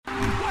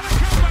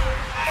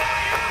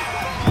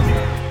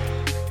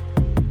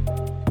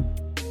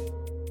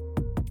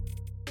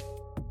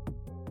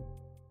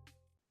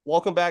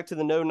Welcome back to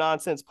the No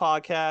Nonsense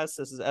Podcast.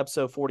 This is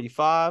episode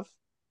 45.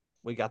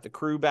 We got the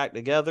crew back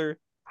together.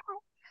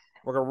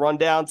 We're going to run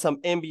down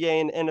some NBA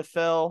and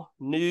NFL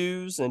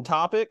news and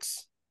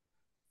topics.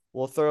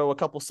 We'll throw a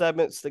couple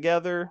segments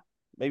together,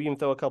 maybe even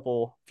throw a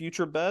couple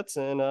future bets,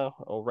 and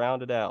we'll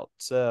round it out.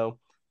 So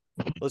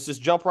let's just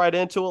jump right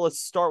into it. Let's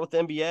start with the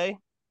NBA.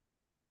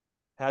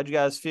 How'd you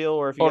guys feel?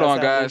 Or if you Hold guys on,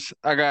 have any... guys.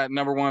 I got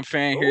number one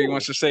fan here. He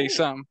wants to say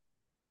something.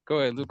 Go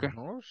ahead, Luca.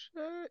 Oh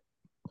shit!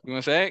 You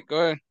want to say it? Go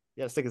ahead.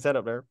 Yeah, stick his head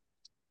up there.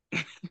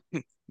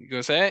 You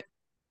gonna say it?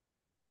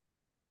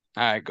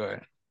 All right, go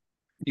ahead.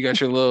 You got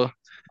your little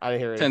I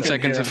didn't hear 10 anything.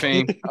 seconds of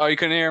fame. Oh, you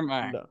couldn't hear him? All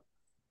right. No,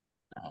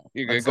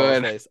 You're I good. saw Go his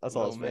ahead. face. I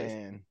saw his Oh face.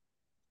 man,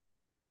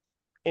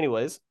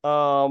 Anyways,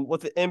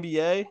 with the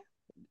NBA,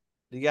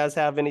 do you guys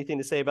have anything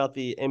to say about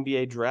the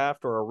NBA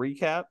draft or a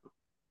recap?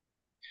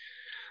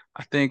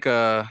 I think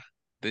the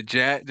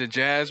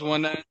Jazz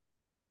won that.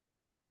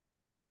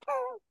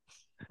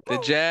 The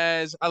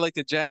Jazz, I like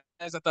the Jazz.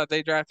 I thought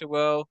they drafted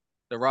well.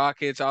 The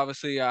Rockets,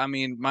 obviously. I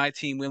mean, my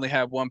team, we only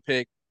have one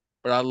pick,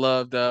 but I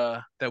loved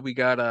that we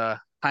got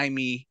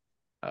Jaime.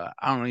 I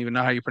don't even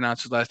know how you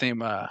pronounce his last name.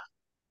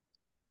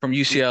 From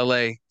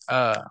UCLA.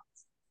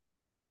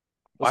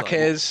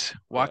 Jaquez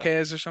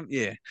or something.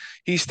 Yeah,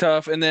 he's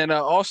tough. And then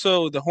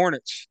also the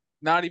Hornets.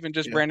 Not even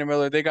just Yeah. Brandon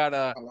Miller. They got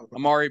I love it.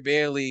 Amari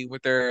Bailey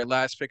with their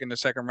last pick in the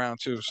second round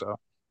too. So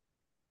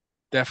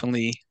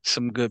definitely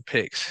some good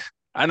picks.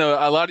 I know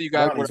a lot of you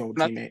guys were Brownie's old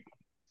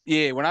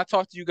teammate. when I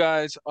talked to you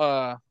guys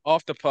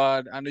off the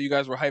pod, I know you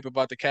guys were hype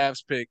about the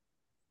Cavs pick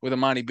with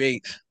Amani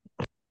Bates.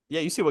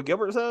 Yeah, you see what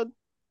Gilbert said?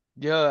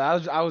 yeah,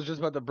 I was just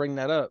about to bring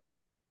that up.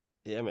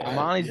 Yeah, man.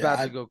 Amani's yeah,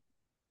 about to go.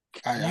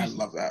 I You-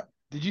 love that.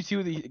 Did you see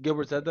what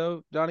Gilbert said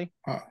though, Johnny?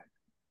 Huh. I'll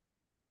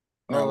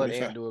No, let what'd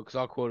he Ant say? do it because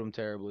I'll quote him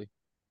terribly.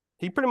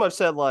 He pretty much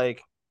said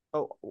like,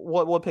 oh,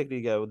 what pick did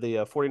he go?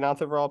 The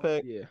 49th overall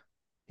pick. Yeah,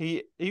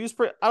 He was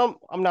pretty. I'm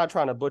not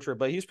trying to butcher it,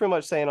 but he's pretty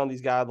much saying on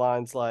these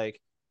guidelines like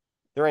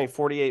there ain't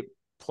 48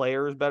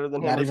 players better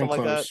than him Not or even something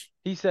like that. close.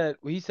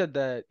 he said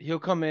that he'll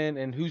come in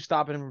and who's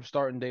stopping him from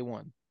starting day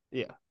one?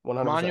 Yeah,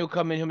 Amani will 100%.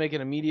 come in, he'll make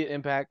an immediate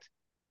impact,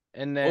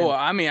 and then Oh,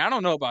 I mean, I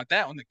don't know about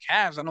that on the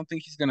Cavs. I don't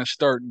think he's gonna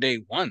start day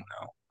one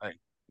though. Like,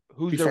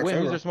 who's He their starts wing?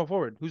 Who's over. their small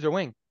forward? Who's their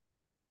wing?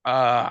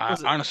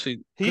 Was it- honestly,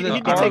 He, Because he'd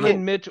it's be Garland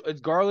taking Mitchell.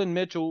 It's Garland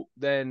Mitchell.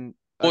 Then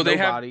Well, they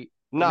have- nobody.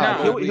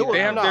 nah. No, he'll they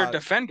have their nah,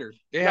 defender.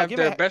 They Nah, have give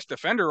their it- best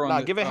defender on nah.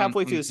 the Give it on-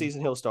 halfway on through the team.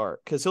 season, he'll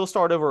start because he'll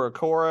start over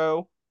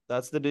Okoro.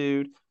 That's the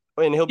dude,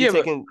 and he'll be Yeah,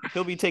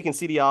 but- taking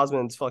CD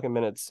Osman's fucking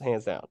minutes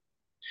hands down.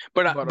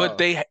 But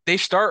they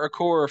start a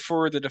core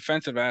for the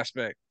defensive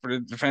aspect, for the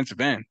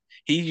defensive end.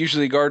 He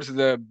usually guards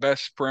the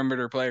best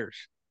perimeter players.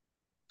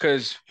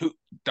 Because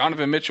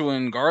Donovan Mitchell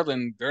and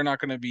Garland, they're not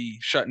going to be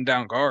shutting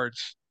down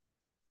guards.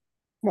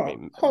 Well, I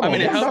mean, hold I on.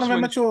 mean, it Wasn't helps Donovan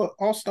when- Mitchell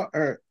all-star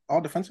or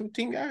all-defensive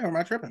team guy, or am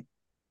I tripping?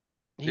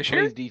 He This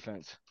plays year?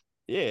 defense.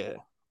 Yeah,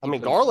 I He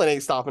mean plays Garland defense.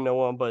 ain't stopping no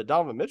one, but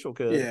Donovan Mitchell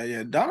could.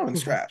 Yeah. Donovan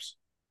straps.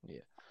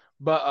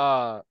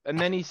 But and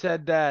then he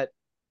said that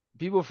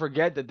people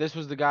forget that this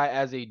was the guy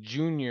as a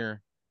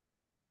junior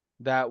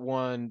that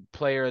won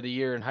Player of the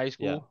Year in high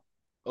school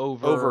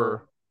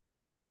over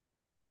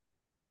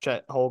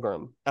Chet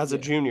Holmgren as a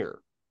Yeah. junior.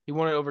 he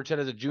won it over Chet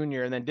as a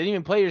junior, and then didn't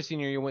even play your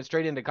senior year, went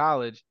straight into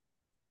college,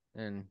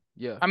 and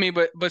yeah, I mean,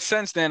 but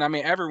since then, I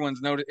mean,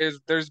 everyone's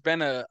noticed there's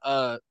been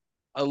a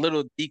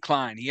little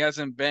decline. He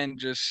hasn't been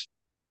just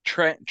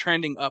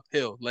trending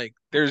uphill. Like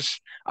there's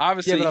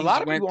obviously but a lot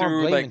he's of went people aren't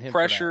through blaming like him for that,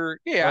 pressure.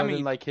 Yeah, I other mean,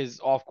 than like his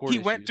off court. he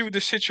went through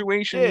the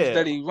situations Yeah.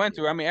 that he went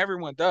through. I mean,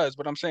 everyone does,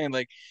 but I'm saying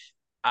like,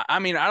 I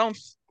mean,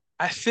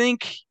 I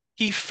think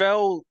he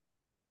fell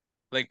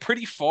like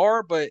pretty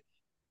far, but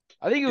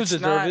I think it was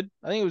it's not- deserved.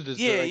 I think it was deserved.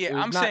 yeah, Like, it yeah.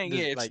 was I'm not saying,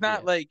 yeah, it's like, not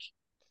yeah. like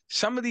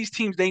some of these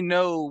teams, they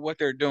know what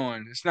they're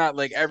doing. It's not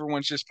like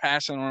everyone's just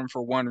passing on him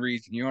for one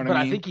reason. You know what But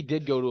I I mean? think he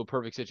did go to a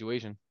perfect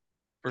situation.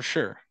 For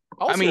sure.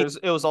 Also, I mean-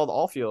 it was all the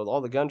off field,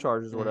 all the gun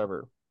charges, or Mhm.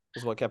 whatever,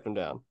 is what kept him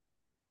down.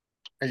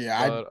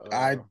 Yeah,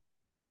 But,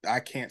 I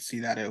can't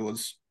see that it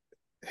was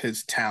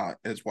his talent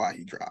is why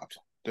he dropped.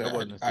 I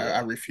wouldn't say I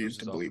that. refuse It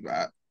to was believe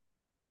that.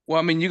 Well,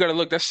 I mean, you got to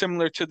look. That's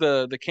similar to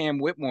the Cam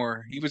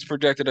Whitmore. He was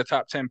projected a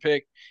top 10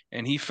 pick,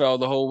 and he fell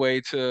the whole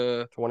way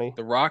to 20.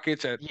 the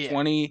Rockets at Yeah,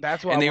 20.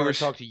 That's why and I they want were to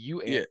talk to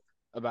you, Ant, yeah.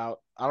 about.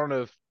 I don't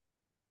know if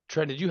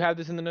Trent, did you have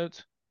this in the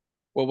notes?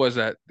 What was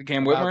that? The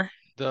Cam About- Whitmore?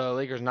 The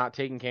Lakers not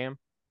taking Cam.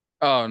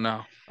 Oh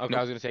no. Okay, Nope.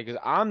 I was gonna say because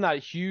I'm not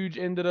huge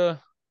into the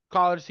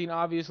college scene,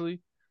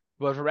 obviously,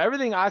 but from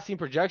everything I've seen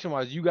projection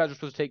wise, you guys were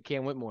supposed to take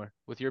Cam Whitmore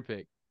with your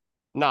pick.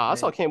 Nah, I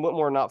saw Man. Cam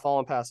Whitmore not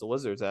falling past the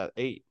Wizards at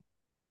 8.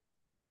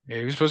 Yeah,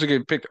 he was supposed to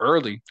get picked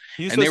early.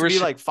 He was And they supposed to were be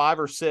sa- like 5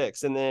 or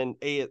 6, and then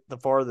 8 at the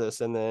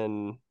farthest, and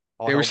then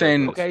all They hell were broke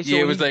saying- loose. Okay, so Yeah, it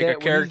when was he's like a there,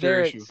 when he's character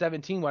there issue. at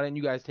 17, why didn't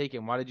you guys take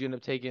him? Why did you end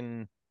up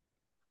taking?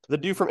 The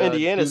dude from the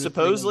Indiana, dude that's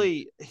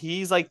supposedly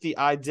he's like the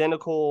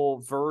identical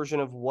version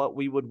of what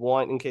we would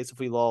want in case if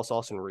we lost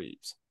Austin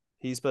Reeves.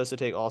 He's supposed to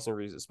take Austin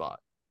Reeves' spot.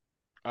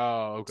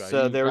 Oh, okay.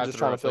 So You they were got just the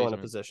trying to fill in a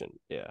replacement. position.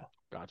 Yeah.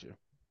 Gotcha.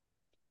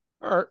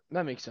 All right,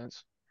 that makes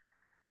sense.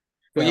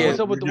 But yeah, what's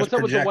up with We're just the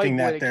white projecting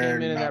boy that they're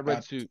came in not that red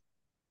about suit?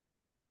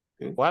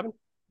 What happened?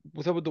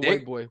 What's up with the Dick?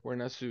 white boy wearing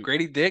that suit?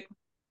 Grady Dick.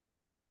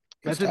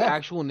 That's He's his tough.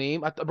 actual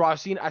name. Bro, I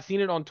seen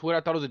it on Twitter.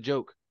 I thought it was a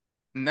joke.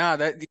 Nah,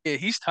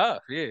 he's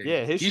tough. Yeah,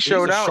 Yeah, he he's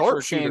showed a out for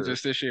sharpshooter.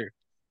 Kansas this year.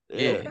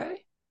 Yeah.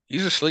 Okay.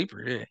 He's a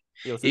sleeper. Yeah,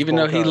 Yeah, with his even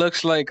bowl though he cut.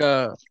 looks like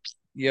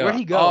Where'd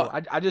he go?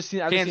 I just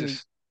seen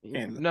Kansas.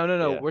 Kansas. No.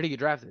 Yeah. Where'd he get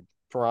drafted?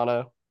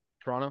 Toronto.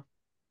 Toronto.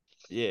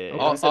 Yeah.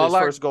 Okay. He said his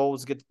first goal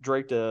was to get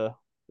Drake to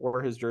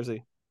wear his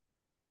jersey.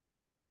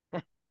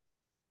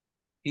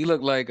 He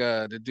looked like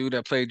the dude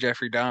that played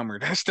Jeffrey Dahmer.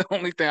 That's the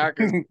only thing I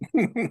can.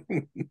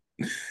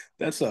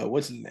 That's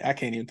what's his name? I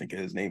can't even think of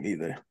his name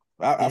either.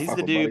 Yeah, he's fuck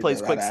the with dude who buddies plays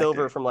that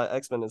Quicksilver actor. from like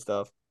X-Men and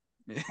stuff.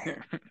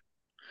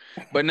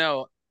 But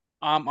no,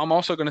 I'm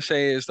also gonna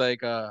say is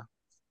like a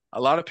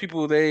lot of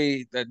people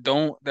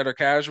that are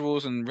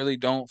casuals and really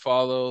don't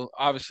follow.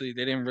 Obviously,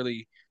 they didn't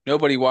really.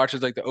 Nobody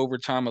watches like the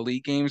overtime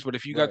elite games, but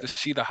if you got Right. to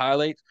see the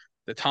highlights,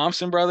 the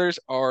Thompson brothers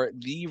are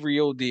the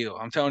real deal.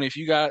 I'm telling you,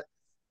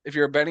 if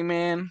you're a betting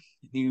man,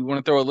 you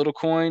want to throw a little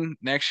coin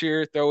next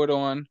year, throw it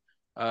on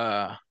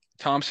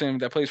Thompson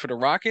that plays for the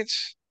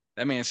Rockets.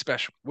 That man's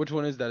special. Which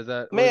one is that? Is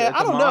that Man, it's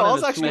I a don't man know. I and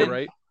was a actually Sewell,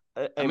 Man.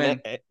 right? Hey,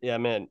 Man. Yeah,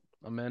 man.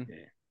 Amen. Yeah.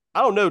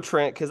 I don't know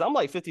Trent because I'm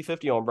like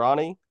 50-50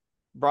 on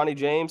Bronny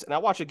James, and I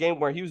watched a game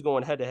where he was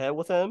going head to head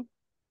with him.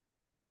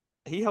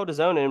 He held his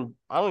own, and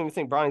I don't even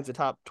think Bronny's the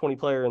top 20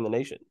 player in the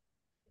nation.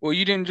 Well,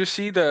 you didn't just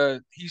see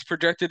he's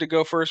projected to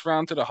go first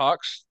round to the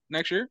Hawks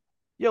next year.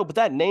 Yo, but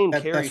that name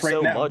carries That's right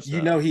so now. much. You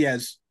though, know he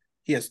has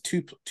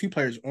two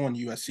players on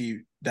USC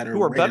that are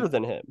who are rated, better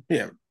than him.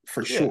 Yeah,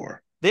 for Yeah.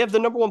 sure. They have the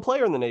number one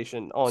player in the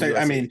nation on So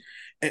USC. I mean,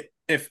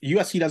 if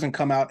USC doesn't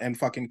come out and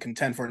fucking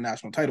contend for a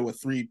national title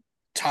with 3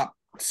 top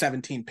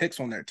 17 picks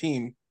on their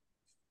team,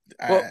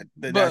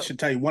 that should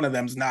tell you one of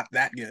them's not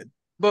that good.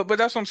 But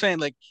that's what I'm saying.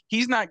 Like,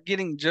 he's not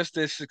getting just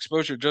this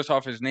exposure just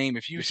off his name.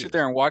 If you sit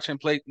there and watch him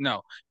play,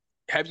 no.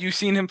 Have you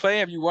seen him play?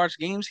 Have you watched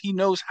games? He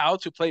knows how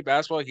to play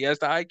basketball. He has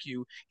the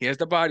IQ, he has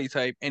the body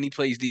type, and he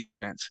plays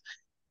defense.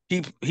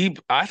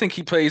 I think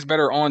he plays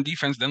better on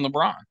defense than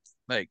LeBron.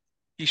 Like,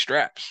 he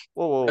straps.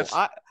 Whoa.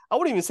 I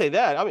wouldn't even say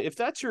that. I mean, if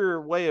that's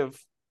your way of,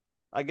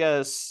 I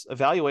guess,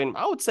 evaluating him,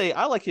 I would say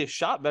I like his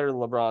shot better than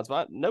LeBron's,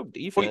 but no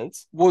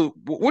defense. Well,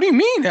 what do you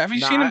mean? Have you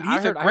seen him?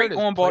 He's a a great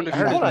on-ball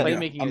defender.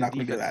 I'm not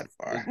going to go that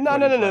far.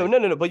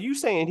 No. But you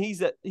saying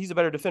he's a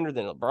better defender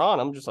than LeBron?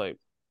 I'm just like,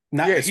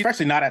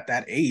 especially not at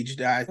that age.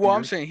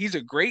 I'm saying he's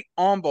a great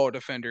on-ball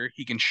defender.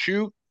 He can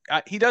shoot.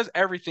 He does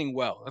everything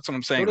well. That's what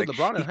I'm saying. So did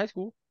LeBron in high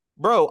school.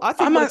 Bro,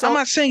 I'm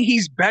not saying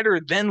he's better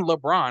than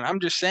LeBron. I'm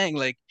just saying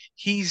like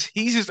he's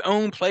his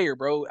own player,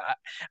 bro.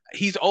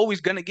 He's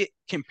always gonna get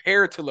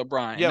compared to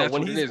LeBron. Yeah, and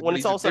that's when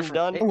it's all said and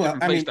done. Well,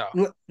 I mean,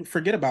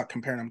 forget about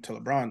comparing him to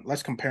LeBron.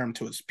 Let's compare him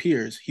to his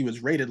peers. He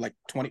was rated like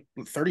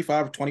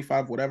 35,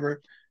 25,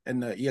 whatever,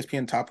 in the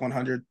ESPN top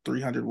 100,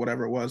 300,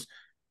 whatever it was.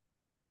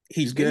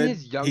 He's good.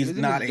 He's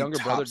not a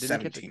top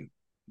 17.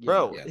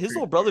 Bro, his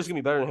little brother's gonna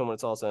be better than him when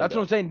it's all said. That's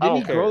what I'm saying. Didn't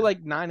he grow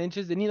like 9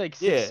 inches? Didn't he like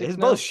 6'6"? Yeah, his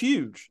brother's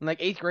huge. In like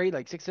 8th grade,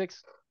 like 6'6",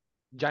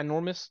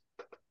 ginormous.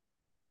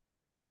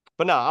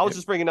 But no, I was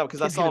just bringing it up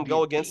because I saw him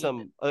go against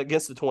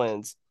the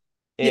Twins,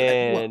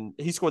 and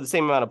he scored the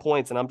same amount of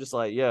points, and I'm just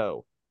like,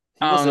 yo,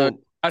 he wasn't.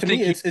 To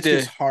me, it's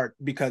just hard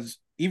because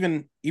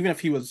even if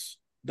he was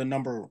the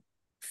number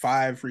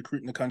 5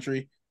 recruit in the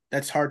country,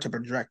 that's hard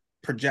to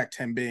project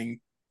him being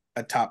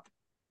a top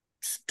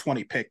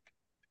 20 pick.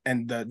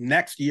 And the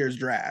next year's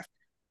draft,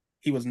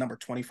 he was number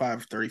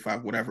 25,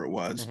 35, whatever it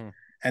was. Mm-hmm.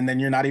 And then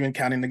you're not even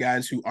counting the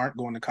guys who aren't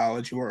going to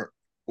college who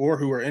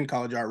are in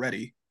college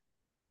already.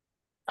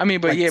 I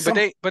mean, but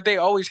but they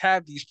always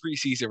have these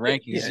preseason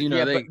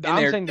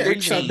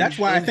rankings. So that's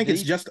why I think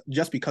it's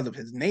just because of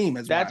his name.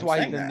 That's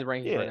why he's in the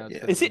rankings right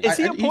now. Is he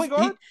a point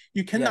guard?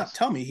 You cannot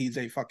tell me he's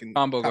a fucking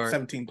top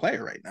 17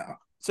 player right now.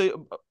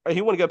 So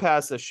he want to go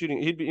past the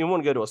shooting. He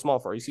want to go to a small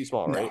forward. You see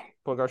small, right?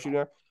 Point guard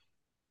shooting.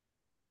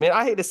 Man,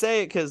 I hate to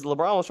say it because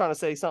LeBron was trying to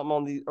say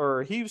something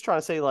he was trying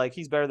to say like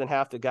he's better than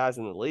half the guys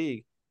in the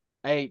league.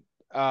 Hey,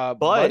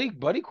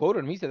 Buddy quoted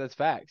him. He said that's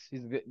facts.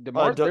 He's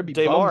DeMar.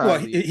 Well,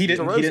 he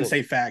didn't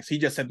say facts. He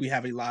just said we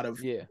have a lot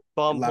of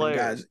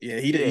guys. Yeah,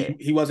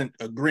 he wasn't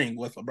agreeing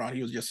with LeBron.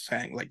 He was just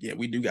saying like, yeah,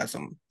 we do got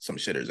some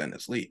shitters in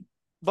this league.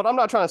 But I'm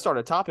not trying to start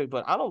a topic,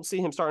 but I don't see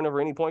him starting over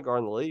any point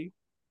guard in the league.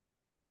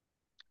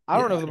 I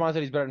don't know if LeBron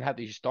said he's better than half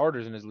the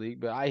starters in his league,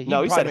 but he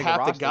said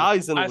half the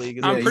guys in the league.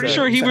 I'm pretty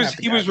sure he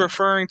was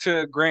referring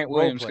to Grant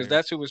Williams because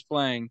that's who was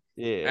playing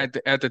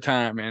at the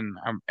time, and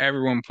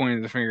everyone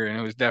pointed the finger, and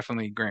it was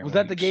definitely Grant. Was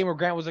that the game where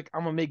Grant was like,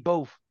 "I'm gonna make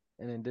both,"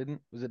 and then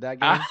didn't? Was it that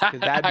game?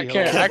 I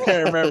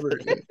can't remember.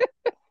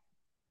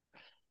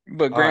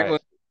 But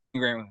Grant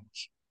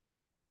Williams.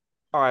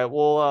 All right,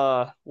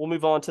 we'll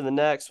move on to the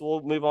next.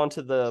 We'll move on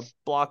to the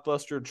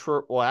blockbuster.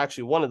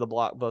 Actually, one of the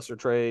blockbuster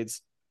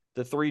trades.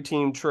 The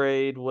 3-team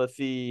trade with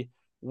the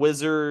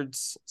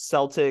Wizards,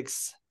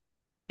 Celtics,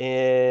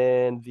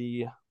 and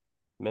the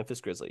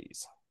Memphis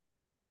Grizzlies.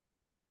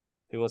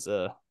 Who wants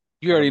to?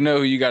 You already know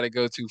who you got to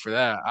go to for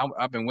that.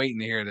 I've been waiting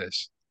to hear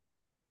this.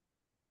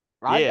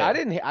 I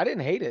didn't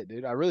hate it,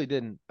 dude. I really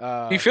didn't.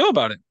 How you feel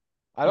about it?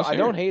 I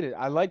don't hate it.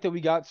 I like that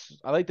we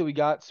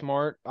got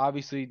Smart.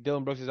 Obviously,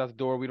 Dylan Brooks is out the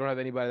door. We don't have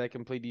anybody that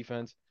can play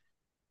defense.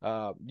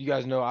 You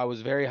guys know I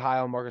was very high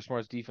on Marcus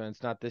Smart's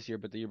defense, not this year,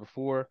 but the year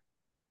before.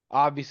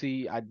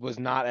 Obviously, I was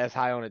not as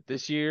high on it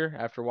this year.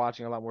 After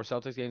watching a lot more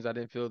Celtics games, I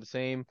didn't feel the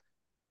same.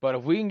 But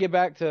if we can get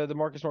back to the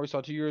Marcus Smart we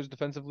saw 2 years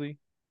defensively,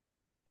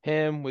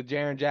 him with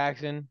Jaren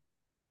Jackson,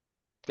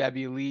 that'd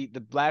be elite.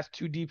 The last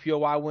 2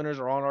 DPOY winners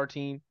are on our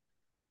team.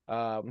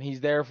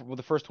 He's there for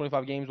the first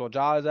 25 games while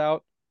Ja is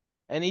out.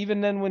 And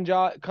even then when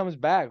Ja comes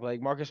back,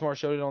 like Marcus Smart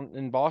showed it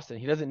in Boston,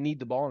 he doesn't need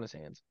the ball in his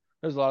hands.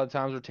 There's a lot of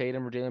times where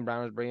Tatum or Jaylen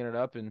Brown was bringing it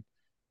up, and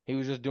he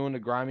was just doing the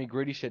grimy,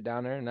 gritty shit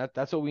down there, and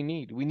that's what we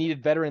need. We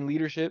needed veteran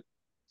leadership,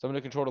 someone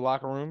to control the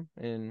locker room,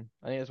 and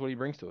I think that's what he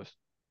brings to us.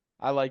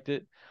 I liked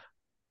it.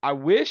 I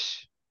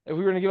wish if we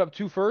were going to give up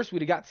 2 firsts,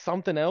 we'd have got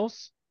something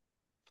else.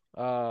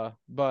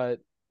 But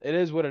it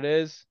is what it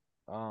is.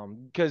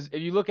 Because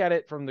if you look at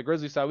it from the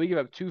Grizzlies side, we give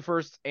up 2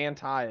 firsts and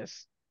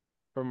Tyus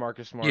from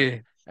Marcus Smart. Yeah,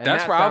 and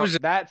that's where I was.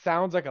 That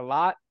sounds like a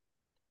lot.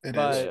 It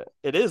but is.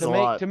 It is to a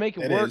make, lot. To make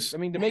it work, I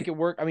mean, to make it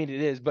work, I mean,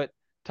 it is. But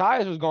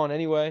Tyus was gone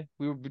anyway.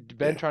 We were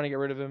trying to get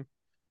rid of him.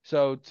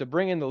 So to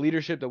bring in the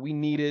leadership that we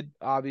needed,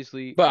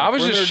 obviously. But I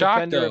was just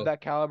shocked, though. Of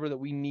that caliber that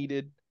we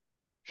needed.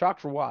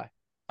 Shocked for why?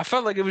 I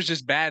felt like it was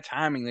just bad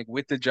timing, like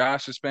with the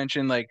Josh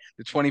suspension, like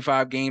the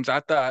 25 games.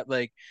 I thought,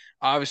 like,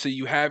 obviously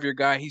you have your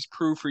guy. He's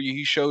proved for you.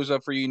 He shows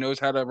up for you. He knows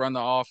how to run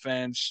the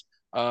offense.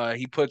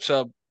 He puts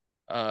up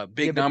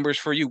big numbers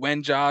for you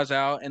when Ja's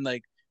out. And,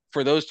 like,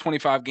 for those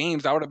 25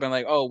 games, I would have been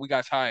like, oh, we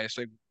got Tyus.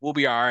 Like, we'll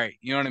be all right.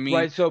 You know what I mean?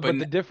 Right. So, but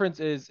the difference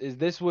is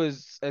this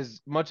was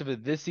as much of a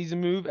this season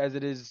move as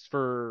it is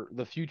for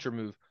the future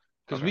move.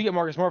 Because we get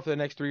Marcus Smart for the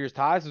next 3 years.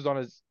 Tyus was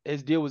on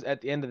his deal was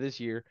at the end of this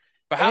year.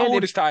 But how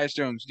old is Tyus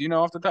Jones? Do you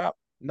know off the top?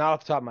 Not off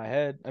the top of my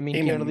head. I mean,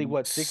 he came to the league,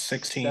 what,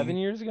 16, 7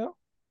 years ago?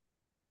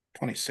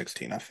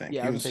 2016, I think.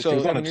 Yeah, he was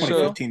on the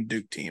 2015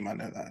 Duke team. I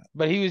know that.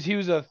 But he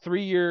was a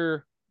 3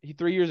 year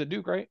 3 years at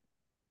Duke, right?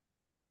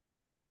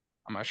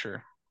 I'm not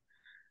sure.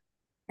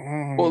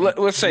 Well,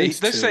 let's say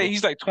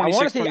he's like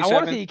 26, I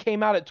want to say he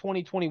came out at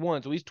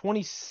 2021, so he's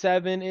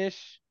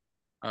 27-ish.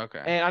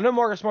 Okay. And I know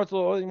Marcus Smart's a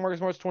little older. Marcus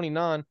Smart's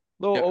 29, a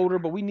little older,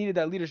 but we needed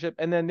that leadership.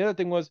 And then the other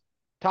thing was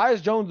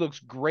Tyus Jones looks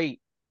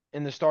great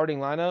in the starting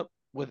lineup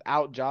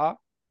without Ja,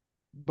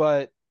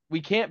 but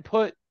we can't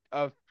put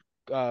a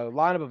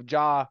lineup of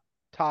Ja,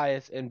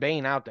 Tyus, and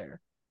Bane out there.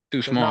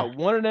 Too small. Not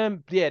one of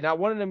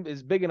them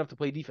is big enough to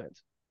play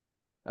defense.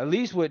 At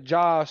least with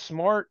Ja,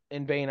 Smart,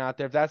 and Bane out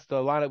there, if that's the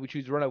lineup we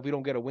choose to run, if we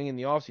don't get a wing in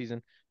the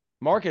offseason,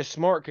 Marcus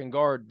Smart can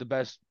guard the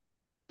best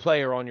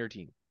player on your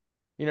team.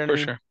 You know what I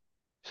mean? For sure.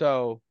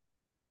 So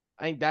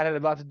I think that had a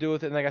lot to do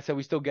with it. And like I said,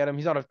 we still get him.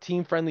 He's on a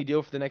team-friendly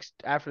deal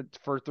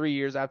for 3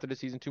 years after the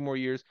season, 2 more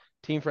years,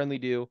 team-friendly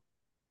deal.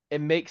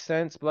 It makes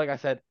sense. But like I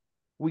said,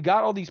 we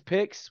got all these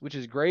picks, which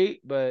is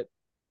great. But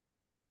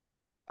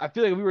I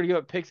feel like if we were to give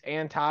up picks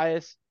and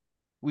Tyus,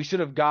 we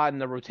should have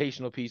gotten a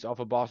rotational piece off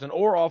of Boston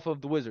or off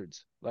of the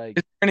Wizards. Like,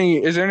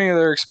 is there any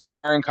other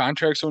expiring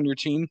contracts on your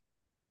team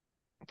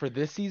for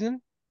this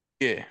season?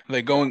 Yeah,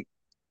 like going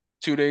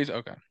 2 days.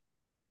 Okay.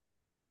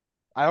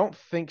 I don't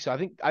think so. I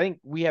think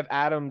we have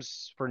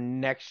Adams for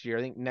next year.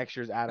 I think next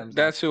year's Adams.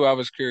 That's who I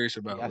was curious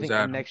about. Yeah, I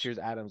think next year's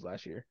Adams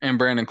last year. And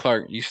Brandon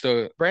Clark.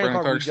 Brandon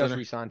Clark, we just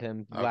re-signed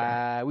him.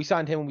 Okay. We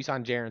signed him when we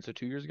signed Jaren, so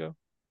 2 years ago.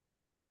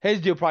 His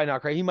deal probably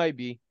not crazy. He might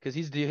be because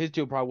his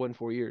deal probably wasn't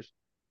 4 years.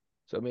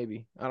 So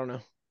maybe. I don't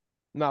know.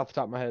 Not off the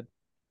top of my head.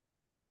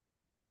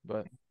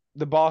 But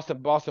the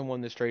Boston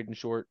won this trade in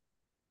short.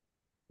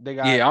 They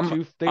got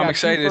I'm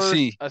excited to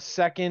see a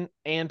second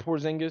and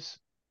Porzingis.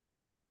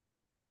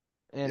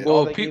 And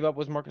all they gave up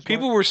was Marcus Smart.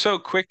 People were so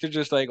quick to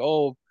just like,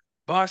 oh,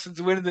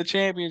 Boston's winning the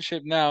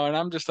championship now. And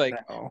I'm just like,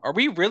 are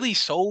we really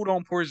sold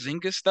on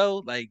Porzingis though?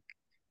 Like,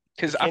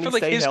 because I feel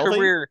like his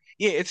career,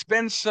 it's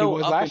been so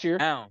up last year.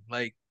 Down.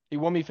 Like, he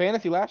won me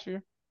fantasy last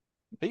year.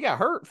 He got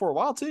hurt for a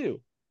while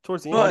too.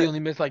 Towards the end, he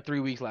only missed like 3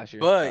 weeks last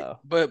year.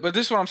 But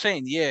this is what I'm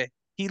saying. Yeah,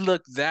 he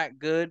looked that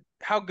good.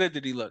 How good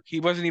did he look? He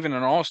wasn't even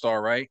an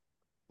all-star, right?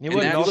 He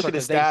wasn't look at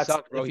his stats,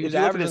 sucked, bro. He was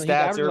averaging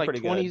like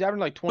 20. He's averaging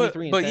like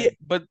 23.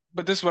 But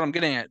this is what I'm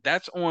getting at.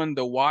 That's on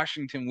the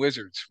Washington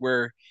Wizards,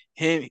 where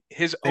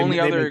his only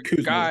other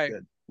guy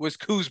was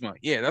Kuzma.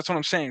 Yeah, that's what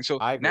I'm saying. So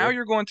now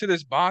you're going to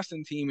this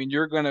Boston team, and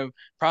you're gonna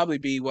probably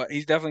be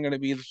he's definitely gonna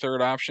be the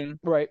third option,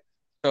 right?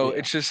 So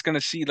it's just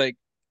gonna see like.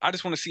 I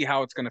just want to see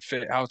how it's going to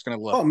fit, how it's going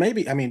to look. Oh,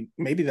 maybe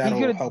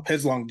that'll help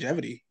his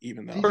longevity,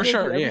 even though. For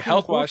sure, yeah,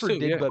 health-wise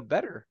too, but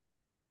better.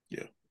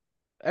 Yeah.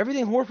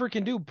 Everything Horford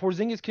can do,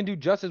 Porzingis can do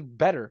just as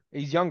better.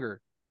 He's younger.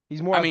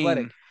 He's more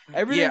athletic.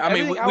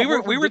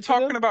 We were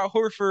talking about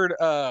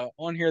Horford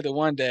on here the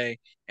one day,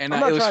 and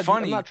it was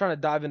funny. I'm not trying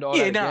to dive into all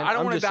that. Yeah, no, I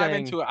don't want to dive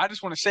into it. I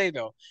just want to say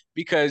though,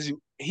 because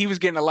he was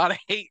getting a lot of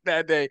hate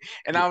that day,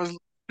 and I was.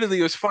 It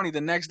was funny.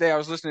 The next day, I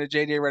was listening to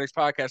JJ Redick's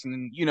podcast,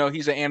 and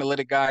he's an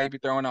analytic guy. He'd be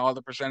throwing out all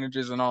the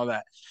percentages and all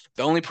that.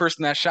 The only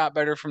person that shot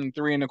better from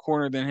 3 in the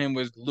corner than him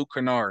was Luke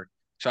Kennard.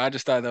 So I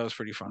just thought that was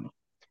pretty funny.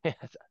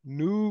 That's a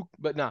nuke.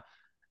 But nah,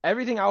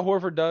 everything Al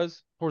Horford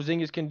does,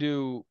 Porzingis can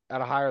do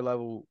at a higher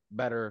level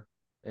better.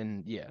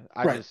 And yeah,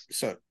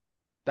 So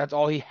that's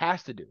all he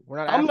has to do. We're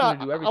not I'm asking him to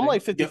not. do everything. I'm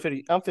like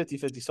 50-50. I'm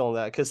 50-50 on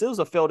that because it was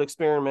a failed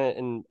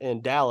experiment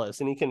in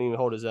Dallas, and he couldn't even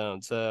hold his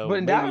own. So But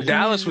in maybe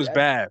Dallas was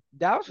bad.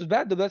 Dallas was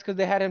bad though. That's because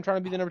they had him trying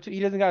to be the number 2. He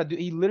doesn't got to do.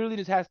 He literally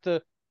just has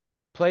to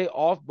play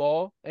off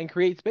ball and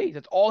create space.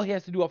 That's all he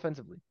has to do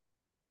offensively.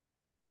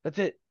 That's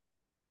it.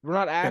 We're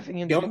not asking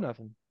him to do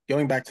nothing.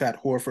 Going back to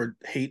that Horford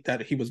hate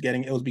that he was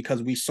getting, it was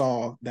because we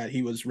saw that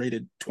he was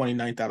rated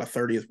 29th out of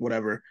 30th,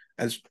 whatever,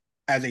 as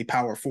a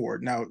power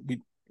forward. Now,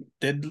 we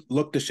did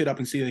look the shit up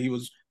and see that he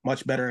was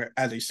much better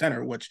as a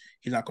center, which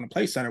he's not going to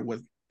play center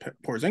with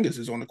Porzingis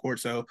is on the court.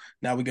 So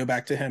now we go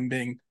back to him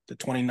being the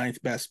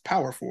 29th best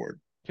power forward.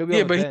 He'll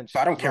be on the bench.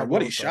 I don't care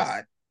what he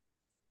shot.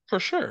 For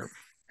sure.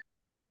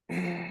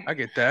 I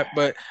get that.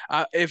 But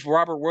if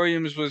Robert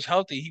Williams was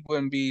healthy, he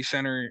wouldn't be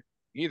center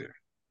either.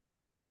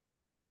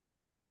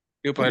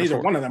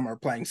 Neither one of them are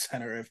playing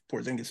center if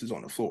Porzingis is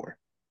on the floor.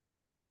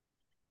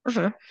 For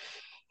sure.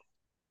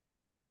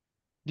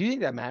 Do you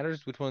think that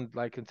matters which one's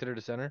like considered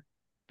a center?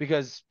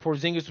 Because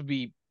Porzingis would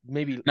be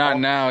maybe not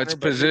now. Center, it's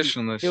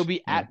positionless. He'll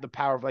be at the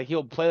power. Like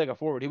he'll play like a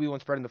forward. He'll be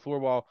one spreading the floor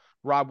while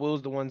Rob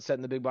Will's the one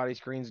setting the big body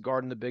screens,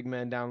 guarding the big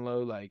men down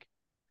low. Like,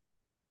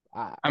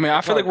 I mean,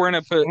 I feel like we're in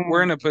a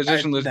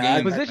positionless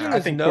game.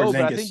 Positionless, no,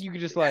 but I think you could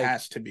just like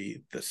has to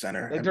be the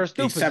center. Like there's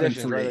still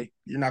positions, right? Like,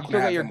 you're not going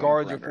to have your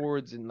guards, your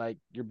forwards, and like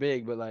you're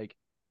big, but like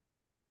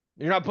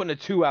you're not putting a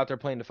 2 out there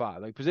playing the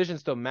 5. Like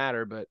positions still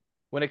matter, but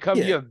when it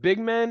comes, you have big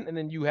men, and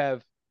then you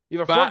have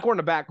a front court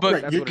and a back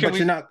court.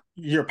 You're not.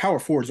 Your power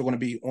forwards are going to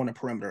be on the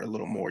perimeter a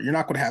little more. You're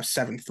not going to have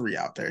 7-3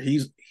 out there.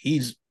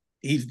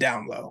 He's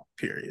down low.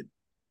 Period.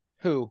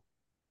 Who?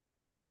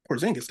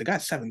 Porzingis, the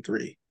guy's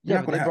 7-3.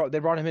 Yeah, but they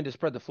brought him in to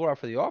spread the floor out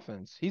for the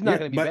offense. He's not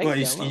going to be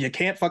banging down low. You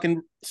can't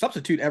fucking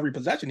substitute every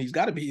possession. He's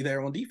got to be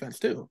there on defense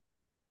too.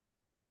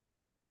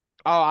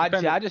 Oh, I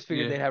just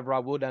figured they'd have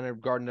Rob Will down there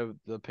guarding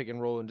the pick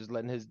and roll and just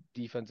letting his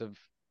defensive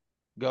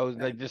go.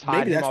 Like just hide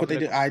Maybe him that's off what they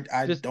did.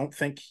 I don't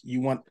think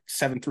you want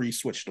 7-3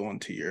 switched on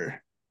to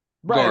your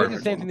right. It's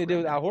the same thing they did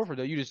with Al Horford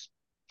though. You just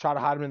try to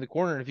hide him in the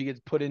corner, and if he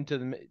gets put into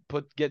the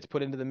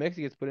mix,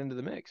 he gets put into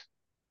the mix.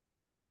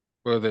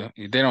 Well,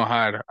 they don't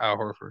hide Al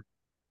Horford.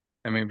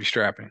 I mean, be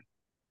strapping.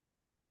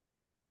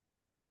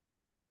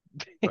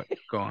 But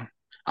go on.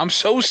 I'm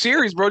so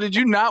serious, bro. Did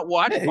you not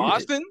watch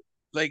Boston?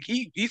 Like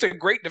he's a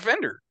great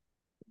defender.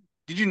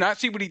 Did you not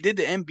see what he did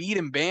to Embiid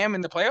and Bam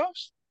in the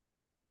playoffs?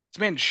 This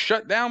man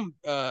shut down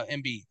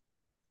Embiid.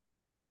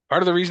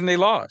 Part of the reason they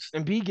lost.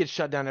 Embiid gets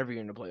shut down every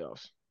year in the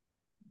playoffs.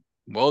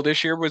 Well,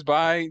 this year was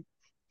by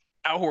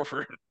Al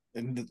Horford.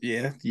 And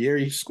yeah, the year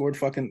he scored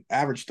fucking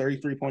average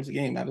 33 points a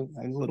game. That was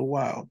a little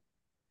wild.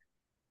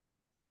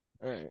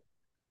 All right.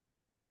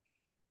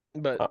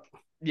 But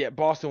yeah,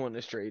 Boston won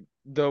this trade.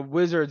 The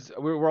Wizards,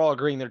 we're all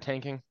agreeing they're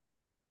tanking.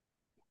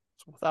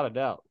 Without a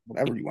doubt.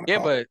 Whatever you want to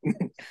call it.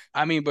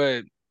 I mean,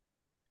 but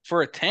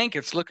for a tank,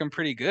 it's looking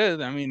pretty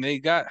good. I mean, they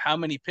got how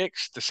many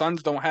picks? The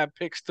Suns don't have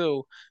picks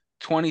till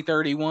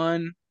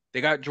 2031. They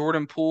got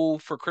Jordan Poole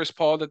for Chris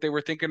Paul that they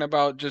were thinking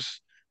about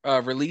just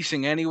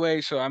releasing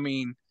anyway. So, I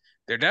mean,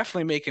 they're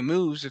definitely making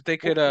moves. If they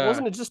could...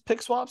 wasn't it just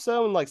pick swaps,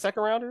 though, and like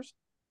second rounders?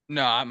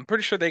 No, I'm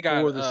pretty sure they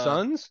got... For the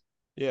Suns?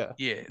 Yeah.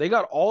 They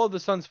got all of the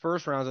Suns'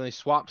 first rounds, and they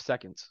swapped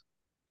seconds.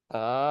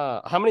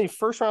 How many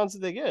first rounds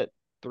did they get?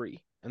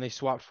 3. And they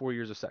swapped 4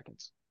 years of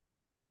seconds.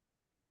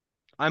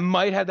 I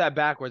might have that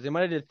backwards. They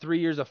might have did 3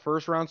 years of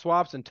first round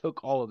swaps and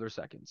took all of their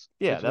seconds.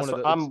 Yeah, that's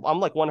I'm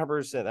like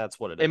 100%. That's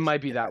what it is. It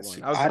might be that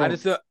one.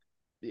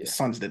 The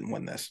Suns didn't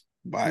win this.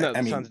 The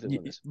Suns didn't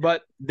win this.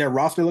 But their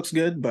roster looks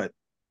good, but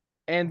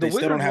the Wizards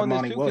still don't have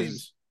Monty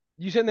Williams.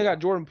 You said they got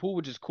Jordan Poole,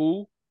 which is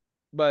cool,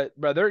 but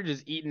bro, they're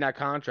just eating that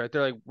contract.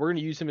 They're like, we're gonna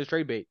use him as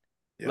trade bait.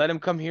 Yep. Let him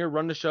come here,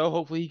 run the show.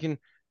 Hopefully, he can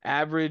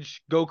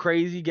average, go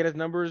crazy, get his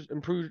numbers,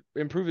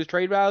 improve his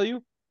trade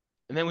value,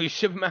 and then we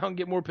ship him out and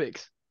get more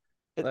picks.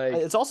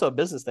 It's also a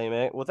business thing,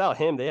 man. Without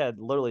him, they had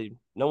literally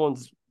no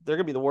one's. They're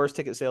gonna be the worst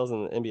ticket sales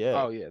in the NBA.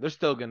 Oh yeah, they're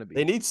still gonna be.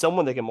 They need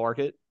someone they can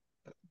market.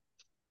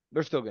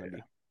 They're still gonna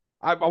be.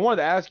 I wanted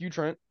to ask you,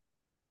 Trent.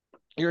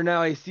 You're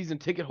now a season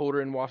ticket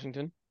holder in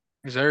Washington.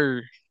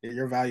 Sir,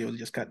 your value is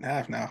just cut in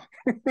half now.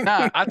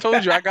 Nah, I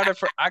told you I got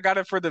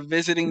it for the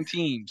visiting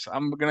teams.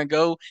 I'm gonna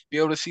go be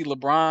able to see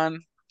LeBron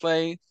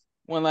play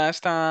one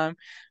last time.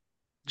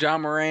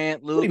 John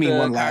Morant, Luka. What do you mean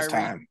one Kyrie. last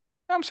time?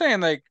 I'm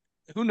saying like,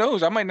 who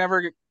knows? I might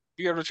never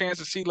be able a chance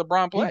to see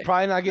LeBron play. He's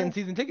probably not getting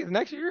season tickets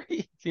next year.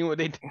 Seeing what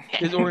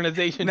his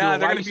organization. Nah,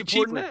 they're gonna be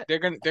cheaper. That?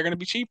 They're gonna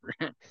be cheaper.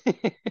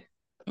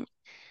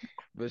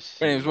 But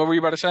anyways, what were you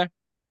about to say?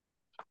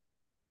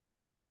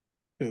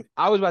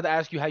 I was about to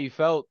ask you how you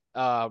felt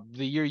the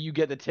year you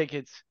get the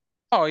tickets.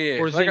 Oh yeah,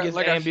 or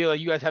and be like,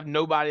 you guys have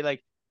nobody.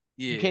 Like,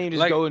 you can't even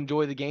just go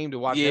enjoy the game to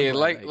watch. Yeah,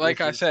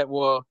 like I said,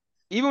 well,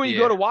 even when you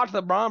go to watch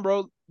LeBron,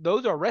 bro,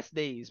 those are rest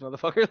days,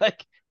 motherfucker.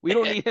 Like, we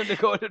don't need him to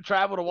go to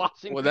travel to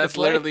Washington. Well, that's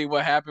literally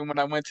what happened when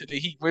I went to the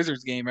Heat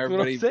Wizards game.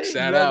 Everybody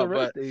sat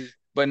out,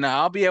 but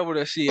now I'll be able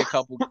to see a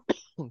couple.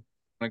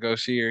 to go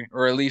see her,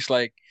 or at least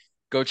like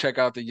go check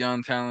out the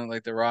young talent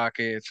like the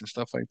Rockets and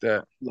stuff like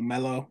that.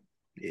 LaMelo.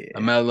 Yeah.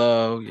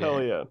 LaMelo, yeah.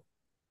 Hell yeah.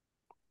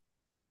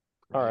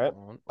 All right.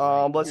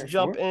 Let's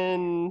jump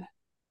in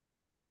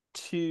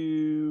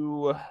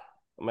to.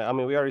 I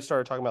mean, we already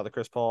started talking about the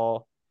Chris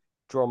Paul,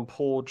 Jordan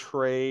Poole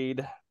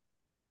trade.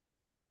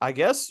 I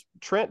guess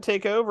Trent,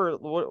 take over.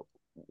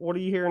 What are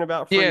you hearing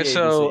about free agency?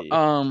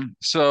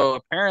 So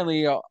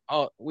apparently,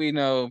 we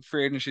know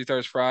free agency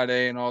starts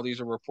Friday, and all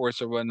these are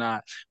reports or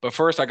whatnot. But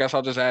first, I guess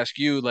I'll just ask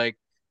you, like,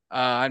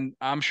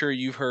 I'm sure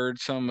you've heard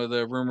some of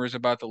the rumors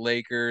about the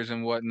Lakers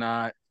and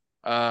whatnot.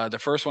 The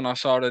first one I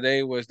saw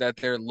today was that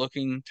they're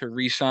looking to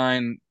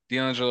re-sign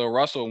D'Angelo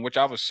Russell, which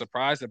I was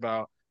surprised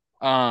about.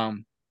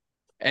 And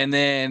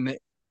then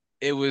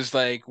it was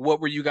like,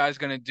 what were you guys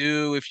gonna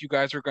do if you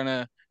guys were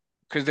gonna?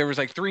 Because there was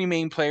like three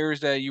main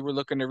players that you were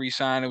looking to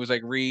re-sign. It was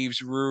like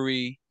Reeves,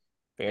 Rui,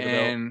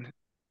 and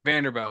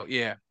Vanderbilt,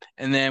 yeah.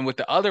 And then with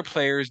the other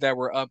players that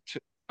were up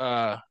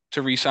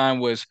to re-sign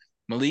was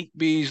Malik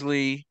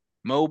Beasley,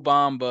 Mo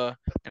Bamba.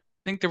 I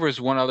think there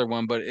was one other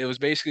one, but it was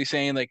basically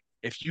saying like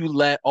if you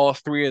let all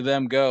three of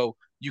them go,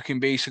 you can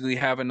basically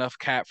have enough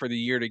cap for the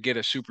year to get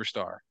a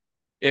superstar.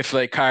 If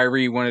like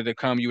Kyrie wanted to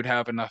come, you would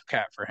have enough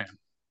cap for him.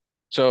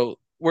 So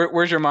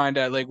where's your mind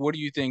at? Like, what do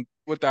you think?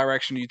 What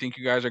direction do you think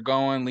you guys are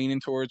going,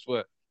 leaning towards?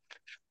 What?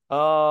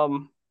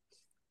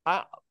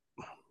 I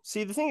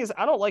see. The thing is,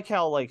 I don't like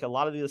how like a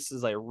lot of this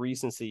is like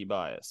recency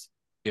bias.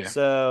 Yeah.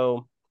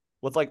 So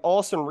with like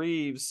Austin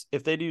Reeves,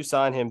 if they do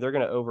sign him, they're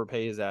gonna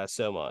overpay his ass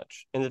so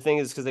much. And the thing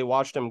is, because they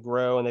watched him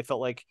grow and they felt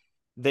like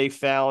they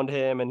found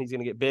him and he's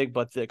gonna get big.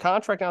 But the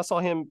contract I saw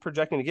him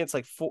projecting against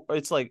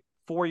it's like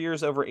 4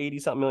 years over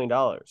 $80-something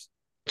million.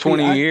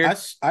 20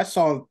 years. I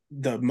saw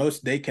the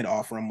most they could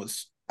offer him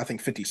was I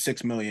think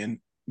 56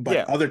 million,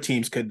 but other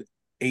teams could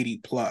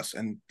 80 plus,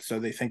 and so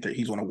they think that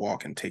he's going to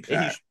walk and take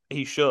that.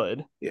 He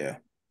should. Yeah.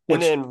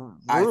 And then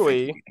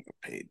Rui,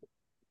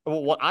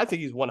 well, I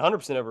think he's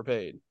 100%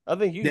 overpaid. I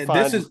think you can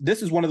find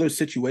this is one of those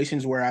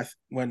situations where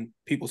when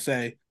people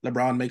say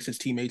LeBron makes his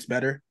teammates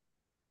better,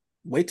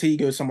 wait till he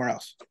goes somewhere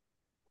else.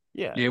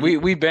 Yeah. Yeah,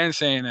 we've been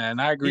saying that, and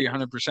I agree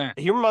 100%.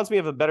 He reminds me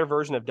of a better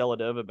version of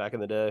Dellavedova back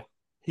in the day.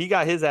 He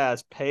got his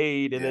ass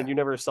paid, and then you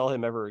never saw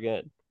him ever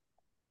again.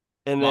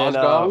 And then who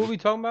are we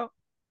talking about?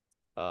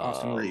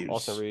 Austin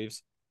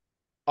Reeves.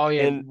 Oh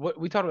yeah, what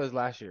we talked about this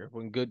last year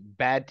when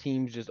bad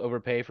teams just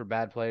overpay for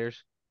bad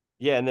players.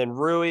 Yeah, and then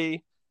Rui,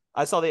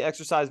 I saw they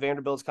exercise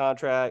Vanderbilt's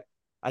contract.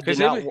 Because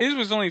his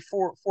was only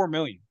 $4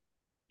 million.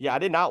 Yeah, I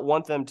did not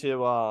want them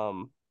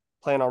to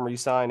plan on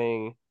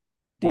re-signing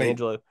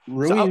D'Angelo.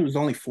 Rui was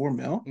only $4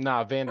 million?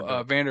 Nah,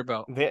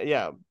 Vanderbilt.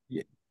 Yeah.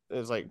 It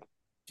was like,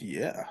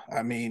 yeah.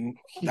 I mean,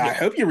 I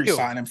hope you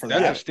re-sign him for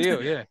that. That's a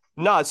steal, yeah.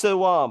 No,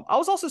 so I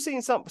was also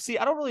seeing something. See,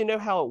 I don't really know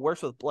how it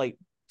works with like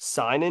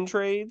sign-in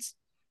trades.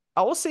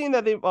 I was seeing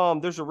that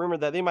there's a rumor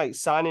that they might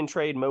sign and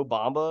trade Mo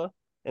Bamba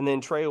and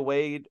then trade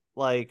away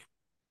like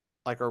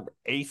our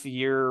 8th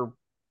year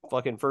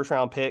fucking first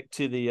round pick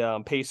to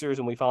the Pacers,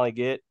 and we finally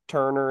get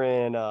Turner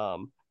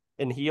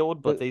and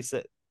Hield. But they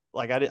said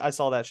like I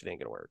saw that shit ain't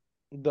gonna work.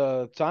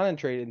 The sign and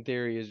trade in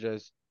theory is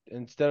just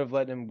instead of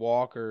letting him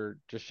walk or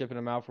just shipping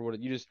him out for what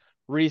you just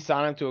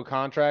re-sign him to a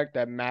contract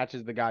that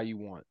matches the guy you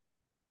want.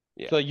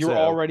 Yeah, so you're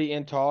already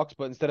in talks,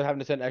 but instead of having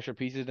to send extra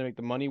pieces to make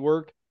the money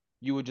work,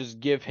 you would just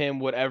give him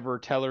whatever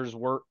Teller's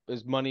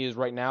money is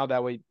right now.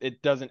 That way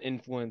it doesn't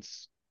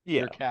influence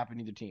your cap in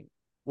either team.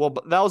 Well,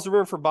 but that was the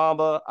rumor for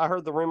Bamba. I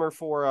heard the rumor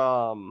for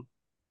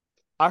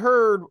I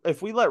heard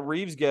if we let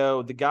Reeves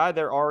go, the guy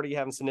they're already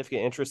having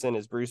significant interest in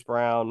is Bruce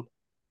Brown.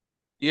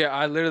 Yeah,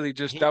 I literally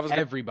just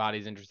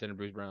everybody's interested in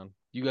Bruce Brown.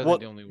 You guys are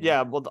the only one.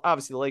 Yeah, well,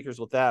 obviously the Lakers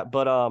with that,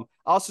 but I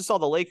also saw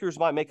the Lakers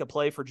might make a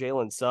play for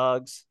Jalen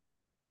Suggs.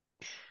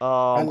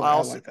 I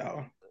like that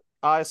one.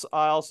 I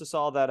also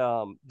saw that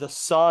the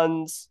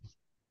Suns,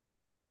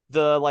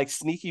 the like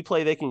sneaky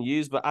play they can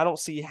use, but I don't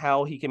see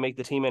how he can make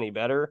the team any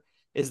better.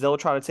 Is they'll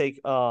try to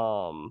take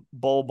Bol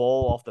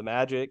off the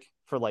Magic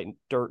for like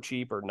dirt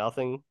cheap or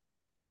nothing,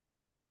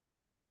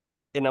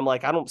 and I'm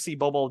like, I don't see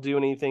Bol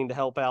doing anything to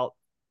help out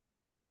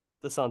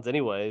the Suns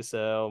anyway.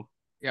 So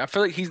yeah, I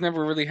feel like he's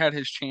never really had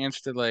his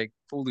chance to like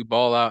fully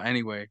ball out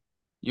anyway.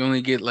 You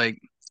only get like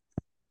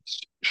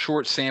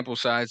short sample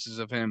sizes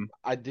of him.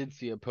 I did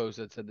see a post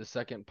that said the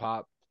second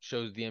pop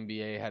shows the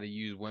NBA how to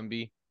use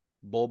Wemby.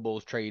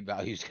 Bol's trade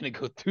value is going to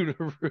go through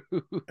the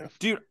roof.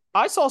 Dude,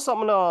 I saw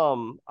something.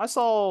 I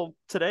saw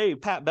today.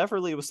 Pat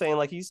Beverly was saying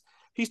like he's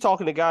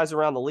talking to guys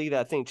around the league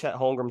that think Chet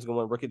Holmgren's going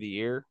to win Rookie of the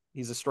Year.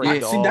 He's a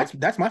straight dog. See,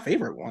 that's my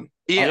favorite one.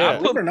 Yeah,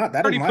 believe it or not,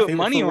 that is my favorite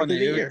money on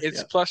it.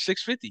 It's plus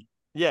 650.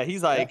 Yeah,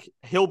 he's like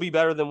he'll be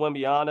better than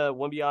Wembyana.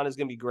 Wembyana is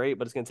going to be great,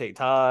 but it's going to take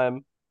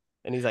time.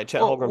 And he's like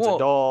Chet Holmgren's a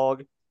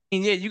dog.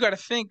 And yeah, you got to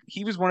think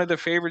he was one of the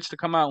favorites to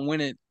come out and win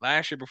it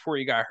last year before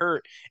he got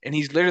hurt, and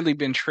he's literally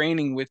been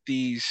training with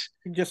these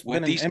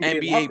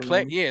NBA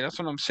players. Yeah, that's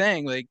what I'm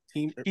saying. Like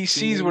he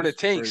sees what it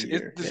takes.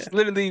 It's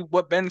literally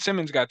what Ben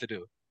Simmons got to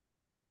do.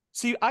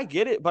 See, I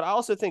get it, but I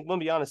also think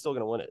Wembyana is still going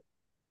to win it.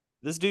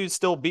 This dude's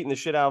still beating the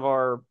shit out of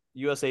our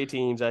USA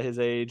teams at his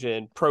age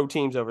and pro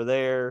teams over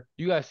there.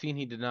 You guys seen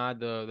he denied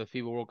the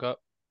FIBA World Cup?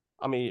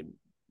 I mean,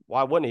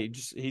 why wouldn't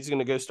he? He's going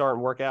to go start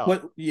and work out.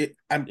 But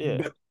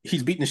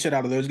he's beating the shit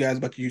out of those guys.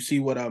 But you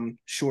see what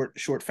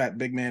short fat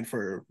big man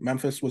for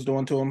Memphis was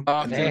doing to him.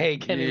 Hey,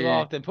 Kenny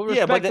Lofton, put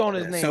respect on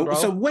his name, bro.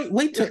 So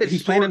wait till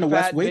he's playing in the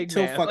West. Wait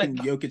till fucking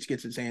Jokic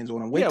gets his hands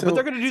on him. Wait till but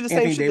they're going to do the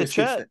same shit to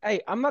Chet.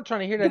 Hey, I'm not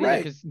trying to hear that either.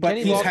 Because but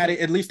he's had it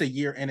at least a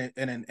year in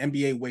an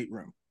NBA weight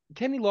room.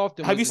 Kenny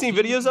Lofton. Have you seen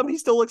videos of him? He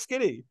still looks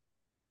skinny.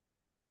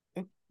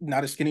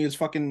 Not as skinny as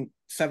fucking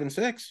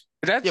 7'6".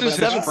 That's but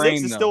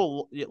 7'6" is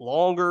still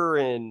longer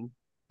and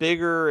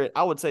bigger.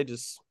 I would say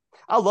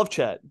I love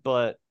Chet,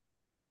 but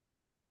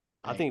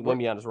I think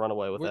Wembanyama just run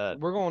away with that.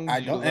 We're going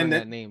to learn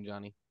that name,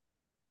 Johnny.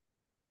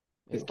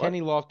 It's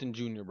Kenny Lofton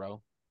Jr.,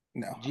 bro.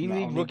 No, G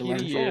League Rookie of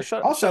the Year.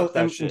 Also,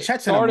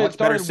 Chet's in a much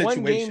better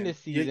situation. One game this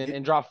season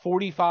and dropped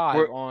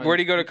 45 on. Where'd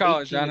he go to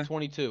college, Johnny?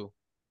 22.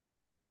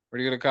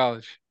 Where'd he go to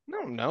college?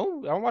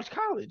 No, I don't watch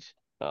college.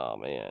 Oh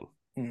man,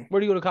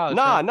 where'd he go to college?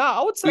 Nah,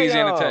 I would say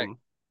Tech.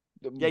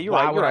 Yeah, you're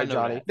right,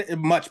 Johnny.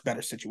 Much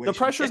better situation. The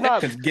pressure's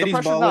not because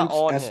Giddey's balling,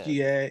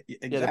 SGA.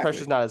 Exactly. Yeah, the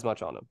pressure's not as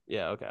much on him.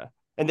 Yeah, okay.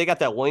 And they got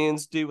that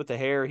Williams dude with the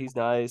hair. He's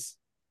nice.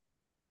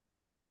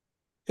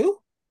 Who?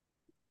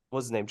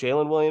 What's his name?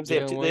 Jalen Williams. They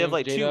have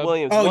like two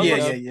Williams. Oh,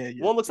 yeah.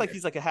 One looks like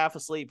he's like a half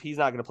asleep. He's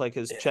not going to play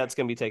because Chet's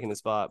going to be taking his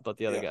spot, but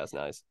the other guy's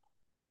nice.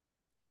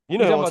 You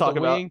know what I'm talking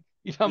about.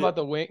 You're talking about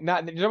the wing. You're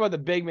talking about the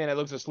big man that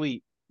looks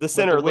asleep. The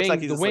center looks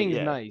like he's the wing's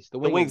nice. The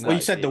wing's nice. Well,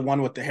 you said the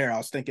one with the hair. I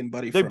was thinking,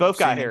 buddy. They both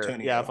got hair.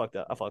 Yeah, I fucked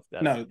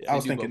that. No, I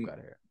was thinking. Both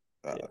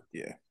got hair.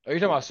 Yeah. Are you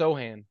talking about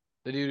Sohan?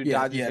 The dude who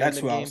died. Yeah, that's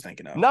who I was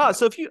thinking of. Nah,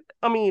 so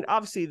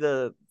obviously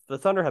the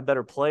Thunder have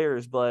better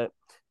players, but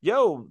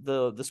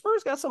the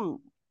Spurs got some.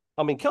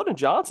 I mean, Keldon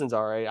Johnson's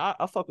all right.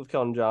 I fuck with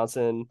Keldon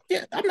Johnson.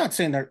 Yeah, I'm not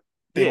saying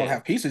they don't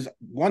have pieces.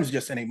 One's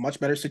just in a much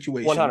better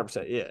situation.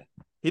 100%. Yeah,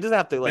 he doesn't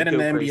have to like been go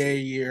in the crazy.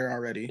 NBA year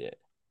already. Yeah.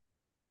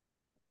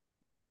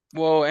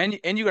 Well, and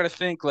you got to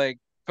think like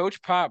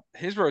Coach Pop,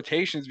 his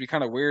rotations be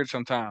kind of weird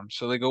sometimes.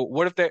 So they go,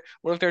 what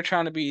if they're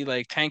trying to be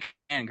like tank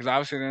in? Because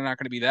obviously they're not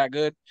going to be that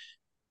good.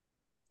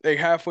 Like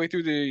halfway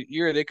through the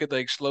year, they could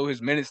like slow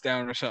his minutes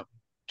down or something,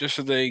 just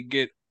so they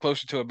get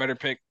closer to a better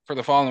pick for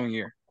the following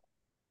year.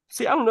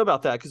 See, I don't know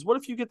about that because what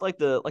if you get like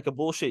a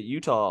bullshit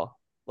Utah,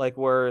 like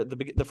where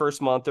the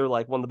first month they're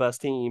like one of the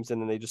best teams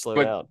and then they just slow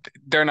down.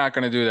 They're not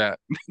going to do that.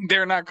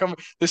 They're not coming.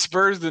 The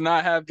Spurs do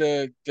not have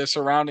the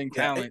surrounding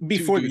talent.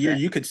 Before the year,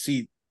 you could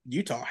see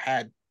Utah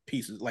had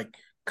pieces like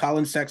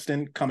Colin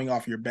Sexton coming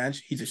off your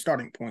bench. He's a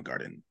starting point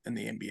guard in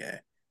the NBA.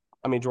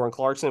 I mean, Jordan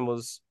Clarkson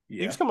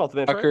he was coming off the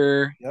bench.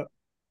 Tucker. Right? Yep.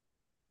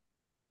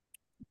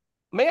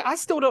 Man, I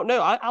still don't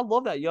know. I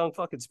love that young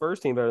fucking Spurs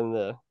team better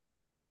than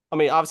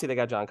obviously they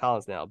got John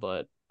Collins now,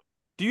 but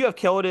do you have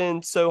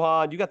Keldon,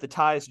 Sohan? You got the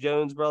Tyus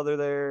Jones brother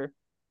there.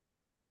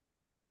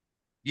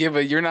 Yeah,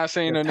 but you're not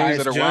saying no names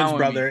that are Jones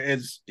brother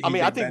is. I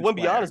think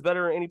Wembanyama is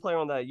better than any player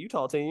on that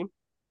Utah team,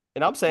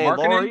 and I'm saying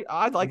Lauri.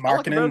 I like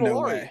better than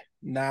Lauri.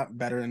 Not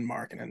better than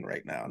Markkanen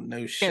right now.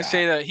 No shot. You can't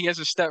say that he has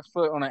a step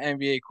foot on an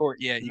NBA court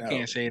yet. You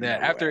can't say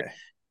that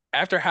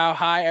after how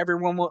high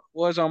everyone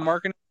was on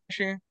Markkanen this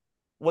year.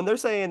 When they're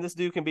saying this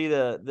dude can be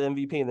the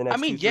MVP in the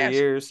next 2-3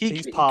 years,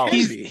 he's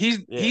polished.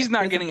 He's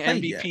not getting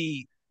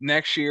MVP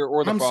next year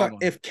or the following.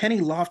 If Kenny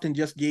Lofton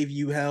just gave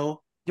you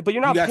hell, but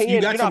you're not paying.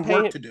 You got some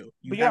work to do.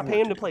 But you're not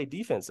paying him to play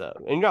defense though,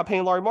 and you're not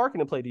paying Lauri Markkanen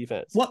to play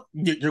defense. Well,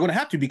 you're going to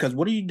have to because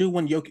what do you do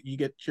when you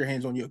get your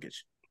hands on Jokic?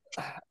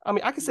 I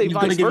mean, I could say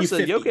vice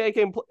versa. Jokic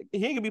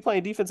he ain't gonna be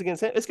playing defense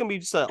against him. It's gonna be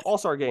just an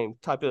all-star game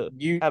type of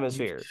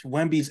atmosphere.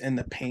 Wemby's in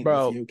the paint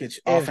bro, with Jokic.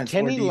 Offense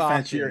or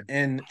defense, you're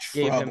in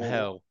trouble. Gave him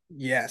hell.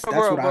 Yes, that's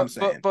what I'm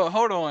saying. But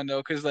hold on though,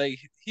 because like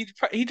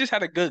he just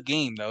had a good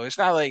game though. It's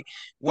not like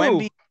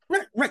Wemby.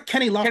 Right,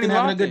 Kenny Lofton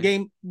having a good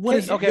game. What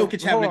is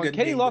Jokic having a good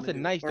Kenny game? Kenny Lofton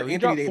nice though. He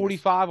dropped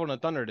 45 on the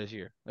Thunder this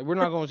year. Like we're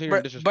not going to sit here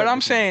and disrespect. But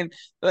I'm saying,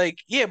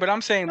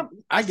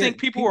 I think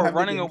people are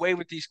running away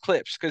with these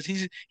clips because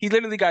he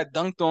literally got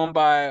dunked on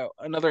by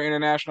another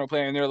international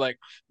player, and they're like,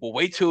 "Well,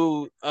 wait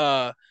till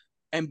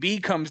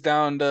Embiid comes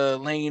down the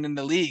lane in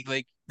the league."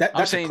 Like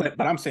that's a clip,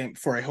 but I'm saying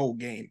for a whole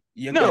game.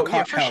 You're gonna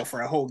caught hell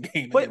for a whole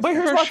game. But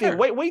here's my thing.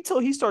 Wait till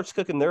he starts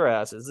cooking their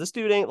asses. This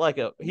dude ain't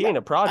ain't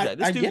a project.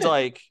 This dude's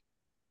like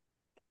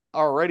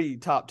already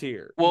top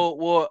tier.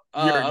 Well,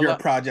 you're a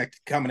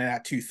project coming in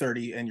at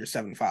 230 and you're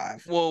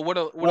 7'5". Well, what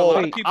a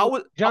lot of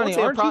people. Johnny,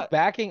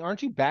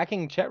 aren't you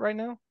backing Chet right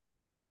now?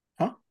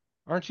 Huh?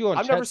 Aren't you on?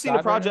 I've never seen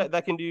a project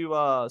that can do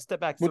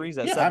step back threes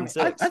at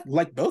 7'6". I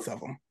like both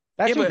of them.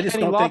 That's what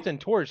Kenny Lofton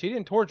torched. He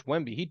didn't torch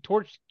Wemby. He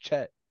torched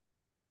Chet.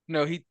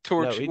 No, he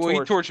torched. He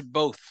torched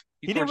both.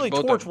 He didn't really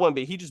torch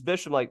Wemby. He just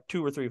bished him like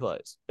 2 or 3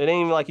 plays. It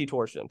ain't even like he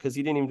torched him because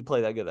he didn't even play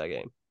that good that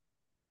game.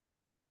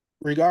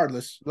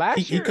 Regardless,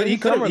 last year he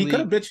could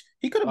have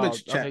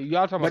bitched Chet. Okay,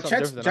 y'all talking about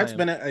Chet's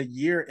been a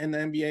year in the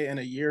NBA and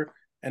a year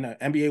in an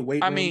NBA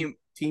weight room,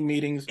 team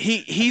meetings.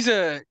 He's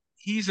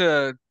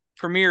a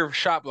premier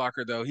shot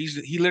blocker though.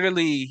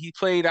 He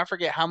played I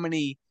forget how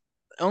many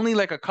only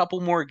like a couple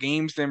more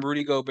games than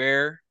Rudy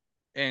Gobert,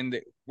 and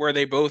where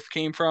they both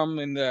came from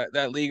in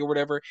that league or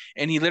whatever,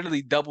 and he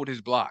literally doubled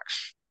his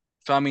blocks.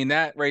 So I mean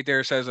that right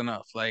there says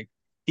enough. Like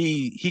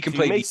he can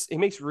play. He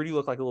makes Rudy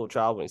look like a little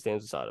child when he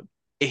stands beside him.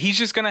 He's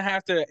just gonna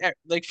have to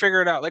like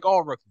figure it out, like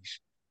all rookies.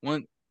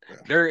 When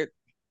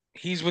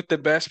he's with the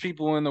best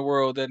people in the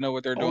world that know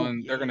what they're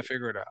doing, they're gonna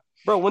figure it out.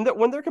 Bro,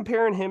 when they're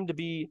comparing him to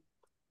be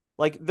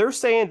like they're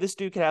saying this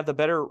dude can have the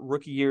better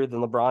rookie year than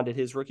LeBron did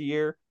his rookie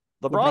year.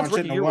 LeBron's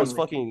rookie year was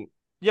fucking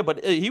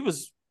but he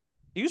was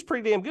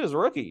pretty damn good as a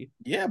rookie.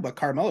 Yeah, but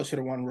Carmelo should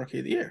have won Rookie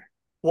of the Year.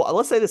 Well,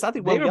 let's say this. I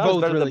think Wembanyama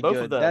is better than both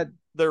of them.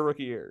 Their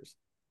rookie years.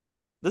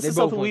 This is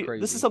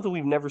something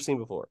we've never seen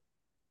before,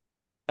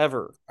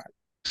 ever.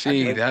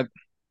 See that,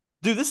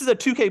 dude. This is a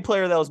 2K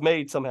player that was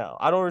made somehow.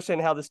 I don't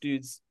understand how this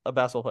dude's a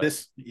basketball player.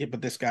 But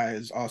this guy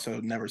has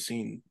also never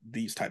seen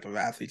these type of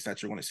athletes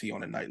that you're going to see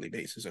on a nightly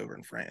basis over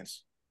in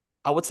France.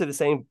 I would say the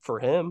same for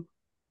him.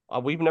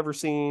 We've never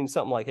seen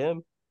something like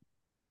him.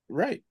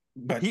 Right.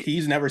 But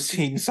he's never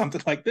seen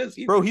something like this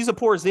either. Bro, he's a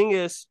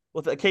Porzingis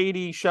with a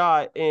KD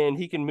shot, and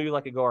he can move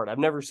like a guard. I've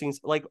never seen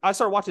I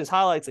started watching his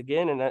highlights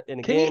again and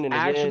again can he and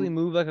actually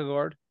move like a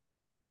guard?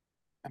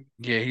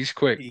 Yeah, he's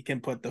quick. He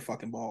can put the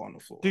fucking ball on the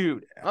floor.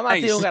 Dude, I'm not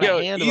saying got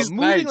a handle.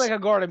 Moving like a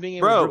guard and being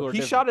able to dribble. Bro,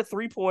 he shot a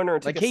 3-pointer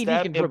and took a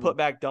step and put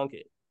back dunk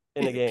it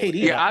in the game.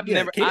 KD,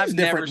 I've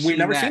never seen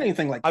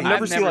anything like that. I've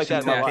never seen like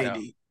that in my life.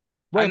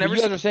 Right, but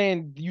you guys are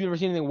saying you've never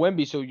seen anything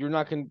Wemby, so you're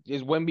not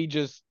is Wemby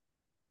just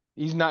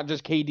he's not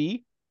just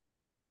KD?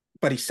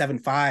 But he's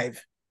 7'5".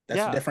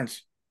 That's the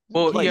difference.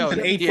 Well, he's an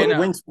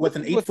 8-foot with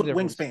an 8-foot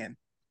wingspan.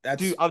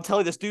 Dude, I'm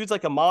telling you, this dude's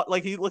like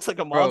he looks like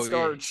a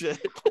monster and shit.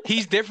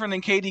 He's different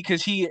than KD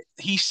because he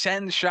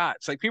sends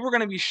shots. Like people are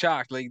gonna be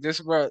shocked. Like this,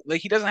 bro.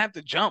 Like he doesn't have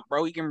to jump,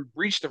 bro. He can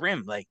reach the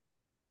rim. Like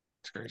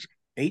it's crazy.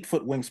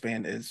 8-foot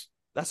wingspan is.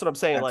 That's what I'm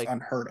saying. Like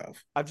unheard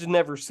of. I've just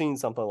never seen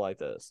something like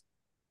this.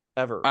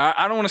 Ever.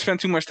 I don't want to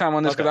spend too much time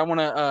on this because I want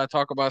to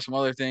talk about some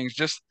other things.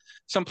 Just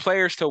some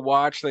players to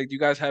watch. Like, do you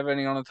guys have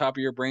any on the top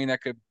of your brain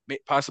that could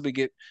possibly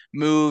get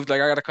moved?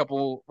 Like, I got a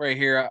couple right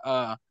here.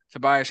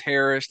 Tobias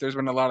Harris. There's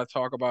been a lot of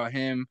talk about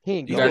him.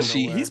 You guys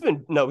see? He's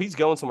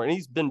going somewhere, and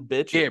he's been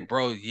bitching. Yeah,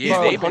 bro.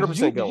 Yeah, he's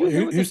 100% going.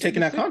 Who's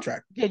taking that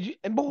contract? Yeah,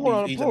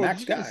 he's a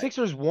max guy. The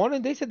Sixers won,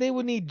 and they said they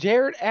would need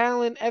Jared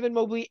Allen, Evan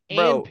Mobley,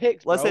 and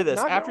picks. Let's say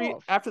this: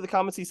 after the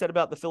comments he said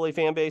about the Philly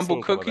fan base, he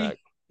ain't coming back.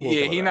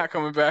 He's not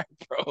coming back,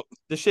 bro.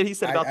 The shit he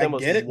said about them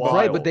was wild.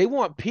 Right, but they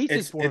want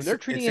pieces for him. They're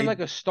treating him like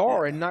a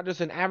star and not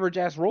just an average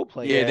ass role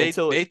player. Yeah,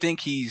 they think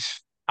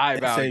he's high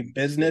value. It's a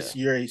business.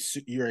 Yeah.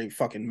 You're a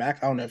fucking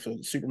max. I don't know if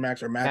it's super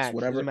max or max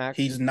whatever.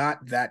 He's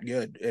not that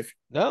good.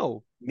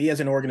 Me as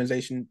an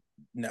organization,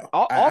 no.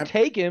 I'll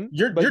take him.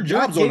 Your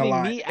job's on the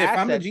line. If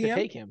I'm the GM,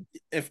 take him.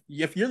 If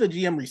you're the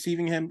GM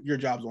receiving him, your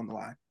job's on the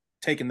line.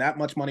 Taking that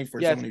much money for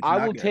someone who's not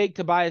good. I will take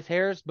Tobias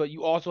Harris, but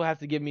you also have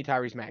to give me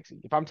Tyrese Maxey.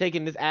 If I'm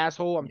taking this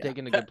asshole, I'm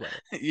taking a good player.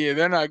 Yeah,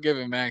 they're not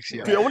giving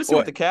Maxey. Dude, I want to see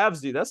what the Cavs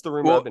do. That's the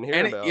rumor I've been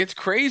hearing about. It's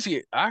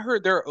crazy. I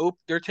heard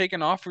they're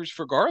taking offers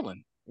for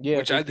Garland. Yeah,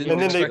 which I didn't.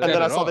 And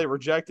then I saw they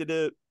rejected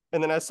it.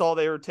 And then I saw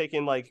they were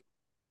taking like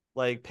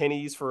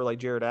pennies for like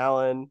Jared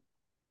Allen.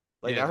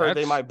 Like I heard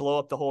they might blow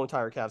up the whole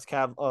entire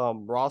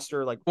Cavs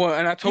roster. Like, well,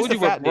 and I told you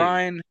what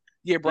Brian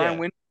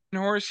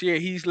Windhorst,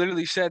 he's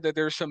literally said that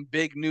there's some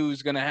big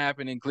news gonna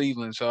happen in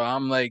Cleveland. So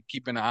I'm like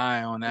keeping an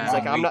eye on that.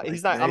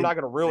 He's like, I'm not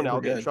gonna ruin it.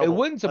 I'll get in trouble. It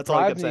wouldn't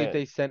surprise me if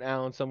they sent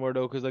Allen somewhere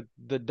though, because like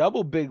the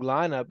double big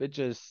lineup, it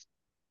just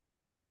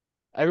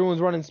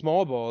everyone's running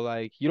small ball.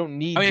 Like you don't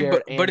need.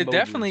 Jared but it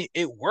definitely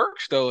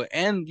works though,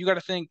 and you got to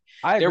think.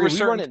 I agree.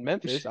 We run it in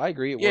Memphis. I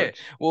agree. It works.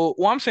 Well,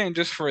 I'm saying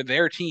just for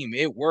their team,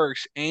 it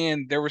works,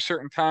 and there were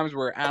certain times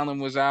where Allen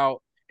was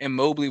out. And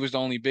Mobley was the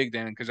only big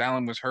then because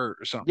Allen was hurt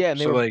or something. Yeah, and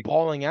they were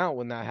balling out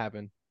when that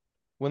happened.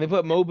 When they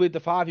put Mobley at the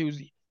 5,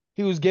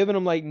 he was giving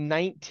them like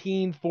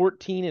 19,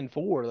 14, and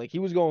 4. Like he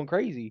was going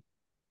crazy.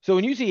 So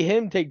when you see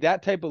him take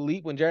that type of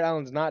leap when Jared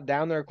Allen's not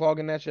down there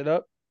clogging that shit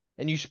up,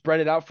 and you spread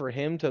it out for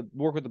him to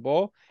work with the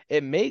ball,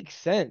 it makes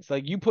sense.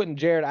 Like you putting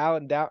Jared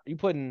Allen down,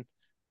 Jared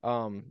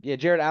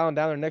Allen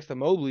down there next to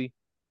Mobley.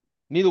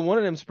 Neither one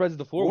of them spreads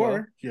the floor.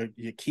 Or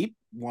you keep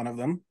one of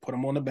them, put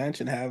them on the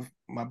bench, and have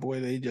my boy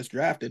they just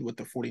drafted with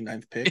the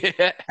 49th pick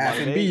have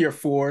him be your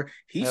 4.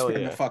 He's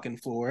spreading the fucking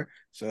floor.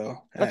 So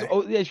that's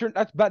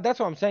that's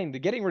what I'm saying. The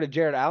getting rid of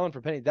Jared Allen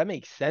for pennies, that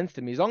makes sense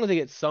to me. As long as they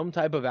get some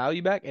type of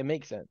value back, it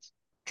makes sense.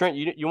 Trent,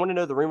 you want to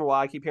know the rumor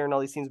why I keep hearing all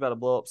these teams about to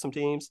blow up some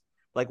teams?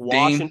 Like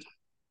Washington.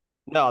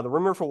 No, the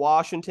rumor for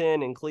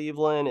Washington and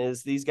Cleveland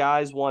is these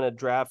guys want to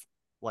draft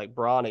like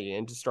Bronny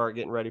and to start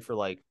getting ready for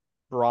like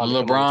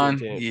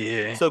LeBron,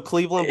 yeah. So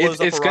Cleveland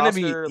blows up.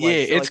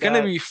 It's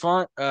gonna be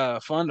fun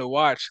to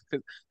watch,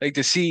 like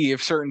to see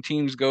if certain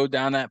teams go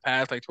down that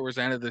path, like towards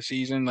the end of the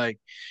season, like.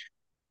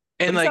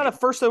 And he's not a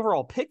first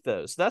overall pick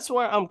though, so that's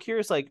why I'm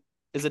curious. Like,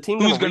 is a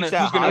team who's gonna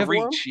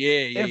reach?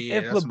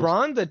 If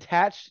LeBron's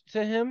attached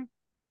to him,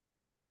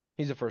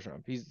 he's a first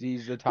round. He's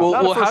the top. Well,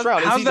 not a first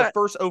round. Is he the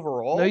first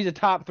overall? No, he's a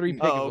top 3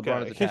 pick. Oh, okay.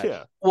 LeBron is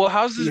attached. Well,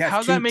 how's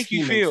that make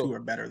you feel? Who are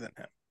better than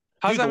him?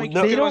 How's Dude, that make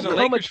no- you They feel as don't a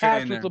come Lakers fan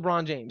attached with then?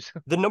 LeBron James.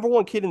 the number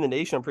one kid in the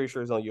nation, I'm pretty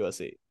sure, is on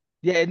USC.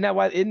 Yeah, isn't that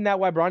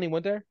why Bronny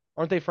went there?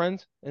 Aren't they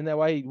friends? Isn't that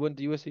why he went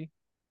to USC?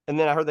 And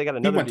then I heard they got He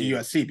another went to dude.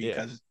 USC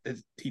Yeah.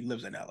 because he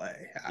lives in LA.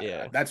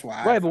 Yeah. That's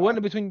why. Right, but wasn't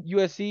it between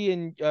USC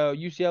and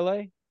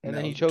UCLA? And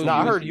then he chose No,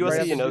 I heard USC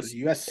right USC after and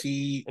school?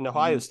 USC and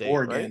Ohio State,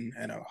 Oregon,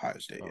 and Ohio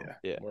State. Oh, Yeah.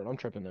 Yeah. word, I'm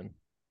tripping then.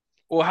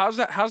 Well, how's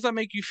that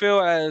make you feel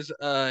as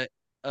a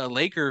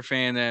Laker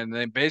fan then?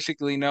 Then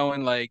basically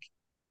knowing like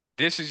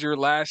this is your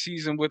last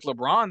season with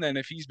LeBron. Then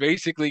if he's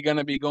basically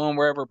gonna be going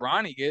wherever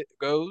Bronny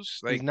goes,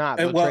 He's like not.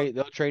 well-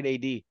 They'll trade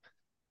AD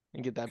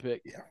and get that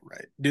pick. Yeah.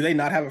 Right. Do they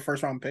not have a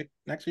first round pick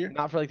next year?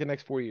 Not for like the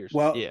next 4 years.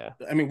 Well, Yeah.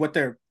 I mean, what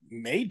they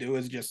may do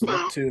is just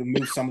look to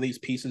move some of these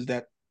pieces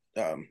that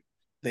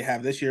they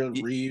have this year.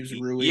 Reeves,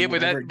 Rui. yeah, but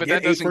whatever, that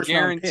get a doesn't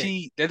first-round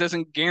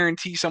pick.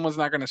 guarantee someone's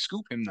not gonna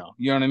scoop him though.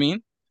 You know what I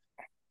mean?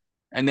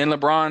 And then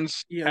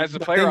LeBron's Yeah, has the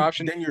but player then,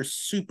 option. Then you're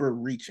super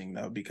reaching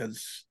though,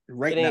 because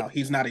right It ain't- now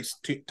he's not a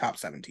top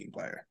 17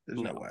 player. There's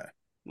no No. way.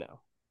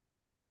 No.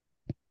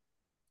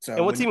 So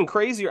And what's when- even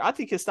crazier, I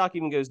think his stock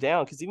even goes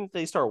down because even if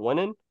they start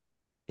winning,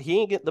 he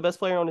ain't get the best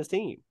player on his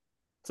team.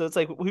 So it's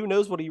like, who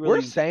knows what he really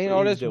We're saying all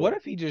what he's this. doing. What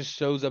if he just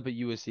shows up at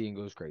USC and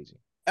goes crazy?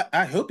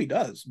 I hope he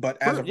does,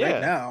 but as of Yeah.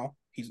 right now,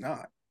 he's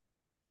not.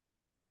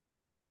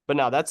 But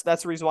no, that's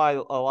the reason why a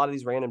lot of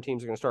these random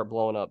teams are going to start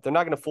blowing up. They're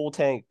not going to full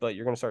tank, but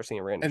you're going to start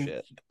seeing random And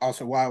shit.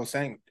 also, why I was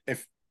saying,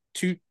 if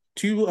two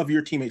of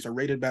your teammates are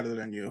rated better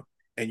than you,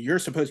 and you're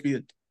supposed to be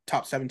the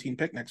top 17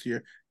 pick next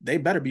year, they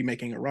better be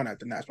making a run at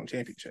the national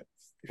championship.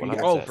 If you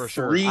 100%. got Oh, for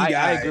sure. three I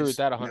guys agree with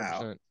that now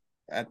 100%.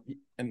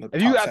 in the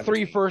If you top got 3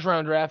 17.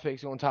 first-round draft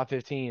picks going top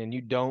 15 and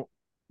you don't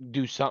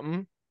do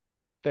something,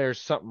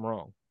 there's something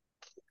wrong.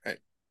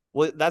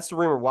 Well, that's the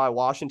rumor why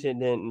Washington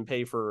didn't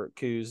pay for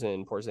Kuz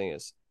and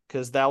Porzingis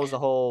because that was the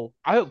whole.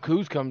 I hope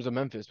Kuz comes to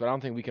Memphis, but I don't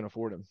think we can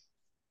afford him.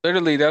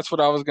 Literally, that's what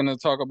I was gonna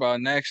talk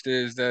about next.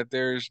 Is that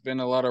there's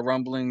been a lot of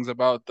rumblings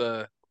about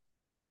the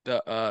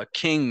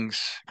Kings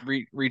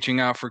reaching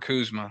out for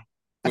Kuzma,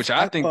 which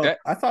I think that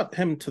I thought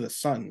him to the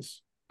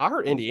Suns. I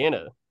heard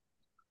Indiana.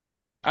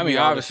 I We mean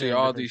all obviously saying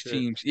all different these shit.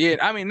 teams. Yeah,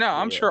 I mean no,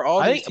 I'm Yeah. sure all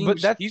I these think- but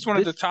teams. He's one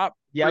of the this- top.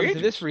 Yeah, free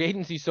obviously this free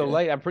agency's so Yeah.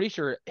 late. I'm pretty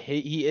sure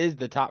he is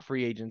the top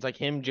free agents. Like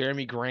him,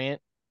 Jeremy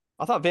Grant,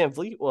 I thought Van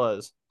Vliet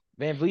was.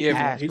 Van Vliet Yeah,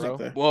 passed, he's bro. up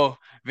there. Well,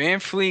 Van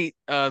Fleet,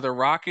 the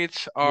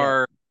Rockets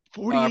are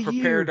 40 a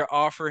prepared year. to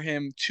offer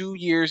him 2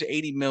 years,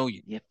 $80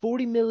 million. Yeah,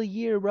 40 mil a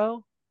year,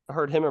 bro. I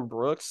heard him and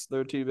Brooks.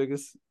 They're two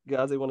biggest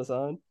guys they want to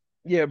sign.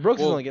 Yeah,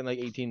 Brooks is Well- only getting like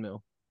 18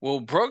 mil. Well,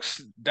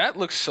 Brooks, that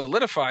looks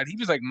solidified. He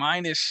was like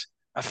minus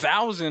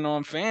 1,000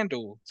 on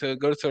FanDuel to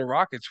go to the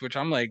Rockets, which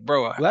I'm like,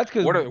 bro, Well, that's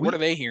because what are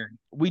they hearing?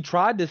 we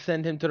tried to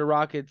send him to the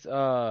Rockets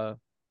at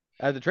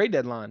the trade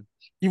deadline.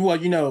 Well,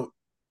 you know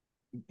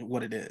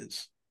what it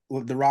is.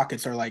 Well, the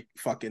Rockets are like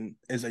fucking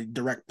is a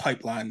direct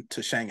pipeline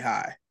to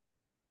Shanghai.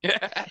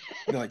 Yeah.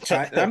 They're like,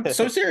 China. I'm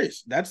so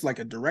serious. That's like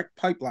a direct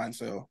pipeline.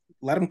 So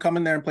let them come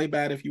in there and play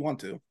bad if you want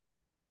to.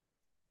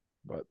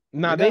 But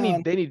nah, We're they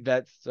down. need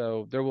vets,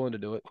 so they're willing to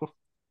do it.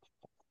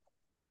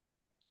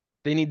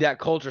 They need that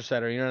culture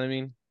setter, you know what I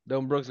mean?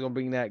 Dylan Brooks is gonna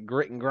bring that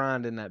grit and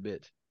grind in that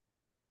bitch.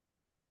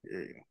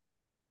 Yeah.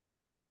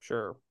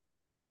 Sure.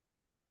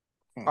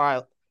 Hmm. All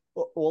right.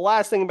 Well,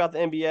 last thing about the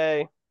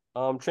NBA,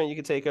 Trent, you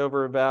could take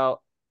over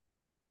about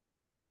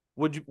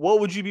what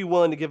would you be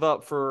willing to give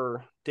up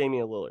for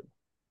Damian Lillard?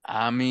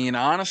 I mean,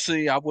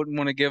 honestly, I wouldn't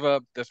want to give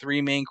up the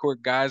 3 main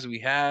court guys we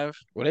have.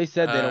 Well, they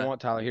said they don't Uh,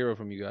 want Tyler Hero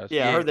from you guys.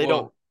 Yeah, I Yeah, heard they well-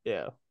 don't.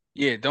 Yeah.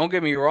 Yeah, don't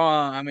get me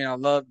wrong. I mean, I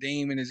love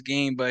Dame in his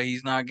game, but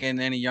he's not getting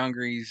any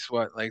younger. He's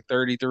what, like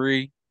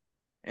 33?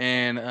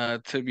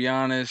 And to be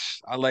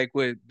honest, I like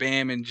what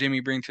Bam and Jimmy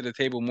bring to the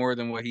table more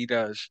than what he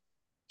does.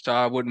 So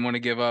I wouldn't want to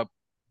give up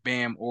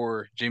Bam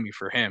or Jimmy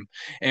for him.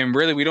 And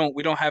really, we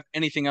don't have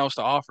anything else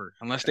to offer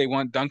unless they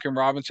want Duncan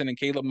Robinson and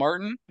Caleb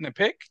Martin in a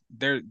pick.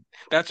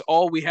 That's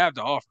all we have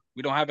to offer.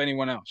 We don't have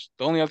anyone else.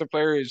 The only other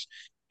player is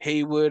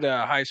Haywood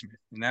Highsmith,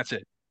 and that's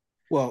it.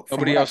 Well, from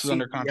Nobody what else I've is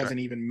under seen, contract. He hasn't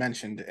even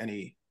mentioned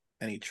any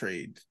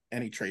trade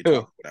Who?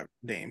 talk. Whatever.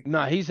 Dame.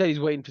 Nah, he said he's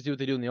waiting to see what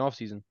they do in the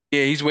offseason.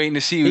 Yeah, he's waiting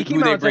to see He who came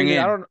out they and said, bring in.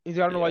 I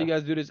don't know why Yeah. you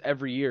guys do this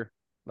every year.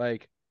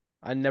 Like,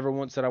 I never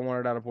once said I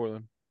wanted out of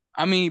Portland.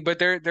 I mean, but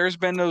there's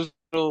been those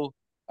little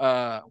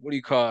what do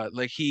you call it?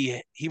 Like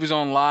he was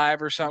on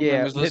live or something and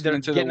Yeah, was they're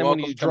listening to the getting him when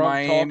Welcome he's to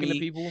drunk talking to Miami.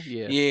 people.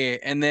 Yeah. Yeah,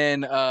 and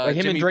then Like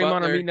him Jimmy and Draymond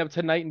Butler. are meeting up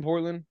tonight in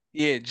Portland.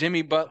 Yeah,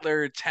 Jimmy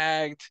Butler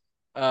tagged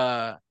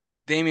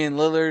Damian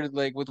Lillard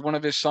like with one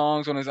of his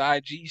songs on his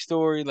IG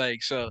story.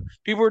 Like, so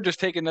people were just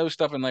taking those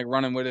stuff and like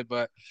running with it.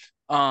 But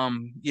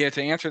yeah,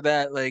 to answer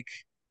that, like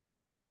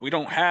we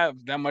don't have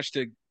that much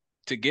to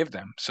give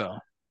them. So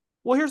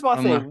Well, here's my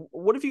I'm thing. not-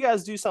 What if you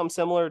guys do something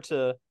similar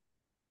to,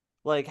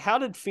 like, how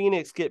did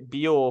Phoenix get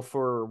Beal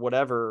for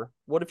whatever?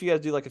 What if you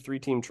guys do like a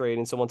 3-team trade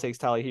and someone takes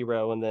Tyler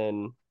Hero and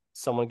then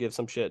someone gives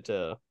some shit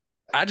to?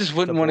 I just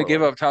wouldn't To want to give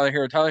Portland. up Tyler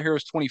Hero. Tyler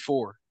Hero's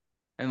 24,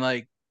 and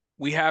like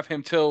we have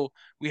him till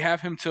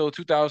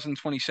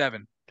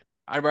 2027.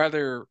 I'd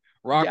rather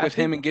rock Yeah, I with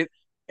him think- and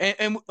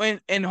get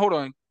and hold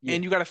on. Yeah.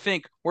 And you got to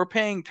think we're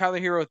paying Tyler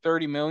Hero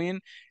 30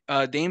 million.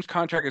 Dame's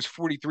contract is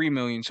 43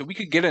 million, so we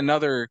could get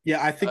another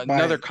I think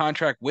another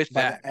contract with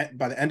that.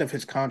 By the end of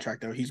his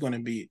contract though, he's going to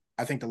be.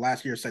 I think the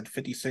last year said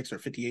 56 or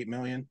 58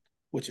 million,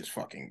 which is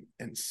fucking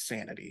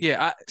insanity.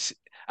 Yeah,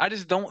 I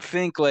just don't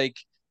think like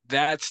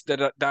that's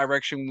the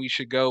direction we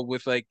should go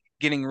with like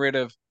getting rid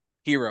of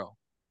Hero.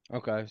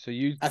 Okay, so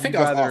I think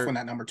I was off on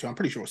that number too. I'm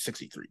pretty sure it was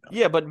 63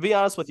 million. Yeah, but to be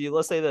honest with you,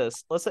 let's say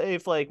this. Let's say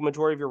if like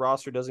majority of your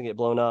roster doesn't get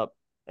blown up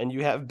and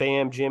you have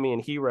Bam, Jimmy,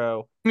 and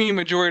Hero. I mean,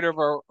 majority of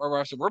our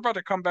roster, we're about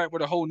to come back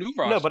with a whole new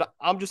roster. No, but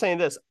I'm just saying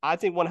this. I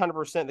think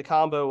 100% the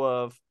combo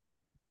of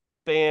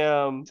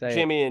Bam,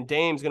 Jimmy, and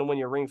Dame's going to win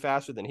your ring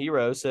faster than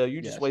Hero. So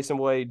you're just wasting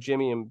away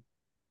Jimmy and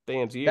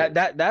Bam's years.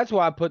 That's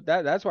why I put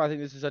that. That's why I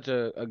think this is such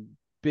a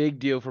big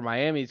deal for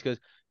Miami, because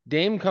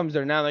Dame comes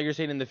there now. Like you're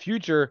saying, in the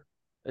future,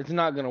 it's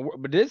not going to work.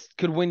 But this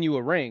could win you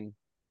a ring.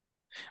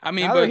 I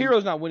mean, Tyler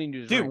Hero's not winning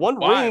you. Dude, one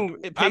ring.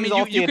 It pays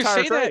off the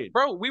entire trade, that,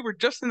 bro. We were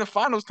just in the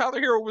finals. Tyler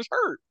Hero was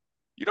hurt.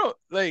 You know,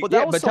 like,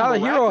 but Tyler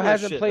Hero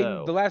hasn't played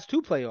the last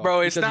two playoffs.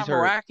 Bro, it's not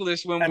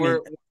miraculous when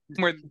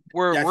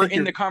we're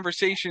in the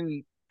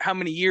conversation. How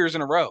many years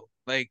in a row?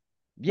 Like,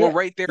 we're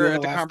right there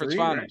at the conference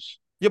finals. Right?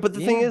 Yeah, but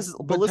the thing is,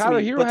 but listen, Tyler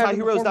Hero's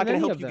not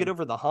going to help you get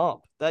over the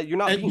hump. That you're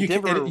not beating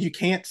Denver. You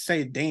can't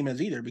say Dame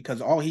is either,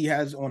 because all he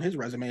has on his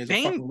resume is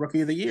a fucking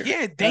rookie of the year.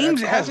 Yeah, Dame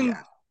hasn't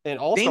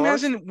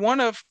won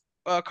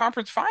a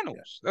conference finals.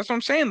 Yeah. That's what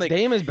I'm saying. Like,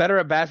 Dame is better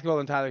at basketball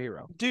than Tyler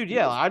Hero. Dude,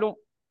 yeah, I don't.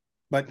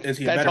 But is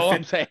he a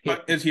better fit?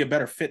 But is he a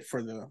better fit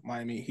for the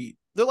Miami Heat?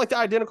 They're like the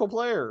identical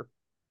player,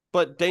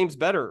 but Dame's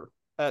better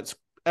at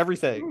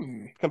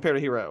everything compared to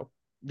Hero.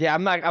 Yeah,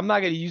 I'm not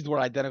going to use the word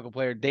identical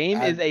player.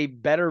 Dame is a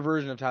better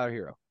version of Tyler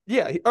Hero.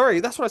 Yeah, all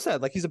right, that's what I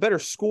said. Like, he's a better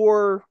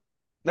scorer.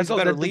 He's a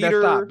better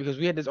leader. Because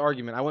we had this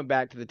argument. I went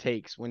back to the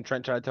takes when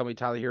Trent tried to tell me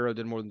Tyler Hero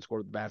did more than score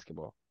with the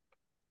basketball.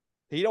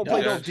 He don't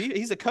play no defense.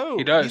 He's a cone.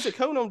 He does. He's a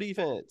cone on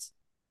defense.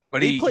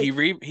 But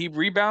he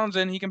rebounds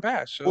and he can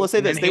pass. So, well, let's say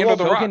this. They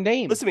won't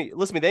Dame. Listen to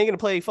me. They ain't going to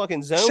play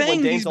fucking zone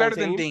when Dame's on the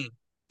team. Dame.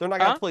 They're not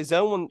going to play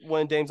zone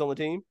when Dame's on the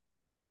team.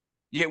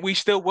 Yeah, we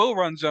still will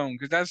run zone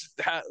because that's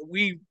how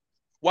we.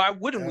 Why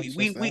wouldn't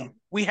we?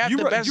 We have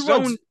the best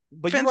zone.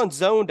 But you run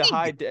zone to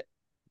hide.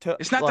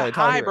 It's not to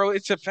hide, bro.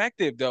 It's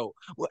effective, though.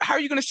 How are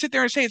you going to sit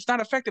there and say it's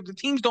not effective? The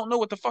teams don't know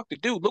what the fuck to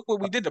do. Look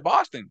what we did to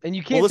Boston. And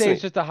you can't say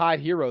it's just a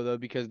hide Hero, though,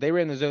 because they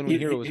ran the zone when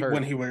Hero was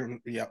hurt.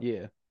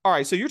 Yeah. All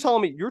right, so you're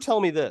telling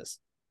me this.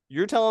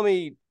 You're telling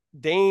me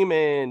Dame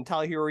and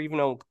Tyler Hero are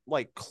even on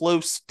like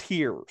close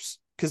tiers.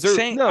 Because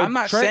they're I'm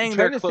not saying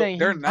they're close.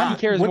 They're not.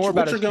 He cares more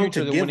about his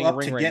future than winning a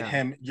ring right now.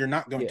 Him, you're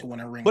not going to win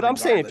a ring. But I'm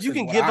saying if you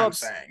can give up,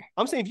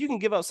 I'm saying if you can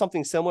give up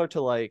something similar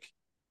to like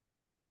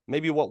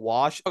maybe what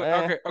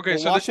Okay.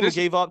 So Washington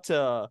gave up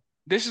to.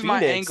 This is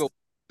my angle.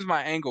 This is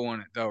my angle on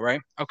it, though,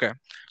 right? Okay.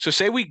 So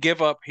say we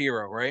give up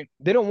Hero, right?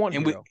 They don't want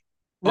Hero.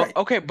 Well,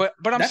 okay, but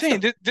I'm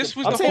saying this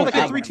was the whole like a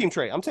 3-team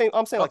trade. I'm saying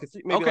like like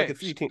a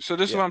 3-team. So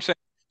this is what I'm saying.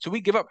 So we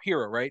give up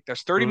Hero, right?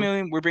 That's 30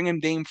 million. We're bringing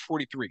Dame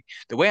 43.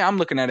 The way I'm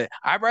looking at it,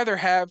 I'd rather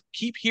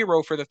keep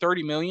Hero for the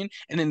 30 million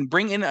and then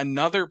bring in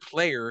another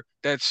player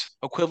that's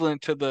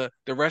equivalent to the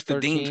rest 13.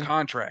 Of Dame's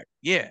contract.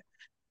 Yeah,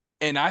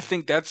 and I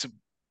think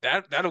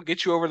that'll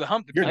get you over the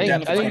hump. Who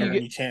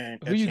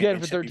you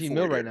getting for 13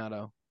 mil right now,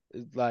 though?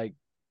 Like,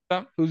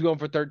 who's going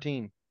for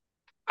 13?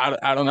 I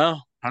don't know.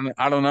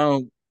 I don't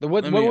know.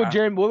 What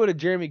would a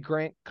Jeremy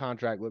Grant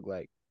contract look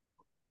like?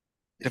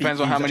 Depends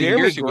on how many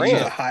years he was.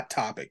 He's a hot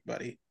topic,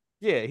 buddy.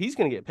 Yeah, he's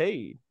going to get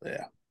paid.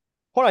 Yeah.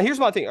 Hold on. Here's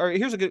my thing. All right,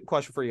 here's a good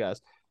question for you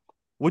guys.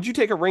 Would you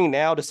take a ring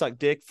now to suck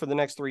dick for the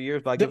next 3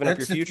 years by giving up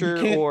your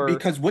future? Or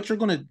because what you're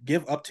going to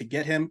give up to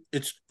get him,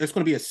 it's going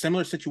to be a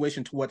similar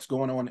situation to what's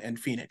going on in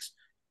Phoenix.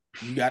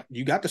 You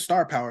got the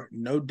star power,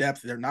 no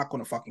depth. They're not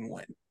going to fucking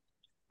win.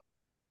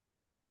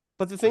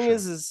 But the thing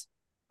is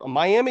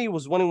Miami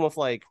was winning with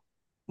like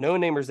no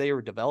namers they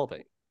were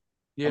developing.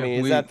 Yeah,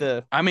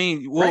 I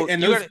mean, well, right,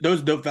 and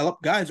those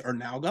developed guys are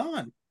now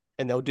gone.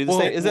 And they'll do the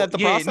same. Is that the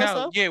process?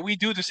 Though? Yeah, we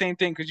do the same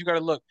thing because you got to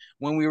look.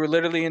 When we were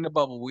literally in the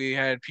bubble, we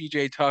had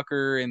PJ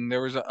Tucker and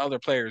there was other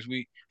players.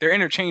 They're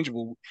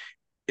interchangeable.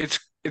 It's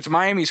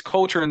Miami's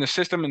culture and the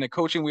system and the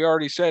coaching. We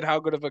already said how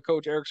good of a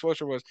coach Eric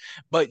Spoelstra was,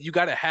 but you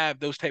got to have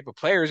those type of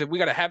players. If we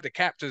got to have the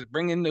cap to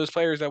bring in those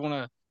players that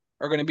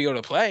are going to be able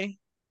to play,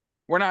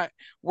 we're not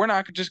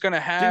just going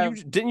to have.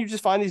 Didn't you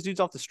just find these dudes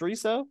off the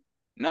streets though?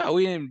 No,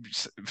 we didn't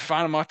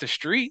find them off the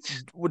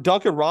streets.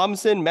 Duncan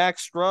Robinson,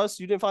 Max Struss,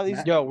 you didn't find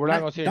these? Yo, we're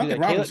not going to say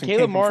that.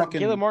 Caleb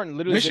Martin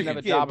literally didn't have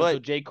a job until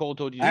J. Cole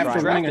told you.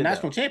 After winning a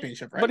national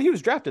championship, right? But he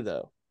was drafted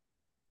though.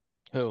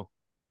 Who?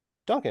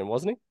 Duncan,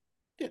 wasn't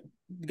he? Yeah,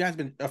 the guy's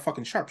been a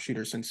fucking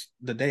sharpshooter since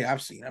the day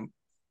I've seen him.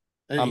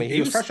 I mean, he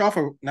was fresh off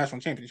a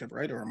national championship,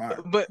 right? Or am I?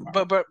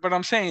 But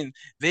I'm saying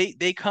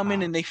they come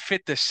in and they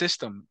fit the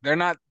system. They're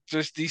not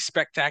just these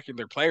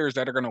spectacular players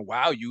that are going to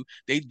wow you.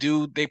 They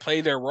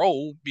play their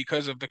role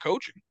because of the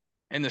coaching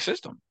and the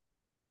system.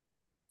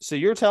 So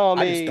you're telling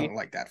me I just don't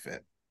like that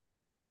fit.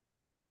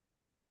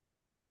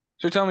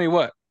 So tell me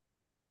what?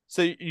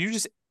 So you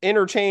just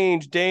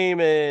interchange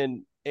Dame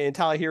and and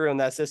Tyler Hero in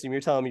that system,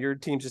 you're telling me your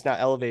team's just not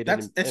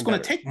elevated. It's going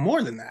to take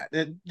more than that.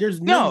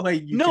 There's no way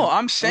you No, can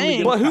I'm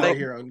saying, But Tyler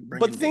Hero and bring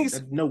but in the thing Dame. is-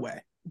 There's no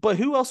way. But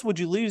who else would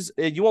you lose?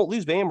 You won't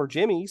lose Bam or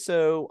Jimmy.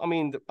 So, I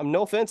mean,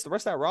 no offense, the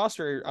rest of that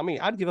roster, I mean,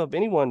 I'd give up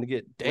anyone to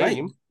get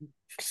Dame.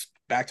 Right.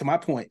 Back to my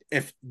point.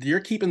 If you're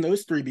keeping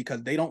those three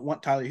because they don't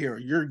want Tyler Hero,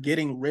 you're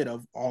getting rid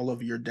of all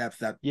of your depth.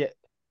 That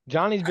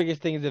Johnny's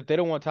biggest thing is if they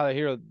don't want Tyler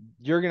Hero,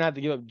 you're gonna have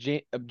to give up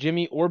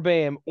Jimmy or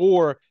Bam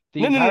or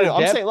the entire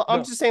depth.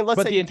 I'm just saying. Let's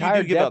but say the you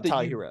entire do give up depth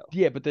Tyler Hero.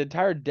 Yeah, but the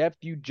entire depth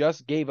you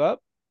just gave up,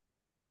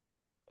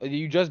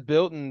 you just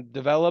built and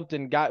developed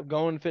and got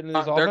going, fit into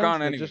this offense. They're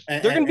gone anyway.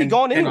 They're going to be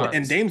gone anyway.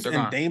 And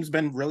Dame's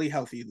been really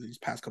healthy these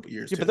past couple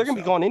years. Yeah, but they're going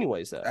to be gone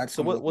anyways, though. That's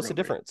so what's the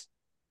difference?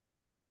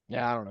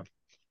 Yeah, I don't know.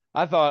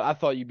 I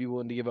thought you'd be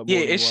willing to give up. Yeah,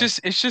 it's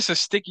just a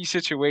sticky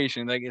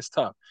situation. Like, it's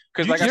tough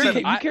because, like I said,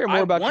 you care more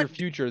about your want,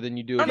 future than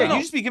you do. No, about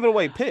you just be giving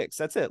away picks.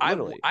 That's it.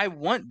 Literally. I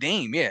want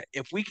Dame. Yeah,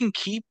 if we can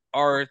keep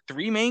our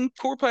three main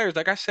core players,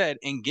 like I said,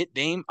 and get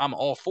Dame, I'm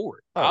all for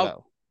it.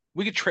 No.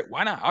 We could trade.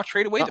 Why not? I'll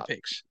trade away the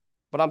picks.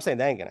 But I'm saying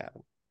that ain't gonna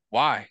happen.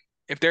 Why?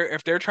 If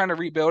they're trying to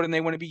rebuild and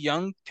they want to be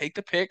young, take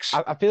the picks.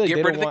 I feel like get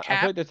they rid don't of the want. cap.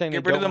 I feel like they're saying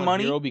get they rid of don't the want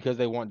money Hero because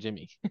they want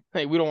Jimmy.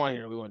 Hey, we don't want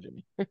Hero. We want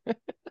Jimmy.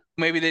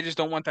 Maybe they just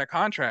don't want that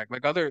contract,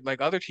 like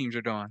other teams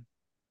are doing.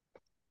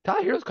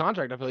 Tyler Hero's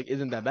contract, I feel like,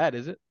 isn't that bad,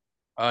 is it?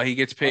 He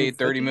gets paid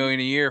 30 $150? million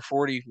a year,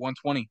 40,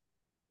 120.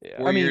 Yeah.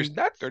 4 years,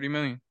 that's 30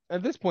 million.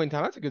 at this point in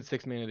time, that's a good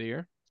 $6 million a year.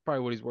 It's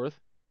probably what he's worth.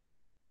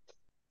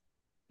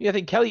 Yeah, I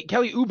think Kelly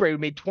Oubre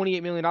made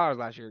 $28 million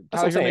last year.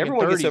 That's what I'm saying.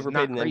 Everyone gets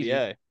overpaid in the crazy.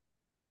 NBA.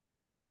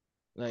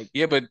 Like,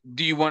 Yeah, but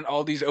do you want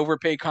all these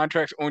overpaid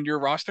contracts on your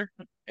roster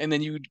and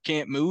then you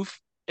can't move?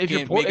 if you're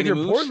Can't make any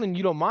moves? Portland,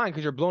 you don't mind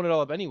because you're blowing it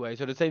all up anyway.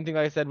 So the same thing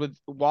like I said with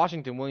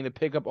Washington, willing to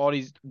pick up all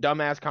these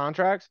dumbass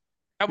contracts.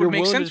 That You're would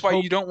make willing to sense just why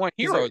hope- you don't want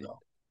Hero though.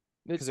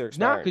 Because they're It's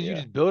not expiring, because you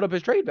yeah. just build up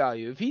his trade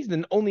value. If he's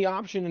the only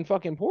option in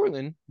fucking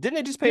Portland, Didn't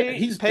they just pay?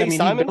 He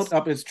Simons? built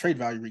up his trade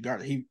value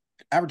regardless. He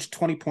averaged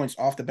 20 points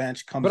off the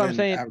bench. Comes but in. I'm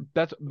saying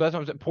that's what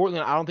I'm saying.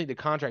 Portland, I don't think the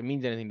contract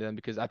means anything to them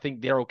because I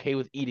think they're okay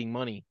with eating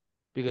money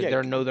because Yeah.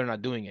 they're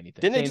not doing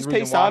anything. Didn't they Same just pay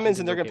reason Simons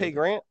and Washington's they're going to okay pay with it.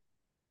 Grant?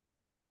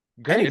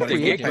 Grant is If they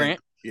free get agent. Grant.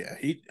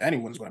 Yeah,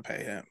 anyone's going to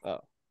pay him.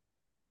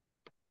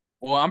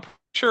 Well, I'm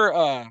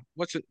sure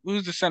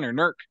who's the center?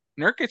 Nurk.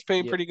 Nurk gets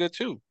paid Yeah. pretty good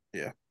too.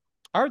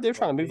 I heard they're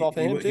trying to move off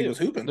of him He too. was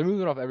hooping. They're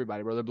moving off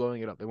everybody, bro. They're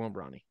blowing it up. They want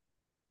Bronny.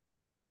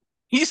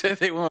 He said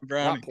they want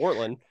Brownie. Not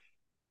Portland.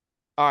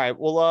 All right.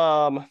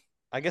 Well,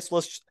 I guess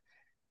let's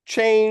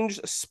change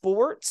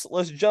sports.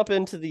 Let's jump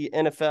into the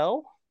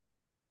NFL.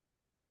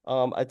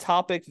 A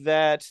topic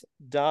that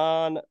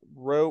Don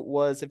wrote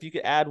was if you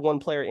could add one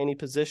player any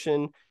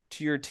position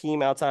to your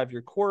team outside of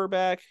your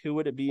quarterback, who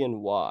would it be and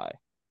why?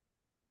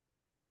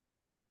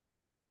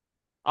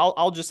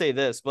 I'll just say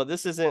this, but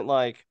this isn't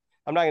like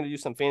I'm not going to do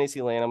some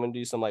fantasy land. I'm going to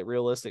do some like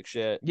realistic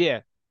shit.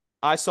 Yeah.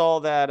 I saw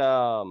that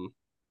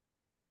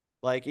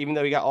like even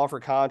though he got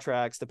offered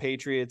contracts, the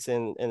Patriots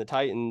and the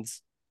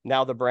Titans,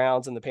 now the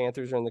Browns and the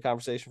Panthers are in the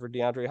conversation for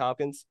DeAndre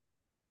Hopkins.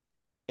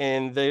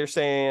 And they're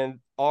saying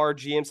our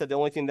GM said the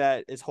only thing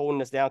that is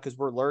holding us down because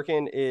we're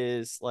lurking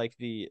is like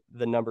the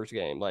numbers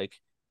game. Like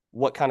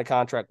what kind of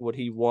contract would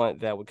he want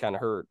that would kind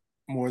of hurt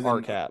More than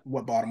our cap?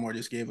 what Baltimore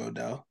just gave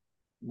Odell,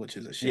 which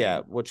is a shame. Yeah,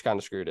 which kind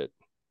of screwed it.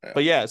 Yeah.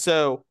 But yeah,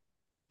 so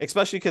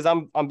especially because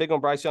I'm big on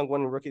Bryce Young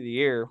winning Rookie of the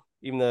Year,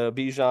 even though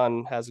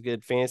Bijan has a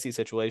good fantasy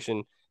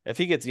situation. If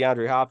he gets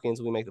DeAndre Hopkins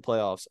and we make the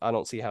playoffs, I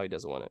don't see how he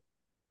doesn't win it.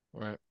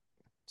 Right.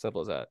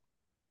 Simple as that.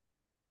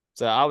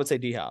 So I would say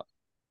D-Hop.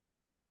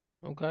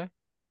 Okay. And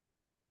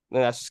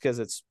that's just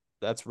because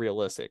that's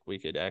realistic. We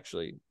could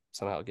actually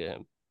somehow get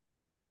him.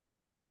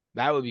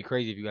 That would be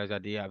crazy if you guys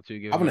got D-Hop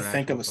too. I'm going to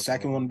think of a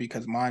second one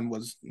because mine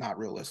was not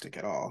realistic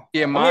at all.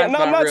 Yeah, I mean, mine's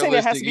I'm not saying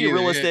it has realistic to be either, yeah.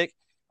 realistic.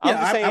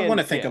 I want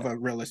to think of a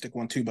realistic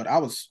one too, but I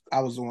was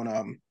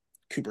on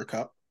Cooper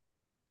Kupp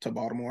to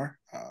Baltimore.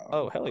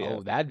 Oh, hell yeah.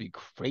 Oh, that'd be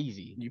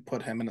crazy. You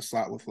put him in the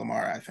slot with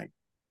Lamar, I think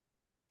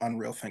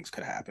unreal things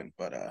could happen,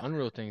 but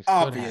Unreal things. could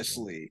happen.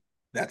 obviously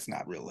that's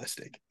not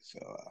realistic. So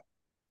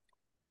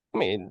I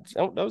mean,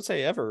 don't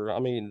say ever. I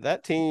mean,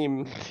 that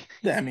team.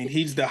 yeah, I mean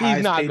he's the He's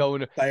highest not paid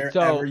going to. player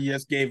So- ever. You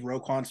just gave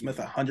Roquan Smith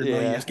 $100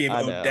 million. You just gave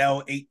I know.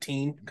 Odell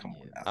 18. Come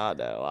on now. I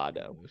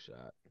know. No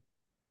shot.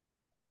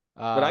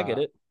 But I get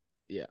it.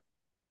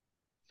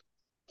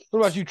 What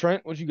about you,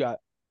 Trent? What you got?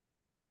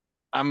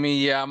 I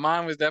mean, yeah,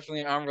 mine was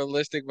definitely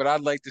unrealistic, but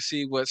I'd like to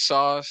see what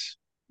Sauce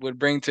would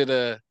bring to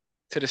the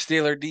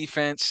Steeler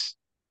defense.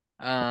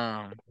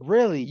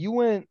 Really? You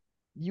went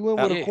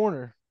with Yeah. a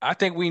corner. I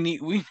think we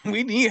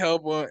need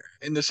help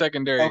in the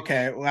secondary.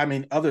 Okay, well, I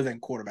mean, other than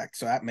quarterback,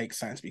 so that makes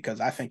sense because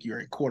I think you're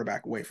a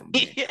quarterback away from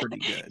being pretty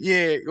good.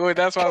 Yeah, well,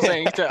 that's what I'm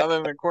saying. He said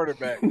other than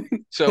quarterback.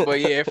 So, but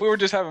yeah, if we were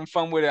just having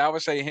fun with it, I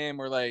would say him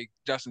or like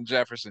Justin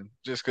Jefferson,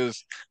 just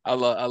because I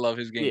love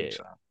his game. Yeah.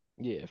 So.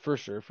 Yeah, for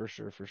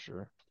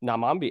sure. Nah,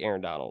 mine be Aaron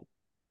Donald.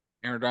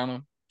 Aaron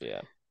Donald. Yeah.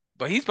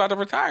 But he's about to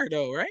retire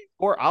though, right?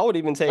 Or I would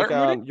even take Start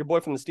with it? your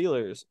boy from the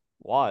Steelers,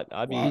 Watt.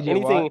 I'd be Watt. TJ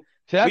anything. Watt.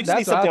 See, We just need that's what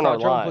I something on our thought.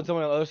 Trevor line. put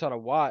someone on the other side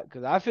of Watt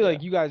because I feel Yeah.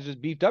 like you guys just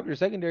beefed up your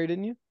secondary,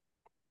 didn't you?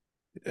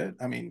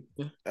 I mean,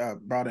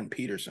 brought in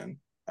Peterson,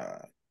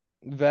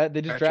 Vet.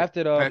 They just Patrick-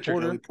 drafted Patrick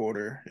Porter. Joey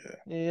Porter.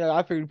 Yeah. Yeah,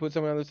 I figured put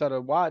someone on the other side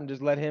of Watt and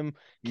just let him,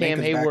 Cam Minka's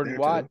back Hayward there, and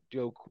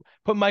Watt,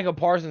 put Michael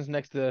Parsons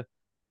next to Yeah, on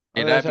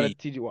the other that'd side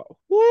be of TJ Watt.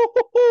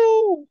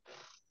 Woo-hoo-hoo!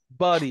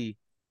 Buddy.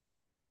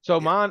 So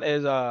Yeah. mine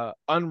is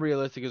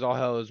unrealistic as all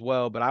hell as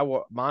well, but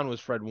mine was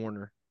Fred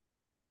Warner.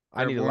 I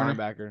Fred need a Warner?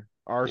 linebacker.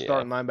 Our Yeah.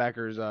 starting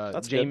linebacker is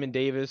That's good. Jamin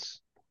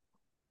Davis.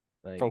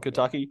 Like, From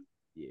Kentucky.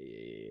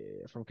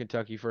 Yeah, from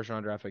Kentucky, first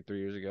round draft pick 3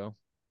 years ago.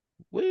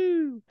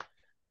 Woo!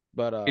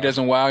 But he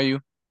doesn't wow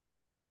you.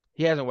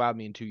 he hasn't wowed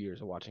me in 2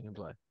 years of watching him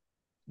play.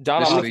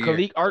 Don, This I'm is gonna,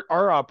 the year. Khalid,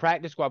 our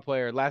practice squad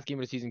player, last game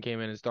of the season came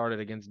in and started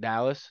against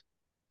Dallas,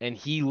 and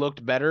he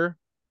looked better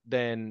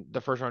than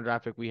the first round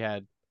draft pick we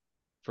had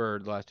for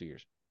the last 2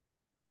 years.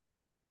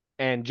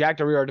 And Jack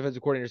Del Rio, our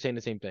defensive coordinator, is saying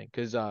the same thing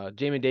because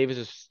Jamin Davis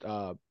is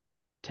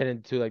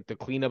tended to like the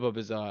cleanup of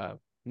his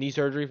knee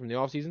surgery from the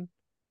offseason.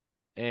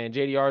 And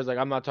JDR is like,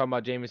 I'm not talking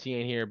about Jameis, he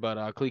ain't here,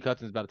 but Khalid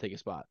Hudson's about to take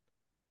his spot.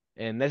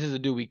 And this is a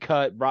dude we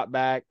cut, brought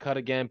back, cut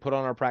again, put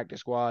on our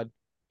practice squad.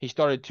 He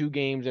started 2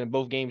 games, and in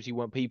both games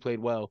he played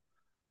well.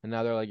 And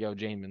now they're like, yo,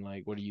 Jamin,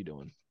 like, what are you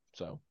doing?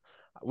 So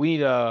we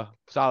need a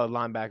solid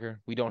linebacker.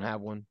 We don't have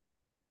one.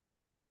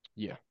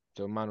 Yeah.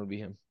 So mine would be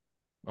him.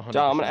 100%.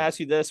 John, I'm gonna ask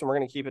you this, and we're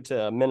gonna keep it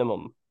to a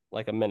minimum,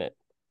 like a minute.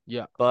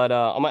 Yeah. But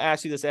I'm gonna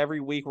ask you this every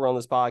week we're on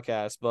this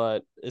podcast,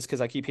 but it's because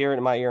I keep hearing it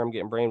in my ear. I'm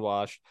getting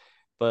brainwashed.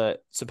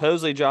 But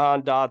supposedly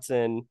Jahan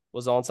Dotson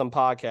was on some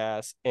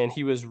podcast and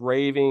he was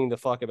raving the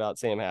fuck about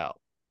Sam Howell.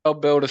 Tell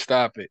Bill to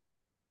stop it.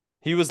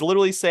 He was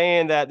literally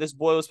saying that this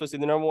boy was supposed to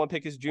be the number 1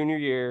 pick his junior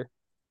year.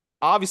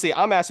 Obviously,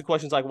 I'm asking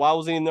questions like, why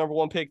was he the number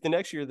 1 pick the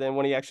next year then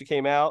when he actually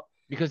came out?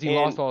 Because he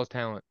lost all his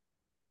talent.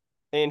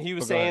 And he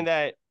was But go saying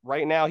that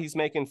right now he's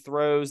making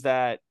throws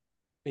that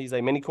he's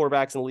like many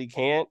quarterbacks in the league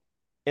can't.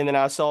 And then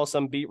I saw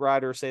some beat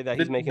writer say that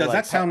he's making. Does like,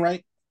 that sound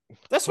right?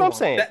 That's what I'm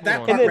saying. That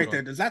Hold on, part hold right on.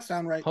 there. Does that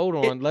sound right? Hold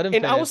on, let him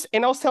And finish.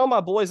 I was telling my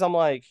boys, I'm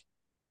like,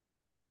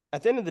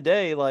 at the end of the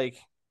day, like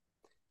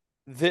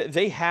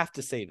they have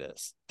to say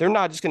this. They're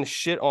not just going to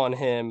shit on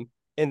him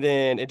and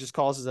then it just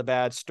causes a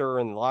bad stir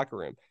in the locker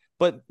room.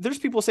 But there's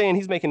people saying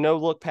he's making no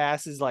look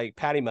passes like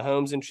Patty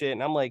Mahomes and shit,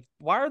 and I'm like,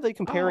 why are they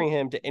comparing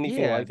him to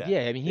anything like that?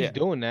 Yeah, I mean he's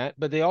doing that,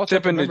 but they also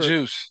have to Sipping the remember,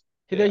 juice.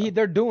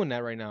 they're doing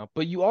that right now.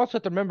 But you also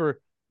have to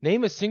remember,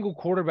 name a single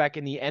quarterback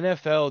in the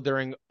NFL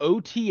during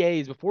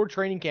OTAs before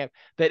training camp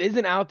that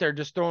isn't out there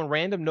just throwing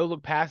random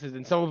no-look passes,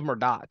 and some of them are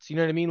dots. You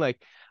know what I mean?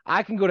 Like,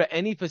 I can go to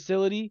any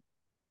facility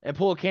and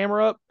pull a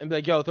camera up and be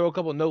like, yo, throw a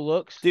couple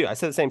no-looks. Dude, I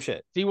said the same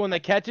shit. See one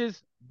that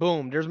catches,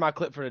 boom, there's my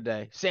clip for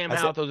today. Sam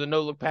Howell throws a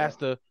no-look pass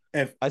to...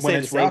 When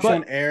it's routes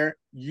on air,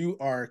 you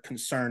are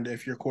concerned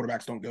if your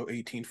quarterbacks don't go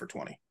 18 for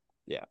 20.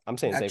 Yeah, I'm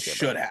saying the same That shit.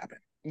 should happen.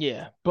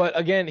 Yeah, but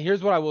again,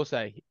 here's what I will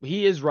say.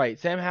 He is right.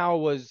 Sam Howell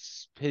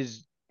was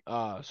his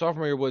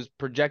sophomore year was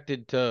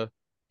projected to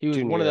he was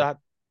Junior one of year.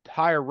 the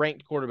higher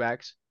ranked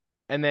quarterbacks,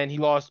 and then he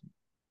lost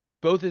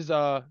both his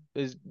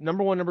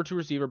number 1, number 2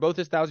 receiver, both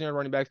his 1,000-yard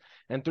running backs,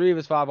 and 3 of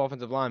his 5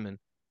 offensive linemen.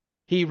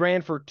 He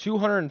ran for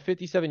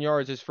 257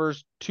 yards his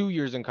first 2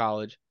 years in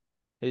college.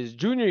 His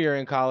junior year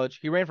in college,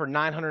 he ran for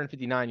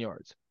 959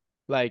 yards.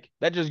 Like,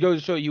 that just goes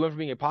to show you went from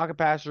being a pocket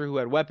passer who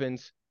had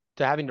weapons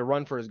to having to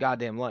run for his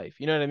goddamn life.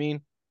 You know what I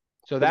mean?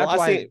 So that's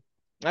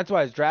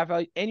why his draft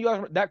value, and you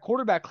also, that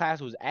quarterback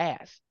class was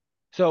ass.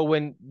 So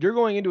when you're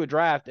going into a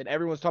draft and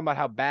everyone's talking about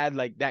how bad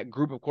like that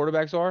group of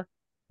quarterbacks are,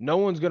 no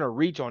one's gonna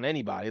reach on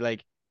anybody.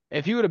 Like,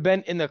 if he would have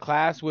been in the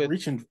class with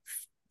reaching,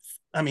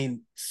 I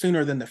mean,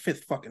 sooner than the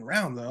 5th fucking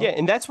round though. Yeah,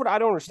 and that's what I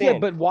don't understand. Yeah,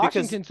 but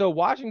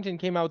Washington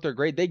came out with their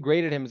grade. They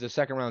graded him as a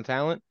 2nd-round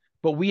talent,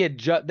 but we had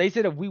they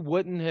said if we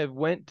wouldn't have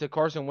went to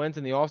Carson Wentz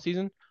in the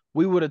offseason,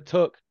 we would have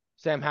took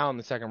Sam Howell in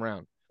the 2nd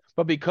round.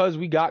 But because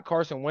we got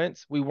Carson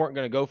Wentz, we weren't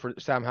going to go for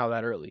Sam Howell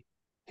that early.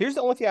 Here's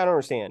the only thing I don't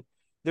understand.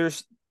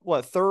 There's,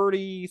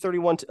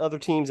 31 other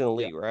teams in the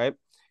league, right?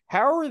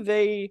 How are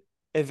they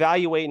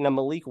evaluating a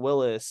Malik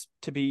Willis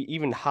to be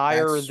even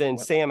higher than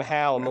Sam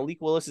Howell? Yeah. Malik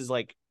Willis is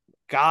like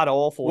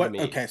god-awful to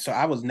me. Okay, so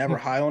I was never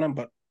high on him,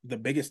 but the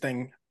biggest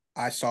thing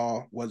I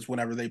saw was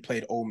whenever they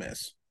played Ole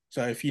Miss.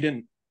 So if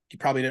you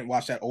probably didn't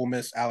watch that Ole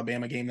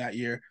Miss-Alabama game that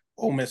year.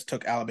 Ole Miss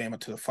took Alabama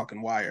to the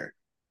fucking wire.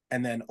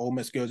 And then Ole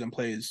Miss goes and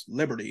plays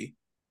Liberty,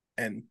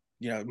 and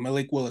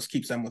Malik Willis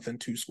keeps them within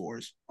 2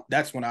 scores.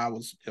 That's when I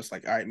was just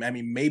like, all right, I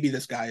mean, maybe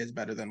this guy is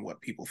better than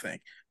what people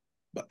think,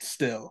 but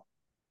still,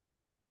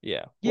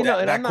 yeah. And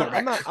I'm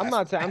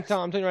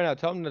telling you right now,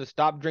 tell them to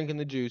stop drinking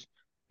the juice,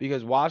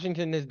 because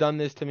Washington has done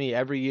this to me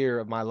every year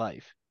of my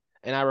life,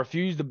 and I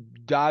refuse to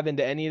dive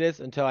into any of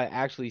this until I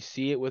actually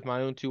see it with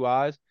my own 2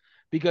 eyes.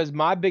 Because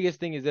my biggest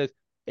thing is this: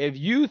 if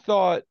you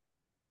thought,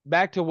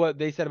 back to what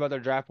they said about their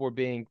draft board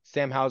being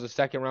Sam Howell's a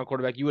 2nd-round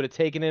quarterback, you would have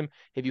taken him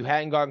if you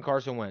hadn't gotten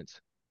Carson Wentz.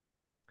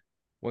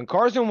 When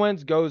Carson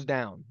Wentz goes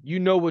down, you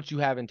know what you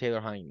have in Taylor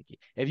Heinicke.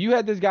 If you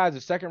had this guy as a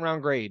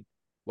 2nd-round grade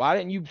Why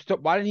didn't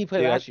he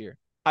play Dude, last year?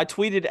 I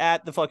tweeted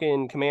at the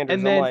fucking Commanders.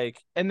 And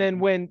I'm then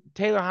like, when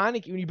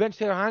you bench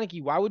Taylor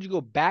Heineke, why would you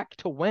go back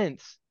to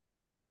Wentz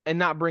and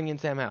not bring in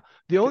Sam Howell?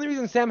 The only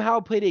reason Sam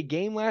Howell played a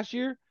game last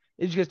year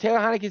is because Taylor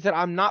Heineke said,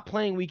 I'm not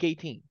playing week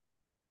 18.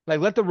 Like,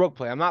 let the rook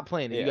play. I'm not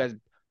playing it. Yeah. You guys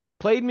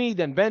played me,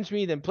 then benched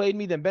me, then played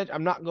me, then bench.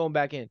 I'm not going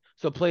back in.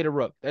 So play the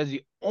rook. That's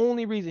the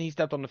only reason he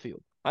stepped on the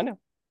field. I know.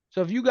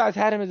 So if you guys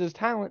had him as his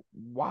talent,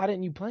 why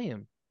didn't you play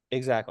him?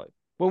 Exactly.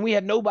 When we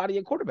had nobody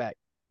at quarterback.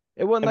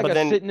 It wasn't like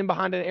sitting in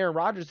behind an Aaron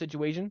Rodgers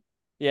situation.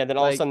 Yeah, then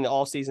all of a sudden,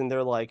 all season,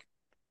 they're like,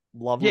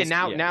 loving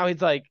Yeah, now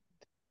it's like,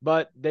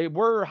 but they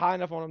were high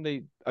enough on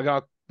him. I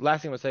got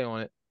last thing I would say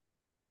on it.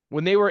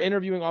 When they were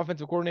interviewing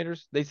offensive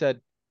coordinators, they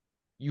said,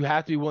 you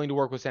have to be willing to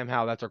work with Sam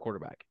Howell. That's our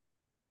quarterback.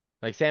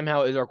 Like, Sam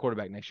Howell is our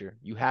quarterback next year.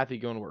 You have to be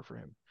going to work for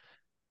him.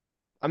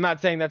 I'm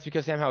not saying that's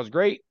because Sam Howell is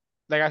great.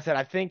 Like I said,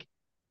 I think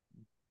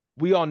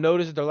we all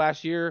noticed that their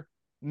last year,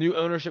 new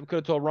ownership could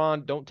have told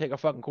Ron, don't take a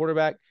fucking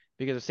quarterback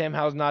because if Sam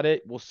Howell's not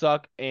it, we'll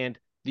suck. And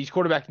these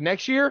quarterbacks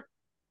next year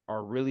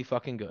are really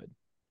fucking good.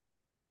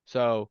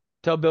 So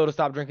tell Bill to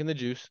stop drinking the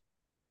juice.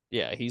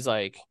 Yeah, he's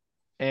like,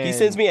 he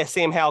sends me a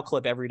Sam Howell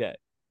clip every day.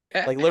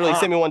 Like, literally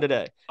sent me one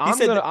today.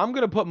 I'm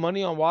gonna put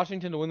money on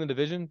Washington to win the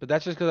division, but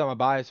that's just because I'm a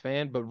biased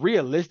fan. But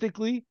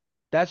realistically,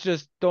 that's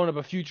just throwing up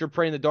a future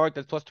prey in the dark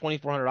that's plus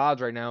 2,400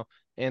 odds right now.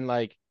 And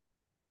like,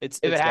 if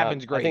it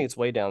happens, great. I think it's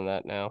way down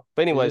that now.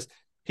 But anyways,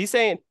 he's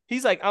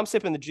like, I'm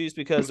sipping the juice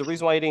because the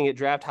reason why he didn't get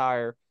draft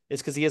higher is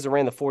because he hasn't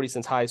ran the 40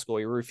 since high school.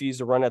 He refused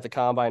to run at the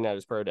combine at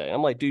his pro day.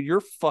 I'm like, dude, you're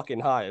fucking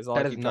high. Is all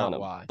I keep telling him.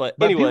 Why. But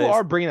anyways, people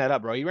are bringing that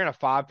up, bro. He ran a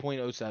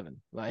 5.07.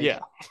 Like, yeah.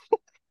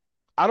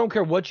 I don't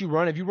care what you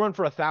run. If you run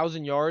for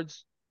 1,000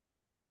 yards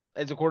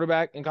as a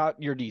quarterback, and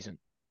you're decent.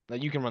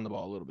 Like, you can run the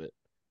ball a little bit.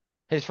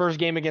 His first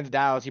game against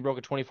Dallas, he broke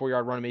a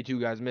 24-yard run and made 2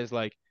 guys miss.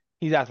 Like,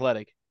 he's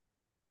athletic.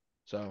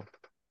 So,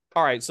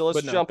 all right. So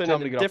let's jump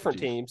into different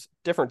teams.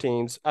 Different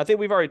teams. I think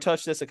we've already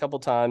touched this a couple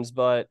times,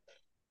 but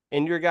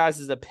in your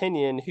guys'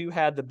 opinion, who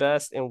had the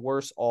best and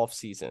worst off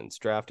seasons,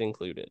 draft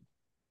included?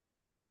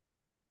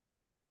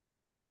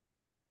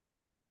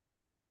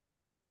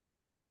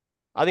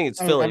 I think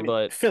it's Philly,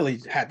 but Philly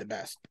had the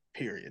best,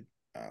 period.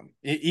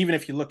 Even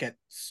if you look at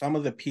some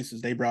of the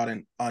pieces they brought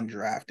in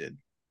undrafted,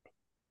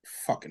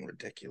 fucking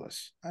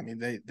ridiculous. I mean,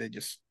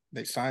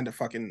 they signed a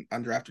fucking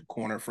undrafted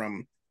corner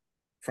from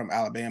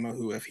Alabama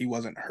who, if he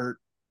wasn't hurt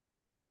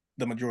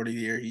the majority of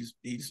the year,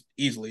 he's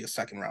easily a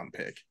second round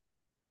pick.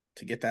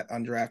 To get that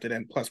undrafted,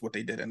 and plus what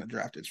they did in the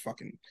draft is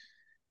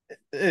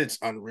it's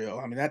unreal.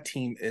 I mean, that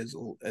team is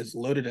as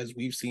loaded as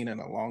we've seen in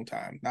a long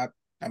time.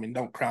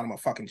 Don't crown them a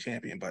fucking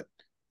champion, but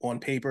on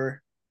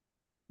paper,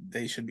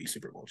 they should be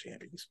Super Bowl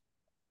champions.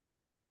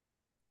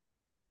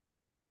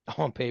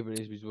 On paper,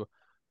 they should be Super Bowl.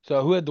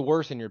 So who had the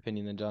worst in your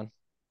opinion then, John?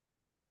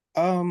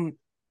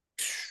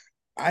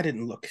 I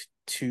didn't look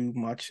too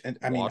much. And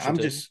I mean, Washington?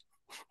 I'm just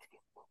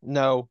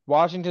No,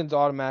 Washington's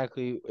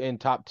automatically in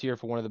top tier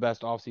for one of the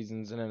best off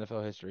seasons in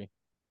NFL history.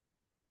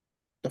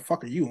 The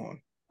fuck are you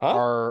on? Huh?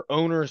 Our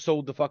owner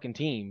sold the fucking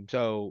team.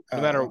 So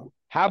no matter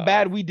how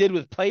bad we did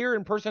with player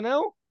and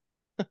personnel,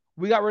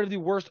 we got rid of the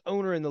worst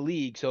owner in the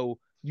league. So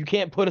you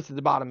can't put us at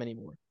the bottom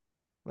anymore.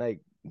 Like,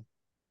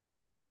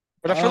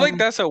 but I feel like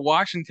that's a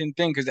Washington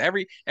thing because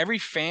every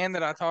fan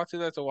that I talk to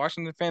that's a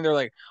Washington fan, they're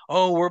like,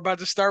 "Oh, we're about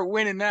to start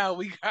winning now.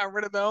 We got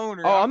rid of the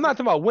owner." Oh, I'm not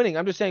talking about winning.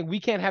 I'm just saying we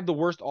can't have the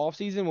worst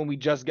offseason when we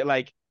just get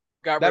like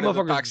that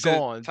motherfucker's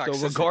gone. So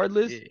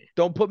regardless,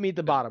 don't put me at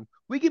the bottom.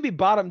 We could be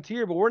bottom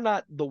tier, but we're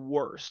not the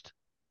worst.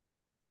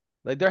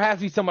 Like, there has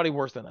to be somebody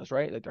worse than us,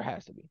 right? Like, there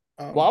has to be.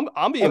 Well,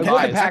 I'm being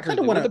biased. I kind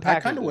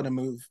of want to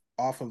move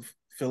off of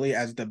Philly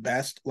as the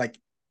best. Like,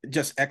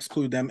 just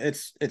exclude them.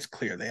 It's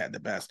clear they had the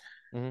best.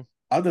 Mm-hmm.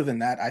 Other than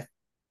that, I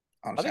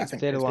think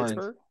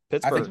Pittsburgh.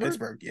 I think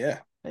Pittsburgh. Yeah,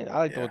 I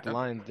like what the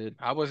Lions did.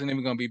 I wasn't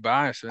even going to be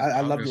biased. I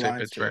love the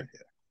Lions too. Yeah.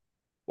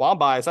 Well, I'm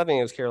biased. I think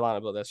it was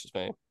Carolina, but that's just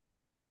me.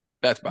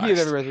 That's biased. You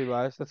have every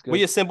bias. That's good.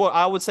 We assemble.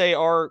 I would say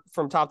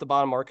from top to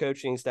bottom, our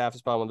coaching staff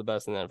is probably one of the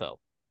best in the NFL.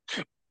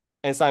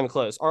 And it's not even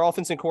close. Our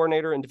offensive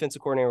coordinator and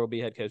defensive coordinator will be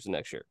head coaches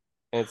next year.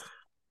 And it's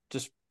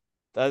just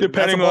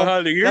depending on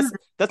how the year.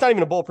 That's not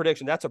even a bold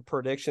prediction. That's a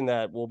prediction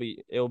that it will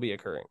be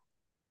occurring.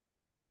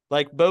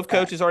 Like, both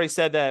coaches already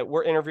said that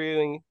we're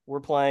interviewing, we're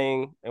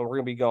playing, and we're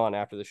gonna be gone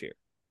after this year.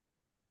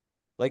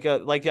 Like I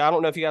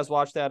don't know if you guys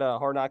watched that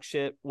Hard Knock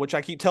shit, which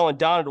I keep telling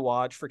Donna to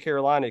watch for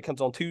Carolina. It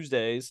comes on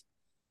Tuesdays.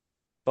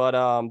 But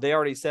they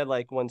already said,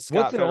 like, when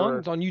Scott What's it on?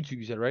 It's on YouTube,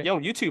 you said, right? Yeah,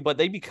 on YouTube, but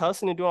they be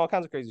cussing and doing all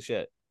kinds of crazy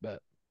shit. Bet.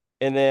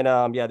 And then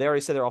they already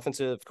said their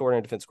offensive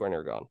coordinator, defensive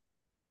coordinator are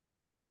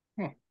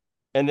gone.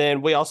 And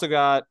then we also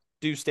got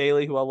Deuce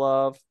Staley, who I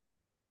love.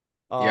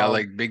 I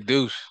like Big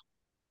Deuce.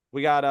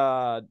 We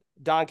got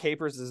Don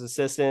Capers as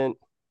assistant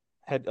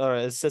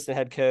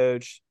head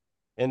coach.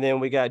 And then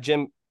we got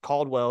Jim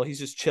Caldwell. He's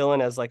just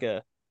chilling as like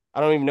I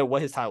don't even know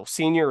what his title,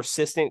 senior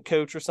assistant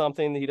coach or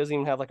something. He doesn't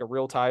even have like a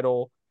real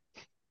title.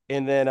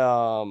 And then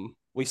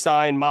we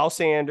signed Miles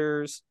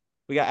Sanders.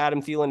 We got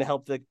Adam Thielen to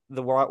help the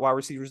wide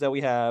receivers that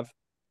we have.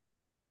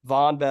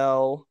 Von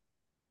Bell.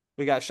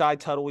 We got Shy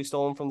Tuttle. We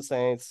stole him from the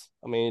Saints.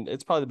 I mean,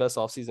 it's probably the best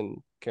offseason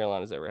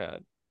Carolina's ever had.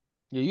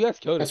 Yeah, you guys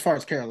killed it. As far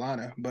as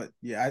Carolina, but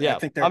Yeah, I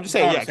think there. I'm just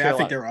saying, honestly, Carolina, I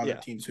think there are other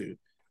teams who.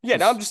 Yeah,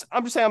 no, I'm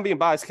just saying I'm being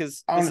biased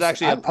because this is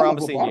actually a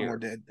promising I love what year.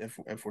 Baltimore did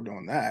if we're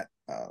doing that.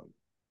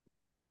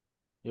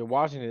 Yeah,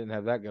 Washington didn't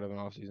have that good of an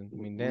offseason. I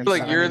mean, I Dan feel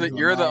like you're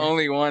Snyder, the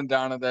only one,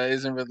 Donna, that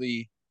isn't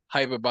really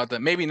hype about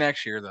that. Maybe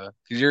next year though,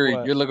 because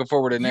you're looking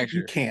forward to next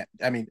year. You can't.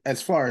 I mean,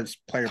 as far as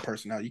player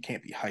personnel, you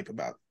can't be hype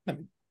about. I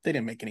mean, they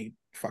didn't make any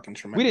fucking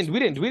tremendous. We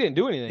didn't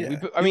do anything.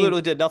 Yeah. I mean,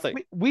 literally did nothing.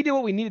 We did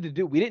what we needed to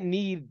do. We didn't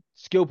need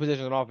skill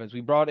positions on offense.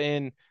 We brought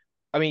in.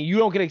 I mean, you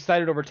don't get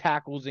excited over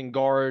tackles and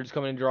guards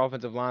coming into your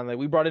offensive line. Like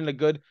we brought in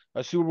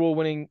a Super Bowl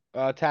winning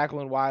tackle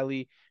in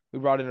Wiley. We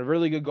brought in a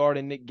really good guard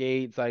in Nick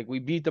Gates. Like we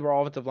beat up our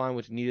offensive line,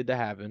 which needed to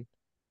happen.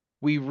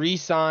 We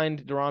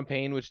re-signed Daron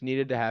Payne, which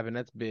needed to happen.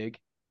 That's big.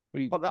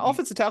 Well, the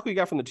offensive tackle you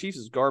got from the Chiefs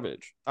is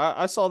garbage.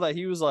 I saw that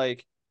he was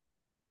like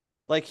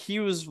he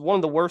was one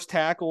of the worst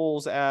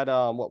tackles at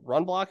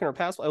run blocking or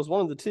pass. It was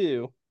one of the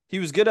two. He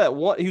was good at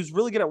one. He was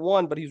really good at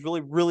one, but he's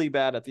really really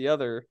bad at the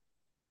other.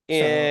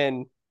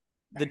 And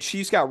the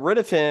Chiefs got rid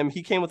of him.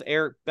 He came with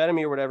Eric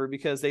Bieniemy or whatever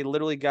because they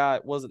literally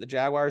got the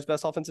Jaguars'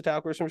 best offensive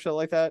tackle or some shit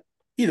like that.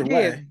 Either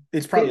way,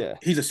 it's probably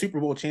he's a Super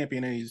Bowl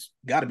champion and he's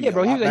got to be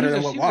bro. He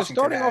was a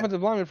starting had.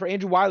 offensive lineman for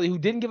Andrew Wiley, who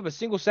didn't give up a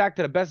single sack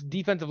to the best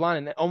defensive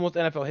line in almost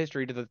NFL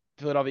history to the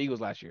Philadelphia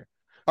Eagles last year.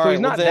 So he's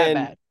not that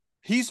bad.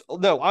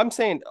 I'm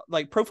saying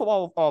like Pro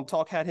Football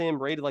Talk had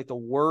him rated like the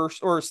worst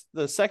or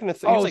the second to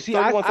third. Like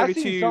 31,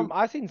 32.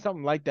 I seen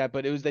something like that,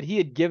 but it was that he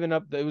had given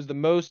up. It was the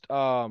most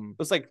it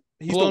was like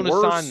he's blown the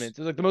worst. assignments.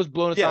 It was like the most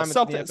blown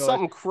assignments.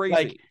 Something crazy.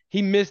 Like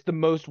he missed the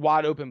most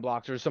wide open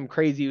blocks or some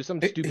crazy. It was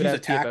some stupid ass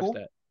tackle.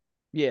 stat.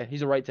 Yeah,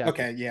 he's a right tackle.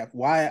 Okay, yeah.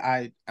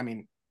 Why I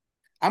mean,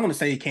 I'm gonna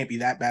say he can't be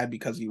that bad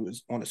because he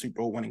was on a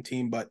Super Bowl winning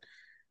team, but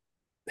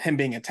him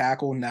being a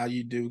tackle, now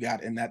you do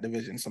got in that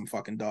division some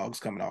fucking dogs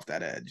coming off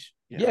that edge.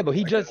 Yeah, but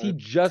he just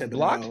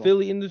blocked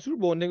Philly in the Super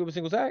Bowl and didn't give a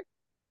single sack.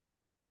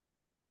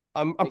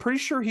 I'm pretty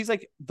sure he's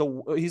like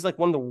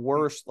one of the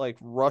worst like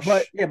rush.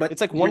 But it's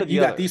like one of the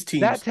you got other. these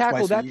teams. That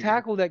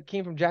tackle that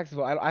came from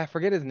Jacksonville. I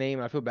forget his name.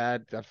 I feel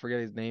bad. I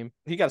forget his name.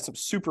 He got some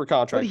super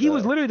contract. But he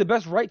was literally the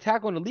best right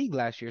tackle in the league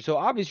last year. So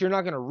obviously you're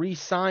not going to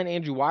re-sign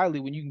Andrew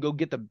Wiley when you can go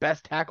get the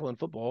best tackle in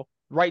football,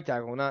 right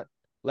tackle, not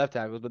left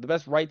tackles, but the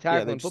best right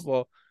tackle in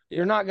football.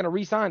 You're not going to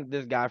re-sign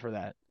this guy for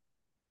that.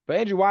 But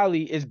Andrew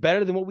Wiley is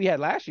better than what we had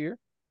last year.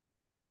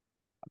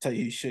 I'll tell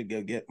you should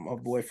go get my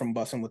boy from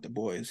Bussin' with the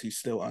Boys. He's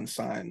still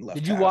unsigned.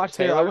 Did you watch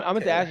their? I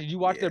meant to ask you. Did you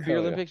watch their Beer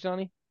Olympics,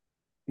 Johnny?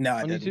 No,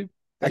 I on didn't. YouTube.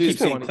 I keep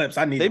seeing clips.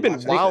 I need. They've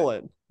been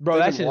wilding, bro.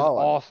 That shit is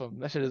awesome.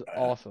 That shit is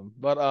awesome.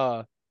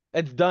 But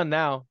it's done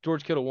now.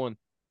 George Kittle won.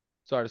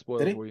 Sorry to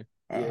spoil it for you.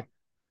 Yeah.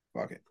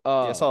 Fuck it.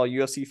 I saw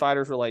UFC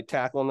fighters were like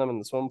tackling them in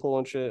the swimming pool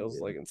and shit. It was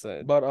like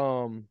insane. But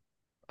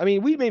I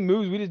mean, we made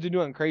moves. We just did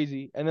nothing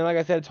crazy. And then, like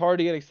I said, it's hard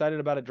to get excited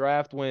about a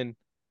draft when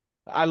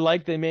I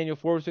like the Emmanuel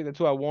Forbes pick. That's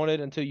who I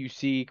wanted until you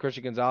see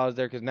Christian Gonzalez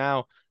there. Because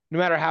now, no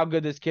matter how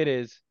good this kid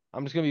is,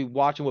 I'm just gonna be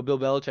watching what Bill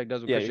Belichick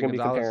does with Christian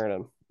Gonzalez. Be comparing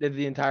him. Did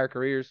the entire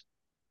careers.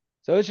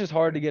 So it's just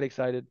hard to get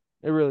excited.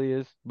 It really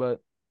is. But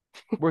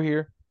we're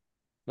here.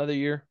 Another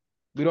year.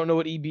 We don't know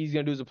what EB is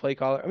gonna do as a play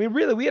caller. I mean,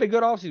 really, we had a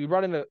good offseason. We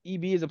brought in the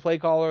EB as a play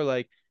caller.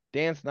 Like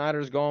Dan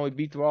Snyder's gone. We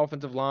beat the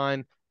offensive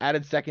line.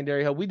 Added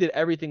secondary help. We did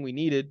everything we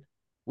needed.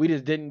 We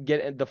just didn't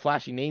get the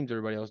flashy names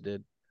everybody else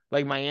did.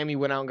 Like Miami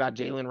went out and got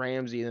Jalen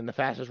Ramsey and then the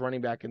fastest running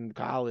back in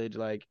college.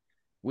 Like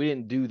we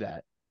didn't do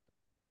that.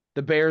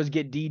 The Bears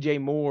get DJ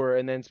Moore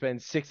and then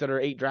spend 6 or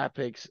 8 draft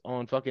picks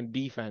on fucking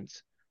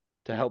defense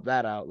to help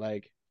that out.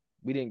 Like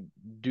we didn't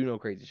do no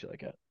crazy shit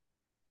like that.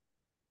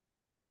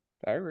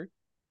 I agree.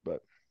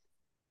 But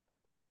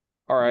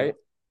all right,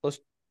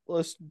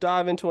 let's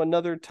dive into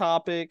another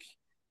topic.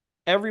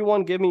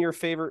 Everyone, give me your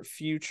favorite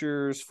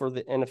futures for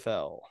the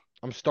NFL.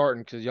 I'm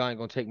starting because y'all ain't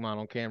gonna take mine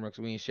on camera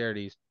because we ain't share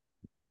these.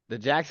 The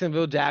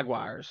Jacksonville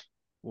Jaguars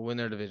will win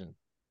their division.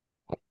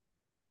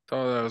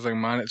 Oh, that was like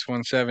minus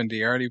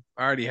 170. I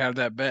already have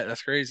that bet.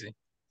 That's crazy.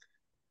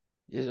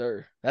 Yes,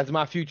 sir. That's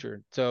my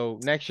future. So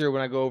next year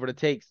when I go over the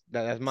takes,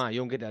 that's mine.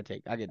 You don't get that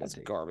take. I get that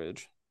take.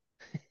 Garbage.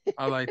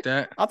 I like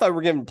that. I thought we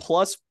were giving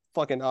plus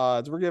fucking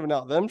odds. We're giving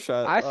out them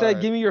shots. I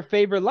said, give me your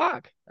favorite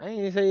lock. I ain't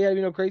even say you have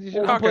no crazy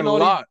shit. Talking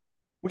lock.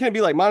 We can't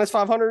be like minus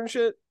 500 and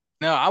shit.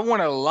 No, I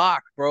want a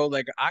lock, bro.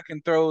 Like I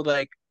can throw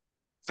like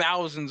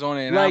thousands on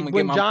it. And like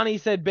when Johnny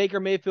said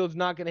Baker Mayfield's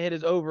not going to hit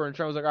his over, and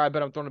Trent was like, all right,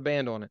 but I'm throwing a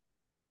band on it.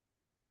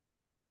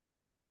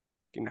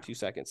 Give me 2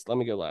 seconds. Let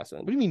me go last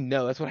one. What do you mean,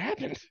 no? That's what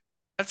happened.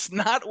 That's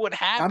not what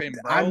happened,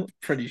 bro. I'm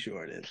pretty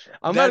sure it is.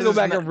 I'm going to go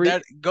back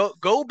and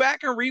go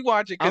back and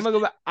rewatch it. I'm going to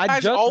go back. I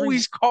just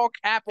always call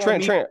cap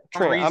on Trent,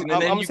 and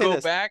then you go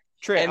back.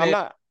 Trent,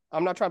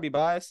 I'm not trying to be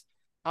biased.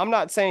 I'm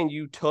not saying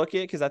you took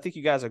it because I think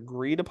you guys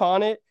agreed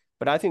upon it,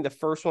 but I think the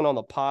first one on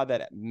the pod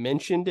that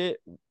mentioned it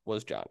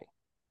was Johnny.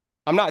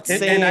 I'm not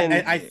saying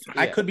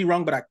I could be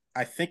wrong, but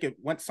I think it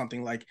went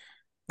something like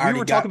we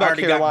were talking about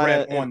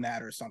Carolina on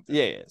that or something.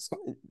 Yeah,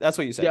 that's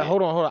what you said. Yeah,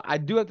 hold on. I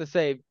do have to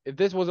say, if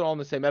this wasn't on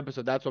the same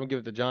episode, that's what I'm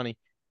giving to Johnny.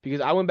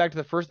 because I went back to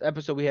the first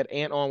episode we had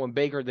Ant on when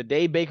the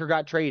day Baker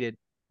got traded,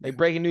 like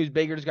breaking news,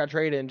 Baker just got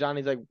traded, and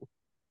Johnny's like,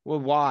 well,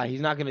 why?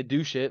 He's not gonna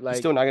do shit. He's Like,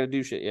 still not gonna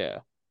do shit. Yeah.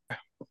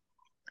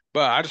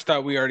 But I just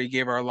thought we already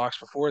gave our locks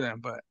before then,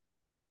 but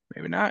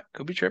maybe not.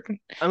 Could be tripping.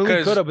 I mean, we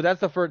 'Cause could have, but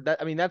that's the first.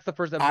 That's the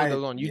first episode that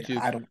was on Yeah,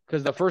 YouTube. I don't.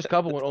 Because the first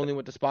couple only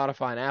went to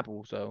Spotify and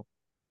Apple. So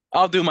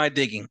I'll do my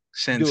digging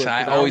since Do it, 'cause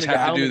I I don't always think- I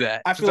have to don't do think-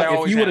 that. I feel Since like if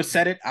always you would have have.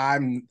 said it,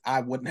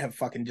 I wouldn't have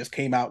fucking just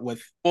came out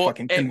with Well,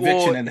 fucking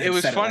conviction and it had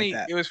was said funny. it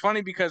like that. It was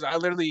funny because I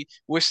literally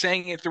was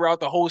saying it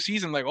throughout the whole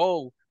season, like,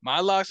 "Oh, my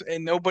locks,"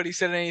 and nobody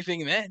said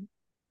anything then.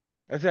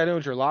 I said I knew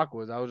what your lock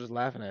was. I was just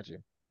laughing at you.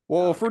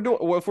 Well,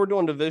 Oh, if we're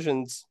doing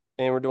divisions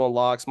and we're doing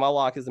locks, my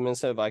lock is the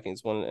Minnesota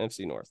Vikings winning the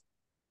NFC North.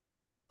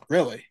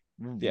 Really?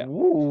 Yeah.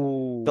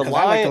 Ooh. The 'Cause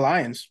I like the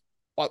Lion- Lions.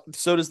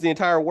 So does the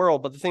entire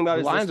world. But the thing about The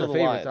it is they're Lions still are the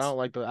favorites. Lions. I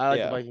like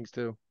Yeah. the Vikings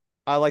too.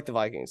 I like the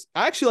Vikings.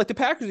 I actually like the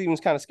Packers. Even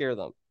kind of scare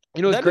them.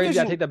 You know what's That crazy?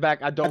 division- I take that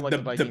back. I don't like the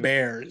Vikings. The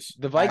Bears.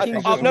 The Vikings I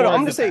think. just no, won- I'm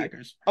gonna The say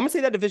Packers. I'm gonna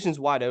say that division's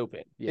wide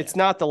open. Yeah. It's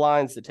not the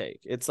Lions to take.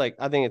 It's like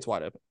I think it's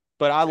wide open.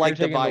 But I like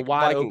You're the taking the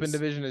wide Vikings. open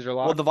division as your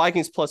lock. Well, the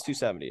Vikings plus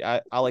 270.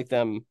 I like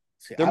them.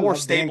 See, They're I more love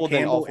Dan stable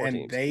than all Campbell, four and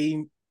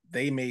teams.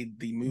 they made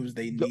the moves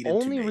they The needed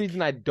only to make.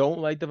 reason I don't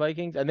like the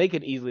Vikings, and they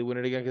could easily win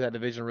it again because that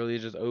division really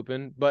is just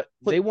open. But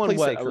Pl- they won please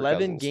say what Kirk 11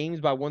 Cousins. games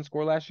by one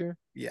score last year.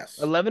 Yes.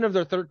 11 of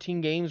their 13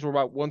 games were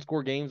by one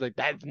score games. Like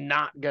that's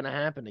not gonna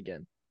happen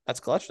again. That's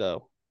clutch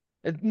though.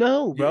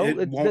 No, bro.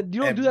 It won't-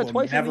 You don't it do that will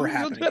twice. never You don't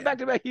happen do that again. back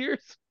to back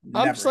years. I'm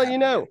Never just letting you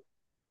happen know. again.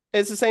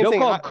 It's the same Don't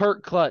thing. call I,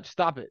 Kirk clutch.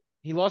 Stop it.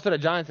 He lost to the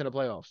Giants in the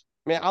playoffs.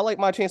 man, I like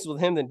my chances with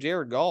him than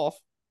Jared Goff.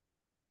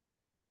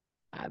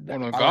 Well,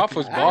 no, I Goff like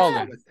was the-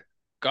 balling.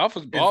 Goff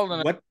was Is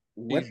balling.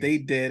 What they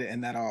did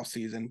in that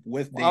offseason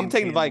with Well, I'm Dan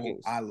taking the Campbell,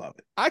 Vikings. I love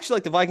it. I actually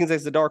like the Vikings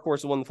as the dark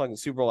horse to win the fucking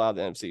Super Bowl out of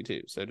the NFC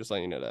too. So just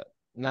letting you know that.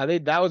 Now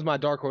that was my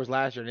dark horse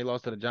last year, and they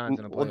lost to the Giants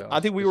in the Well, playoffs. I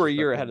think we were a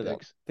year Disrespectful ahead of them.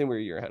 dicks. I think we were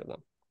a year ahead of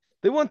them.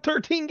 They won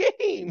 13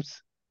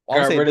 games. Well,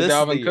 I'm Got saying rid of this is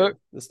Dalvin the year. Cook?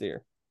 This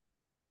year.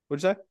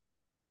 What'd you say?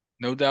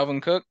 No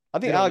Dalvin Cook. I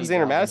think They don't need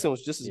Alexander Dalvin. Madison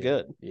was just as Yeah.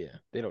 good. Yeah,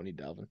 they don't need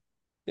Dalvin.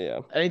 Yeah.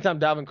 Anytime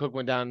Dalvin Cook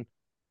went down,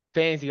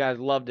 fantasy guys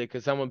loved it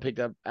because someone picked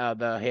up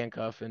the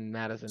handcuff and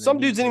Madison. Some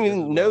and he dudes didn't did just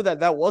even as know well.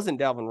 that wasn't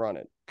Dalvin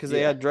running because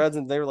they Yeah. had dreads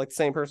and they were like the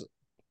same person.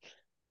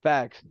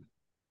 Facts.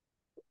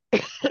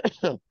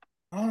 All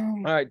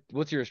Um, right,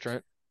 what's yours,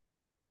 Trent?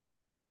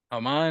 Oh,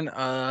 mine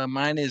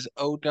is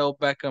Odell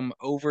Beckham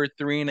over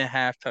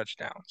 3.5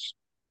 touchdowns.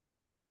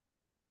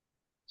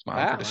 It's mine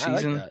Wow, for the I like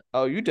season. that.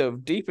 Oh, you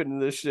dove deep into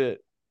this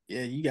shit.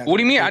 yeah, you got. What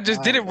do you mean? I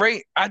just did it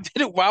right. I did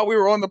it while we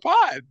were on the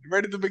pod,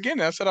 right at the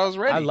beginning. I said I was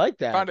ready. I like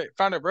that.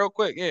 Found it real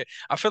quick. Yeah,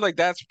 I feel like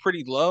that's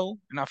pretty low,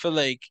 and I feel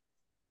like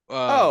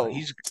Oh,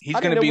 he's I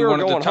gonna didn't know be we were one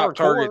of the going top hardcore.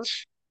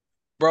 targets.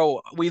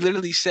 Bro, we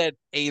literally said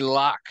a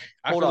lock.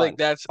 I Hold feel on. like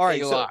that's All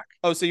right, a so- lock.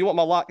 Oh, so you want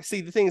my lock?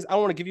 See, the thing is, I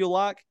don't want to give you a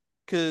lock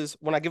because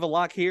when I give a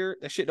lock here,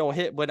 that shit don't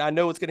hit, but I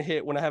know it's gonna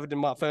hit when I have it in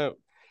my phone.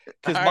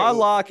 Because All my right,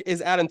 lock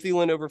is Adam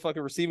Thielen over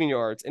fucking receiving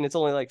yards, and it's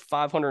only like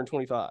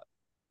 525.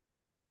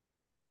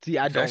 See,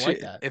 I If don't that's like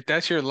your- that. If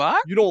that's your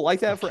lock, You don't like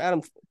that for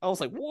Adam? I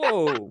was like,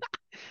 whoa,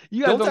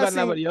 You guys Don't don't that got seem-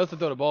 nobody else to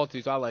throw the ball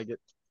to, so I like it.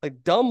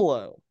 like dumb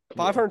low. Yeah.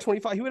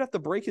 525. He would have to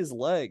break his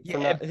leg for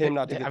him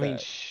not to get I mean,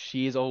 that.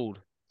 she is old.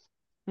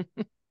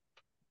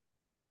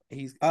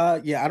 He's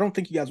Yeah, I don't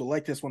think you guys will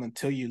like this one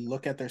until you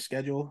look at their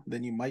schedule.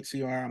 Then you might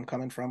see where I'm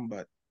coming from.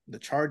 But the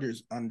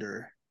Chargers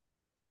under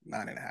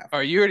 9.5.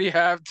 or you already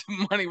have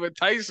the money with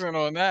Tyson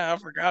on that. I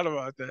forgot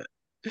about that.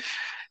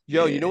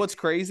 Yo, Yeah. you know what's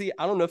crazy?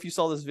 I don't know if you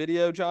saw this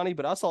video, Johnny,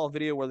 but I saw a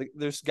video where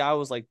this guy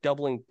was like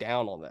doubling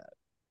down on that.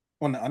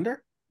 On the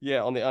under?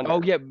 Yeah, on the under.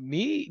 Oh yeah,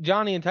 me,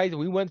 Johnny, and Tyson,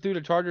 we went through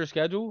the Chargers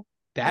schedule.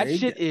 That They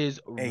shit get is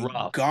A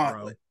rough,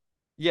 gauntlet.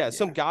 Yeah,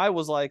 some Yeah. guy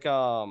was like,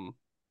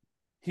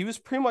 he was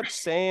pretty much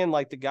saying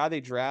like the guy they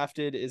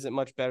drafted isn't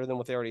much better than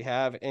what they already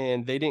have,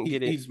 and they didn't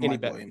get He's any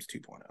Mike better. Williams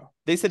 2.0.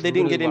 They said they It's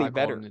didn't literally get what any I called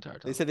better. him the entire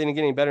time. They said they didn't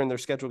get any better, and their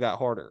schedule got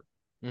harder.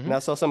 Mhm. And I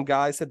saw some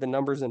guy said the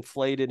numbers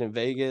inflated in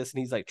Vegas, and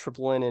he's like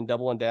tripling and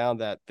doubling down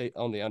that they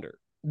on the under.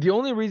 The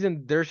only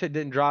reason their shit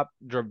didn't drop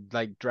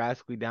like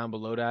drastically down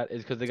below that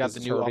is because they got 'Cause the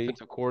it's new Herbie.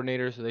 offensive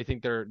coordinator, so they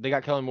think they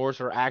got Kellen Moore,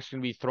 so they're actually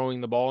gonna be throwing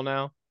the ball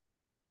now,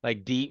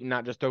 like deep, and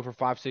not just throw for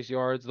 5-6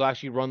 yards. They'll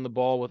actually run the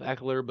ball with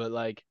Eckler, but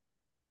like,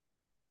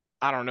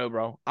 I don't know,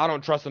 bro. I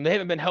don't trust them. They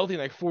haven't been healthy in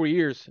like 4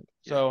 years,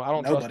 so I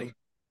don't trust Nobody. them.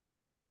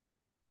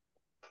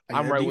 Like,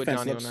 I'm their right with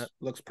defense Johnny on looks, that.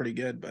 looks pretty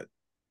good, but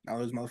now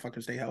those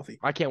motherfuckers stay healthy.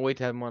 I can't wait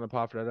to have him on the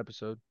pod for that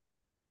episode.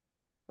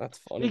 That's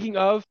funny. Speaking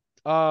of,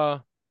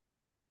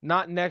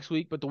 not next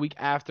week, but the week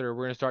after,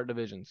 we're gonna start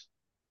divisions,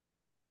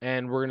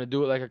 and we're gonna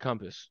do it like a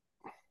compass.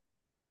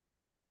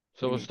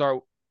 So You we'll mean-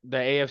 start the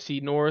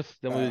AFC North,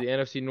 then we'll Uh. do the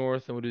NFC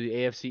North, then we'll do the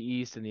AFC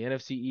East and the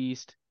NFC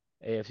East,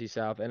 AFC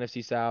South,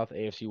 NFC South,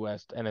 AFC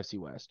West, NFC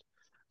West.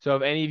 So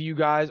if any of you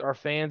guys are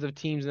fans of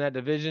teams in that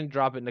division,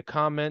 drop it in the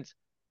comments.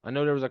 I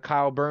know there was a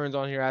Kyle Burns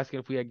on here asking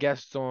if we had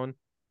guests on.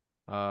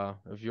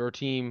 If your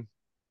team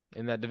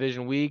in that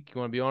division week, you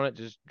want to be on it,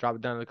 just drop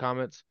it down in the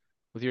comments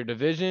with your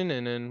division,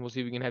 and then we'll see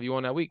if we can have you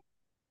on that week.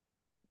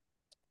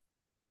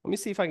 Let me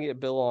see if I can get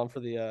Bill on for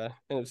the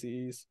NFC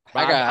East.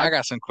 I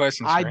got some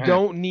questions I for him.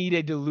 don't need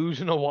a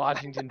delusional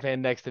Washington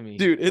fan next to me.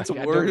 Dude, it's Like,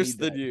 I don't worse need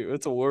than that. you.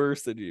 It's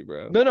worse than you,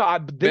 bro. No,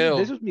 Bill.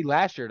 this was me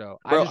last year though.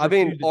 Bro, I've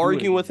been refuse to do it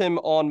arguing with again. him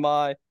on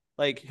my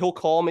he'll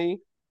call me.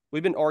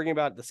 We've been arguing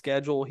about the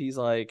schedule. He's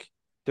like,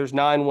 there's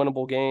 9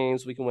 winnable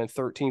games. We can win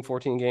 13,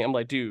 14 games. I'm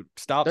like, dude,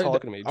 stop talking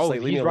to me. Just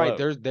leave me he's alone.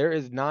 right. There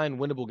is 9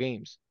 winnable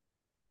games.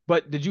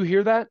 But did you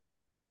hear that?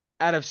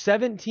 Out of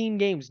 17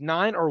 games,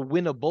 9 are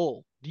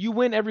winnable. Do you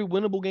win every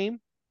winnable game?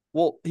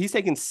 Well, he's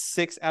taking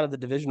 6 out of the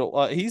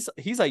divisional. He's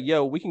like,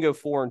 yo, we can go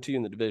 4-2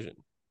 in the division.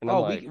 And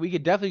I'm like, we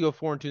could definitely go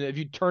 4-2. If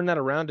you turn that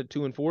around to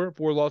 2-4,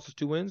 4 losses,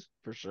 2 wins,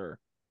 for sure.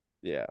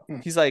 yeah.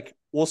 He's like,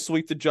 we'll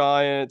sweep the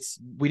Giants.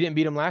 We didn't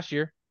beat them last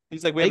year.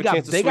 He's like, we have a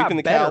chance of sweeping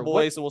the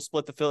Cowboys, and we'll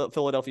split the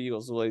Philadelphia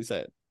Eagles. Is what he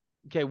said.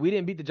 Okay, we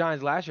didn't beat the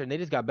Giants last year, and they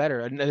just got better.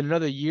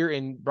 Another year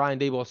in Brian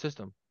Daboll's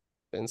system.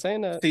 Been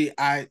saying that. See,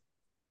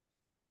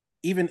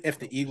 even if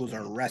the Eagles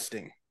are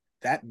resting,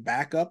 that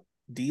backup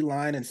D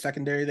line and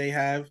secondary they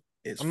have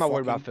is I'm not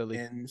worried about Philly.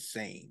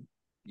 Insane.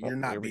 Oh, You're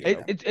not here we beating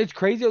go. them. It's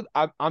crazy.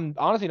 I'm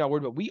honestly not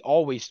worried, but we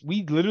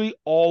literally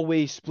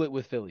always split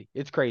with Philly.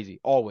 It's crazy,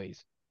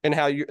 always. And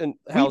how We beat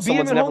someone's them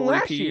at never home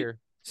last repeat. year.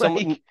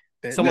 Someone,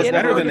 They're someone's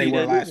better never than they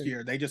were repeated. last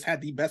year. They just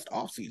had the best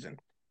offseason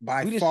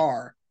by We just-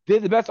 far. They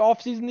had the best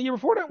offseason the year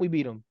before that. We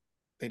beat them.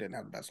 They didn't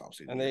have the best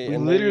offseason. And they We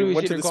and literally they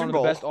went should to have the called Super them the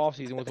Bowl. best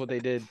offseason with what they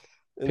did, And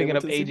they picking went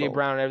up to the Super AJ Bowl.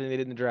 Brown and everything they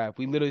did in the draft.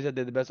 We literally said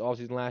they had the best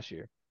offseason last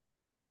year.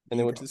 And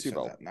they You went to the probably Super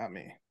Bowl. said that, not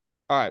me.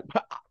 All right.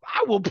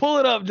 I will pull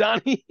it up,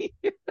 Donnie.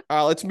 All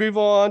right, let's move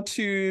on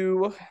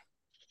to,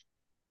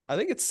 I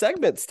think it's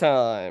segments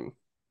time.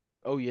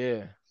 Oh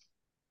yeah.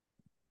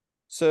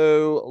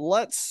 So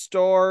let's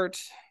start.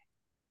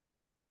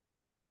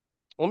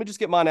 Let me just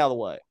get mine out of the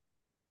way.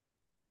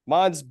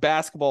 Mine's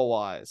basketball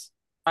wise.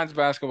 Mine's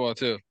basketball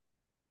too.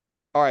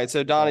 All right,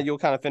 so Donna, Yeah. you'll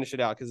kind of finish it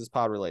out because it's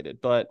pod related.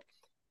 But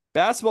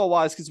basketball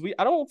wise, because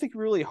I don't think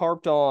we really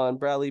harped on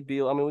Bradley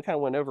Beal. I mean, we kind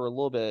of went over a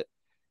little bit,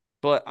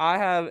 but I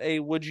have a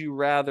would you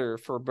rather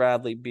for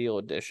Bradley Beal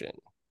edition.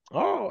 Oh,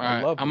 All right,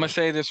 I love I'm gonna that.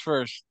 say this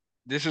first.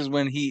 This is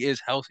when he is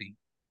healthy,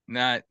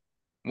 not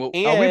well.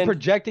 And Are we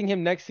projecting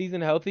him next season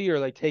healthy or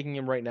like taking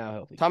him right now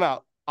healthy? time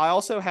out. I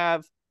also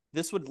have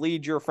this would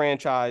lead your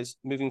franchise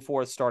moving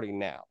forward starting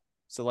now.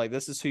 So like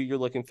this is who you're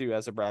looking through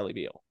as a Bradley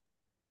Beal.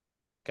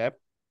 Okay.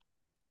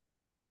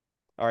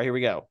 All right, here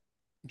we go.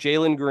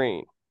 Jalen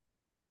Green.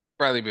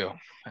 Bradley Beal.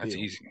 That's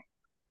Beal. easy.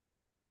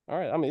 All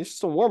right. I mean, it's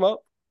just a warm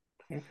up.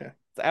 Okay.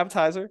 It's an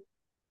appetizer.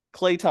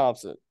 Klay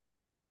Thompson.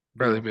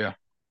 Bradley Beal.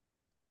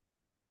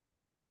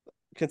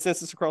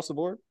 Consensus across the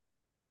board?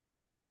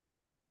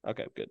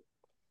 Okay, good.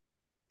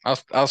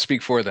 I'll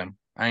speak for them.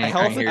 I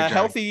ain't here.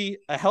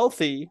 A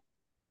healthy,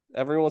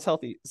 everyone's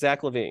healthy.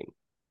 Zach LaVine.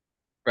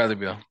 Bradley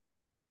Beal.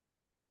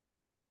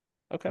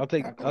 Okay. I'll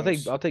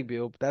take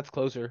Beal. But that's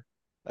closer.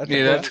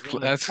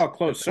 That's Oh,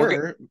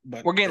 closer.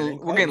 we're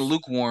getting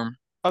lukewarm.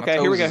 Okay,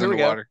 My here we toes go. is Here in we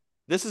the go. water.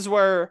 This is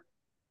where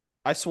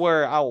I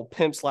swear I will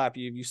pimp slap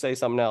you if you say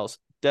something else.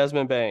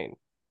 Desmond Bain.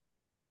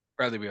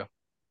 Bradley Beal.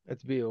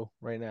 That's Beal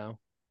right now.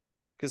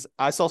 Because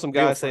I saw some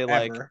guys say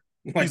like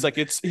he's like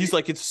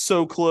it's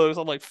so close.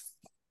 I'm like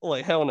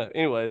hell no.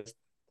 Anyways,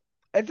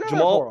 It's not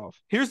Jamal- that far off.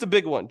 here's the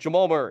big one.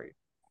 Jamal Murray.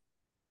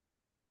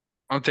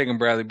 I'm taking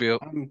Bradley Beal.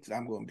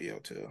 I'm going Beal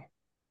too.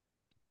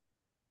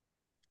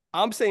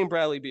 I'm saying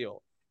Bradley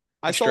Beal.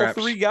 I saw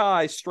Straps. 3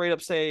 guys straight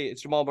up say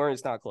it's Jamal Murray.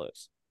 It's not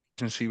close.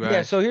 And see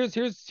Yeah. So here's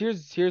what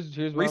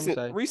I'm Recent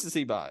saying.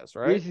 recency bias,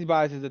 right? Recency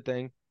bias is the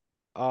thing.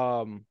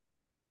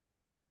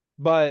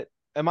 But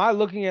am I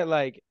looking at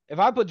like if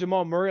I put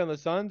Jamal Murray on the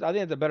Suns, I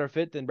think it's a better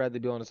fit than Bradley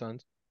Beal on the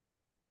Suns.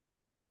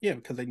 Yeah,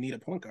 because they need a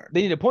point guard.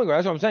 They need a point guard.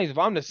 That's what I'm saying. So if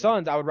I'm the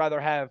Suns, I would rather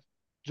have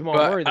Jamal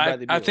Murray than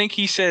Bradley Beal. I think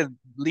he said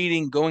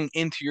going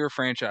into your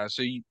franchise.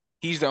 So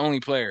he's the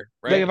only player,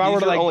 right? Like if I He's were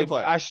to your only like if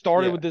player. I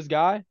started Yeah. with this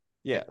guy,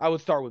 Yeah. I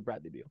would start with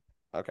Bradley Beal.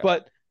 Okay.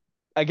 But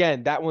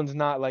again, that one's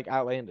not like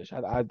outlandish.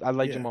 I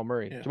like Yeah, Jamal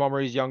Murray. yeah. Jamal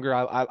Murray's younger.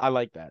 I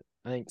like that.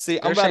 I think See,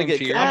 They're same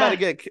tier. I'm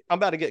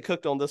about to get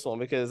cooked on this one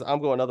because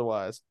I'm going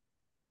otherwise.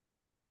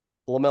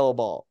 LaMelo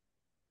Ball.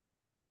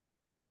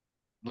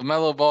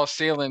 LaMelo Ball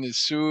ceiling is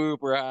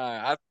super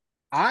high.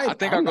 I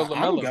think I'll go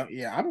LaMelo.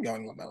 I'm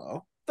going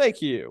LaMelo.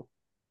 Thank you.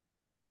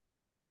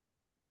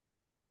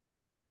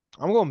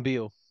 I'm going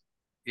Beal.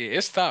 Yeah,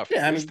 it's tough.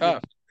 Yeah, I it's mean,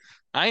 tough.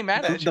 I ain't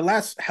mad at The you.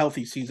 last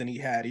healthy season he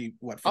had, I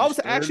was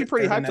actually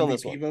pretty hyped on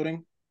this MVP one.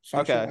 voting.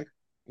 Okay.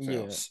 Yeah.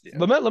 yeah.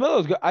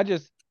 LaMelo's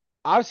good.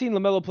 I've seen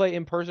LaMelo play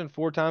in person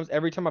 4 times.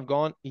 Every time I've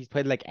gone, he's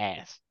played like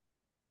ass.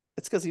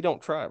 It's because he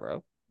don't try,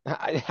 bro.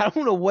 I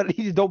don't know what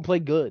he just don't play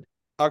good.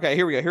 Okay,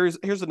 here we go.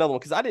 Here's another one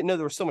because I didn't know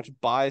there was so much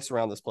bias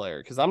around this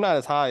player because I'm not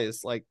as high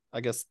as like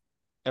I guess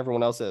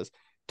everyone else is.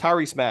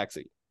 Tyrese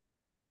Maxey.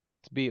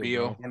 It's Beal.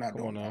 Beal. Bro. We're not Come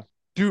doing on now. that.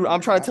 Dude, I'm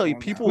We're trying to not tell you, doing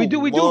that. people We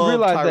do love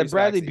realize that Tyrese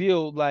Bradley Maxey.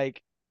 Beal,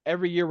 like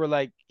every year, we're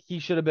like he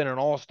should have been an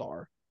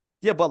all-star.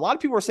 Yeah, but a lot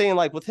of people are saying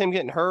like with him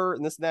getting hurt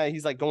and this and that,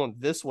 he's like going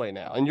this way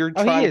now, and you're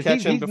Oh, trying he to is.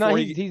 catch him He's before not.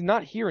 he. He's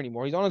not here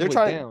anymore. He's on his They're way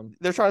trying. down.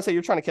 They're trying to say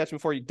you're trying to catch him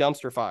before he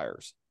dumpster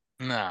fires.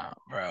 Nah,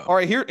 bro. All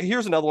right,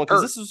 here's another one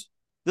because Hurt.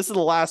 this is the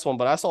last one,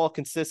 but I saw a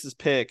consensus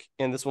pick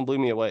and this one blew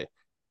me away.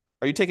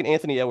 Are you taking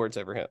Anthony Edwards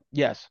over him?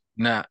 Yes,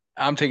 Nah,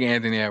 I'm taking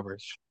Anthony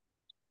Edwards.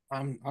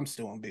 I'm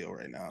still on Beal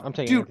right now. I'm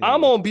taking Dude, Anthony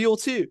I'm Edwards. on Beal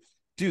too.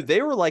 Dude,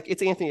 they were like,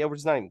 it's Anthony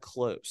Edwards, not even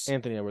close.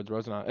 Anthony Edwards, bro.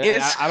 It's not.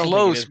 It's I don't think it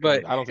close, is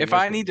but close. I don't think if it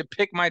is I close. need to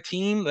pick my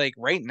team like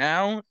right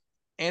now,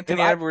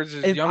 Anthony If I- Edwards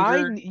is If I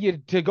younger.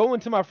 need to go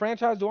into my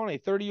franchise, do I want a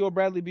 30-year-old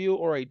Bradley Beal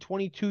or a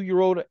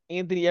 22-year-old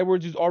Anthony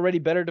Edwards who's already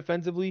better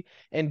defensively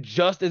and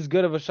just as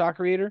good of a shot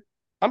creator?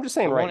 I'm just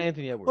I saying, want right?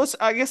 Anthony Edwards.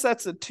 I guess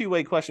that's a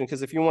two-way question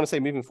because if you want to say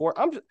moving forward,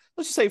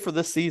 let's just say for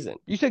this season.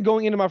 You said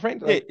going into my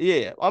franchise.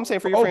 Yeah. I'm saying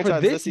for your Oh, franchise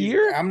for this season.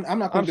 year? I'm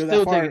not I'm going to go still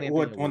that far taking Anthony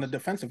on the Edwards.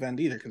 defensive end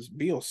either because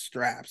Beal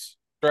straps.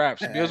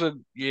 Straps. Yeah. Beal's a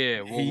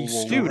yeah.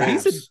 Dude,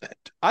 he's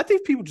I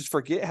think people just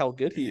forget how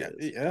good he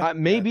is. Yeah.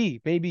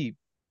 Maybe.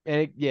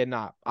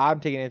 Nah. I'm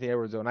taking Anthony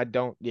Edwards though, and I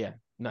don't. Yeah,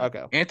 no.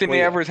 Okay. Anthony Well,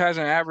 yeah. Edwards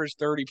hasn't averaged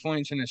 30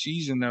 points in a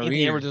season though. Anthony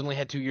either. Edwards has only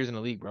had 2 years in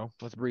the league, bro.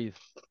 Let's breathe.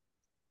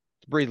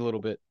 Let's breathe a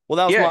little bit. Well,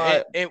 that was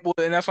Yeah,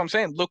 my and that's what I'm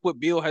saying. Look what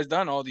Beal has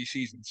done all these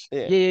seasons.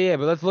 Yeah.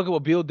 But let's look at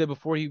what Beal did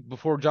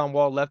before John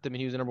Wall left him and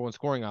he was the number one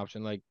scoring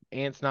option. Like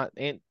Ant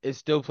is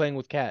still playing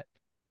with Cat.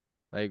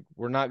 Like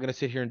we're not gonna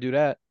sit here and do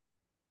that.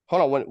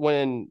 Hold on.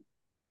 When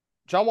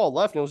John Wall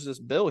left and it was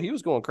just Bill, he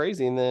was going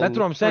crazy, and then That's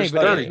what I'm saying. first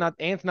But 30.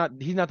 He's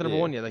not the number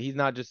Yeah. one yet. Like he's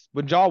not just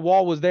when John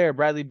Wall was there,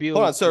 Bradley Beal.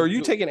 Hold on. So are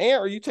you taking Ant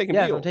or are you taking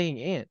Yes, Beal? I'm taking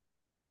Ant.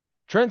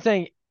 Trent's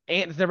saying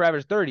Ant's never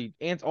averaged 30.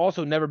 Ant's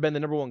also never been the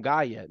number one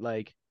guy yet.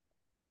 Like,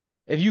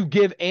 if you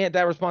give Ant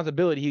that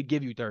responsibility, he'd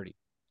give you 30.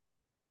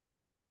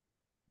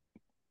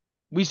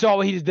 We saw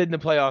what he just did in the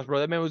playoffs, bro.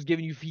 That man was he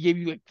gave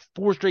you like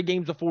 4 straight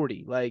games of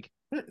 40. Like,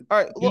 All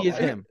right. Look, he is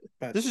him.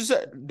 But this is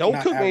don't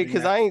not cook me averaging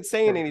because that I ain't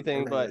saying for anything,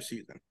 regular but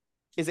season.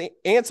 is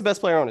Ant's the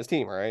best player on his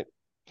team, right?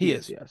 He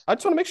is, yes. I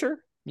just want to make sure.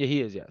 Yeah,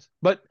 he is, yes.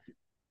 But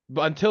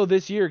until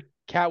this year,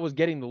 Cat was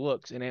getting the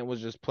looks, and Ant was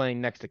just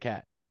playing next to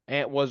Cat.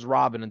 Ant was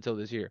Robin until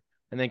this year.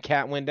 And then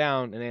Cat went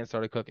down, and Ant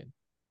started cooking.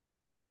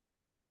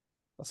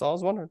 That's all I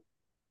was wondering.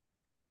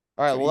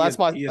 All right. So Well, he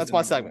that's is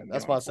my the segment. number one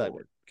That's going my segment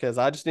forward. because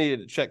I just needed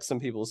to check some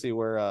people to see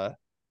where.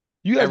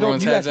 You guys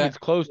Everyone's think has that. it's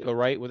close though,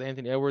 right? With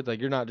Anthony Edwards, like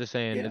you're not just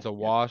saying Yeah, it's a yeah.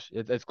 wash.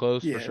 It's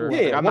close Yeah, for sure.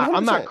 yeah, Like,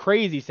 I'm not 100%.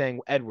 crazy saying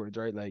Edwards,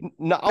 right? Like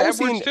No, I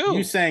was Edwards seeing. too.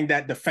 You saying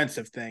that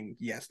defensive thing,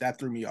 yes, that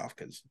threw me off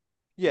because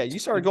Yeah, you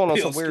started going on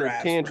Bill some weird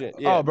straps, tangent.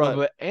 bro. Yeah, oh, bro,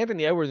 but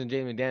Anthony Edwards and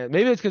James McDaniels.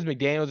 Maybe it's because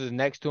McDaniels is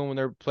next to him when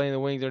they're playing the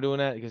wings. They're doing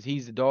that because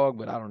he's the dog.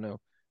 But I don't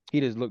know. He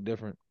just looked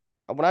different.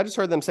 when I just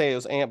heard them say it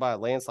was Ant by a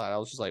landslide, I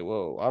was just like,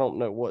 whoa, I don't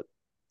know what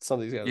some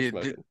of these guys Yeah, are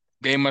smoking.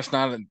 They must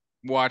not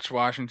watch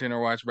Washington or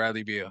watch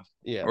Bradley Beal.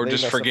 Yeah, or they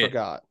just must have forget.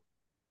 forgot.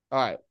 All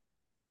right.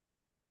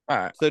 All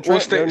right. So, Well,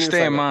 Trent, go in your stay in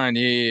segment. mind.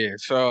 Yeah.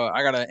 So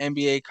I got an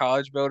NBA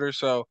college builder.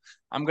 So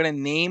I'm gonna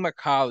name a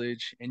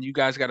college, and you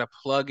guys got to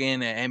plug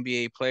in an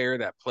NBA player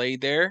that played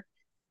there,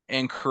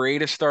 and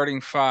create a starting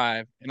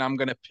 5. And I'm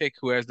gonna pick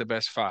who has the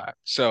best 5.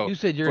 So You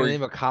said you're for- gonna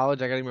name a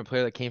college. I got to name a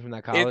player that came from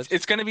that college.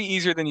 it's gonna be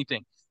easier than you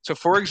think. So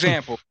for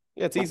example,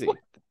 Yeah, it's easy.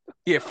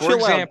 yeah. For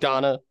Chill out, example,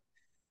 Donna.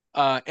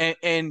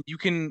 and you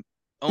can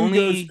who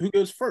only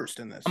goes first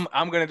in this?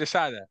 I'm gonna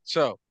decide that.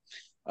 So,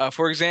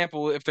 for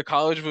example, if the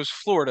college was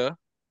Florida,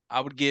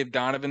 I would give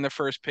Donovan the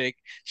first pick.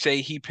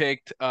 Say he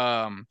picked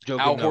Joakim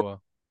Al Noah.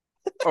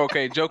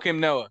 Okay, Joakim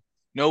Noah.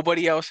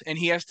 Nobody else, and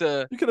he has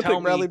to You could have tell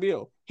picked Bradley me.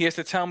 Beal. He has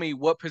to tell me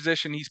what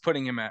position he's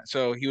putting him at.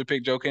 So he would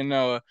pick Joakim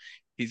Noah.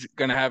 He's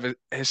gonna have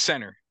his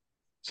center.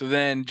 So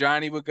then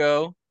Johnny would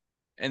go,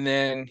 and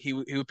then he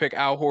would pick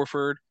Al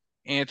Horford,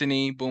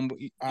 Anthony. Boom.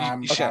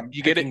 I'm you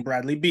get picking it?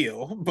 Bradley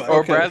Beal, but Or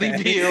okay.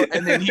 Bradley Beal,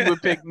 and then he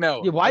would pick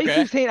Noah. Yeah, why you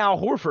okay? keep saying Al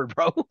Horford,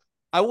 bro?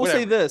 I will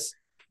say Whatever. this: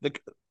 the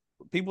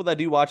people that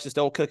do watch this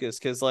don't cook us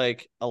because,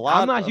 like, a lot.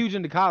 I'm not of huge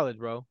into college,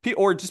 bro.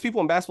 or just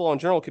people in basketball in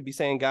general could be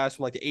saying guys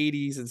from like the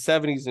 80s and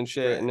 70s and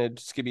shit, Right. and it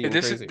just could be Yeah,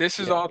 even this crazy.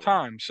 is Yeah. all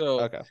time.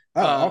 So Okay.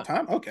 all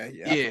time. Okay,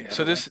 yeah. I yeah. forgot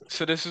So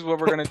about this is what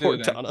we're gonna Poor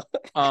do then.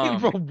 Donna.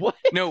 bro, what?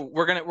 No,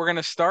 we're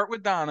gonna start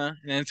with Donna,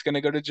 and then it's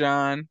gonna go to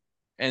John,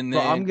 and Bro,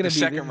 then I'm gonna the be.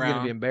 second This is gonna be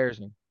round.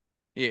 embarrassing.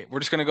 Yeah, we're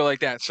just gonna go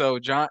like that. So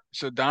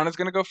Donna's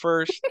gonna go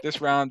first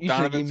this round. You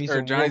should give me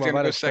some Johnny's warm-up. gonna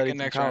I'd go have studied second some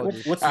next that. round.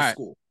 colleges. What's All the right.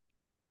 school?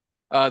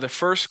 The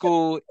first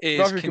school Get is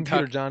off your computer,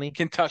 Kentucky. Johnny.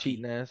 Kentucky.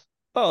 Cheating ass.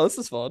 Oh, this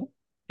is fun.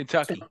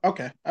 Kentucky.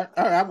 Okay,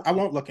 I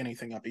won't look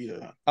anything up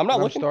either. I'm not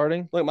I'm looking.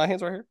 starting. Look, my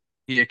hands right here.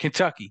 Yeah,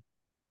 Kentucky.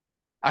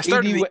 I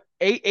started.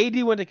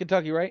 AD went to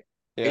Kentucky, right?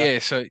 Yeah.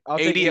 So I'll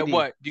AD take at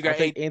what? You I'll got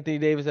take AD Anthony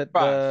Davis at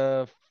 5.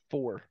 the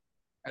 4.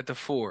 at the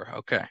 4.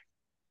 Okay.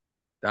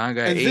 Don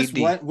got Is AD.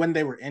 this when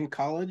they were in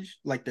college,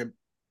 like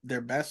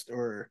their best,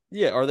 or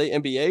Yeah, are they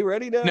NBA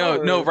ready now?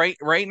 No, or-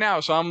 right now.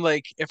 So I'm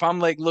like, if I'm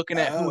like looking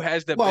at who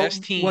has the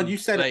best team. Well, you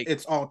said like,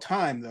 it's all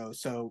time though,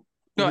 so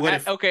no, what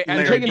at, if okay, at I'm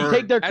Larry their, taking Bird-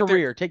 take their at their-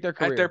 career. Take their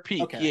career. at their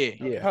peak. Okay.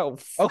 Yeah. Yeah. Oh,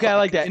 Okay, I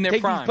like that. In their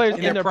Take prime. these players In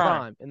in their their prime.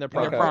 prime. In their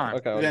In their prime. prime.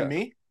 Okay. is that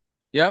me?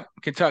 Yep.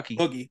 Kentucky.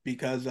 Boogie,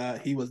 because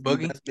he was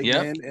Boogie? the best big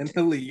Yep. man in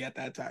the league at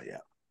that time. Yeah.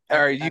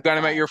 All right, you got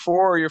him at your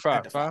 4 or your 5?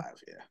 At the 5,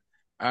 yeah.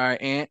 All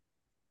right, Ant.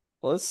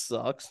 Well, this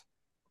sucks.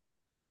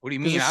 What do you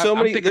 'Cause mean? there's so I'm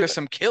many- thinking there- of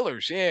some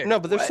killers. Yeah. No,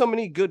 but there's What? so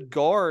many good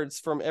guards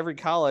from every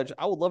college.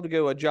 I would love to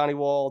go with Johnny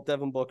Wall,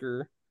 Devin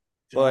Booker,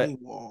 but Johnny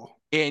Wall.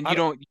 And I you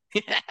don't-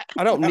 don't.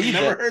 I don't I've need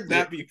never that. heard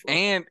that before.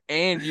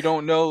 And you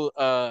don't know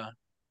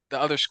the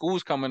other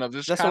schools coming up.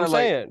 This is That's what kind I'm of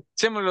like saying.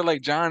 similar to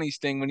like Johnny's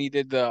thing when he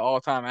did the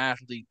all-time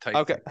athlete type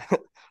Okay. thing.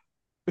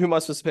 Who am I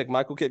supposed to pick?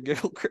 Michael Kidd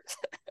Gilchrist?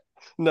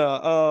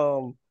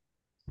 No,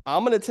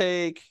 I'm gonna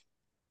take.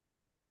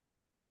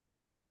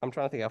 I'm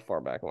trying to think how far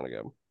back I want to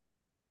go.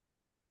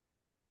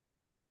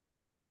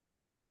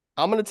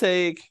 I'm gonna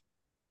take.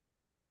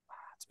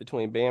 It's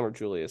between Bam or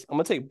Julius. I'm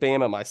gonna take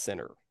Bam at my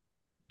center.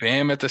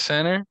 Bam at the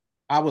center.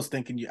 I was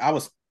thinking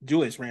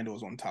Julius Randle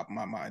was on top of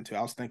my mind too.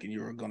 I was thinking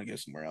you were gonna get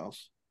somewhere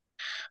else.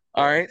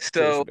 All right,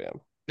 so Bam.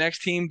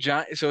 next team,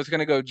 John. So it's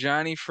gonna go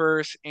Johnny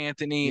first,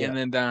 Anthony, and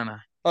then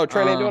Donna. Oh,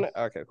 Trent ain't doing it.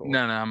 Okay, cool.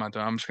 No, I'm not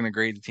doing. I'm just gonna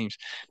grade the teams.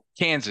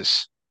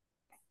 Kansas,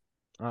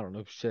 I don't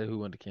know shit who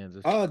went to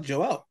Kansas.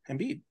 Joel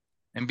Embiid.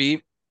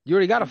 Embiid. You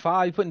already got a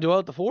 5. You putting Joel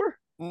at the 4?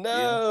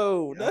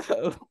 No, Yeah.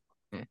 no.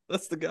 Yeah.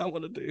 That's the guy I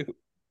want to do.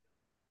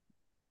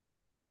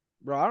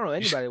 Bro, I don't know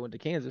anybody that went to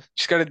Kansas.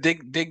 Just gotta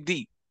dig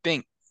deep.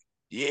 Think.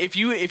 If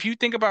you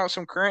think about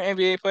some current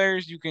NBA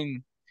players, you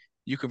can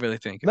really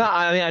think. No,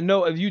 I mean I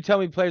know if you tell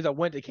me players that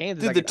went to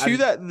Kansas, Dude,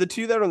 the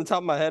two that are on the top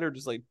of my head are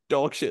just like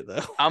dog shit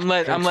though. I'm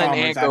letting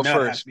Ant go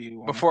first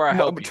before I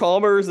help you.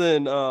 Chalmers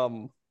and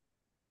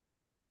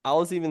I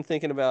was even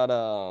thinking about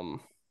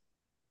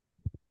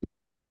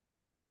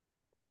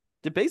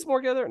did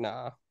Basemore go there?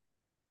 Nah.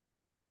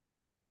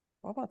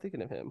 Why am I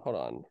thinking of him? Hold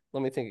on.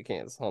 Let me think of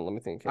Kansas. Hold on, let me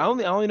think. I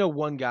only know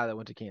one guy that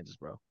went to Kansas,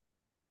 bro.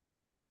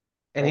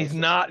 And Oh, he's so-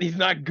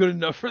 not good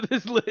enough for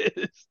this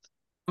list.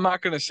 I'm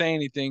not gonna say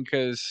anything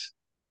because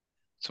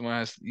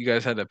you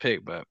guys had to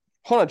pick, but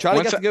Hold on, Johnny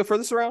Once got to go for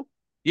this round?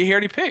 yeah, he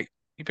already picked.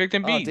 He picked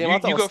Embiid. damn, I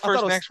thought you it go was- I thought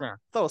first it was- next round.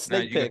 I thought it was Nah,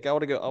 snake you go- pick. I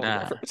want to go.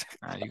 Nah. first.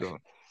 Nah, you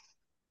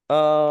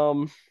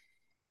go.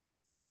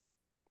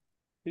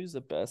 Who's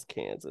the best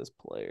Kansas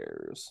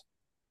players?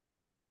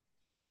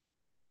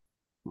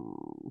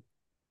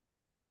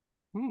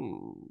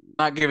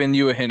 Not giving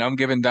you a hint. I'm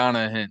giving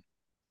Donna a hint.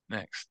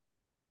 Next.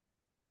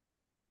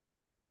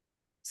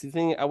 See, the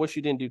thing I wish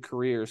you didn't do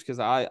careers because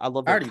I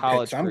love I their already college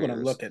picked, so I'm careers.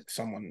 gonna look at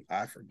someone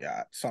I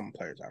forgot. Some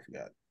players I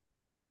forgot.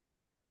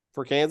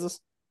 For Kansas.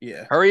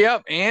 Yeah. Hurry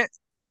up, Ant.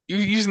 You're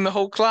using the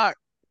whole clock.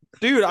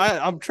 Dude,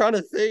 I'm trying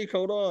to think.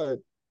 Hold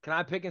on. Can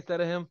I pick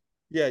instead of him?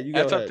 Yeah, you go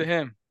That's ahead. up to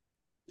him.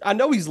 I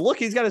know he's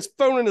looking. He's got his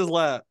phone in his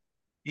lap.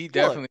 He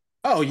definitely.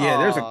 Oh yeah,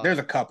 Aw. there's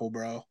a couple,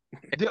 bro.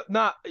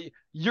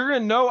 You're gonna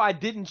know I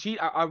didn't cheat.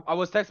 I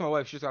was texting my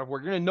wife. She just got off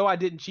work. You're gonna know I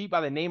didn't cheat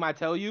by the name I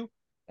tell you.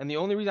 And the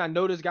only reason I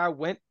know this guy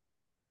went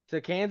to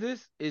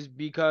Kansas is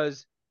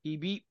because he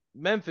beat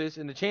Memphis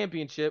in the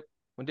championship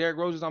when Derrick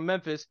Rose was on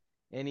Memphis,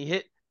 and he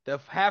hit the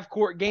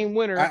half-court game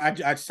winner.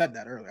 I said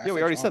that earlier. Yeah,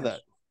 we already said that.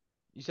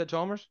 You said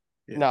Chalmers?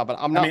 Yeah. No, but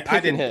I'm not I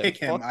picking didn't him. pick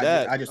him. Fuck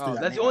that. I just threw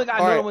that That's the name only out. guy I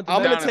know All that right, went to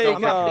I'm gonna Memphis. take,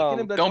 I'm not picking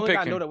him. That's the Don't only pick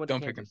guy I know him. that went to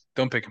Don't pick him. Kansas.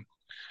 Don't pick him.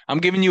 I'm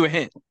giving you a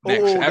hint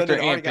next Oh, after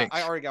no, Ant picks.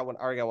 I already got one.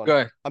 Go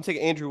ahead. I'm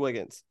taking Andrew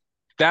Wiggins.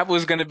 That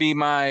was gonna be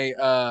my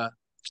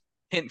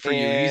hint for you.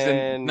 He's the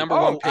And- number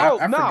one pick. I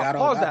no, forgot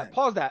all pause about that. him.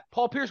 Pause that.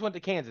 Paul Pierce went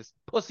to Kansas.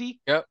 Pussy.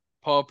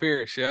 Paul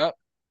Pierce. Yep.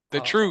 The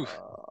truth.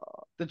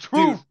 The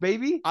truth,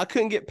 baby. I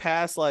couldn't get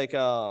past like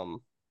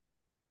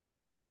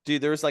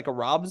dude, there was like a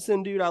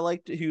Robinson dude I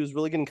liked. He was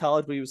really good in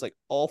college, but he was like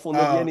awful.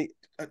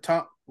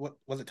 What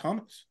was it?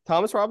 Thomas?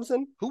 Thomas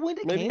Robinson. Who went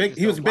to Maybe- Kansas?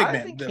 He was a though? big Why I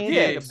man. think The- Kansas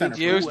yeah, had a but big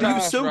he was pool. But he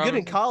was Thomas so good in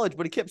Robinson. college,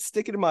 but he kept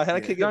sticking in my head. I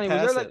Yeah. couldn't Johnny, get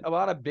was past there like it. a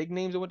lot of big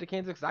names that went to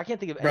Kansas? Because I can't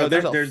think of Bro, any.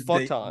 there's a there's fuck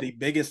the, ton. the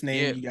biggest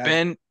name Yeah, you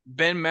guys.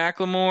 Ben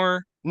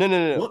McLemore. No. Wilt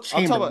I'm talking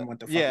Chamberlain about, went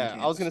to fucking yeah, I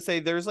was Kansas. gonna say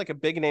there's like a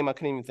big name I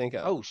couldn't even think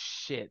of. Oh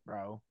shit,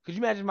 bro. Could you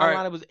imagine my All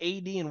right. lineup was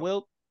AD and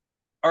Wilt?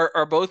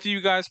 Are both of you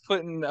guys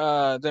putting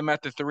them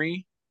at the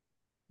 3?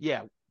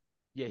 Yeah,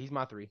 he's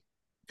my 3.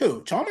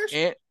 Who? Chalmers?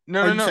 And Oh,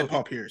 no. you said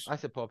Paul Pierce. I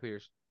said Paul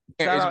Pierce.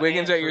 Is Shout out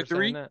Wiggins Ant at your for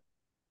saying 3? that.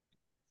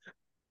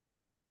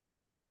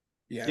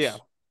 Yes. Yeah.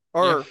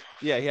 Or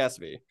yeah, he has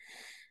to be.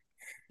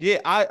 Yeah,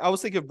 I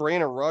was thinking of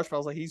Brandon Rush, but I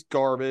was like, he's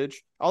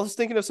garbage. I was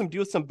thinking of some dude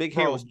with some big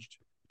hair. Bro, Was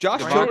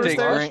Josh Devontae Childress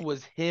there? Green. Rush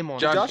was him on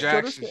Josh Josh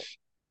Childress?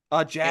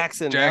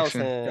 Jackson, Jackson. Jackson. That was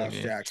him. Josh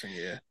Yeah. Jackson,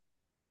 yeah.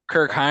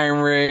 Kirk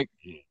Heinrich.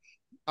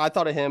 I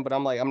thought of him, but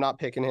I'm like, I'm not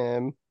picking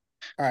him.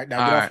 All right, now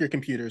All get right. off your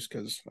computers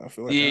because I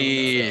feel like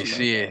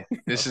Yeah.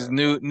 This is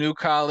Okay. new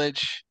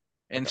college,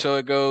 and so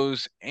it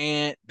goes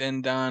Ant,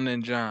 then Don,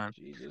 and John.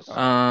 Jesus.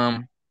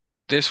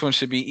 This one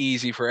should be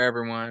easy for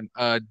everyone.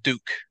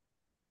 Duke,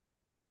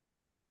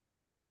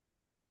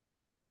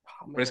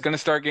 Oh, but it's man. gonna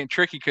start getting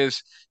tricky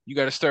because you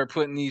got to start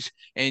putting these,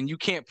 and you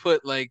can't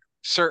put like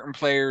certain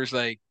players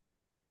like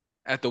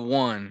at the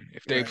 1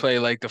 if they Right. play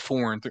like the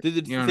 4 and 3. Dude,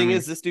 the You know what I thing mean?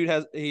 is, this dude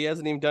hasn't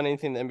even done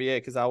anything in the NBA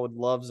because I would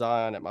love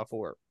Zion at my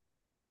 4.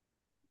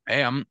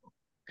 Hey, I'm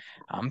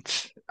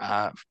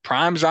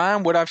prime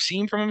Zion. What I've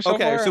seen from him so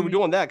Okay, far. so I we're mean,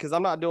 doing that because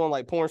I'm not doing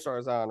like porn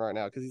star Zion right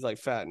now because he's like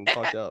fat and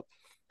fucked up.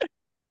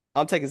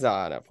 I'm taking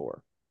Zion at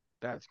 4.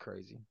 That's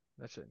crazy.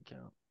 That shouldn't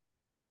count.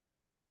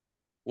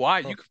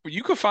 Why?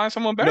 You could find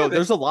someone better. No,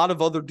 there's a lot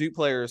of other Duke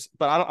players,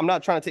 but I'm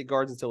not trying to take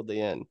guards until the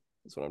end.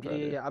 That's what I'm trying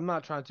to do. Yeah, I'm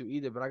not trying to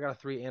either, but I got a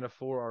 3 and a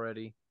 4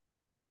 already.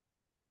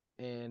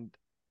 And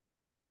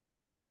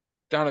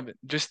Donovan,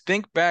 just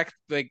think back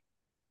like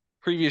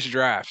previous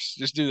drafts.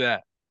 Just do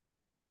that.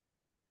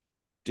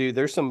 Dude,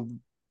 there's some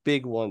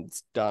big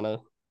ones, Donna.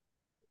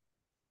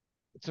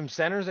 some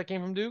centers that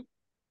came from Duke.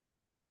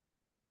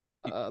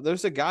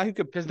 There's a guy who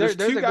could. Because There's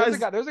two guys.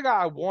 there's a guy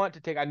I want to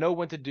take. I know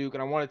went to Duke,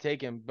 and I want to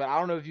take him, but I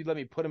don't know if you let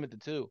me put him at the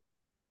 2.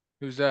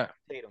 Who's that?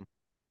 Tatum.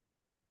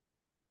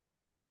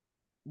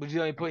 Would you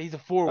let me put? He's a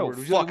forward. Oh Would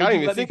you fuck! let- I would didn't you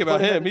even let me think put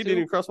about at him. the He 2? didn't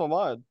even cross my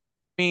mind.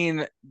 I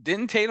mean,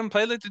 didn't Tatum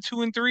play like the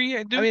 2 and 3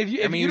 at Duke? I mean, if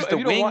he you was don't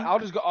the want,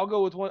 wing. I'll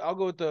go with one. I'll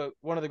go with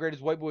one of the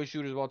greatest white boy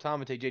shooters of all time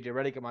and take JJ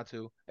Redick at my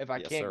 2. If I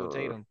Yes, can't go sir.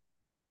 Tatum,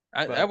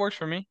 That works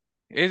for me.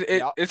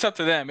 Yeah. It's up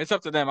to them. It's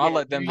up to them. I'll Yeah,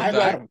 let them you- I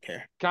decide. don't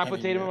care. can I put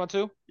mean, Tatum yeah. at my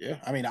 2? Yeah,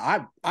 I mean,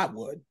 I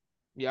would.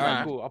 Yeah, all right,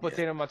 Nah. cool. I'll put Yeah.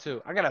 Tatum at my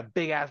 2. I got a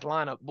big ass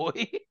lineup, boy.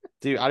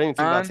 Dude, I didn't even think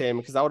Don? about Tatum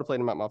because I would have played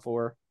him at my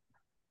 4.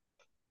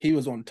 He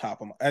was on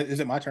top of my. Is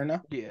it my turn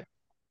now? Yeah.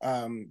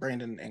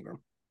 Brandon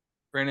Ingram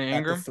Brandon at the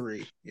Ingram.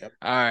 3. Yep.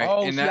 All right.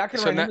 Oh, and see, I that,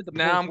 could've so ran him now, at the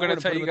now point I'm gonna forward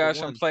and tell put you him at guys the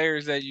some 1.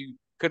 players that you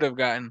could have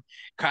gotten.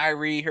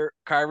 Kyrie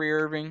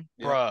Irving.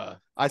 Yeah. Bruh.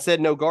 I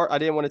said no guard. I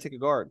didn't want to take a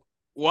guard.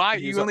 Why?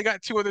 He's You only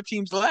got 2 other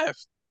teams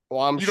left.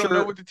 Well, I'm You sure. don't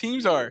know what the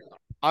teams are.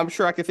 I'm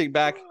sure I can think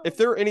back. If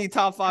there are any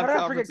top How 5 did I forget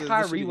conferences, this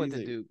should Kyrie be went to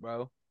easy. Duke,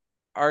 bro?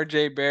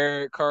 R.J.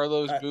 Barrett,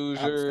 Carlos I was thinking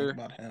Boozer.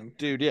 about him.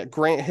 Dude, yeah,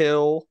 Grant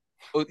Hill.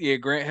 Oh, yeah,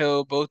 Grant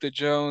Hill, both the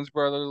Jones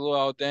brothers,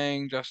 Luol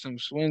Deng, Justin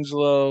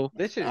Winslow.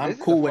 This I'm is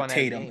cool a with fun-ass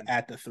Tatum game.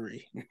 at the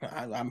 3.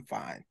 I'm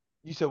fine.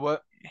 You said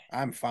what?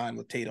 I'm fine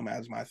with Tatum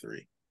as my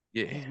 3.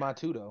 Yeah. He's my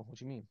 2 though.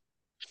 What you mean?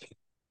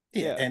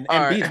 Yeah, Yeah. and All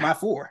Embiid's right. my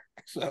 4.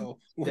 So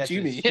what That's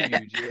you just mean?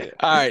 huge. Yeah.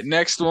 All right,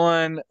 next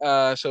one.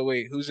 So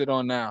wait, who's it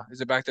on now?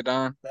 Is it back to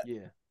Don?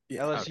 Yeah.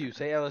 Yeah. LSU.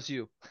 Say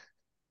LSU.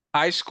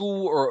 High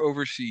school or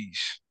overseas?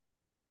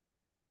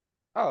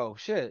 Oh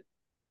shit.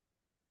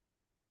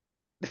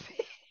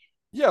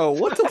 Yo,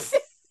 what the?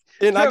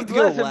 And I Yo, get to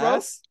go listen, bro.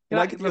 last. And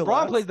I get to go LeBron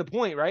last? plays the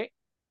point, right?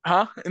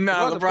 Huh? No,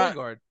 LeBron's a point LeBron.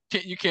 guard.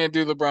 You can't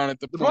do LeBron at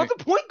the LeBron's point.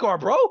 a point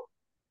guard, bro.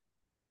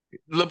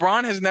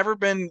 LeBron has never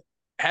been.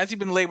 Has he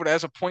been labeled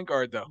as a point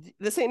guard though?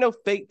 This ain't no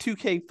fake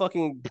 2K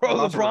fucking. Bro,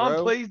 roster, LeBron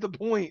bro. plays the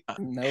point.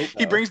 Nope.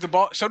 He brings the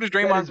ball. So does That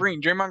Draymond is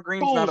Green. Draymond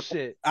Green's not a.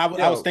 Bullshit. I was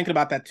Yo. thinking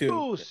about that too.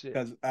 Bullshit.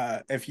 Because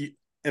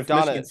if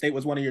Donna. Michigan State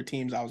was one of your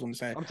teams, I was going to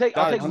say I'll take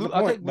Don's on the Luke.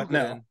 I'll point, take but Luke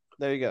no. then.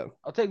 There you go.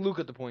 I'll take Luke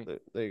at the point.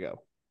 There you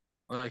go.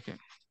 I like it.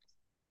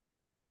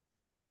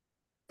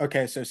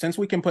 Okay, so since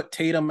we can put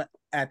Tatum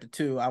at the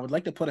 2, I would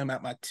like to put him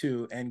at my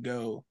 2 and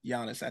go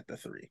Giannis at the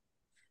 3.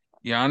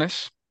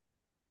 Giannis.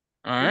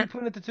 All Who are you right.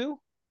 putting at the 2?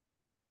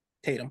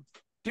 Tatum.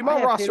 Dude, I my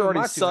have roster Tatum at already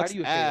my 2. How sucks do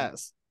you have Tatum?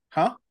 ass.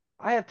 Huh?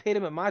 I have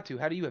Tatum at my 2.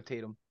 How do you have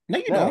Tatum? No,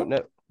 you No, don't. no.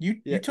 You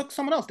Yeah. took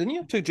someone else, didn't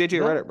you? Took JJ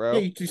No. Redick, bro.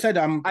 Yeah, you said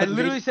I'm. I putting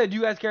literally JJ said,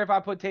 "You guys care if I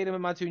put Tatum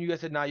in my 2?" And you guys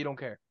said, "Nah, you don't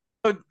care."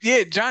 Oh,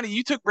 yeah, Johnny,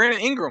 you took Brandon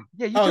Ingram.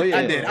 Yeah, you Oh, took yeah,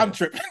 I Tatum. did. I'm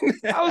tripping.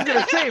 I was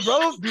gonna say, bro,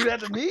 don't do that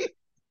to me.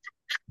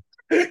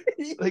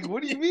 Like,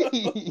 what do you mean?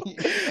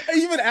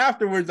 Even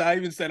afterwards, I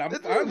even said I'm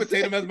That's what fine I'm with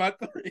Tatum saying. as my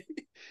 3.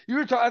 You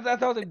were talking. I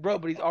thought I was like, bro,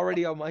 but he's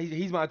already on my.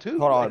 He's my 2.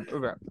 Hold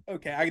on.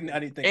 Okay, I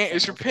didn't think. And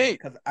it's your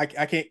pick. because I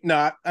can't.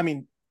 No, I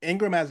mean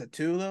Ingram as a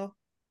 2 though.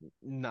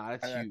 Nah,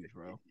 that's I- huge,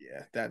 bro.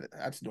 Yeah,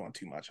 that's doing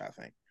too much. I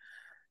think.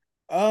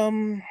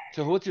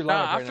 So what's your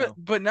lineup Nah,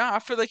 right now? I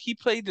feel like he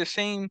played the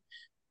same.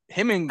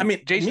 Him and I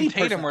mean, Jason me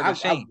Tatum personally, are the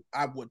same.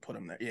 I would put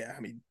him there. Yeah,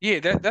 I mean, Yeah,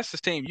 that's the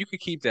same. You could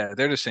keep that.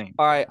 They're the same.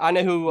 All right, I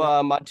know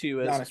who my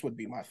 2 is. Giannis would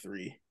be my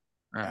 3,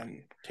 All right.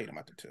 and Tatum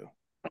at the 2.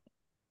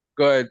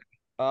 Go ahead.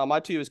 My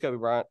 2 is Kobe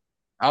Bryant.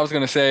 I was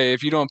gonna say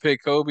if you don't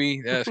pick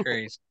Kobe, that's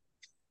crazy.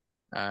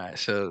 All right,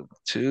 so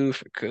 2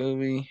 for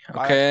Kobe. I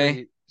got Okay.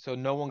 3, so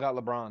no one got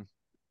LeBron.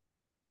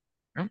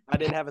 I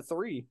didn't have a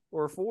 3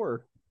 or a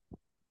 4.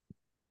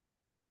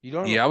 You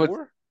don't. Yeah, have I a would-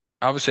 4?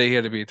 I would say he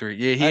had to be a 3.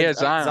 Yeah, he I had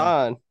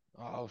Zion.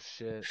 Oh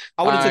shit.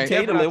 I would have Alright. took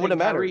Tatum. Definitely It wouldn't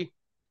not matter. taking Kyrie.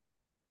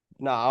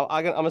 No,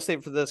 I'm gonna save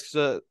it for this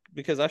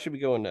because I should be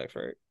going next,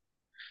 right?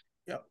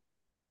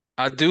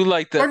 I do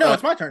like the. Or no,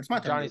 it's my turn. It's my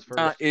turn. Johnny's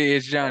first.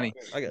 It's Johnny.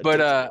 I got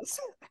But,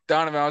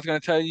 Donovan, I was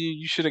gonna tell you,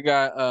 you should have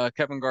got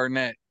Kevin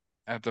Garnett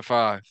after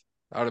 5.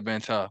 That would have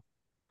been tough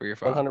for your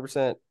 5.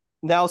 100%.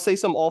 Now say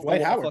some off the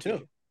Dwight wall. Howard fucking-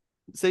 too.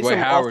 Say Dwight some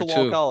Howard, off the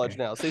wall too. college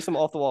now. Say some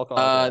off the wall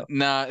college.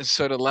 now. Nah.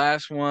 So the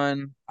last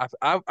one,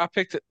 I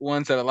picked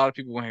ones that a lot of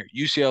people want to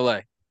hear.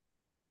 UCLA,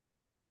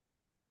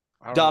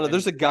 I don't Donna, know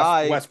there's a any-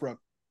 guy. Westbrook.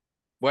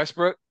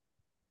 Westbrook.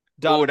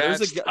 Donna, Oh, there's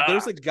that's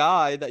there's a tough.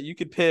 guy that you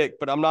could pick,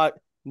 but I'm not.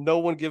 No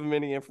one give him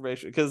any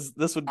information because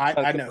this would. I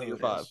kinda know complete who your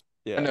it 5. is.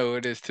 Yeah. I know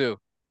it is too.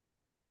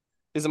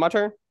 Is it my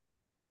turn?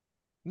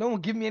 No one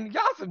give me any.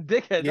 Y'all some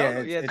dickheads. Yeah, I don't know.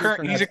 it's- Yeah, it's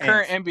Current, he's a Ants.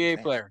 current NBA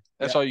Ants. player.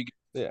 That's Yeah. all you get.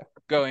 Yeah.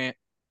 Go Ant.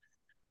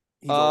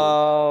 He's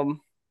old.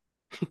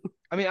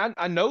 I mean,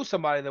 I know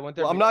somebody that went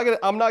there. Well, I'm not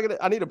gonna.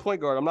 I need a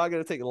point guard. I'm not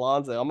gonna take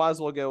Alonzo. I might as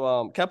well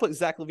go. Can I put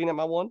Zach LaVine at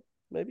my 1?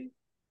 Maybe.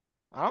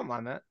 I don't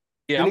mind that.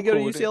 Yeah, Didn't I'm he go cool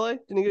to with it. UCLA?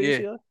 Didn't he go to Yeah.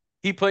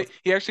 UCLA?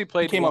 He actually He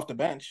played. came one- off the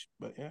bench,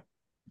 but yeah.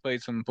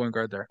 played some point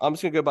guard there. I'm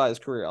just gonna go by his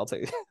career. I'll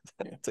take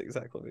Yeah. take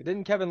Zach LaVine.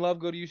 Didn't Kevin Love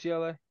go to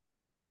UCLA?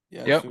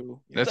 Yeah, Yep.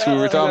 That's who we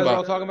were That's talking what about.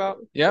 I'm talking about?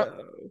 Yep.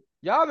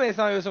 Y'all may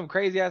sound like some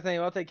crazy ass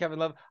name. I'll take Kevin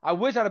Love. I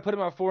wish I'd have put him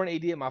at 4 and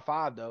AD at my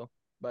 5 though.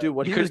 But Dude,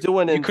 what You he was could-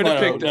 doing you in could have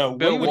fucking- picked no,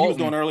 Bill what he was Walton.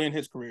 doing early in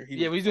his career.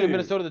 yeah, he's doing Dude.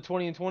 Minnesota the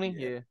 20 and 20.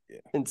 Yeah. Yeah.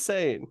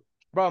 insane.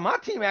 Bro, my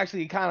team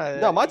actually kind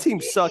of. No, my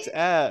team sucks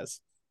ass.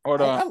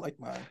 Hold I on, like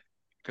mine.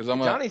 because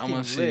Johnny's I'm gonna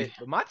team's see. lit,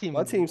 but my team.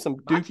 My team's some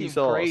my dookie team's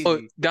sauce. crazy.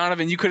 Oh,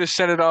 Donovan, you could have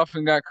set it off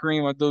and got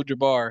Kareem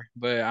Abdul-Jabbar,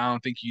 but I don't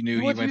think you knew He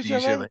he went to went to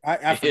UCLA? UCLA. I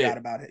Yeah. forgot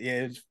about it.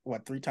 Yeah, it's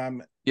what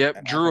 3-time. Yep,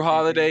 And Drew Alfred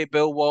Holiday,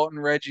 Bill Walton,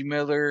 Reggie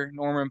Miller,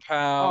 Norman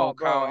Powell, Oh,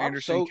 bro, Kyle I'm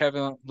Anderson, so-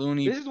 Kevin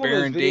Looney, This is one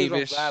Baron of those videos I'm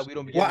Davis. glad we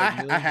don't be Well,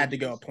 getting, like, I had to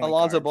millions go of point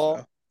Alonzo guard, Ball.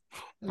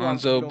 so.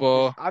 Alonzo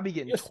Ball. I be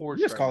getting You torched.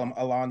 just right call him now.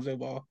 Alonzo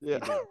Ball. Yeah.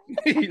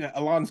 Yeah,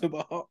 Alonzo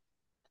Ball.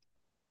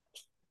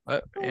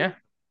 Yeah.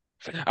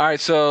 All right,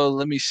 so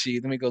let me see.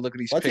 Let me go look at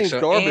these My picks. team's So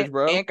garbage, Ant,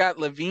 bro. Ant got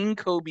Levine,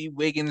 Kobe,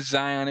 Wiggins,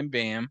 Zion, and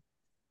Bam.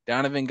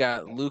 Donovan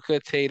got Luka,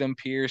 Tatum,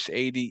 Pierce,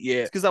 AD. Yeah,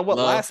 It's because I went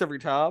Love. last every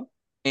time.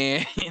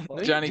 and No,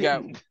 you Johnny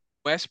got didn't.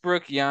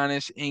 Westbrook,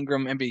 Giannis,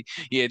 Ingram, Embiid.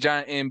 Yeah,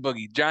 John and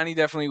Boogie. Johnny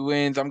definitely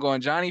wins. I'm going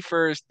Johnny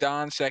first,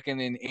 Don second,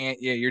 and Ant.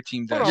 Yeah, your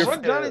team Hold does. on,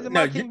 what Johnny's in No,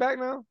 my you- team back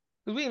now?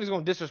 Because we ain't just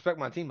gonna disrespect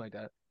my team like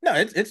that. No,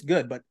 it's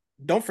good, but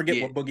don't forget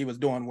Yeah. what Boogie was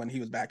doing when he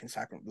was back in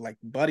Sacramento. Like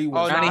Buddy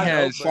was Oh, Johnny I know,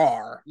 has but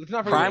far. let's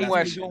not forget Prime what he was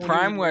West, doing when he was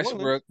Prime in New Orleans.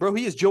 Westbrook, Bro,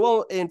 he is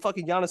Joel and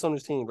fucking Giannis on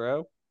his team,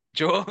 bro.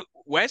 Joel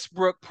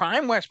Westbrook,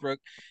 Prime Westbrook,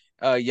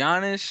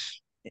 Giannis,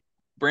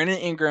 Brandon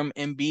Ingram,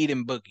 Embiid,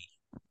 and Boogie.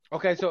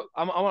 Okay, so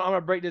I'm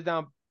gonna break this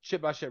down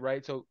shit by shit,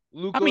 right? So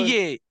Luka, I mean,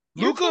 yeah,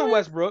 your Luka team and is-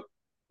 Westbrook.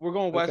 We're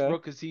going Okay.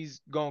 Westbrook because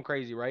he's going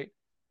crazy, right?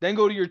 Then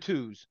go to your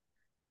twos.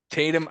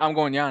 Tatum. I'm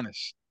going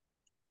Giannis.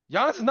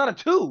 Giannis is not a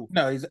two.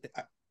 No, he's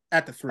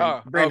at the 3.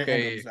 Oh, Brandon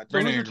okay, Ingram's yeah. at So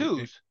the who's Brandon your Ingram,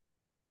 twos?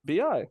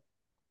 Bi.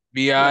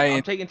 Bi Yeah, I'm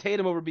and taking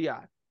Tatum over Bi.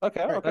 Okay,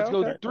 Right, okay. Let's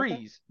go okay,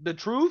 threes. The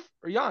truth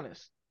or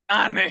Giannis?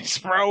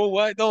 Giannis, bro.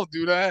 What? Don't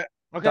do that.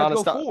 Okay, Donna, let's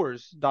go stop.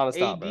 fours. Donna,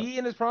 stop, AD bro.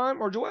 in his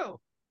prime or Joel?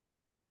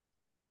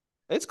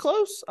 It's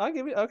close. I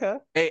give you okay.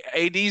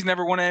 AD's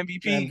never won an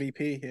MVP,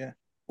 MVP, yeah,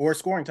 or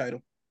scoring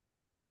title.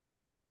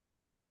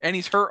 and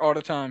he's hurt all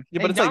the time.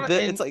 Yeah, but And it's like Giannis-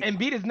 this. and It's like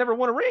Embiid has never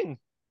won a ring.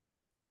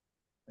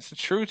 That's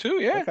true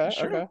too. Yeah, okay, that's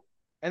true. okay.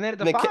 And then at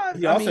the Nick- five,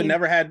 He I also mean,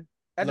 never had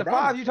at the LeBron.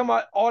 five, you talking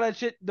about all that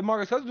shit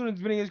DeMarcus Cousins doing at the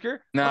beginning of his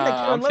career? Nah, my man I'm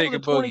Kevin Love taking was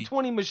a Boogie.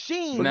 2020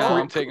 machine, But No, bro.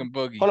 I'm taking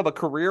Boogie. Hold on, but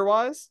career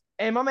wise,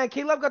 And my man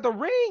Caleb got the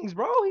rings,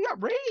 bro. He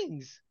got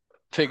rings.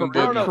 Taking I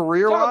don't know. Boogie.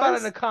 Career Talk about it wise?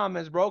 in the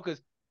comments, bro,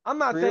 because I'm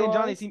not saying Career-wise?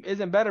 Johnny's team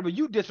isn't better, but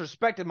you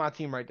disrespected my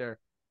team right there.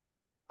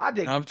 I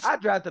did. I'm- I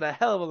drafted a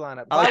hell of a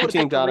lineup. If I like I your would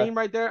team, have Donna. Kareem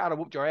right there, I'd have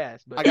whooped your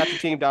ass. But I got your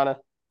team, Donna.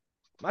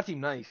 my team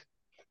nice.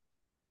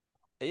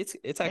 It's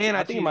actually. And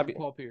I think it might be.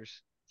 Paul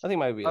Pierce. I think it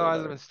might be. a Otherwise,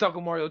 little I've been better. stuck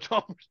with Mario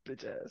Chalmers,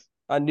 bitch ass.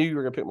 I knew you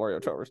were gonna pick Mario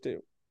Chalmers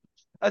too.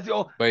 That's the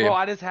But bro. yeah.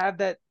 I just have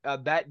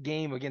that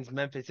game against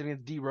Memphis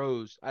against D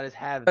Rose. I just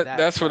have that.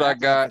 That's what I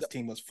got. His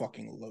team was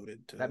fucking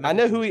loaded. Too. That I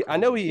know Memphis who was he. I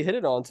know crazy. he hit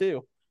it on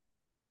too.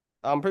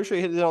 I'm pretty sure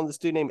he hit it on this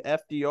dude named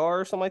FDR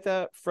or something like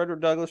that.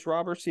 Frederick Douglass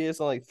Roberts. He has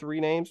like 3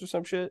 names or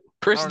some shit.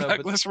 Chris I don't know, but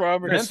Douglas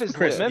Roberts.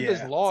 Memphis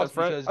yeah. lost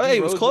Fred- because Oh, hey, D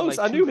it was Rose close. Was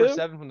like I knew 2 for him.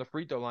 7 from the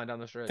free throw line down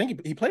the I stretch.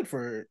 think he played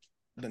for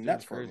the Dude, Nets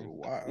it's for a crazy. little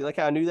while. You like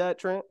how I knew that,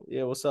 Trent?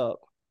 Yeah. What's up?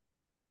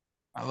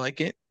 I like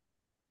it.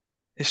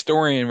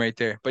 Historian right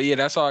there. But yeah,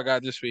 that's all I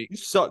got this week. You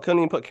suck. Couldn't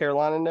even put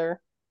Carolina in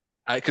there.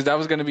 Because that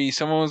was gonna be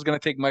someone was gonna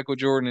take Michael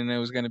Jordan, and it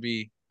was gonna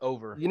be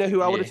Over. You know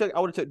who I would have Yeah. took? I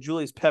would have took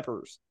Julius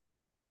Peppers.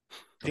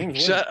 James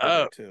Shut Williams played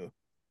up. too.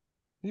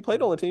 He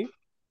played on the team.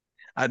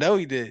 I know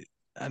he did.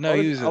 I know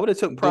he was I would have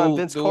took prime dual-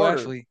 Vince dual Carter.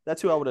 athlete.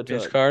 That's who I would have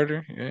Vince took.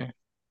 Carter. Yeah.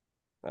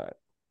 All right.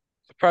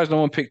 Surprised no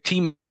one picked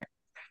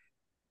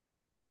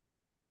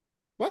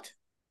What?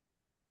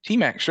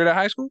 T-Mac straight out of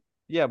high school.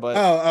 Yeah,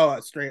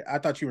 but Straight. I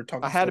thought you were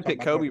talking. I had to still pick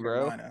talking about Kobe, North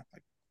bro. Carolina.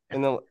 Like,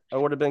 and then I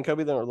would have been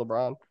Kobe then or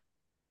LeBron.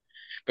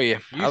 But yeah,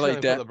 You I like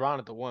should that. put LeBron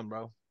at the 1,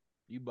 bro.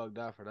 You bugged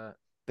out for that.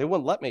 They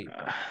wouldn't let me.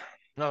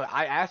 No,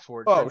 I asked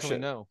for it. Oh, Trent told me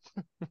shit. No.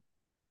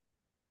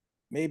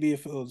 maybe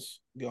if it was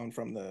going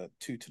from the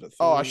 2 to the 3.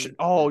 Oh, I should.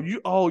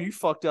 You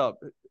fucked up.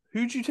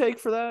 Who'd you take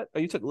for that? Oh,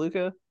 you took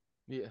Luca.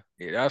 Yeah.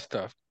 Yeah, that's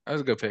tough. That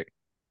was a good pick.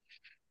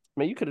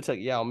 Man, you could have took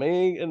Yao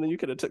Ming, and then you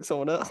could have took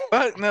someone else.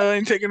 Fuck no, I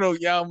ain't taking no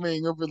Yao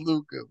Ming over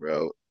Luca,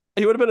 bro.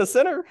 He would have been a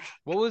center.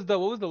 What was the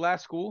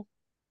last school?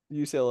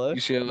 UCLA.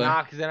 UCLA.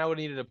 Nah, because then I would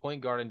have needed a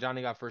point guard, and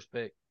Johnny got first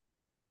pick.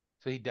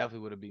 So he definitely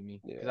would have beat me.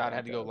 Because Yeah, I'd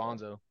had to go okay.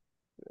 Lonzo.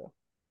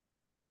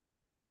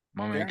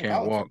 My man Darren can't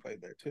Collison walk.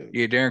 played there too.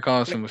 Yeah, Darren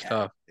Collison Flick was cat.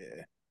 tough.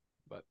 Yeah.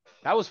 But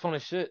that was fun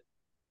as shit.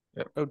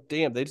 Oh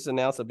damn! They just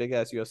announced a big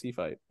ass UFC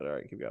fight. But all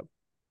right, keep going.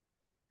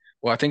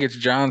 Well, I think it's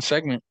John's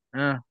segment.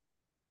 Yeah.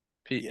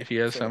 Yeah, If he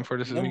has so something for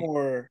this no week.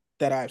 more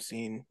that I've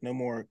seen. No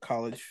more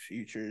college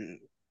future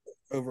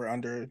over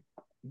under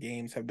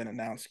games have been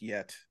announced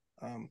yet.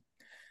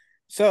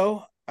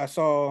 So I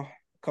saw a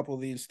couple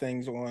of these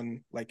things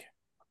on like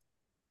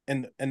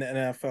in the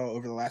NFL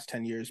over the last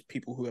 10 years,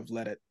 people who have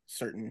led it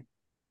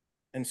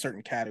in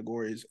certain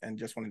categories, and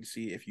just wanted to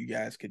see if you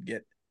guys could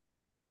get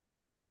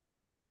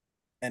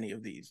any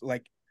of these.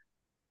 Like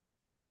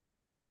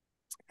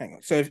hang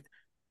on. So if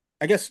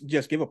I guess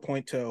just give a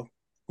point to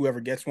whoever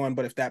gets one,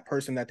 but if that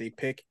person that they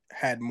pick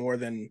had more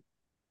than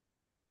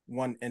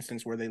one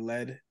instance where they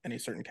led in a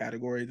certain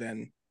category,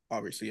 then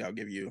obviously I'll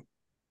give you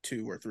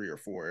 2 or 3 or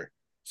 4.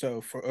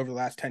 So for over the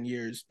last 10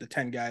 years, the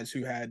 10 guys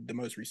who had the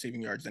most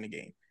receiving yards in a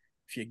game,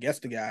 if you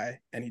guessed a guy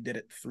and he did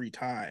it 3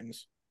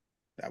 times,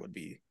 that would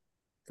be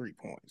 3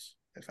 points,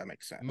 if that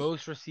makes sense.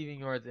 Most receiving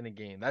yards in a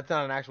game. That's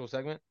not an actual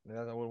segment.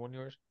 That's not what one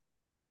yours.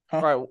 Huh?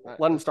 All right,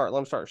 let him start. Let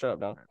him start. Shut up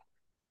now.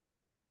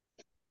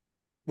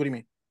 What do you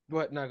mean?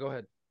 What? No, go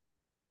ahead.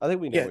 I think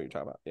we know Yeah. what you're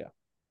talking about. Yeah.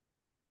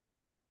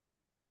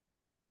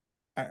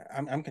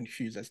 I'm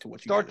confused as to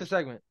what you Start guys the are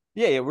segment.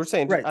 Yeah, we're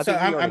saying. right. I So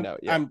think we already know.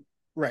 Yeah. I'm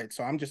right.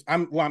 So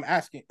I'm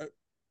asking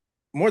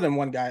more than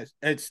one guys.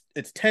 It's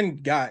 10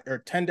 guy or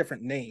 10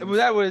 different names. Was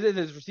that what it is?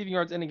 Is receiving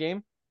yards in a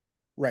game?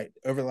 Right.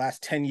 Over the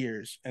last 10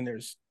 years. And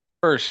there's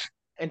First,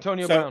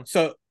 Antonio Brown.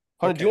 So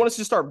Hunter, do you want us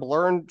to start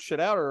blurring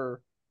shit out,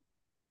 or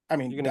I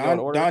mean, you're gonna go in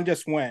order? Don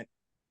just went,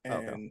 and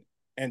Okay.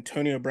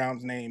 Antonio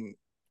Brown's name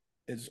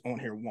is on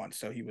here once,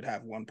 so he would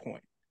have 1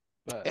 point.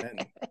 But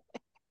And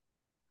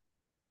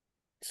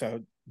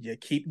so you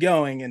keep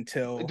going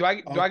until. do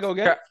I go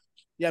again?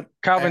 Yep.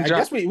 Calvin I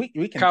guess we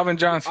can. Calvin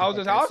Johnson. I was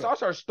just I'll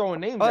start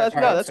throwing names. Oh, at that's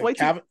you. no, All right, that's so way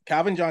too.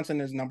 Calvin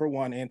Johnson is number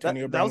 1.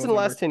 Antonio That Brown was in the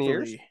last 10 number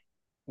years? 3.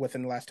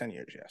 Within the last 10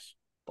 years, yes.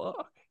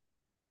 Fuck.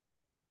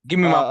 Give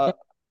me my.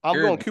 I'm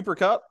You're- going Cooper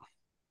Cup.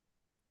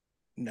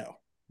 No.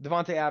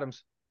 Devontae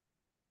Adams.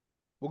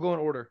 We'll go in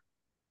order.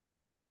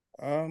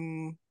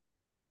 Devontae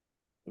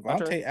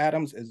turn.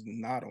 Adams is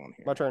not on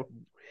here. My turn.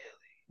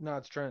 No,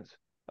 it's Trent's.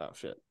 Oh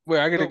shit. Wait,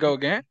 I get to So- go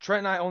again. Trent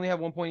and I only have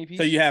 1 point each.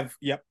 So you have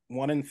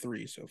 1 and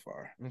 3 so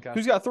far. Okay.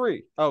 Who's got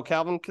 3? Oh,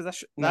 Calvin. Because I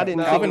No,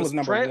 didn't. Calvin think it was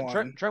number Trent,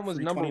 1. Trent was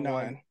number 1,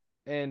 329.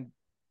 and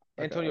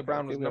Okay, Antonio okay,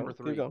 Brown was keep number going,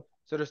 3. keep going.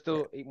 So there's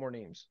still 8 more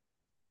names.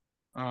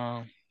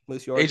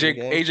 Most yards in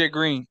the game. AJ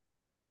Green.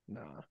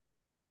 Nah.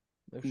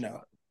 No.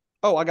 shot.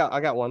 Oh, I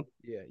got one.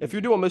 Yeah. If easy.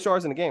 you're doing most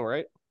yards in the game,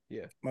 right?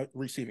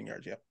 Receiving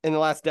yards, yeah. In the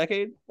last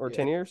decade or Yeah.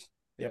 10 years?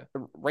 Yeah.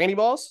 Randy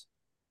Moss?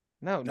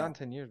 No, No. not in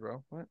 10 years,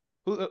 bro. What?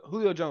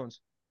 Julio Jones.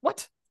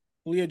 What?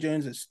 Julio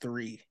Jones is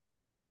 3.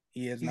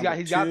 He is He's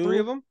number got 3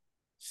 of 2, them.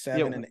 7,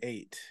 Yeah, and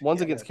 8. One's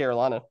Yeah, against that's-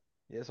 Carolina.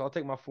 Yeah, so I'll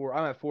take my 4.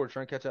 I'm at 4.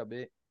 Trying to catch up,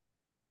 bit.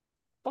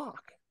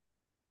 Fuck.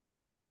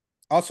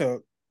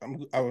 Also,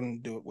 I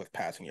wouldn't do it with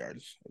passing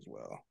yards as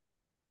well.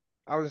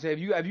 I was gonna say if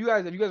you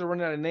guys are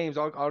running out of names,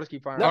 I'll just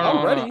keep firing. No, out.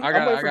 I'm ready. I I'm got it.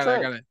 waiting I for got it. I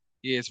Trent. got it.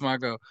 Yeah, it's my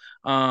go.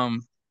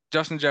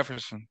 Justin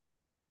Jefferson.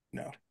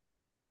 No.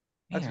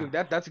 That's Damn.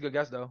 good. That's a good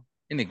guess though.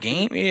 In the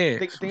game, yeah.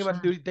 Think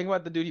about the dude. Think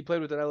about the dude he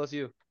played with at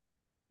LSU.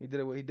 He did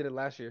it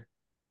last year.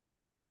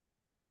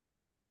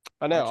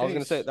 I know. Oh, I was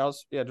going to say Chase. that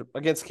was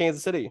against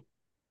Kansas City,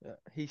 Yeah,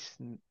 he's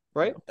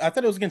right? I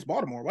thought it was against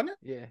Baltimore, wasn't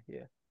it?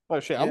 yeah. Oh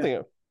shit, I'm Yeah.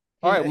 thinking.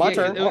 All right, my Yeah,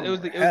 turn. It was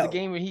the Hell.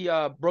 game where he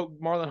broke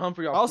Marlon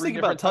Humphrey off. I was 3 thinking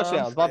about different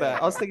touchdowns. times. My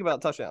bad. I was thinking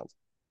about touchdowns.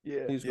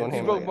 Yeah, He was Yeah, going he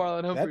ham. broke again.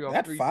 Marlon Humphrey off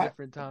that 3 5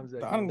 different times.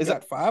 That Don game. Is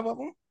got 5 of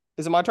them?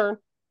 Is it my turn?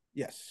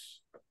 Yes.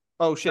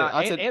 Oh shit! Nah,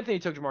 I said Anthony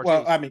took Jamar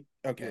Well, Chase. I mean,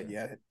 okay,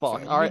 yeah.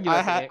 fuck. you All right, can give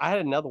us an I had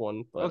another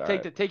one, but I'll all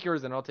take right. take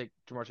yours then. I'll take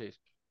Jamar Chase.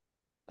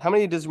 How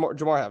many does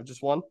Jamar have?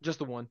 Just one? Just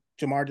the one.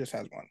 Jamar just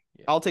has 1.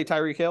 I'll take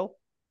Tyreek Hill.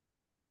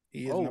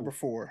 He is Oh. number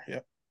 4.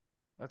 Yep.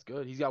 That's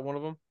good. He's got one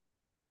of them.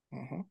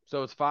 Mm-hmm.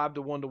 So it's 5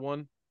 to 1 to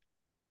 1.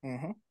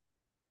 Mm-hmm.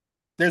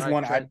 There's All right,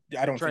 one Trent.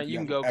 I don't Trent, think you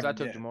can guys go will because I ever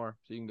took get. Jamar,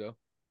 so you can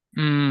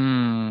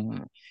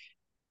go.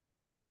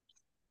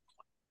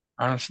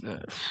 Honestly,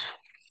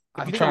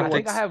 I I'm think trying I to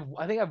think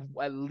I think. have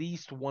at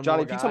least one Johnny,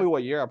 more if you guy. tell me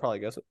what year, I'll probably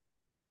guess it.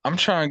 I'm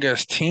trying to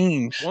guess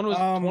teams. One was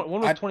one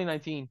was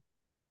 2019.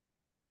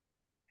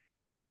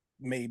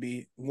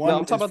 Maybe No, one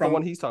I'm talking is about from the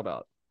one he's talking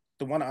about.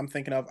 the one I'm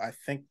thinking of. I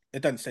think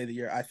it doesn't say the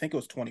year. I think it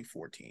was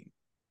 2014.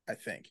 I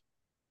think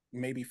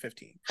maybe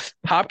 15.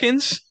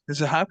 Hopkins?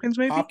 Is it Hopkins?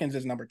 Maybe. Hopkins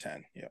is number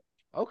 10. Yeah,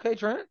 Okay,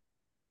 Trent.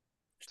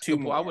 2 Good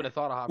boy. more. I would have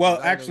thought of Hopkins. Well, I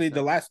didn't know actually, he the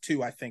said- last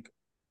 2 I think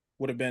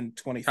would have been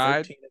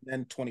 2013 and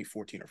then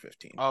 2014 or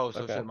 15. Oh,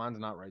 so Okay. shit, mine's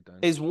not right then.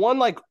 Is one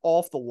like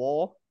off the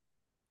wall?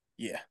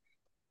 Yeah,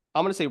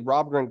 I'm gonna say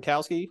Rob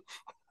Gronkowski.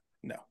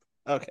 no.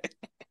 Okay,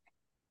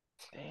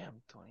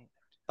 Damn, 20.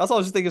 that's all. I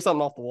was just thinking of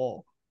something off the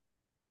wall.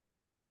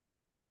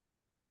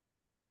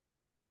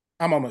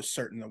 I'm almost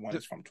certain the one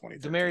is from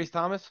 2013. Demarius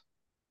Thomas.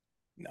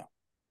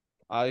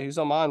 He's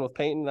on mine with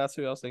Peyton. That's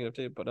who I was thinking of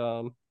too. But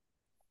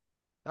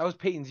That was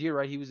Peyton's year,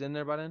 right? He was in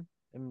there by then,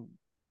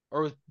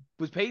 or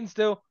was Peyton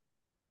still?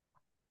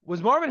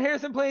 Was Marvin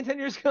Harrison playing 10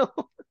 years ago?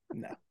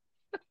 No.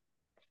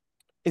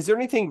 is there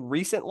anything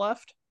recent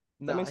left?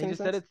 No, makes he any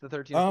just said sense? it's the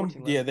 13 or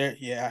 14. Yeah, left. there.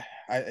 Yeah.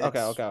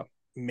 Okay.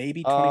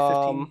 Maybe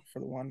 2015 Um, for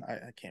the one.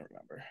 I can't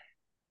remember.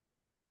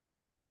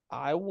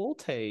 I will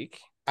take.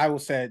 I will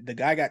say the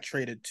guy got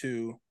traded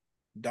to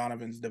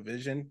Donovan's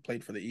division,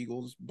 played for the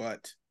Eagles,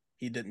 but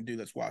he didn't do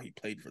this while he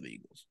played for the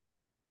Eagles.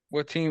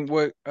 What team?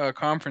 What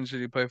conference did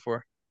he play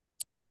for?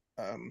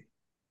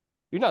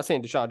 You're not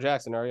saying Deshaun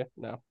Jackson, are you?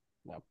 No.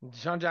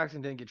 Deshaun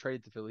Jackson didn't get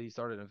traded to Philly. He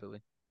started in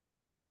Philly.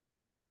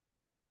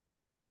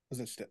 Was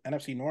it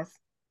NFC North?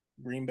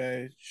 Green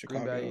Bay,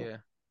 Chicago. Green Bay,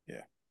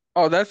 yeah.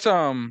 Oh, that's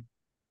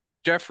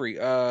Jeffrey.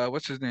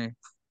 What's his name?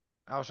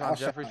 Alshon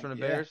Jeffries from the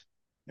Bears.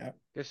 Yep.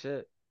 Good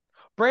shit.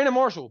 Brandon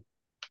Marshall.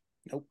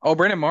 Nope. Oh,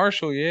 Brandon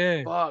Marshall.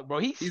 Yeah. Fuck, bro.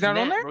 He's not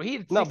on there? Bro. He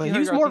had No, but he 1,600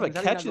 was yard more of a seasons.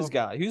 How did he not catches go?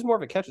 guy. He was more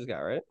of a catches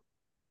guy, right?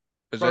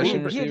 Bro, he Possession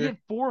had receiver.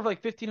 4 of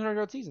like 1,500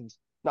 yard seasons.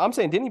 No, I'm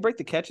saying, didn't he break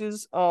the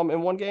catches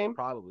in one game?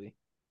 Probably.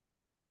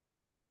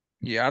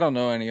 Yeah, I don't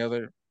know any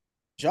other.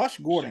 Josh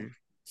Gordon,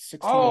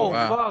 16. Oh,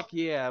 wow. fuck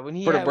yeah. When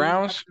he For the had when he was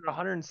Browns? averaging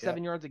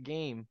 107 yards a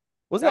game.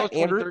 Wasn't That that,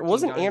 was Anderson? 2013,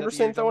 Wasn't Johnny. Is that the year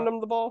Anderson you're throwing talking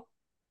him the ball?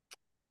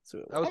 So,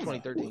 That was I don't know who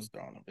 2013. was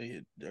throwing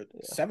him.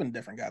 7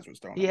 different guys was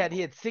throwing He him had the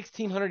he ball. had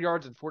 1,600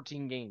 yards in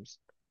 14 games.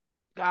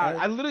 God,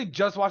 I literally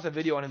just watched a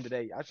video on him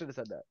today. I should have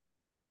said that.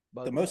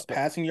 The most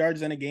passing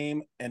yards in a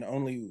game, and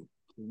only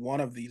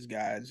one of these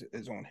guys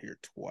is on here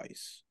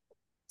twice.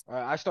 All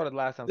right, I started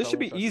last time. this so I should won't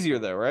be start this easier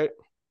time. though, right?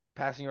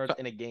 Passing yards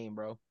in a game,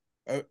 bro.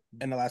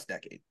 In the last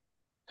decade.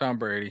 Tom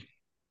Brady.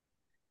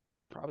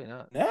 Probably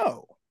not.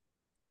 No.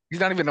 He's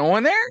not even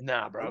on there?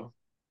 Nah, bro.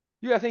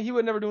 You guys think he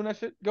would never doing that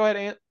shit? Go ahead,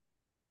 Ant.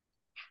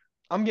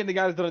 I'm getting the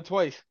guy that's done it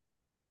twice.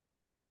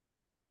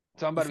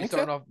 So I'm about to be think so?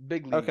 starting off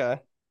big league. Okay,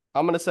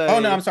 I'm gonna say. Oh,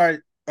 no, I'm sorry.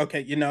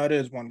 Okay, it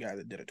is one guy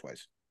that did it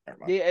twice. Never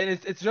mind. Yeah, and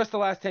it's just the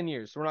last 10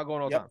 years, so we're not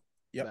going all Yep. time.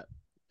 Yep.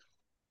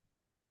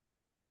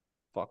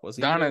 Fuck, was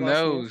he? Donna there last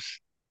year? knows.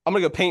 I'm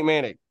gonna go Peyton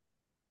Manning.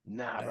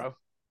 Nah, No. bro.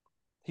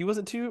 He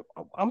wasn't too.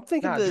 I'm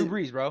thinking Nah, the Drew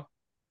Brees, bro.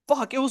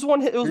 fuck. It was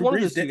one. It was Drew one of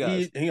Brees those two did,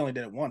 guys. he only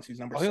did it once. He's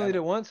number Oh, he 7. only did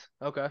it once?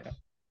 Okay. Yeah.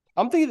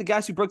 I'm thinking the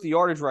guys who broke the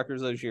yardage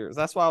records those years.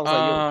 That's why I was like,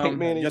 yo, Peyton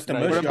Manning. Just the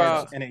tonight. most What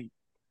yards about-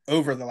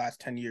 over the last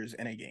 10 years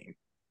in a game.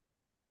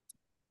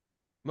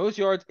 Most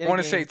yards in I want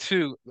a to say game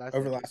two.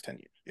 Over the last 10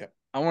 years. Yep.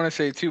 I want to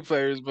say 2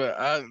 players, but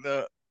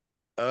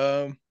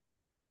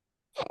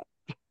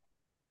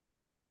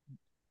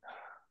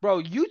Bro,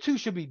 you two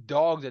should be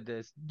dogs at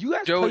this. You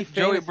guys play Joey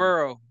fantasy.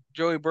 Burrow.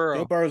 Joe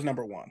Burrow's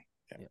number 1.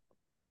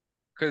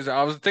 Because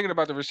I was thinking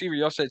about the receiver.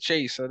 Y'all said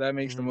Chase, so that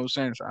makes the Mhm. most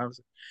sense.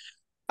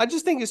 I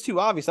just think it's too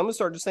obvious. I'm gonna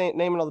start just saying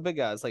naming all the big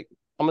guys. Like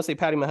I'm gonna say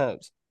Patty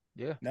Mahomes.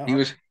 Yeah. No. He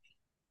was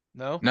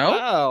No? no.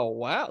 Oh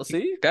wow.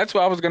 See. That's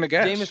what I was gonna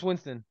guess. Jameis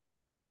Winston.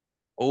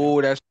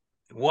 Oh, that's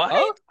what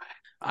Huh?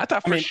 I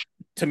thought. I For mean,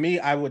 to me,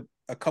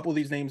 a couple of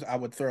these names I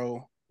would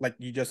throw, like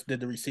you just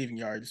did the receiving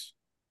yards.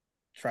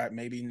 Try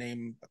maybe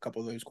name a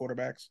couple of those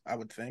quarterbacks, I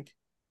would think.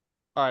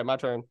 All right, my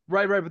turn.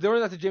 Right, but the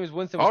only reason I said Jameis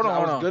Winston was Hold on, I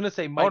hold was on. gonna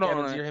say Mike hold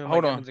Evans. on, You're him and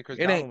hold Mike on. Evans and Chris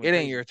It Godwin ain't was it ain't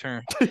crazy. your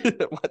turn.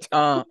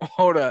 What?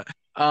 Hold up.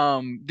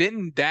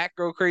 Didn't Dak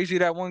go crazy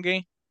that one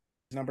game?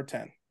 He's number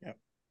 10. Yep.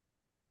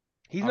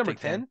 He's I'll number take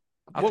 10. 10?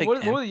 I'll What, take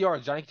what, 10. what are the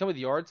yards, Johnny? Can you tell me the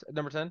yards at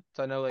number 10?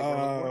 So I know like what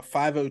to look for.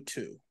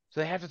 502. So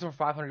they have to throw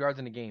 500 yards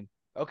in a game.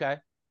 Okay.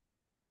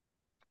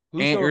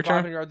 Who's Ain't thrown your turn?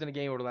 500 yards in a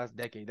game over the last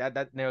decade?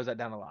 That narrows that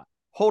down a lot.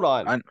 Hold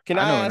on. Can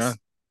I I, know ask? enough.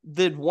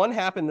 Did one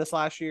happen this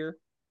last year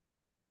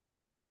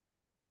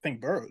I think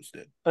Burrows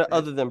did.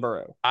 other than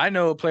Burrow? I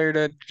know a player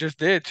that just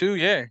did too.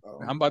 Yeah, Oh.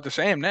 I'm about to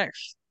say him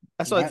next.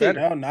 That's what I Not- think.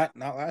 No,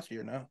 not last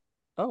year. No.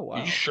 Oh wow.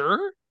 You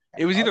sure?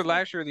 It was either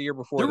last year or the year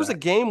before. There was a that.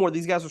 game where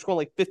these guys were scoring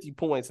like 50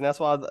 points, and that's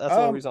why that's the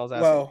only reason I was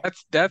asking. Well,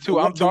 That's who the,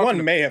 I'm one- the talking.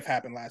 one may have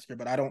happened last year,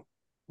 but I don't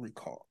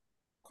recall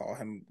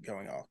him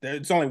going off.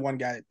 There's only one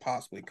guy that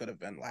possibly could have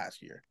been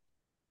last year.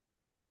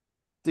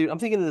 Dude, I'm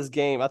thinking of this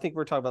game. I think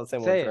we're talking about the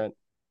same Say one, it. Trent.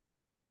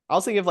 I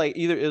was thinking of like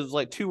either it was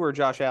like 2 or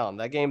Josh Allen.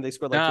 That game they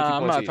scored like 50 Nah,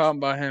 I'm points not each. talking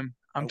about him.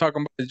 I'm Nope.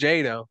 talking about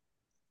Jay though.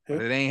 Who?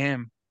 But it ain't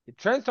him.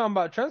 Trent's talking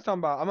about.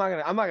 I'm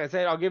not gonna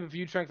say it. I'll give it for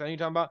you, Trent. 'Cause I know you're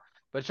talking about.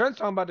 But Trent's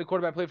talking about the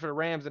quarterback played for the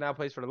Rams and now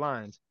plays for the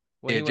Lions.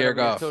 When Yeah, he Jared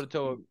Goff. toe to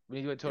toe.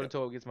 When he went toe to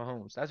toe against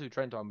Mahomes. That's who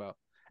Trent talking about.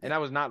 And that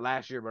was not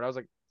last year, but that was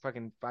like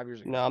fucking 5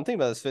 years ago. No, I'm thinking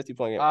about this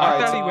 50-point game. I All I right,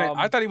 thought so- he went.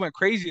 I um, thought he went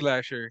crazy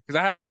last year because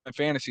I have a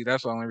fantasy.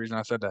 That's the only reason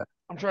I said that.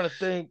 I'm trying to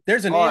think.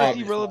 There's an All right.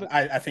 obvious Relevant-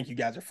 one. I think you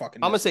guys are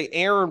fucking. I'm gonna say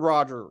Aaron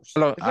Rodgers. I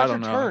don't, It's I not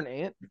don't your know. turn,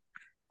 Ant.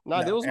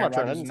 No, that was my Aaron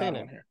turn. I Rodgers didn't is say not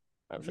it. on here.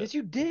 Oh, shit. Yes,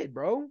 you did,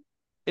 bro.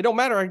 It don't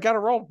matter. I got it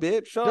wrong,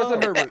 bitch. Shut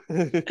Justin up.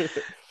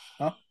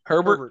 Herbert.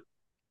 Herbert.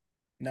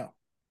 No.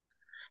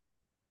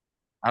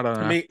 I don't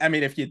know. I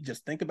mean, if you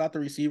just think about the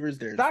receivers,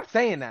 there's Stop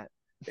saying that.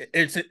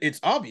 it's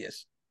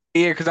obvious.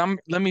 Yeah, because I'm.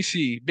 Let me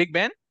see. Big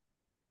Ben.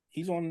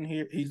 He's on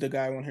here. He's the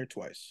guy on here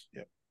twice.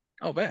 Yep.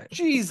 Oh, bad.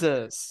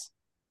 Jesus.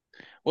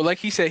 Well, like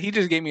he said, he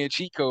just gave me a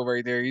cheat code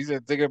right there. He's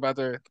thinking about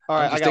the. All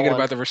I'm right, I just got thinking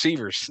one. about the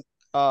receivers.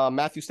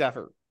 Matthew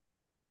Stafford.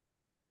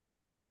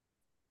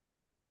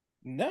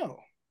 No.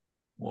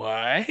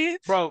 What?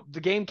 Bro, the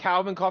game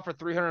Calvin caught for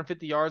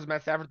 350 yards,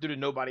 Matt Stafford threw to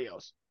nobody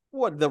else.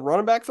 What, the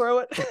running back throw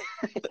it?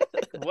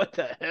 What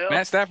the hell?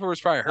 Matt Stafford was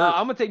probably hurt.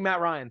 I'm gonna take Matt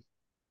Ryan.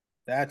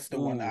 That's the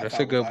one. Ooh, That I that's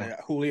thought a good was out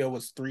of- Julio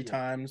was 3 Yeah,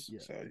 times, yeah.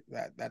 so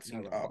that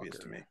seemed Another obvious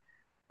to Walker. me.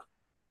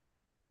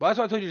 Well, that's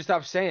why I told you to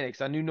stop saying it,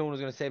 because I knew no one was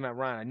gonna say Matt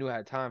Ryan. I knew I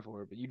had time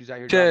for it, but you just out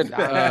here Ted,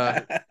 dropping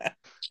dimes.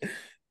 Let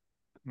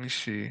me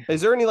see.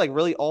 Is there any like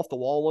really off the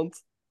wall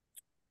ones?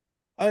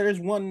 There's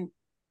one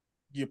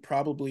you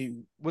probably.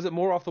 Was it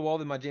more off the wall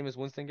than my Jameis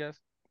Winston guess?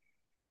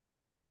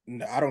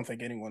 No, I don't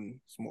think anyone's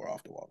more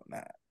off the wall than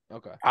that.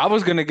 Okay. I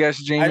was gonna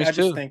guess Jameis I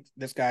too. just think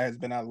this guy has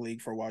been out of the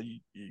league for a while. You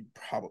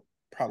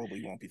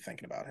probably won't be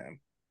thinking about him.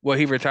 Well,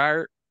 he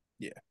retired.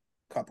 Yeah.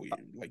 couple years,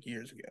 like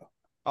years ago.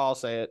 I'll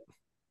say it.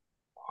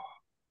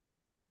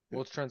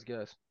 What's Trent's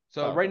guess?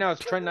 So Oh. right now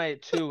it's Trent and I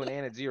at 2 and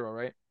Ann at 0,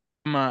 right?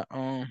 My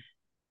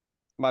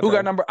My who turn.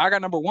 got number? I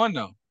got number 1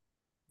 though.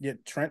 Yeah,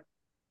 Trent.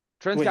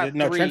 Trent's got 3.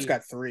 Trent's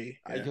got 3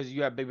 because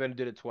you have Big Ben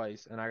did it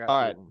twice, and I got All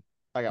 2 right. of them.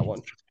 I got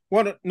 1.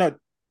 Well, no.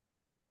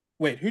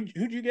 Wait, who'd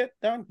you get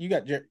down? You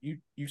got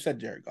you said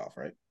Jared Goff,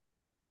 right?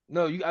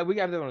 No, we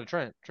got it on a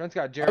Trent. Trent's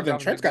got Oh, Jared then Goff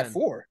and Trent's Big got Ben.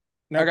 4.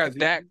 No, I got 'cause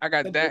Dak. I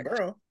got said Dak. Joe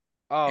Burrow.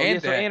 Oh, And yeah,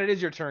 so Dak. Ann, it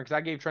is your turn because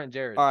I gave Trent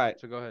Jared. All right.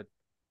 So go ahead.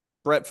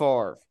 Brett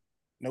Favre.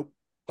 Nope.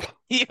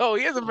 Yo,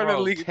 he hasn't been in the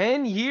Bro, league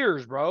 10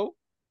 years, bro.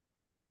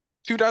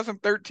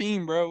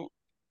 2013, bro.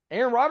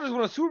 Aaron Rodgers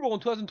won a Super Bowl in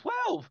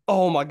 2012.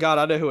 Oh my God,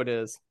 I know who it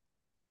is.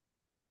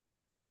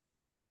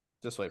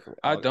 Just wait for me.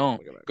 I don't.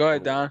 Go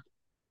ahead, Don.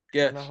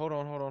 Yeah. No, hold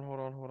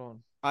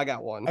on. I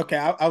got 1. Okay,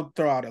 I'll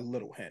throw out a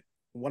little hint.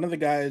 One of the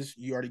guys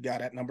you already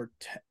got at number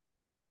 10.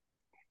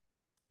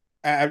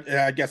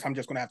 I guess I'm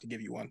just gonna have to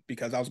give you one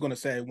because I was gonna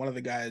say one of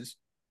the guys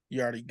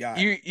you already got.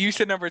 You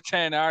said number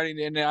 10. I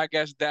already, and then I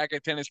guess Dak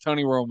at 10 is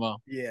Tony Romo.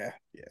 Yeah.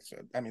 So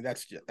I mean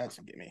that's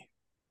a gimme.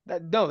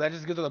 That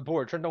just goes on the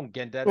board. Trent don't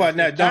get that. Well, That's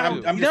no, just I'm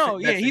two. just No,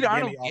 saying yeah, that's a I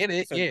don't gimme get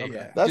it. so, Yeah.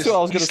 okay. That's what I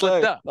was He gonna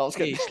slipped say. up. No, I was Yeah,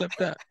 kidding. he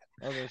slipped up.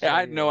 I was gonna Yeah, I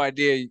had say, no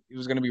idea it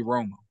was gonna be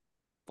Romo.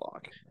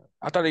 Fuck.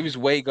 I thought he was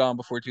way gone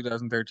before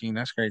 2013.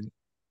 That's crazy.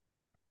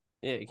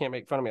 Yeah, you can't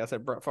make fun of me. I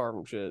said Brett Favre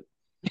and shit.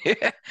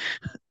 Yeah.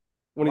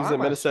 When he Why was in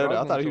am I Minnesota,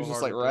 I thought he struggling was so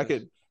just hard like with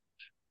this?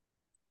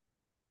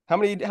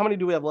 wrecking. How many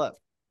do we have left?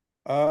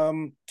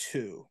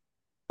 2.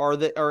 Are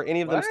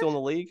any of them What? still in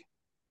the league?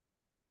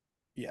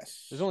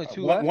 Yes. There's only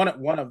 2 one, left?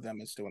 one of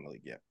them is still in the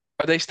league. Yeah.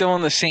 Are they still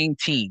on the same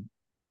team?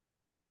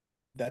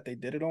 That they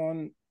did it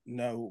on.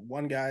 No,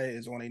 one guy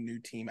is on a new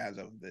team as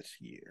of this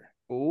year.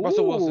 Ooh.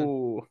 Russell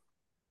Wilson.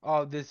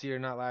 Oh, this year,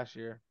 not last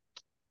year.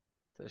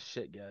 It's a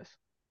shit guess.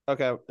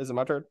 Okay, is it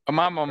my turn?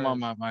 My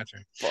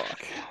turn.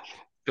 Fuck.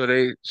 So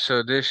who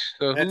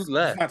It's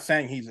left? not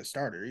saying he's a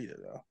starter either,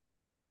 though.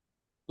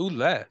 Who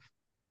left?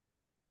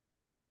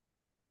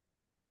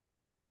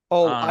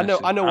 Oh, Honestly,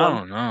 I know I one.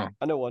 don't know.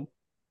 I know one.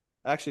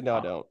 Actually, no,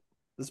 I don't.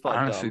 This is I probably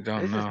honestly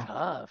dumb. don't This know. is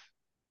tough.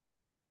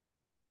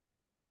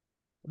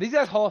 These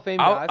guys Hall of Fame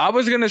I, guys. I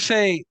was gonna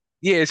say,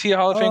 yeah, is he a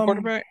Hall of Fame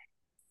quarterback?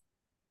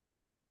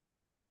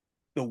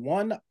 The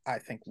one I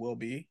think will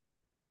be.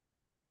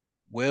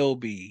 Will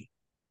be.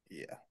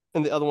 Yeah.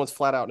 And the other one's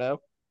flat out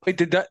no. Wait,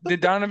 did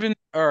Donovan?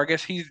 Or I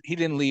guess he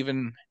didn't leave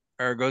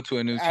or go to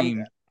a new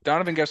team.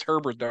 Donovan gets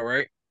Herbert though,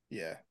 right?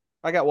 Yeah.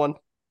 I got one.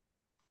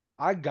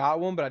 I got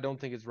one, but I don't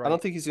think it's right. I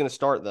don't think he's gonna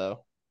start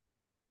though.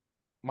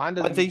 Mine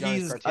I doesn't. think meet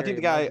Johnny's I think criteria.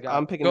 the guy Mine's got-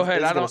 I'm picking. Go ahead.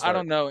 is I gonna don't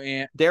start. know,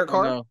 Ant. Derek I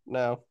don't Carr? know.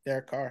 No.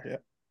 Derek Carr. Yeah.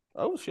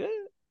 Oh shit.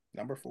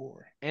 Number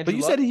 4. Andrew But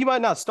you Luck? said he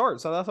might not start,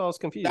 so that's why I was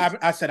confused.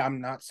 I said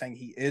I'm not saying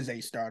he is a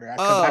starter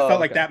because I felt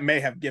like okay. that may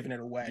have given it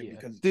away Yeah.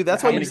 because Dude,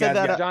 that's how why many you said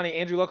guys that. got- Johnny,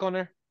 Andrew Luck on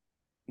there?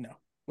 No.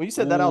 When you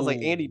said that, I was like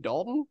Ooh. Andy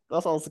Dalton.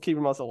 That's all I was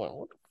keeping myself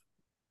like.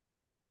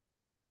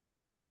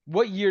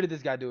 What year did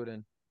this guy do it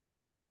in?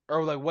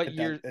 Or like what It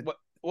year? does- it-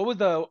 What was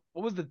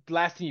the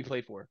last team you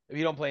played for? If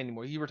you don't play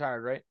anymore, he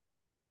retired, right?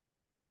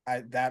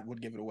 that would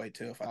give it away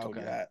too if I told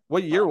you Okay. that.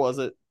 What year was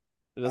it?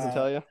 It doesn't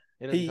tell you.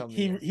 It doesn't tell me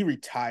yet. He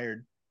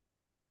retired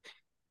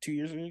 2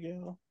 years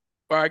ago.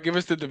 All right, give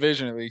us the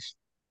division at least.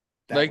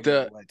 That Like would give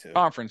the it away, too.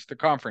 conference.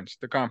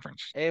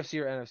 AFC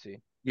or NFC?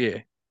 Yeah.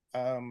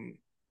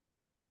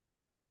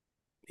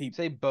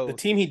 Say both. The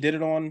team he did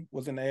it on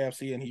was an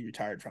AFC, and he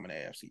retired from an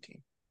AFC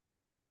team.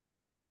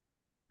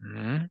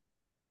 Mm-hmm.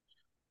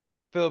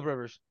 Philip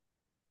Rivers.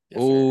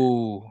 Yes, sir.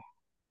 Ooh.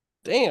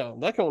 Damn,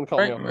 that one caught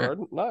me Right, off man. guard.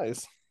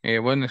 Nice. Yeah,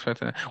 wasn't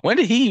expecting that. When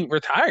did he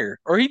retire?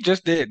 Or he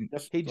just did? He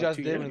Like just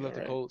 2 did years when he ago, left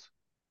the right? Colts.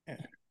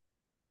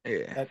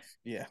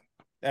 Yeah.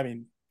 I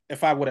mean,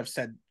 if I would have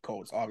said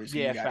Colts,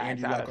 obviously Yeah, you got facts.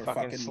 Andrew I'd Luck have or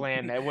fucking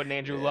slammed that. It wasn't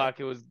Andrew Yeah. Luck.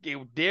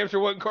 It damn sure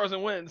wasn't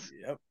Carson Wentz.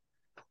 Yep.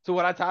 So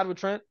what I tied with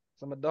Trent?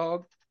 So I'm a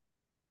dog.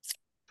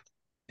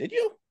 Did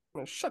you?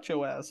 Man, shut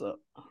your ass up.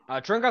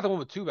 Trent got the one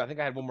with 2, but I think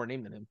I had one more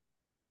name than him.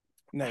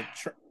 No.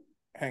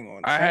 Hang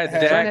on. I Trent had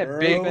Trent Dak, had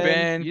Big Burrow.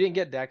 Ben. You didn't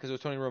get Dak because it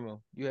was Tony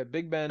Romo. You had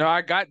Big Ben. No,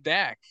 I got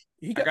Dak.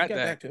 He got got that.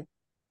 that too.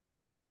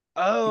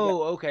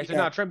 Oh, okay. So He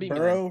now got Trent beat me.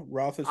 then. Burrow,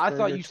 Roethlisberger I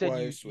thought you said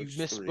twice, you which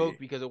is misspoke 3.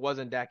 because it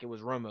wasn't Dak, it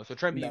was Romo. So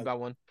Trent beat you No. by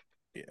 1.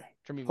 Yeah. Trent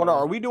beat me Hold by on,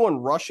 are 1. we doing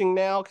rushing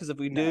now? Because if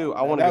we do, No,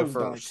 I want that to go was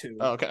only first. 2.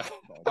 Oh, okay.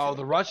 Oh,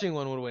 the rushing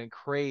one would have went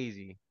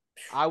crazy.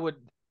 I would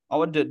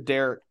do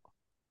Derek,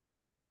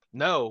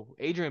 no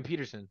Adrian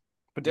Peterson.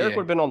 but Derek Yeah.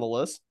 would have been on the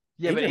list.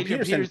 Yeah, but Adrian Adrian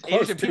Peterson Peterson,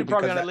 close, Adrian too, Peterson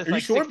probably because on that that- list are you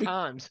like sure? 6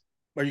 times.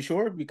 Are you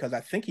sure? Because I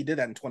think he did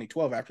that in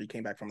 2012 after he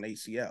came back from an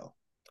ACL.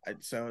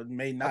 So it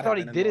may not. I thought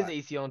he have been did in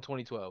his the ACL in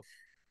 2012.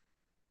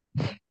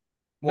 Well, I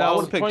No,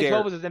 would've picked 2012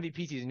 Derek. was his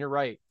MVP season. You're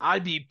right.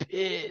 I'd be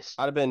pissed.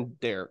 I'd have been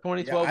Derek.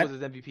 2012 Yeah, was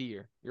his MVP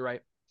year. You're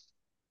right.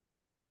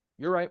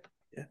 You're right.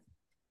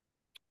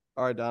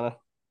 All right, Donna.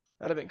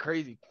 That'd have been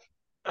crazy.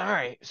 All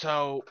right,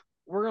 so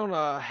we're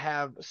gonna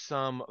have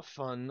some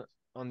fun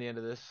on the end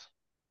of this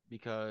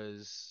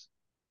because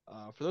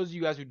for those of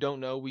you guys who don't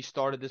know, we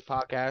started this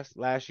podcast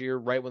last year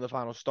right when the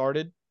finals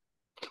started.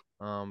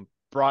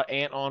 brought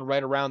Ant on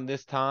right around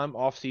this time,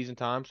 off-season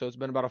time. So it's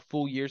been about a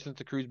full year since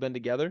the crew's been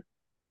together.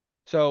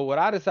 So what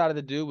I decided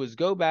to do was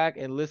go back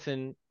and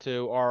listen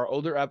to our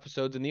older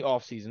episodes in the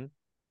off-season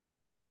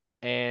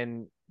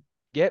and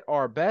get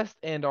our best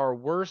and our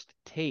worst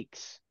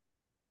takes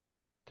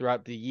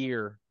throughout the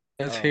year.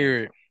 Let's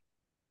hear it.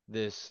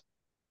 This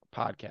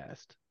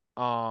podcast.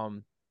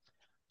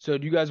 So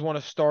do you guys want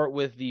to start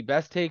with the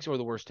best takes or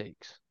the worst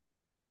takes?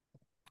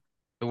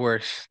 The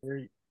worst.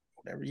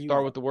 Whatever you Start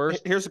want. with the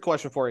worst. Here's a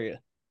question for you.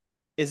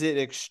 Is it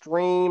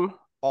extreme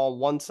on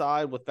one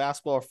side with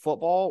basketball or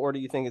football, or do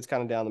you think it's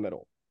kind of down the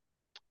middle?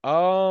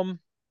 I'll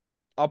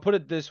put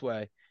it this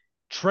way.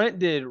 Trent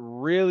did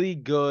really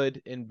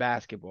good in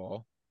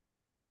basketball.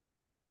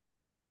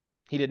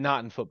 He did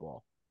not in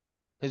football.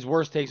 His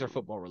worst takes are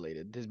football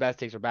related. His best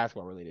takes are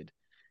basketball related.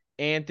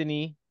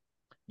 Anthony,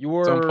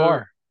 your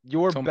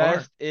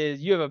best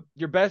is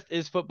your best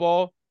is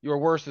football. Your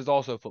worst is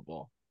also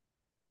football.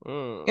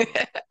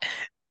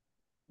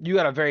 You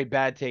got a very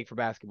bad take for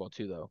basketball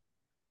too,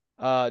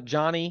 though.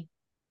 Johnny,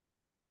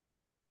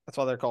 that's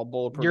why they're called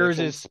bold yours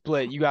predictions. is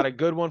split. You got a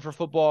good one for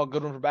football, a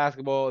good one for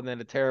basketball, and then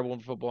a terrible one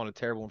for football and a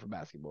terrible one for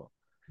basketball.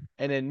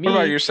 And then me. What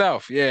about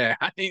yourself? Yeah,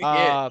 I need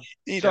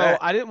so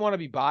I didn't want to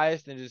be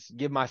biased and just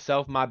give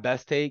myself my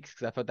best takes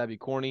because I thought that'd be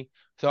corny.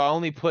 So I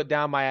only put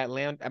down my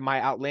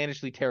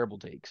outlandishly terrible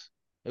takes.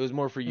 It was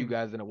more for you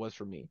guys than it was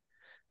for me.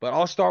 But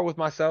I'll start with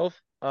myself.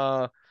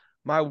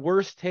 My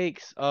worst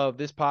takes of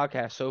this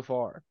podcast so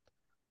far.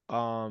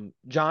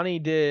 Johnny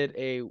did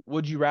a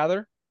Would You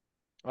Rather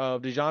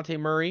of DeJounte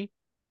Murray,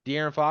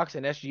 De'Aaron Fox,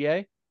 and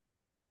SGA.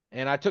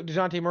 And I took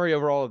DeJounte Murray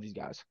over all of these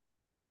guys.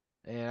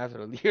 And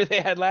after the year they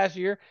had last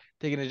year,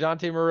 taking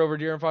DeJounte Murray over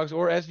De'Aaron Fox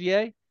or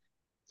SGA,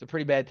 it's a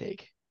pretty bad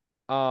take.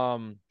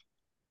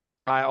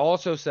 I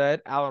also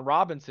said Allen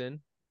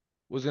Robinson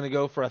was going to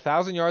go for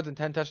 1,000 yards and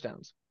 10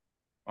 touchdowns.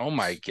 Oh,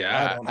 my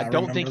God. I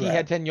don't think he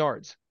had 10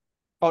 yards.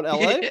 On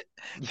LA?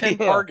 10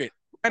 targets.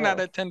 Why not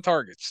at 10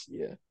 targets?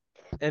 Yeah.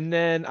 And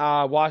then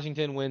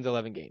Washington wins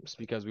 11 games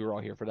because we were all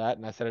here for that.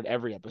 And I said it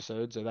every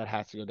episode, so that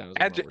has to go down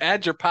as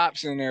add your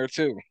pops in there,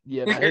 too.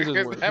 Yeah, no, his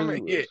was worse.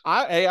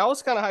 I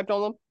was kind of hyped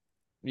on them.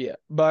 Yeah,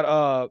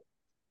 but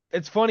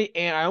it's funny,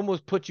 and I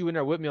almost put you in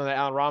there with me on that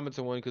Allen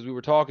Robinson one because we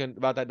were talking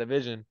about that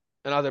division.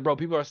 And I was like, bro,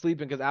 people are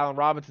sleeping because Allen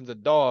Robinson's a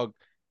dog.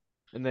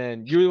 And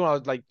then you when I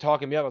was like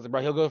talking me up, I was like,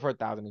 bro, he'll go for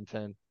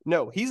 1,010.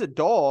 No, he's a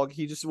dog.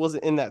 He just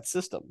wasn't in that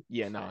system.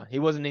 Yeah, nah. He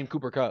wasn't named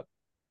Cooper Kupp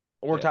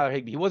or Tyler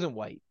Higbee. He wasn't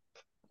white.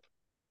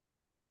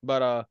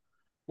 But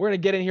we're gonna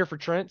get in here for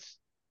Trent's.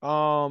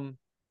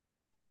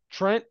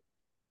 Trent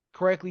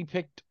correctly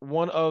picked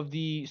one of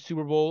the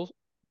Super Bowl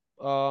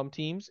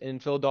teams in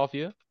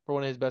Philadelphia for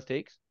one of his best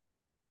takes.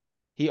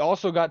 He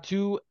also got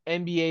 2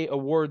 NBA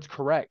awards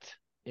correct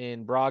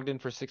in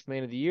Brogdon for 6th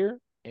Man of the Year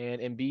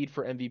and Embiid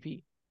for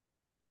MVP.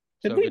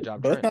 Did we good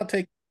job, both Trent. Not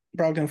take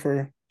Brogdon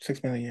for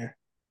 6th Man of the Year?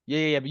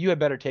 Yeah, but you had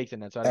better takes than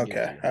that, so I didn't give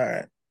it to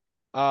you.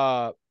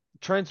 All right.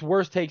 Trent's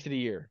worst takes of the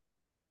year.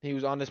 He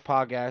was on this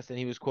podcast and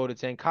he was quoted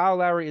saying Kyle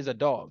Lowry is a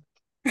dog.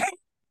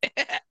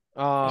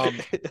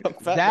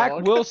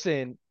 Zach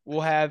Wilson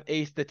will have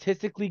a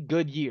statistically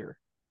good year.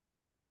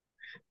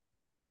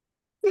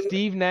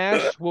 Steve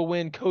Nash will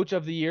win Coach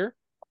of the Year.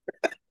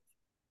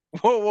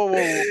 Whoa.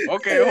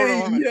 Okay,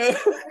 hold on.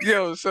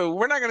 Yo, so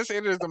we're not going to say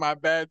this is my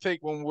bad take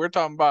when we're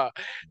talking about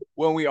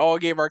when we all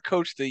gave our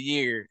coach the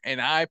year, and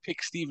I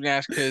picked Steve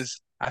Nash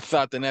because I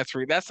thought the Nets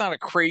were. That's not a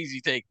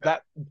crazy take.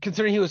 That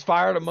considering he was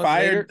fired a month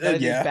later, that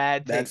is a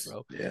bad take,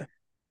 bro. Yeah.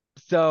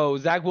 So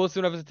Zach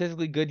Wilson will have a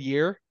statistically good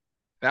year.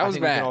 That was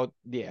bad.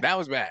 That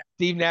was bad.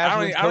 Steve Nash.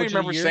 I don't even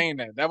remember saying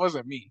that. That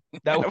wasn't me.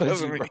 That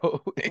wasn't me,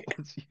 bro. That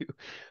was you.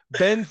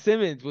 Ben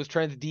Simmons was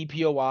Trent's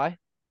DPOY.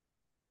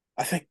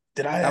 I think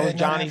that was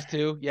Johnny's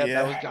too. Yep,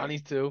 that was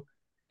Johnny's too.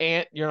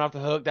 Ant, you're not off the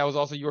hook. That was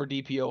also your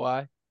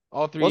DPOY.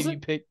 All three of you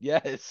picked.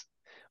 Yes,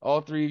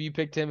 all 3 of you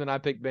picked him, and I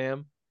picked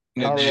Bam.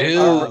 I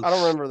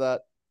don't remember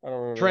that.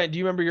 Trent, do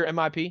you remember your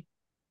MIP?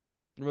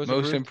 Your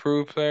most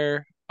improved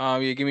player.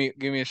 Yeah, give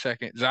me a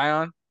second.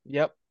 Zion.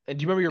 Yep. And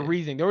do you remember your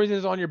reasoning? The only reason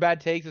it's on your bad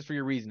takes is for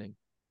your reasoning.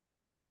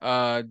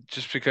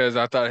 Just because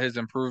I thought his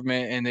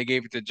improvement, and they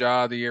gave it to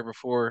Ja the year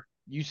before.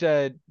 You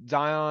said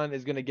Zion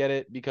is going to get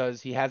it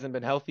because he hasn't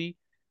been healthy,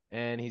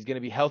 and he's going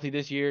to be healthy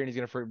this year, and he's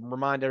going to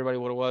remind everybody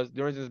what it was.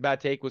 The only reason it's a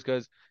bad take was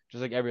because,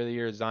 just like every other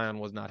year, Zion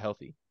was not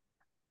healthy.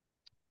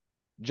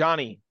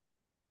 Johnny,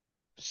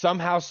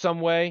 somehow,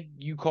 some way,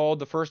 you called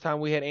the first time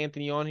we had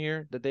Anthony on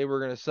here that they were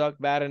going to suck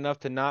bad enough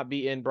to not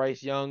be in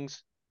Bryce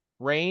Young's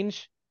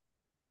range,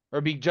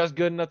 or be just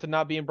good enough to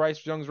not be in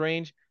Bryce Young's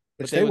range,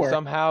 but they would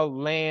somehow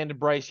land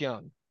Bryce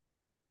Young.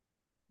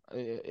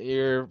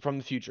 You're from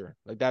the future.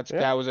 Like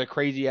that was a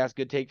crazy ass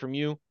good take from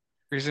you.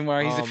 Reason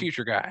why he's the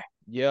future guy.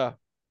 Yeah.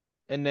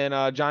 And then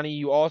Johnny,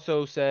 you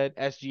also said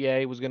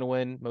SGA was going to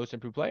win most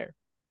improved player.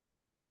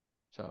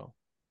 So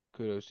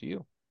kudos to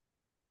you.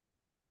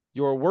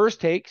 Your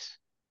worst takes.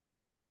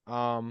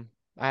 I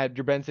had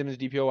your Ben Simmons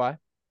DPOY.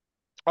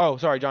 Oh,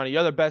 sorry, Johnny. Your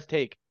other best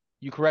take.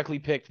 You correctly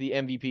picked the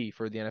MVP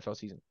for the NFL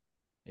season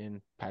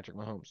in Patrick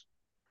Mahomes.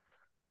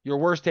 Your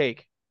worst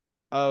take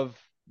of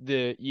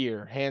the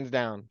year, hands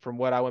down, from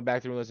what I went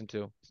back through and listened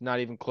to. It's not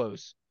even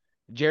close.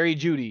 Jerry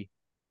Jeudy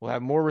will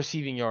have more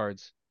receiving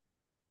yards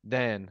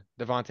than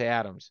Devontae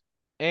Adams.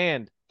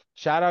 And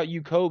shout out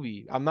you,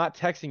 Kobe. I'm not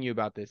texting you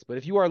about this, but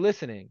if you are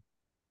listening,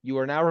 you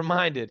are now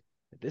reminded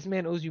that this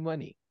man owes you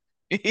money.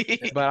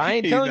 But I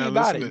ain't He's telling not you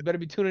about it. listening. You better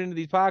be tuning into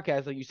these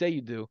podcasts like you say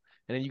you do,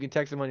 and then you can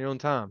text him on your own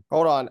time.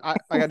 Hold on. I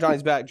got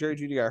Johnny's back. Jerry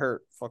Jeudy got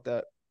hurt. Fuck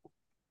that.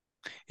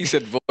 He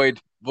said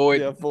void.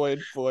 Yeah,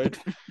 void.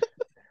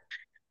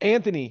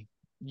 Anthony,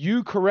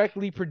 you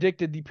correctly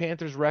predicted the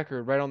Panthers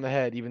record right on the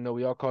head, even though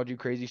we all called you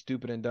crazy,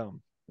 stupid, and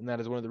dumb. And that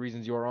is one of the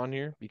reasons you are on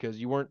here, because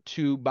you weren't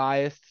too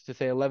biased to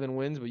say 11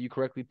 wins, but you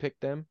correctly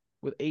picked them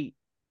with 8.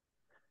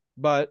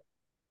 But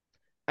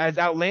as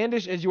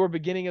outlandish as your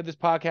beginning of this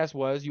podcast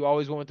was, you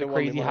always went with the They won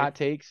me crazy money. hot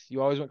takes.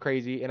 You always went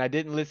crazy, and I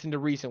didn't listen to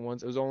recent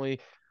ones. It was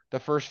only the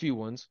first few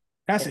ones.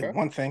 Can I say Okay.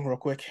 one thing real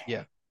quick?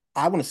 Yeah.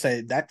 I want to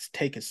say that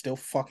take is still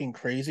fucking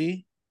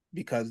crazy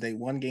because they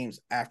won games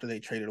after they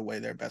traded away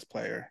their best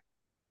player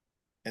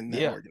in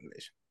their Yeah.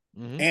 organization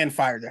Mm-hmm. and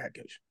fired their head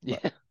coach. Yeah.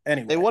 But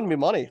anyway, They won me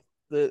money.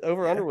 The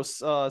over under was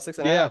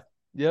 6.5. Yeah.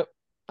 Yep.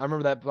 I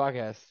remember that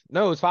podcast.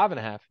 No, it was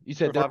 5.5. You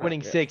said Or they're 5.5,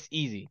 winning yeah. 6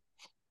 easy.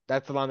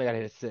 That's the line they got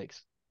hit at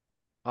 6.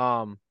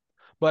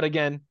 But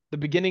again, the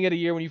beginning of the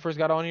year when you first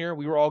got on here,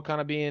 we were all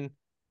kind of being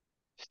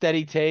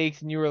steady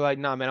takes, and you were like,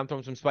 "Nah, man, I'm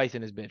throwing some spice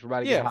in this bitch. We're about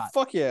to get Yeah, hot."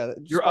 fuck yeah.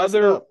 Your Spice it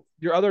other up.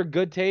 your other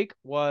good take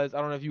was,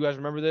 I don't know if you guys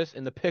remember this,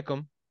 in the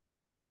pick'em,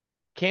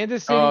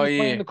 Kansas City Oh, was yeah.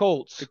 playing the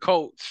Colts. The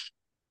Colts.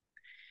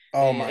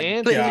 oh And my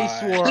Anthony god,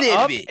 swore Clip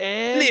up it.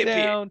 and Clip it.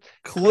 down.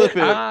 Clip it.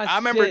 my I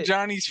remember shit.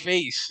 Johnny's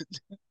face.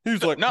 He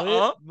was like,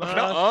 Nuh-uh. Clip my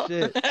Nuh-uh.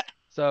 shit.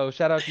 So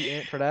shout out to you,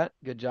 Ant, for that.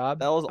 Good job.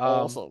 that was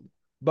awesome.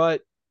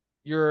 But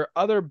your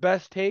other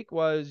best take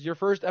was your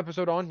first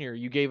episode on here.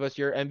 You gave us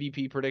your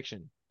MVP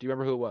prediction. Do you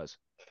remember who it was?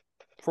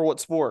 For what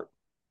sport?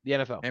 The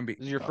NFL. MB.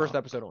 This is your first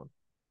episode on.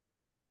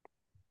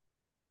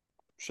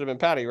 Should have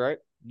been Patty, right?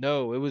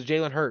 No, it was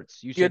Jalen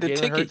Hurts. You You said had the Jalen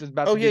ticket. Hurts is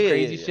about Oh, to yeah, do yeah,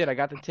 crazy yeah. shit. I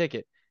got the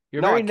ticket.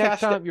 Your No, I very next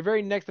cashed it. time, your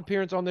very next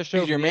appearance on this show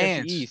He's for your the NFC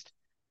mans. East,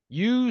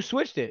 you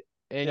switched it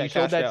and Yeah, you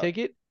sold cashed that out.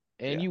 ticket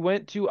and Yeah. you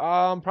went to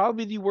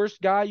probably the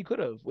worst guy you could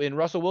have in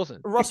Russell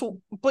Wilson.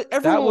 Russell, but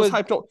everyone was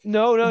hyped on.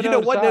 No, You know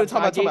what? No,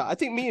 stop. talking about. I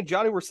think me and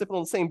Johnny were sipping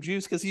on the same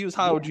juice because he was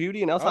high on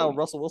Judy and I was high on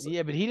Russell Wilson.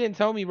 Yeah, but he didn't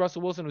tell me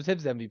Russell Wilson was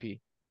his MVP.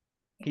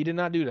 He did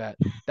not do that.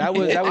 That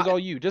was all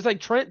you. Just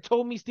like Trent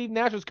told me Steve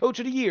Nash was coach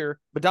of the year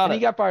But and he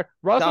Donna, got fired.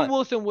 Russell Donna.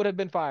 Wilson would have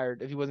been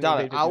fired if he wasn't getting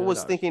Donna, paid I $50 was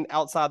million. thinking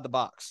outside the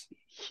box.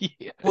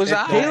 Yeah. Was It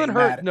I? doesn't Jalen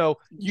Hurts, matter. no.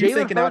 You Jalen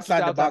thinking Hurts is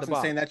outside the box and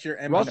saying that's your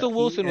MVP Russell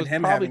Wilson was and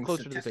him probably having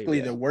closer to the statistically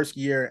favorite. the worst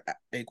year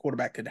a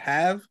quarterback could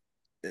have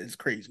is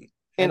crazy.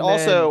 And And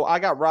also, I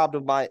got robbed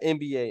of my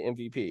NBA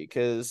MVP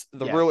because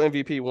the Yes. real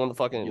MVP won the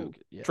fucking Jokic,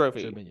 yeah, trophy.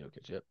 should have been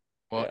Jokic, yep.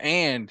 Well, Yeah.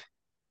 and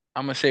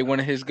I'm gonna say one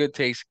of his good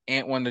takes.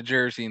 Ant won the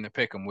jersey in the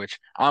pick'em, which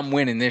I'm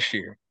winning this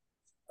year.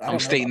 I don't I'm know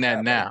stating about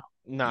that now.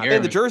 Nah, You hear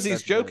And the me?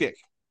 jersey's that's Jokic.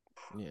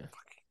 Yeah.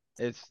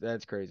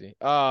 That's crazy.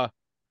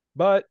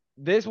 But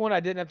this one I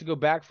didn't have to go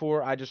back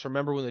for. I just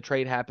remember when the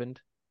trade happened.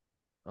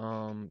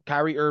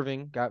 Kyrie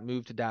Irving got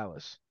moved to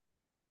Dallas.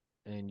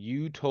 And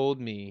you told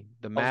me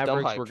the I was dumb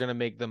Mavericks were hyped. going to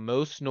make the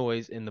most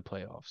noise in the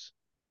playoffs.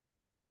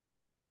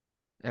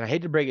 And I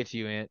hate to break it to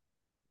you, Ant.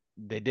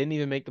 They didn't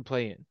even make the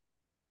play-in.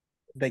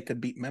 They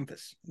could beat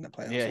Memphis in the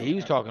playoffs. Yeah, he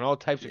was talking all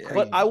types of Yeah.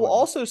 crazy. But I will shit.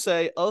 also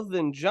say, other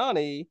than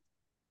Johnny,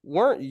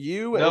 weren't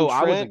you No, and I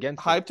was Trent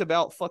against it. hyped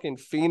about fucking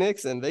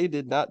Phoenix and they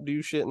did not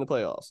do shit in the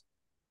playoffs?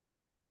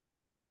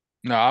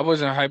 No, I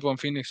wasn't hype on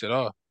Phoenix at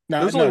all.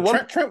 No, There's only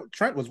one-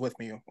 Trent was with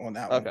me on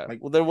that Okay. one. Like,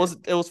 Well, then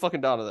it was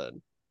fucking Donna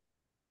then.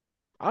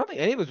 I don't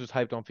think any of us was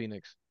hyped on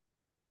Phoenix.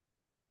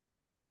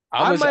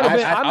 I was. might have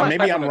been- I might-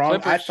 maybe hype on I'm the wrong. I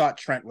Clippers. thought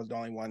Trent was the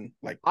only one.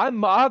 Like, I'll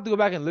have to go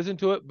back and listen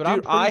to it, but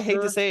Dude, I'm I pretty hate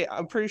sure, to say it,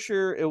 I'm pretty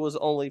sure it was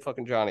only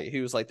fucking Johnny. He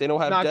was like, they don't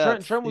have Nah,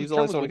 depth. Trent was, He's the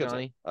only Trent was someone with who could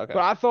say. Johnny. Okay.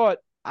 But I thought,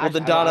 Well,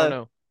 then I Donna- don't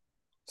know.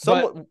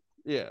 Somewhat,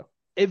 yeah.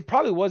 It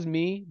probably was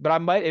me, but I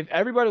might, if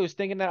everybody was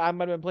thinking that, I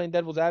might have been playing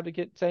devil's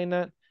advocate saying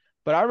that.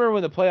 But I remember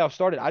when the playoffs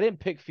started, I didn't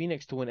pick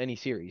Phoenix to win any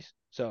series.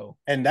 So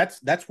and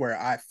that's where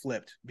I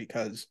flipped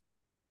because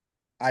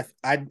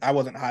I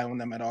wasn't high on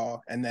them at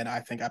all, and then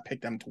I think I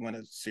picked them to win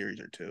a series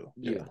or two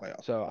in the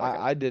playoffs. So Okay.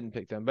 I didn't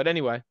pick them. But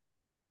anyway,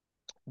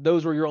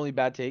 those were your only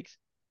bad takes.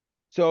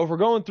 So if we're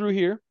going through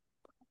here,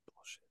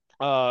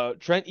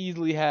 Trent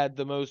easily had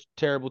the most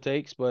terrible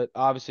takes, but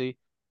obviously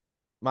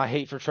my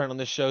hate for Trent on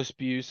this show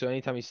spews. So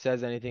anytime he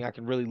says anything, I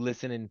can really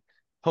listen and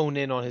hone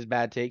in on his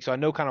bad takes. So I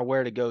know kind of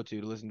where to go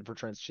to listen for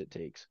Trent's shit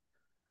takes.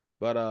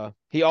 But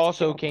he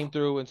also came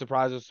through and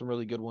surprised us with some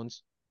really good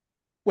ones.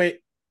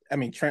 Wait, I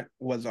mean, Trent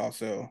was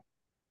also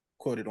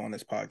quoted on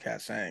this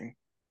podcast saying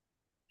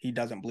he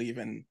doesn't believe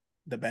in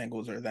the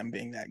Bengals or them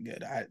being that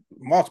good.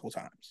 Multiple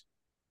times.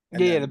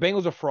 And Yeah, then- the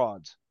Bengals are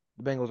frauds.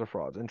 The Bengals are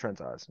frauds in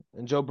Trent's eyes.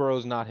 And Joe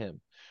Burrow's not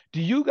him.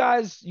 Do you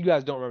guys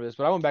don't remember this,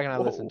 but I went back and I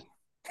Whoa. listened.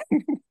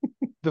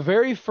 The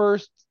very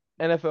first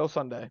NFL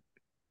Sunday,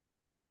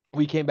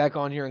 we came back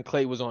on here and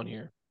Clay was on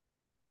here.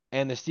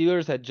 And the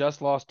Steelers had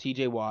just lost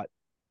TJ Watt.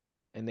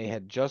 and they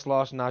had just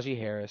lost Najee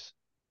Harris,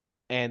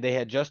 and they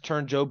had just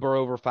turned Joe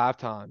Burrow over 5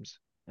 times,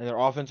 and their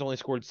offense only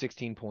scored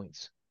 16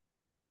 points.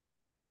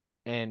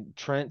 And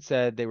Trent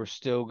said they were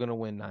still going to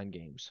win 9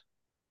 games.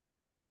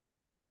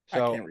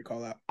 So I can't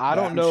recall that. I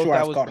but don't I'm know sure if I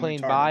that was called him plain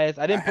retarded. bias.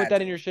 I didn't I put had that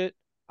to. in your shit.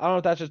 I don't know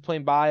if that's just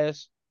plain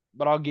bias,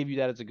 but I'll give you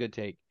that as a good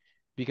take.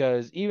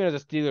 Because even as a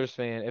Steelers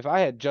fan, if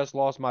I had just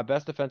lost my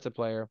best defensive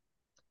player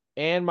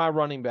and my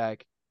running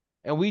back,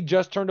 and we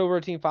just turned over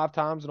a team 5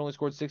 times and only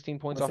scored 16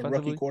 points With a rookie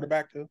offensively,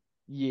 quarterback too.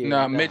 yeah, No,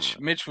 nah. Mitch was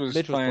Mitch was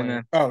playing playing.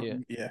 then. Oh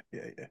Yeah.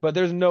 yeah. But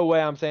there's no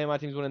way I'm saying my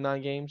team's winning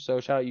 9 games. So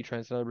shout out you,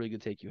 Trent. It's another really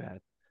good take you had.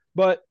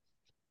 But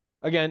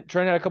again,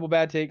 Trent had a couple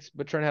bad takes,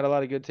 but Trent had a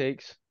lot of good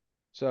takes.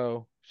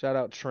 So shout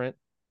out Trent.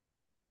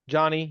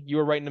 Johnny, you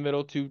were right in the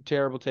middle. 2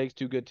 terrible takes,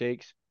 2 good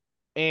takes.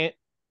 Ant,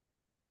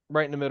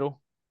 right in the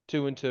middle.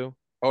 2 and 2.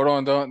 Hold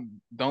on,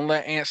 don't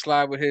let Ant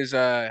slide with his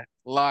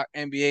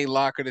NBA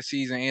lock of the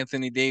season,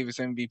 Anthony Davis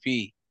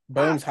MVP.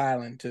 Bones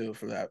Highland too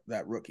for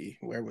that rookie.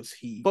 Where was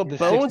he? But The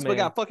Bones, sixth but man.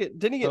 got fucking.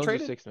 Didn't he get Bones was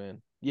traded? 6th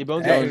man. Yeah,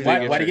 Bones Hey, Bones got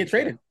did why get did he get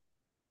traded. traded?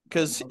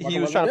 Because he Motherfucker was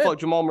wasn't trying to good. fuck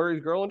Jamal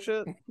Murray's girl and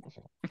shit.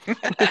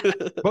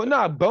 But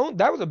nah, Bones,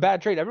 that was a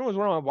bad trade. Everyone was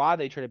wondering why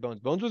they traded Bones.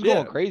 Bones was Yeah.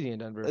 going crazy in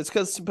Denver. It's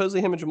because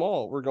supposedly him and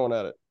Jamal were going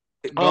at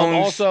it. Bones,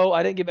 Also,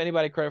 I didn't give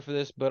anybody credit for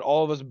this, but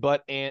all of us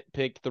but Ant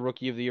picked the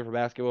rookie of the year for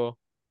basketball.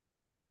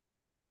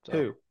 So,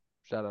 Who?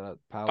 shout out to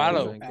Paolo.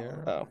 Paolo.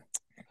 Banchero. Oh.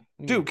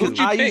 You Dude, mean because who'd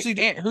you I pick? usually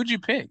do, Ant, who'd you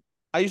pick?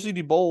 I usually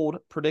do bold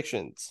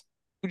predictions.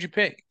 Who'd you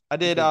pick? I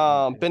did picked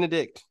Matthews.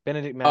 Benedict.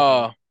 Benedict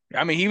Matthews.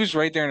 I mean, he was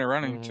right there in the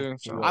running Mhm, too. he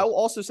So. was. I will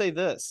also say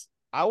this.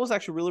 I was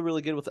actually really,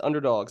 really good with the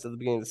underdogs at the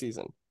beginning of the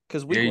season.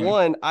 Because week Yeah, you-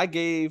 1, I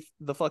gave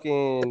the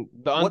fucking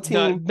what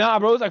team? Nah,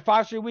 bro, it was like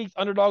 5 straight weeks.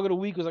 Underdog of the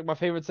week was like my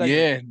favorite segment.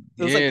 Yeah,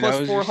 It was yeah, like that plus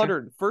was your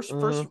 400.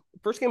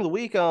 First game of the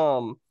week.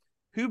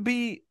 Who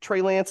beat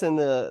Trey Lance and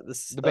the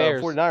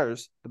Bears.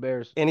 49ers? The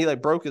Bears. And he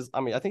like broke his.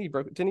 I mean, I think he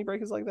broke. Didn't he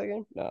break his leg that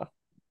game? No.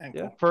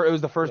 Ankle. Yeah. It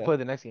was the first Yeah. play of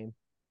the next game.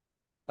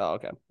 Oh,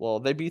 okay. Well,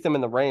 they beat them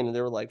in the rain, and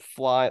they were like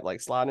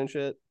sliding and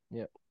shit.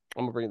 Yep.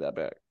 I'm gonna bring that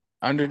back.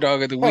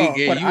 underdog of the week. Oh,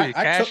 Yeah, but you was I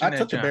cashing took that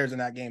the jump. Bears in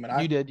that game, and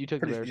I You did. You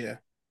took the pretty Bears. yeah.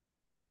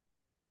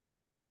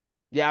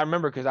 Yeah, I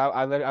remember because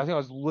I think I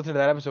was listening to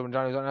that episode when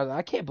Johnny was on. And I was like,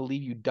 I can't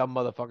believe you dumb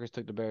motherfuckers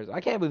took the Bears. I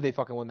can't believe they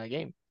fucking won that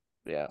game.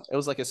 Yeah, it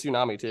was like a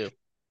tsunami too.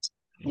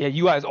 Yeah,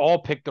 you guys all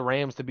picked the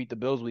Rams to beat the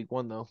Bills week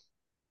 1 though.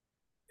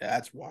 Yeah,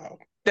 that's wild.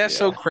 That's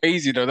so Yeah.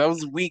 crazy though. That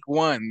was week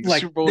 1.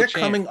 Like Super Bowl they're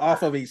champ. coming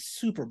off of a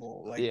Super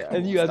Bowl. Like, Yeah. come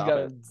And on. you guys stop got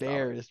it. Stop it.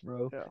 embarrassed,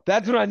 bro. Yeah.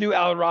 That's when I knew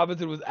Allen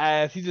Robinson was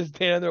ass. He's just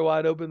standing there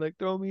wide open, like,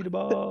 throw me the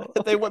ball.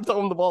 They wouldn't throw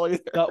him the ball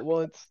either. Not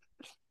once.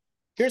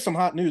 Here's some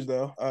hot news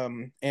though.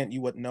 And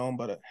you wouldn't know him,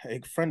 but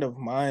a friend of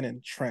mine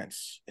and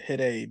Trent's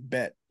hit a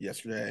bet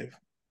yesterday.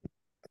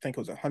 I think it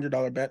was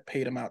 $100 bet,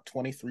 paid him out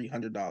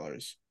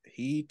 $2,300.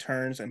 He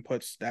turns and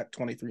puts that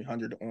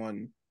 $2,300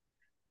 on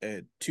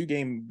a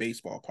 2-game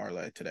baseball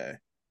parlay today.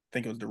 I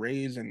think it was the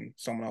Rays and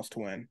someone else to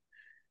win.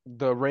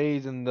 The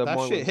Rays and the That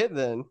Marlins. shit hit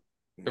then.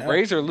 The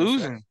Rays are yes, sir.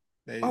 losing.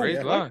 They, Oh, Rays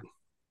yeah. lost.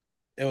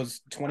 It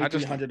was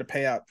 $2,300 to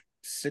pay out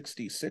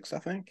 66, I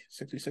think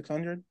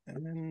 6,600.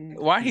 And then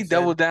Why he said-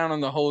 doubled down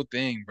on the whole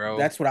thing, bro?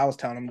 That's what I was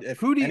telling him. If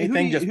Who do you-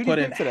 anything, just who do put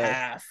you in pick today?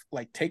 half.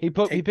 Like take He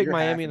picked your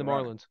Miami half and the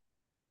run it. Marlins.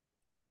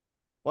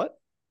 What?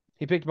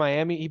 He picked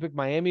Miami. He picked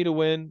Miami to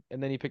win,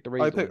 and then he picked the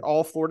Rays I to win. picked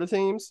all Florida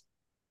teams.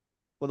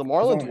 Well, the It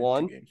was Marlins only 2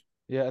 won. games.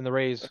 Yeah, and the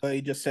Rays.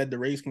 He just said the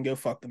Rays can go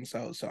fuck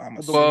themselves. So I'm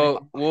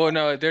well,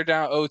 no, they're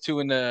down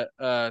 0-2 in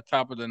the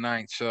top of the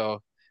 9th.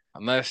 So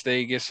unless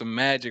they get some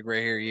magic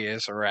right here, yeah,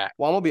 it's a wrap.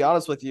 Well, I'm gonna be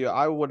honest with you.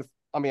 I would.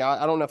 I mean,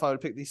 I don't know if I would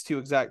pick these 2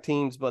 exact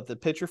teams, but the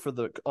pitcher for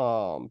the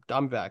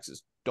Diamondbacks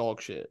is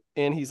dog shit,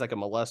 and he's like a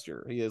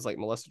molester. He is like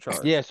molester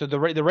charge. Yeah, so the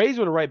Rays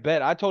were the right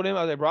bet. I told him,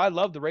 I was like, bro, I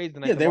love the Rays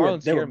tonight. Yeah, The they were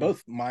Marlins scare me.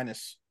 both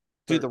minus.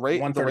 Dude, the Rays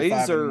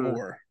 135 and are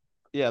more.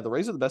 Yeah, the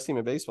Rays are the best team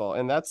in baseball,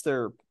 and that's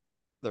their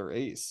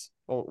ace,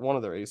 or one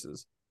of their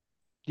aces.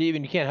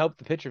 Steven, you can't help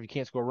the pitcher if you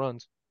can't score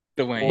runs.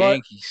 The win But-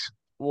 Yankees.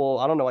 Well,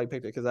 I don't know why you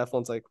picked it because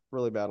Eflin's like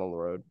really bad on the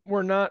road.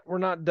 We're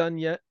not done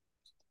yet.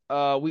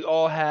 We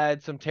all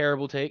had some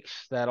terrible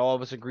takes that all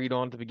of us agreed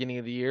on at the beginning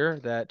of the year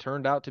that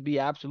turned out to be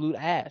absolute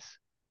ass.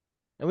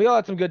 And we all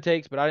had some good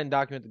takes, but I didn't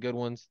document the good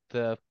ones.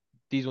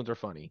 These ones are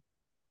funny.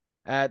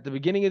 At the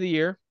beginning of the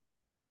year,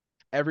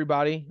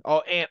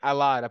 Ant, I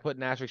lied. I put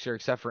an asterisk here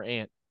except for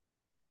Ant.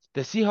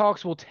 The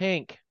Seahawks will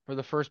tank for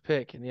the first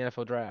pick in the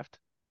NFL draft.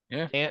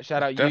 Yeah. Ant,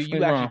 shout out you. Definitely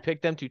You actually wrong.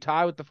 picked them to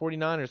tie with the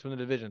 49ers from the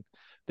division.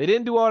 They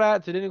didn't do all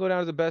that, so it didn't go down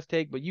as the best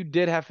take, but you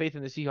did have faith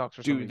in the Seahawks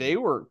for some Dude, reason. they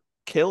were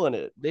killing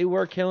it. They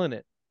were killing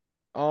it.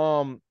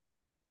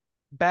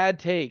 Bad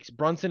takes.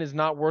 Brunson is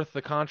not worth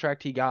the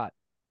contract he got.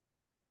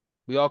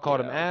 We all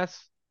called him Yeah.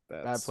 ass.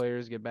 Bad That's,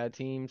 players get bad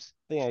teams.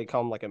 I think I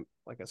call him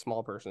like a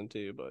small person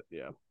too, but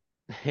yeah.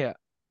 Yeah.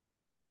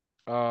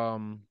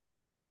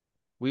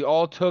 We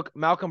all took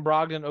Malcolm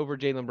Brogdon over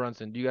Jalen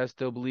Brunson. Do you guys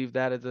still believe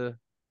that is a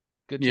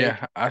good take?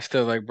 Yeah, I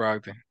still like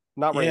Brogdon.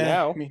 Not right Yeah,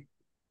 now. I mean,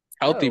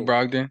 Healthy No.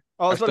 Brogdon.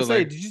 I was I about to still say,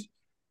 like- did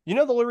you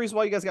know the only reason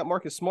why you guys got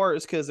Marcus Smart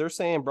is because they're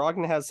saying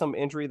Brogdon has some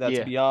injury that's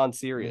Yeah. beyond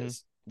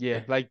serious.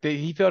 Yeah, like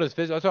he felt his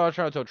physical. That's what I was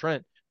trying to tell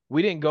Trent.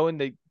 We didn't go in.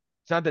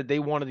 It's not that they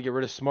wanted to get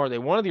rid of Smart. They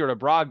wanted to get rid of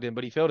Brogdon,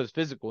 but he failed his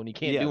physical and he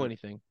can't do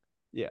anything.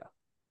 Yeah.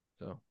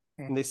 So.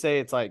 And they say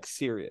it's like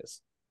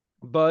serious.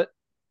 But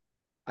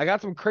I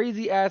got some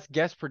crazy ass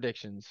guest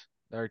predictions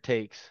or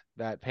takes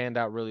that panned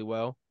out really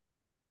well.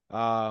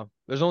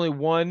 There's only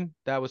one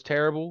that was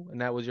terrible,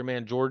 and that was your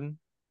man Jordan,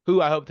 who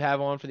I hope to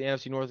have on for the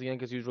NFC North again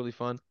because he was really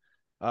fun.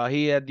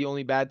 He had the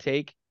only bad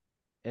take,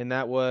 and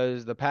that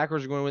was the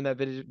Packers are going to win that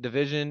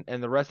division,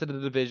 and the rest of the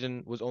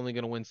division was only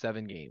going to win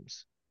 7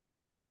 games.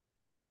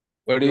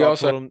 But he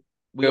also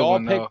we all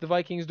picked the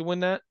Vikings to win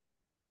that,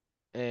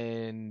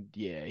 and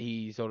yeah,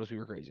 he told us we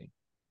were crazy.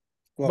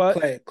 Well,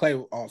 Clay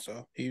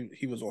also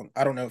he was on.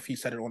 I don't know if he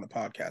said it on the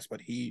podcast, but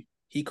he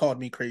called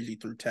me crazy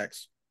through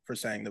text for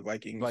saying the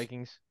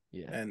Vikings.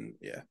 Yeah, and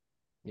yeah.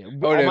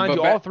 Mind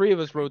you, all 3 of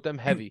us wrote them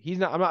heavy. He's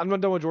not. I'm not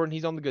done with Jordan.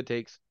 He's on the good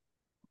takes.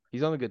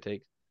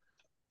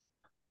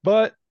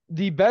 But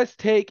the best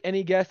take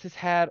any guest has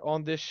had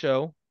on this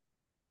show,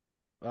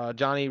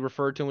 Johnny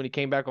referred to when he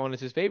came back on as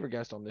his favorite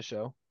guest on this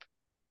show,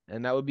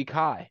 and that would be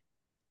Kai.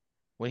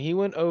 When he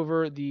went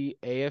over the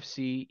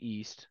AFC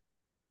East,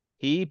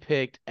 he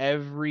picked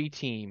every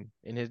team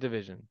in his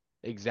division,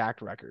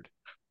 exact record.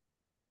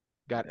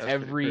 Got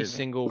every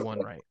single one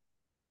right.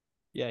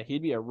 Yeah,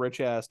 he'd be a rich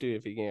ass dude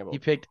if he gambled. He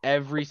picked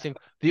every single.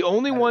 The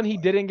only one he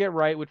didn't get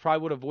right, which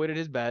probably would have avoided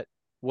his bet,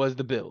 was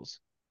the Bills.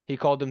 He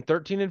called them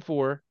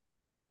 13-4,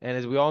 and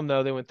as we all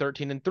know, they went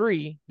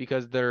 13-3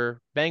 because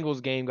their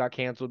Bengals game got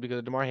canceled because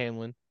of DeMar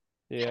Hamlin.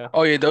 Yeah.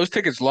 Oh yeah, those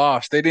tickets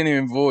lost. They didn't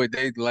even void.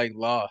 They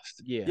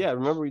lost. Yeah. Yeah.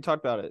 Remember we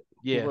talked about it.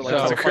 Yeah. People were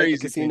like crazy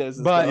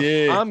casinos. But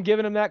I'm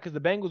giving him that because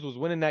the Bengals was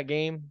winning that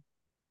game.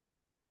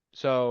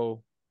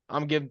 So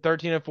I'm giving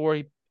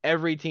 13-4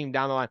 every team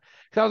down the line.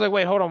 Because I was like,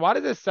 wait, hold on. Why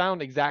does this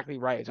sound exactly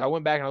right? So I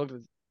went back and I looked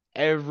at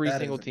every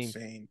single team.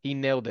 Insane. He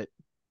nailed it.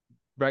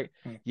 Right?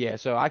 Yeah.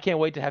 So I can't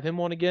wait to have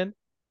him on again.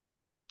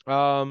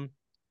 The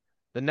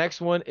next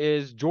one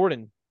is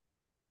Jordan.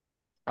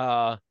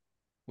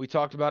 We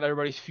talked about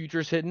everybody's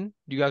futures hitting.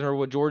 Do you guys remember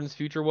what Jordan's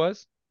future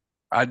was?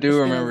 I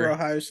do remember.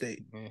 Ohio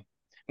State. Yeah.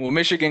 Well,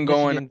 Michigan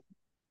going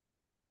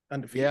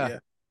undefeated. Yeah.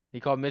 He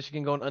called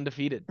Michigan going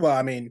undefeated. Well,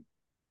 I mean,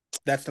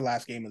 that's the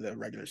last game of the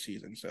regular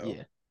season, so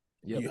yeah.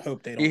 You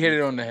hope they don't. He hit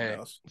it on the head.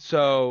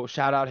 So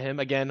shout out him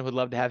again. Would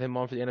love to have him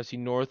on for the NFC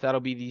North. That'll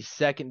be the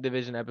second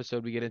division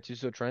episode we get into.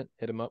 So Trent,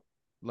 hit him up.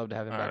 Love to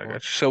have him back on.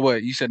 So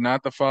what you said?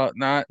 Not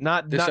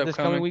this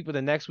coming week, but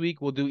the next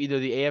week we'll do either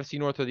the AFC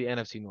North or the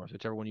NFC North,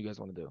 whichever one you guys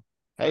want to do.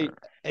 Hey,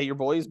 your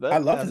boys, bet. I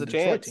love the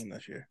Detroit team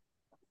this year.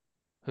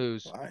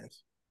 Who's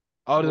Lions?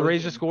 Oh, did the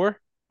Rays just score?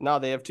 No,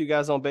 they have 2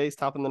 guys on base,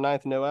 top in the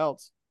 9th, no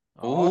outs.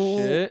 Oh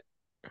shit!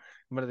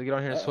 I'm gonna get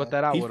on here and sweat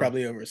that out. He's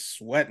probably over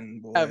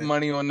sweating. Boy. I have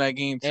money on that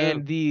game too.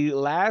 And the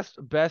last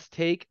best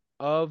take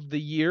of the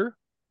year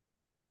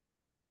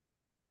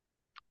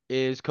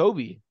is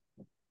Kobe.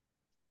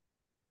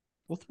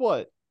 With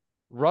what?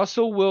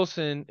 Russell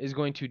Wilson is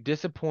going to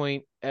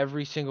disappoint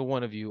every single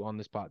one of you on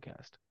this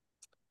podcast.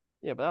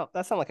 Yeah, but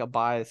that sounded like a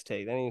biased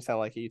take. That didn't even sound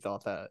like he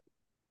thought that.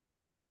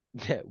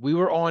 Yeah, we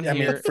were on here. I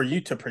mean, for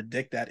you to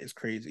predict that is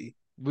crazy.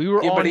 We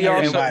were on but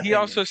here. He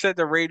also said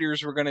the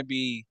Raiders were going to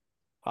be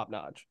top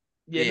notch.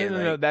 Yeah,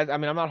 no. That, I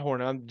mean, I'm not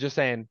horning. I'm just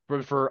saying.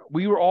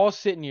 We were all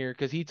sitting here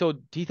because he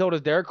told us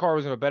Derek Carr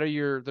was in a better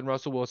year than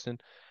Russell Wilson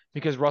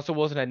because Russell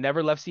Wilson had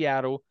never left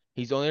Seattle.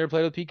 He's only ever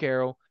played with Pete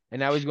Carroll, and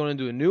now he's going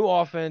to do a new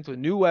offense with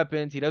new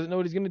weapons. He doesn't know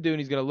what he's going to do, and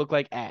he's going to look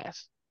like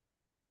ass.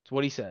 That's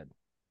what he said.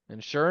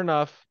 And sure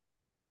enough,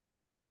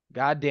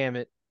 God damn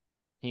it,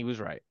 he was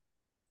right.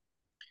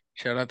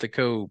 Shout out to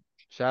Kobe.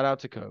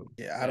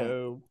 Yeah,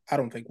 I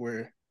don't think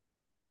we're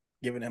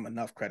giving him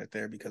enough credit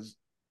there because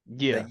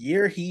the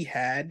year he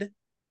had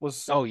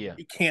was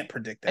you can't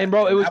predict that. And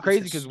bro, it was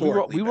crazy because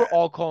we were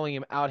all calling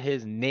him out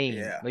his name.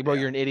 Yeah, like, bro,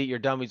 you're an idiot, you're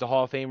dumb. He's a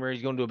Hall of Famer.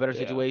 He's going to do a better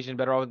situation,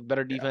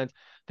 better defense.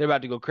 They're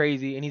about to go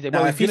crazy, and he's like,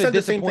 bro, if he said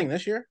the same thing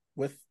this year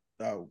with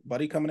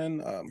Buddy coming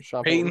in,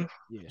 Sean Payton.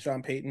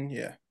 Sean Payton,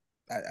 yeah.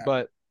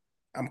 But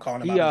I'm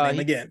calling him out his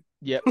name again.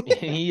 Yep.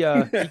 He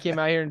came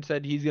out here and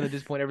said he's going to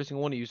disappoint every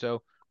single one of you.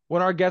 So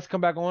when our guests come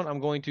back on, I'm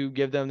going to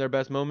give them their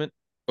best moment.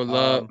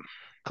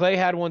 Clay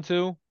had one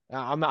too.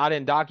 I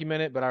didn't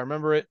document it, but I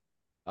remember it.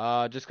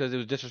 Just because it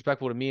was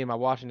disrespectful to me and my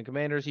Washington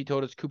Commanders. He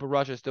told us Cooper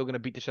Rush is still going to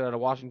beat the shit out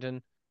of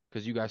Washington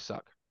because you guys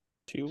suck.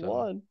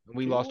 2-1.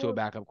 We lost to a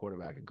backup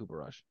quarterback in Cooper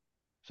Rush.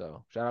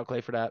 So shout out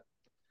Clay for that.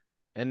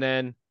 And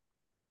then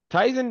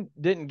Tyson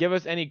didn't give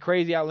us any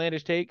crazy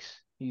outlandish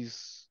takes.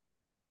 He's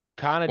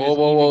kind of just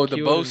the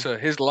Bosa,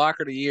 his lock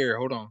of the year.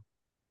 Hold on.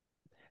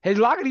 His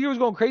lock of the year was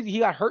going crazy. He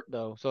got hurt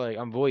though, so like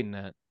I'm voiding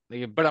that.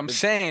 But I'm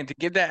saying to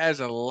give that as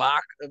a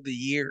lock of the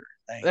year,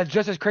 like, that's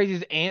just as crazy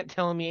as Ant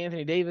telling me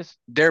Anthony Davis.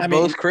 they're I mean,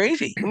 both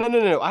crazy.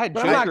 No. I had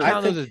But I'm not Joker.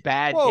 counting those as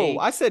bad Whoa,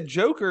 takes. I said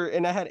Joker,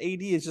 and I had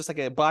AD as just like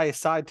a bias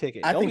side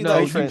ticket. I Don't think be No,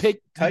 that you Tyson's- Trent.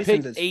 picked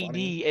Tyson's is AD,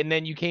 funny. and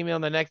then you came in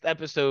on the next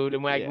episode,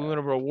 and when we went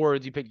over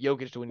awards, you picked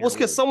Jokic to win your Well, it's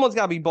because award. someone's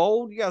got to be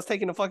bold. You guys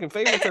taking the fucking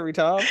favorites every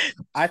time.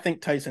 I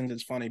think Tyson's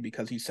is funny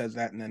because he says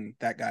that, and then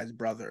that guy's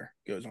brother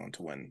goes on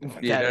to win.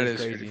 Defensive Yeah, That that is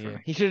is crazy. pretty Yeah.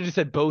 funny. He should have just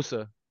said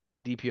Bosa,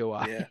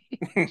 DPOI.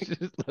 Yeah.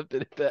 Just left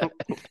it at that.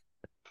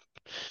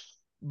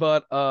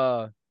 But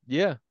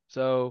yeah.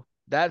 So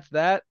that's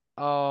that.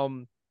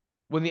 When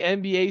the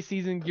NBA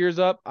season gears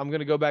up, I'm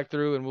gonna go back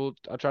through and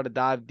I'll try to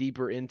dive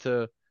deeper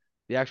into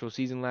the actual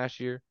season last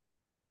year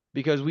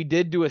because we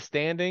did do a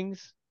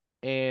standings,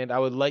 and I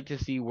would like to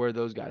see where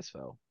those guys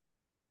fell.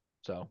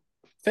 So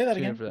Say that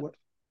tune in again. for that.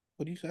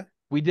 What do you say?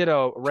 We did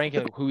a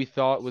ranking of who we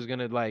thought was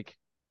gonna like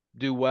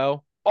do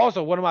well.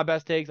 Also, one of my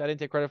best takes, I didn't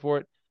take credit for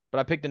it, but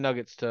I picked the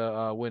Nuggets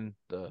to win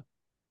the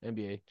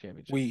NBA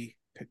championship. We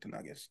picked the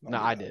Nuggets. No,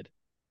 I did.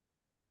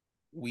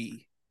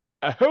 We.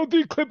 A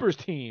healthy Clippers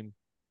team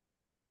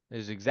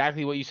is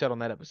exactly what you said on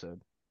that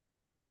episode.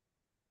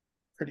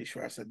 Pretty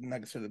sure I said the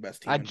Nuggets are the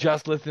best team. I in the-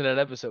 just listened to that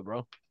episode,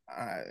 bro.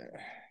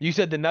 You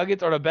said the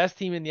Nuggets are the best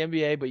team in the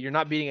NBA, but you're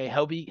not beating a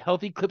healthy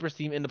Clippers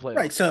team in the playoffs.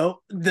 Right.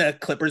 So the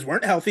Clippers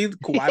weren't healthy.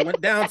 Kawhi went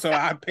down, so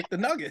I picked the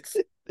Nuggets.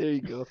 There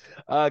you go.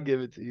 I'll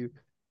give it to you.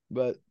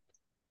 But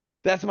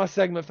that's my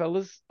segment,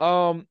 fellas.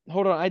 Hold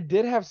on. I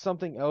did have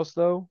something else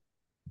though.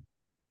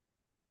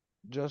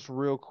 Just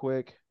real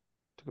quick.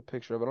 Took a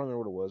picture of it. I don't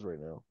remember what it was right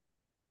now.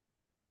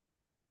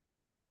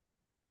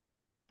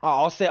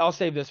 Oh, I'll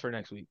save this for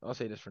next week. I'll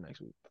save this for next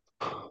week.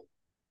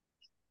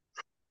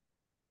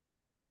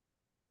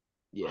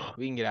 Yeah,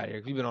 we can get out of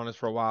here. We've been on this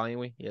for a while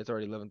anyway. Yeah, it's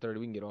already 11:30.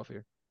 We can get off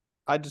here.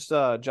 I just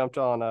jumped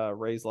on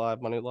Ray's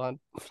live money line.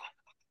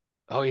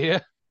 Oh yeah,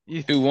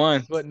 you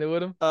 2-1. putting it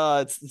with him?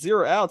 It's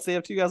 0 outs. They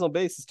have 2 guys on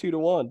base. It's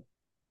 2-1.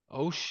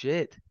 Oh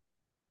shit!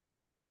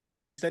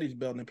 He said he's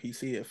building a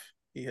PC if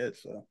he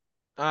hits. So All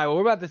right, well,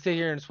 we're about to sit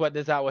here and sweat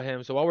this out with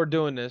him. So while we're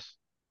doing this,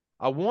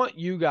 I want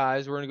you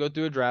guys. We're gonna go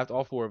through a draft,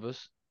 all 4 of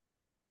us,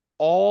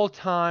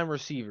 all-time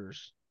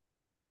receivers.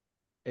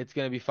 It's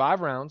gonna be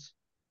 5 rounds,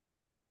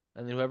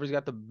 and then whoever's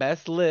got the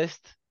best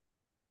list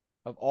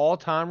of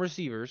all-time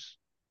receivers,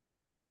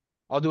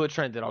 I'll do a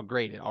trend that I'll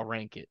grade it. I'll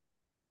rank it.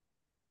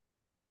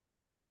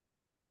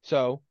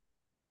 So,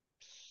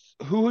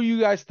 who do you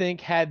guys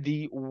think had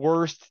the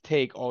worst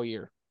take all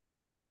year?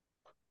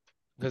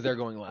 Because they're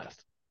going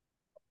last.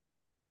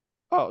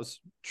 Oh, it's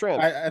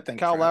Trent. I think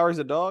Kyle Trent. Lowry's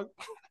a dog.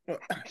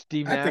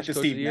 Steve I Nash, think the coach of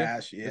Steve the year?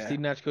 Nash. The Yeah. Steve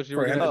Nash, coach of the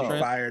For year. him we're to gonna be go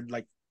Trent? fired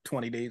like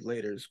 20 days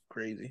later is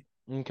crazy.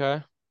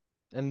 Okay.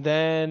 And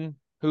then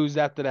who's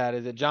after that?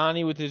 Is it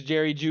Johnny with his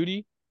Jerry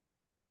Judy?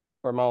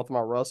 Or mine with my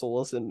Russell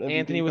Wilson. MVP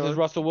Anthony with his card.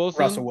 Russell Wilson?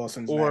 Russell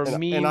Wilson's Or next.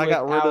 me And I with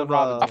got rid Allen of, I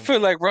Robinson? feel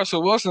like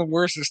Russell Wilson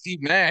worse than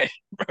Steve Nash,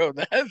 bro.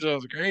 That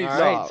was crazy. All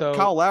Nah, right, so-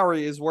 Kyle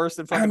Lowry is worse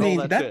than fucking I mean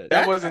all that shit.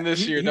 That wasn't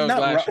this year, He's that was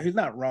not last year. He's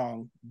not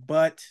wrong,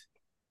 but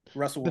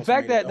Russell The Wilson.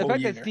 fact made it that whole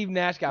year. Steve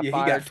Nash got Yeah, he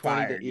fired got 20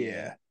 fired,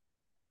 yeah.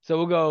 So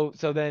we'll go.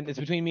 So then it's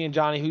between me and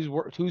Johnny.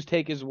 Whose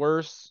take is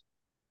worse?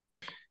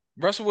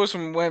 Russell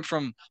Wilson went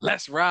from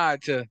let's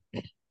ride to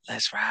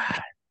let's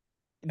ride.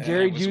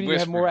 Jerry it was Judy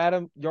had more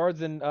whispered. yards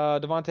than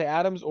Devontae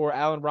Adams, or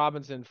Allen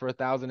Robinson for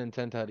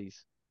 1,010 tutties.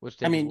 Which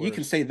take I is mean, you worse?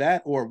 can say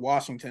that or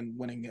Washington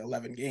winning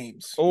 11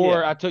 games. Or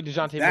Yeah. I took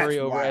DeJounte That's Murray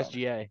over wild.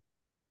 SGA.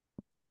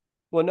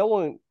 Well, no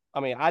one. I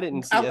mean, I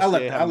didn't see I'll SGA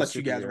let having a you guys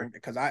super rank it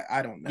because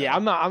I don't know. Yeah,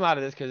 I'm out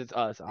of this because it's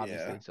us,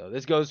 obviously. Yeah. So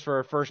this goes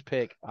for first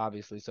pick,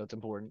 obviously. So it's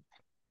important.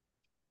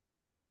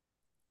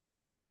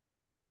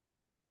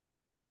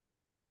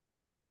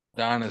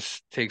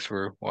 Donna's takes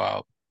were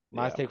wild.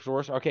 My Yeah. take was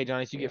worse. Okay,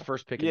 Johnny, so you get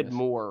first pick. You in had this.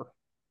 more.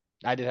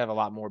 I did have a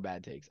lot more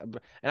bad takes, and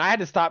I had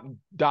to stop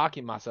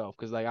docking myself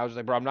because like I was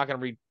like, bro, I'm not gonna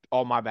read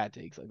all my bad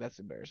takes. Like that's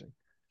embarrassing.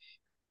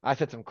 I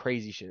said some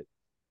crazy shit.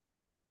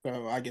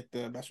 So I get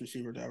the best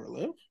receiver to ever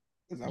live.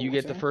 Is that You what get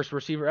we're the saying? first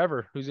receiver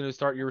ever. Who's gonna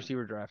start your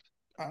receiver draft?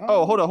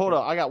 Oh, hold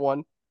on. I got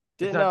one.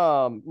 Didn't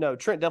not- no,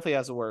 Trent definitely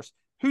has the worst.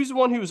 Who's the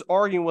one who was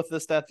arguing with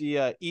us that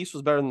the East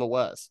was better than the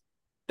West?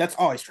 That's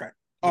always Trent.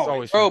 It's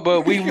Always. always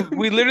Bro, but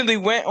we literally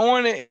went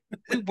on it.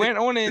 We went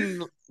on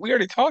and we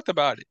already talked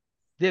about it.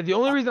 Yeah, the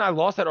only reason I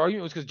lost that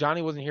argument was because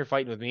Johnny wasn't here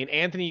fighting with me, and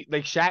Anthony,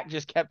 like Shaq,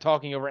 just kept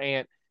talking over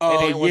Ant.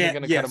 Oh Ant wasn't yeah,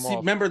 gonna yeah. cut him See, off.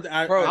 remember,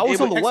 Bro, I was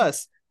on the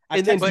West.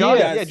 And then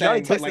Johnny-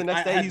 Johnny texted the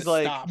next day, he's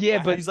like,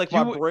 Yeah, but he's like, you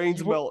my were- brain's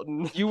you were-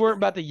 melting. You weren't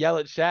about to yell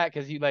at Shaq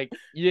because you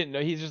didn't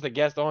know he's just a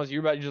guest on, so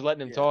you were just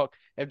letting him Yeah. talk.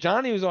 If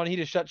Johnny was on, he'd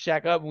have shut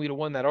Shaq up and we'd have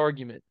won that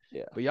argument.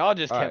 Yeah. But y'all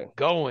just All kept right.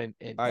 going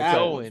and All right, that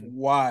Trent. was going.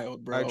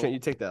 wild, bro. All right, Trent, you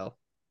take the L.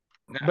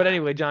 But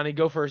anyway, Johnny,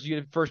 go first. You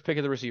get the first pick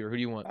of the receiver. Who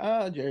do you want?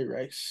 Jerry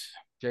Rice.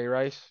 Jay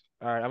Rice.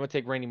 All right, I'm gonna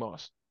take Randy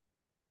Moss.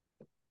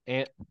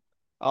 And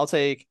I'll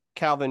take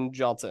Calvin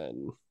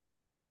Johnson.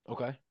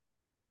 okay,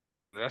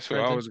 That's what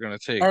I Trenton? was gonna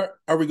take.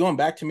 Are we going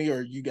back to me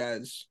or you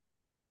guys?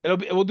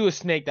 we'll do a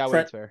snake that way.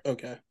 Trent- It's fair.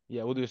 Okay.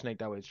 Yeah, we'll do a snake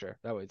that way. It's fair.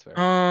 That way it's fair.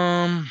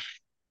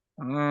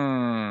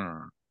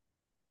 Hmm.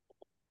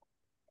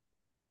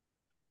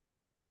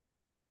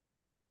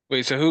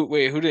 Wait, so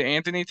who did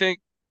Anthony take?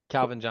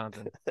 Calvin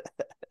Johnson.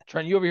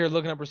 Trent, you over here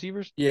looking up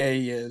receivers? Yeah,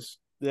 he is.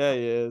 Yeah,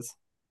 he is.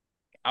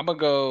 I'm gonna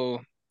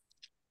go.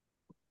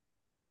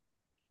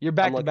 You're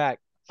back to back.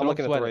 So I'm don't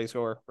looking at the sweat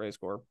it. Race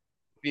score.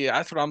 Yeah,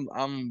 that's what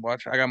I'm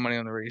watching. I got money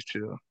on the race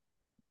too.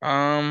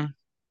 I'm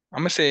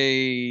gonna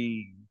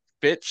say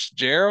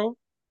Fitzgerald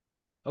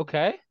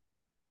Okay.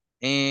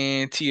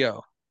 and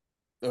T.O.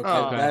 Okay,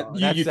 Oh, that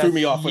That's you threw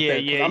me off with yeah, that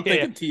because yeah, I'm yeah.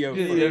 thinking T.O.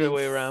 Just first. the other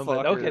way around,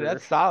 but okay, fucker.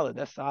 that's solid.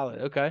 That's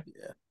solid. Okay.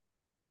 Yeah.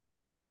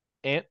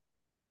 And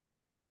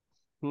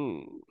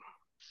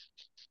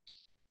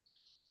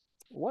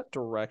What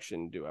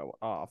direction do I want?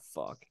 Oh,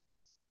 fuck.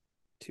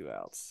 2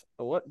 outs.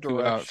 What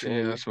 2 outs, direction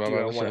yeah, that's what I do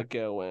I was want about to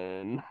go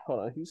in? Hold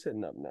on. Who's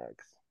hitting up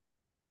next?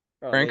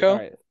 Oh, Franco? all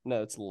right.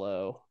 No, it's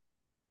low.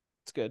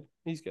 It's good.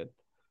 He's good.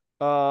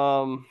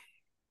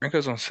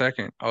 Franco's on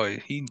second. Oh,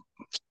 he.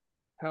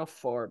 How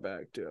far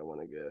back do I want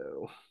to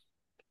go?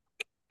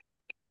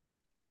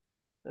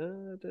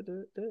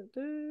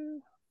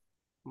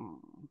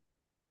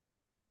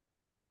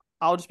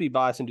 I'll just be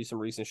biased and do some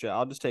recent shit.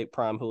 I'll just take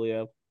Prime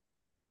Julio.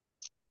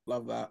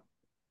 Love that.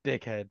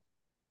 dickhead.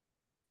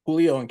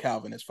 Julio and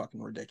Calvin is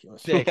fucking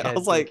ridiculous. Dickhead. I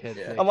was like,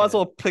 dickhead, I might as dickhead.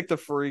 well pick the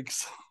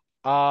freaks.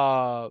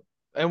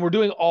 And we're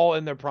doing all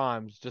in their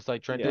primes, just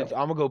like Trent Yeah. did. So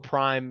I'm gonna go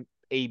prime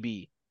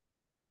AB.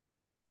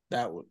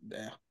 That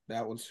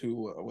was who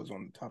was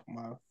on the top of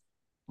my.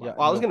 Yeah.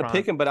 Well, I was go gonna prime.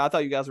 pick him, but I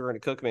thought you guys were gonna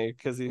cook me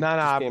because he Nah,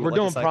 just came we're like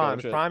a doing psycho and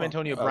primes. shit. Prime Oh,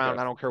 Antonio okay. Brown.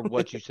 I don't care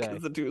what you say.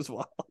 'Cause the dude's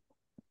wild.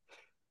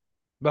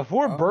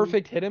 Before Um,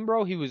 Burfict hit him,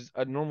 bro, he was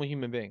a normal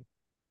human being.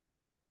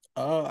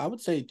 I would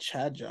say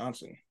Chad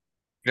Johnson.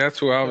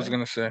 That's what I was Okay.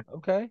 gonna say.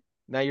 Okay.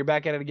 Now you're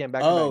back at it again.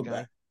 Back Oh, to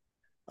back,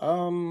 that.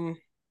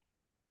 Johnny.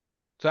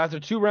 So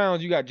after 2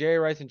 rounds, you got Jerry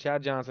Rice and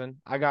Chad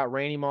Johnson. I got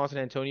Randy Moss and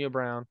Antonio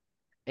Brown.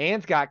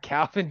 Ant's got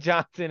Calvin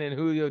Johnson and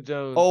Julio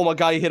Jones. Oh my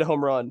god, he hit a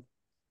home run.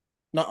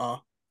 Nuh-uh.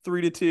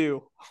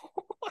 3-2.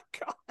 Oh my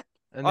god.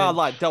 and I then,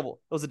 lied.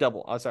 Double. It was a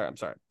double. I'm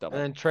sorry. Double.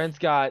 and then Trent's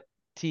got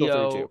Still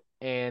T.O. 3-2.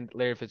 and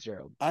Larry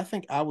Fitzgerald. I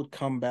think I would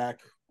come back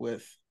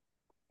with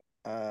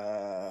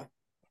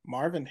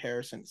Marvin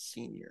Harrison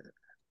Sr.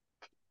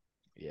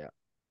 Yeah.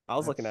 I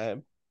was looking at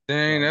him.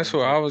 Dang, Yeah, that's I'm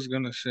what gonna I take- was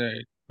gonna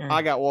say.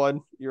 I got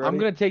one. You ready? I'm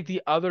going to take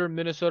the other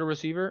Minnesota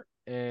receiver,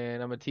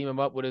 and I'm going to team him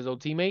up with his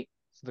old teammate.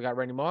 Since I got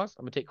Randy Moss,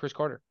 I'm going to take Chris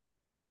Carter.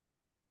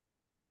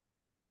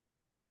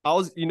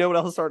 You know what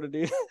I was starting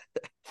to do?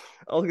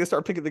 I was gonna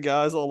start picking the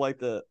guys on like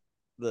the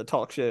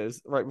talk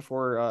shows right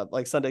before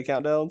like Sunday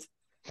countdowns.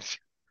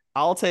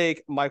 I'll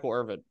take Michael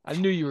Irvin. I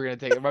knew you were going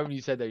to take it. Right when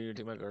you said that, you were going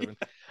to take Michael Irvin.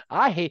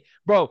 I hate,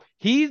 bro,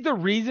 he's the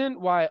reason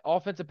why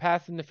offensive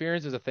pass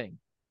interference is a thing.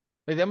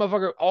 Like that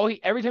motherfucker,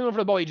 every time he went for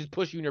the ball, he just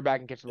push you in your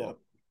back and catch the ball.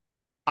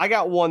 I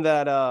got one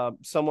that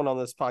someone on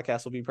this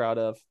podcast will be proud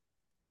of.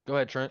 Go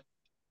ahead, Trent.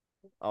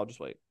 I'll just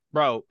wait.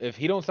 Bro, if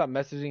he don't stop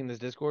messaging in this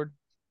Discord,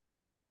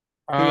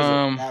 Who is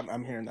it?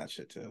 I'm hearing that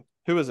shit too.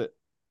 Who is it?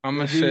 I'm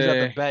the gonna dude who's at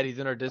the say bed, he's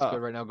in our Discord Oh.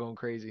 right now going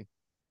crazy.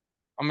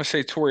 I'm gonna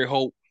say Torrey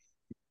Holt.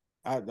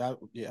 I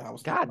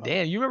was. God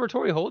damn, you remember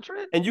Torrey Holt,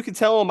 Trent? And you can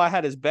tell him I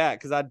had his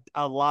back because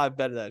I live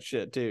betted that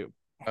shit too.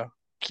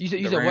 You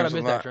said The what? I Rams a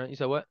missed that, lot. Trent. You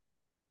said what?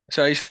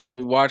 So I used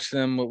to watch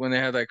them when they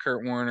had like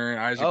Kurt Warner and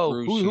Isaac Oh,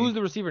 Bruce. who's and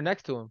the receiver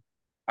next to him?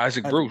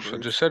 Isaac Bruce? I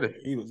just said it.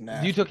 He was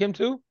nasty. You took him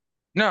too?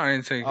 No, I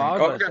didn't say anything. Oh, I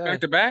was Oh, about I to got say.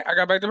 back to back. I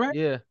got back to back.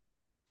 Yeah.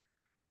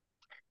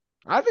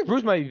 I think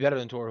Bruce might be better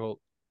than Torrey Holt.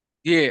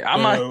 Yeah, I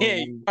might. No. Yeah,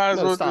 you might as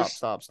No, well stop, just.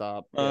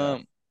 stop.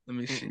 Let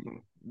me see.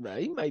 Nah,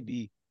 he might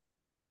be.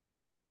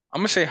 I'm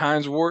gonna say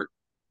Hines Ward.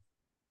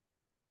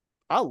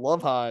 I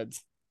love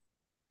Hides.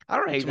 I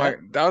don't hate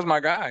That was my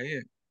guy. Yeah,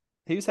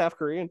 He was half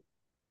Korean,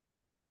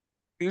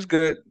 he was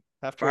good.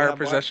 half Korean, Fire half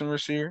black. possession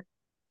receiver.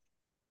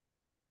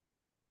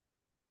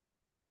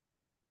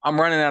 I'm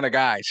running out of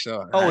guys.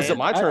 So Oh, is it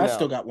my turn I now?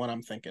 still got one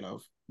I'm thinking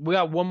of. We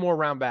got one more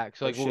round back.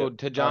 So Oh, like we'll go shit.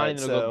 to Johnny Alright, and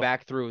then we'll so- go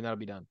back through and that'll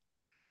be done.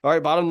 All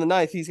right, bottom of the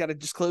ninth. He's got to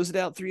just close it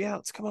out. 3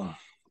 outs. Come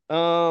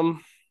on.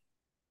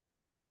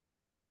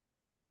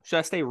 Should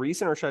I stay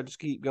recent or should I just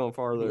keep going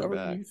farther Whoever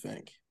back? you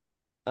think.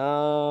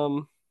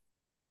 Let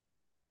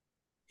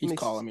He's me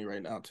calling me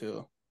right now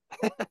too.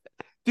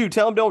 Dude,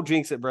 tell him don't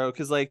jinx it, bro.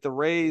 Because like the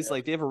Rays,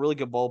 like they have a really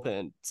good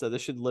bullpen, so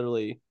this should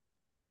literally.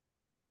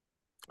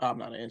 I'm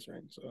not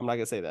answering. So I'm not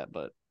gonna say that,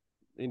 but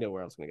you know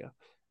where I was gonna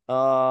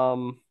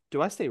go.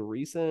 Do I stay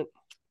recent?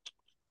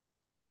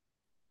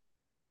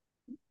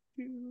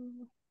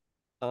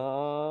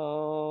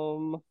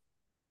 Um.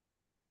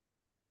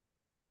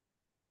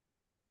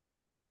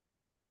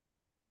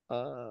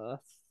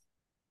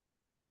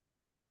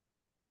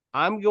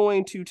 I'm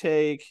going to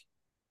take.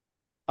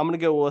 I'm gonna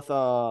go with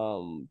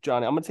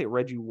Johnny. I'm gonna take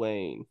Reggie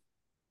Wayne.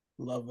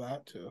 love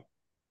that too.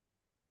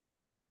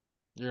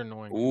 You're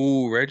annoying.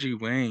 Ooh, Reggie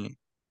Wayne.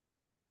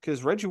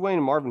 Because Reggie Wayne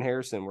and Marvin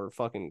Harrison were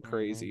fucking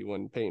crazy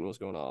when Peyton was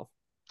going off.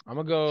 I'm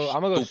gonna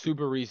go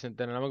super recent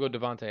then, and I'm gonna go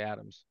Devontae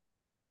Adams.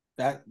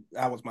 That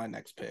was my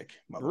next pick.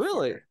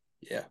 Really?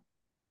 Yeah.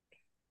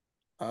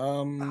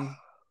 I'm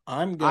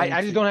I'm going.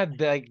 I just don't have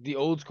the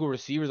old school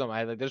receivers on my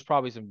head. Like there's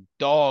probably some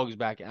dogs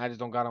back, and I just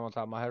don't got them on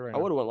top of my head right I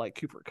now. would have went like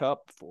Cooper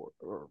Cup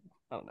or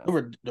I don't know.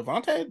 over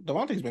Devontae.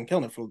 Devontae's been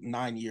killing it for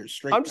 9 years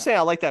straight. I'm just saying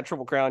I like that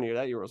Triple Crown year.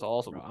 That year was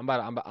awesome. Bro, I'm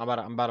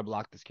about to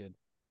block this kid.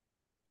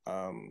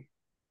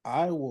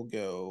 I will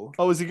go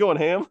Oh, is he going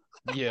ham?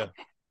 Yeah.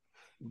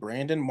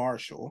 Brandon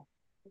Marshall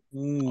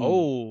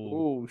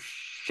Oh. Oh,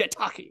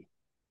 shiitake.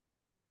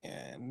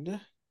 and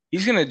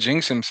He's gonna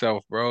jinx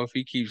himself, bro, if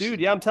he keeps Dude,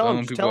 yeah, I'm telling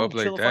him, blowing just people tell him up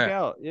to chill like the fuck that.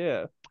 out.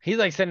 Yeah. He's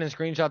like sending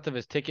screenshots of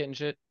his ticket and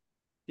shit.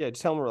 Yeah,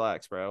 just tell him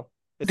relax, bro.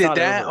 It's Did not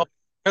that? over.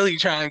 Really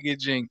trying to get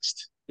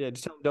jinxed. Yeah,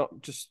 just tell him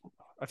don't just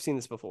I've seen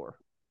this before.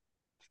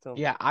 Just tell him,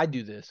 Yeah, I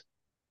do this.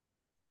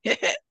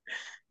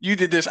 You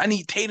did this. I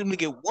need Tatum to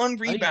get one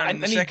I rebound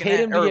in the need second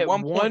Tatum half, to or get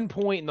 1 one point.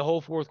 point in the whole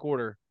fourth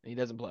quarter, and he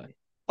doesn't play.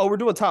 Oh, we're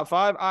doing top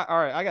five? All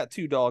right, I got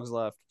 2 dogs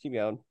left. Keep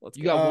going. Let's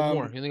You go. got one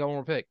more. You only got one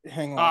more pick.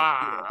 hang on.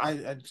 Ah.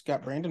 I just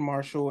got Brandon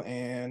Marshall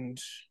and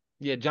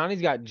Yeah,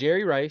 Johnny's got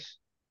Jerry Rice.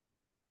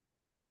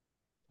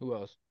 Who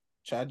else?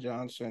 Chad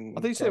Johnson.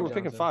 I think you said we're Chad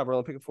picking Johnson. 5. We're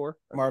only picking 4.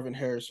 Marvin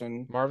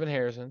Harrison, Marvin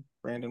Harrison,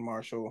 Brandon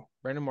Marshall.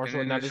 Brandon And Marshall,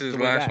 then and now this this is is his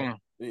the way last back. one.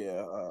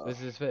 Yeah. This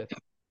is his fifth.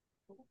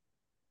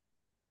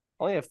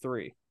 I only have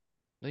 3.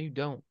 No, you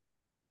don't.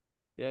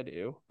 Yeah, I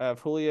do. I have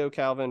Julio,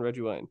 Calvin,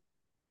 Reggie Wayne.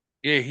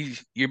 Yeah,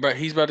 he's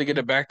about to get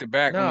a back to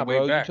back on Nah, the way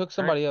bro, back. you took right?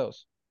 somebody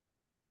else.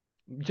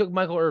 You took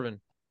Michael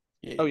Irvin.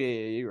 Yeah. Oh yeah,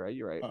 you're right.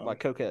 You're right. My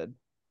cokehead.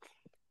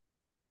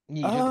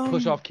 You just have to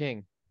push Um, off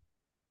King.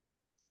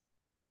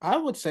 I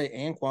would say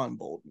Anquan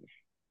Bolden.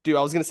 Dude,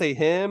 I was gonna say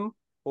him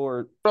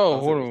or Oh,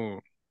 was hold it-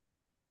 on.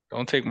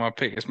 Don't take my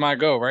pick. It's my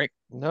go, right?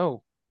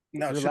 No,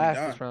 No, it you're should be last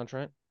done. this round,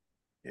 Trent.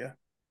 Yeah.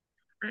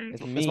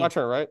 It's It's me. my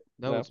turn, right?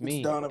 No, it's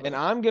me. Donovan. And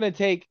I'm gonna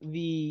take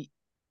the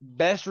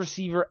best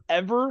receiver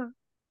ever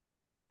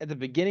at the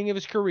beginning of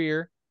his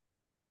career.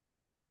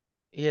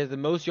 He has the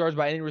most yards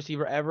by any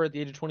receiver ever at the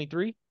age of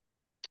 23.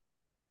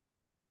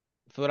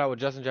 Fill it out with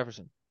Justin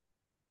Jefferson.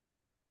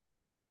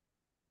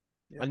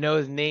 Yeah. I know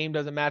his name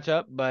doesn't match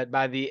up, but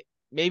by the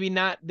maybe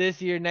not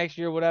this year, next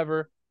year,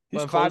 whatever. He's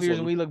But in 5 years close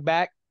when one. we look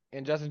back,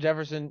 and Justin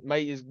Jefferson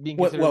is being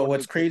considered. Well, one of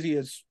what's the- crazy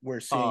is we're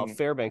Oh, seeing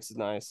Fairbanks is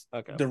nice.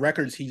 Okay. the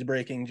records he's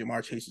breaking.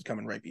 Jamar Chase is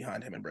coming right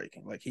behind him and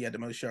breaking. Like he had the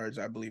most yards,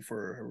 I believe,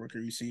 for a rookie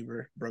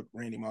receiver, broke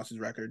Randy Moss's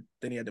record.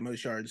 Then he had the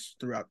most yards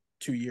throughout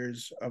 2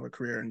 years of a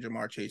career, and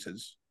Jamar Chase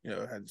has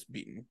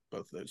beaten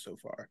both of those so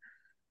far.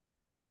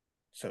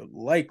 So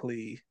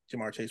likely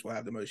Jamar Chase will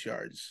have the most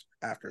yards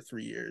after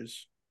 3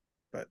 years.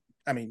 But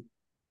I mean,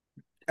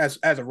 as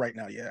of right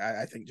now, yeah,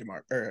 I think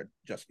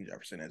Justin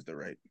Jefferson is the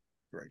right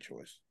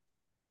choice.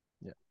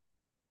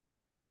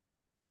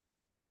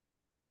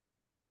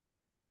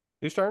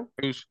 Whose turn?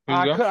 Who's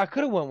I go?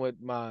 could have went with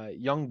my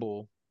young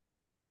bull,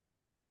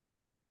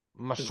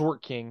 my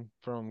short king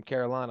from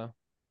Carolina.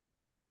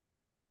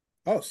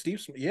 Oh, Steve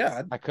Smith.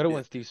 Yeah, I could have yeah.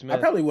 went Steve I Smith.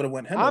 probably would have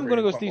went him. I'm over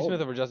gonna go Anquan Steve Bolden.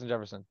 Smith over Justin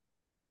Jefferson.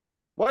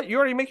 What? You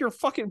already make your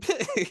fucking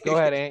pick. Go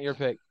ahead, Ant. Your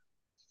pick.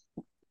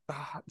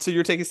 So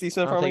you're taking Steve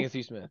Smith I'm from taking me?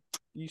 Steve Smith.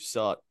 You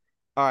suck.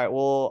 All right.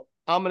 Well,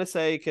 I'm gonna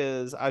say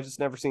because I've just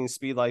never seen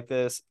speed like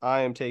this.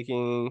 I am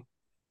taking.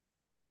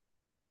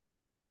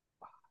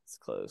 It's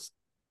close.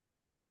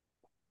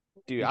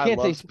 Dude, You I can't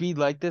say love. speed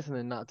like this and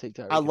then not take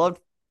Tyreek. I Hill. loved.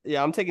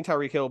 Yeah, I'm taking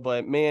Tyreek Hill,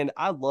 but man,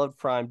 I loved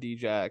Prime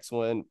Djax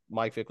when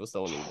Mike Vick was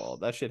throwing the ball.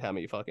 That shit had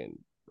me fucking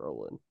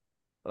rolling.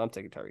 But I'm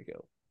taking Tyreek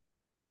Hill.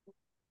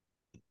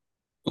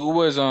 Who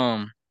was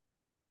I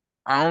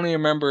only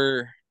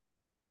remember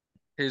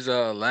his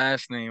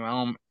last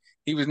name.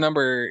 He was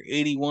number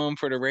 81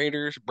 for the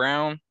Raiders,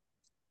 Brown.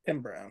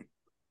 Tim Brown.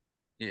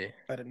 Yeah.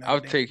 I didn't know. I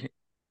would take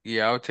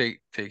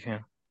take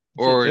him.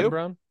 You said Or Tim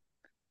Brown.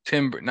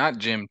 Tim, not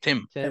Jim,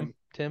 Tim.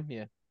 Tim.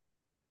 Yeah.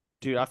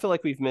 Dude, I feel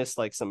like we've missed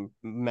like some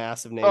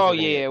massive names. Oh we're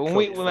gonna yeah. get When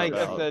cooked like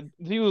about. the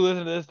people who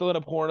listen to this, they'll end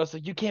up pouring us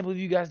like, you can't believe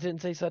you guys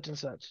didn't say such and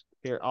such.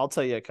 Here, I'll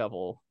tell you a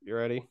couple. You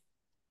ready?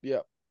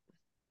 Yep.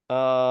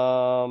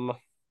 I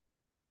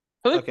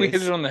feel like we Okay,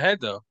 hit it on the head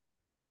though.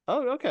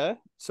 Oh, okay.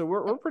 So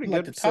we're pretty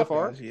Like good the so top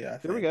far. guys, yeah. I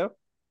Here we think. go.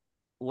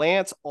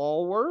 Lance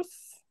Allworth,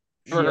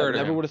 Never heard of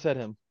never him. would have said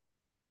him.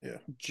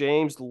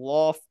 James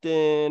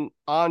Lofton,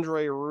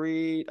 Andre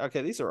Reed.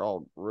 Okay, these are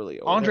all really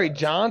old. Andre guys.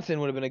 Johnson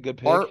would have been a good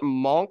pick. Art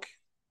Monk.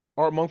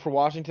 Art Monk for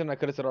Washington. I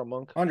could have said Art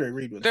Monk. Andre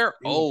Reed was. They're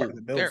he was part old. of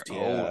the Bills They're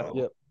team. old.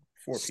 Yep.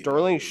 For people.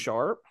 Sterling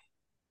Sharp.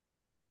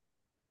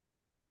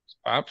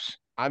 Pops.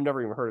 I've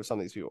never even heard of some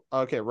of these people.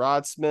 Okay,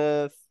 Rod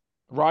Smith,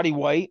 Roddy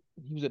White.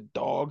 He was a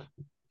dog.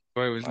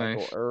 Boy, it was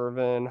Michael nice.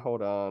 Irvin.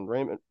 Hold on.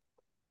 Raymond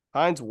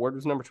Hines Ward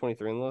was number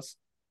 23 on the list.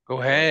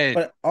 Go ahead.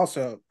 But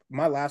also,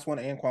 my last one,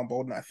 Anquan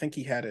Bolden, I think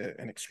he had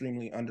an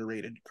extremely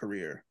underrated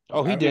career.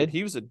 Oh, he I- did.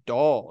 He was a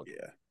dog.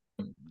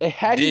 Yeah.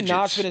 Had he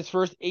not Digits. spent his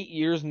first 8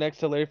 years next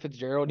to Larry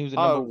Fitzgerald and he was a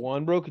number Oh.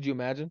 one, bro, could you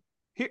imagine?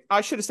 Here,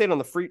 I should have stayed on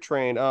the freak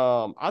train.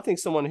 I think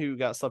someone who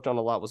got slept on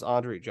a lot was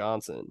Andre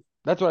Johnson.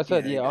 That's what I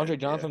said. Yeah, Yeah, he Andre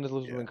did. Johnson Yeah, this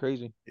list has yeah. been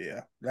crazy.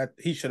 Yeah. That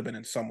he should have been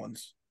in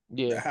someone's.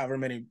 Yeah. However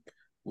many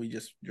we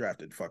just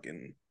drafted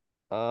fucking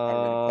however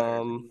many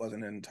players. He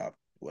wasn't in top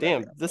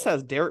whatever. Damn, this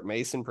has Derek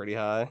Mason pretty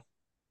high.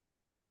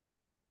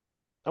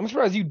 I'm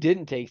surprised you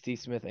didn't take Steve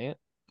Smith, Ant.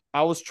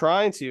 I was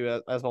trying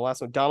to as my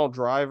last one. Donald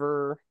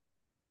Driver.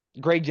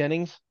 Gray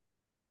Jennings.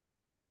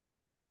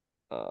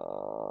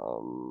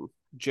 Joe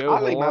I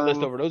like my list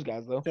Horn. over those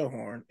guys though. Joe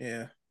Horn,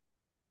 yeah.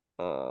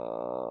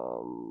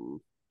 All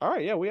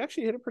right, yeah, we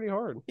actually hit it pretty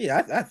hard.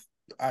 Yeah,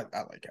 I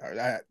like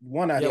Howard.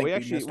 We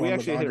actually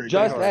hit it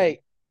just hard.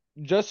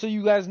 Just so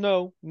you guys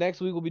know,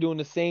 next week we'll be doing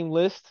the same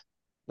list,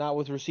 not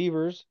with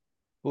receivers,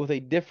 but with a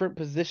different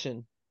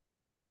position.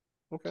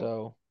 Okay.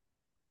 So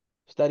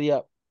study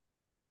up.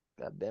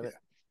 God damn it.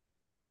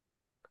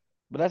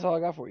 But that's all I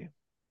got for you.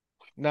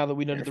 Now that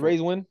we know that the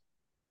Rays win.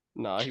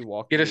 Nah, he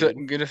walked. Get us up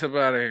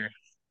out of here.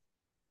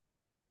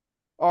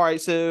 All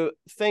right, so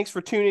thanks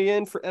for tuning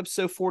in for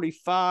episode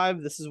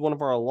 45. This is one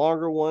of our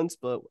longer ones,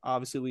 but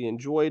obviously we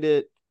enjoyed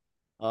it.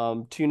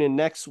 Tune in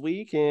next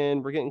week,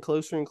 and we're getting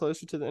closer and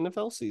closer to the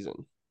NFL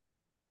season.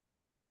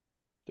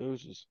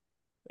 Deuces.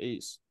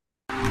 Peace.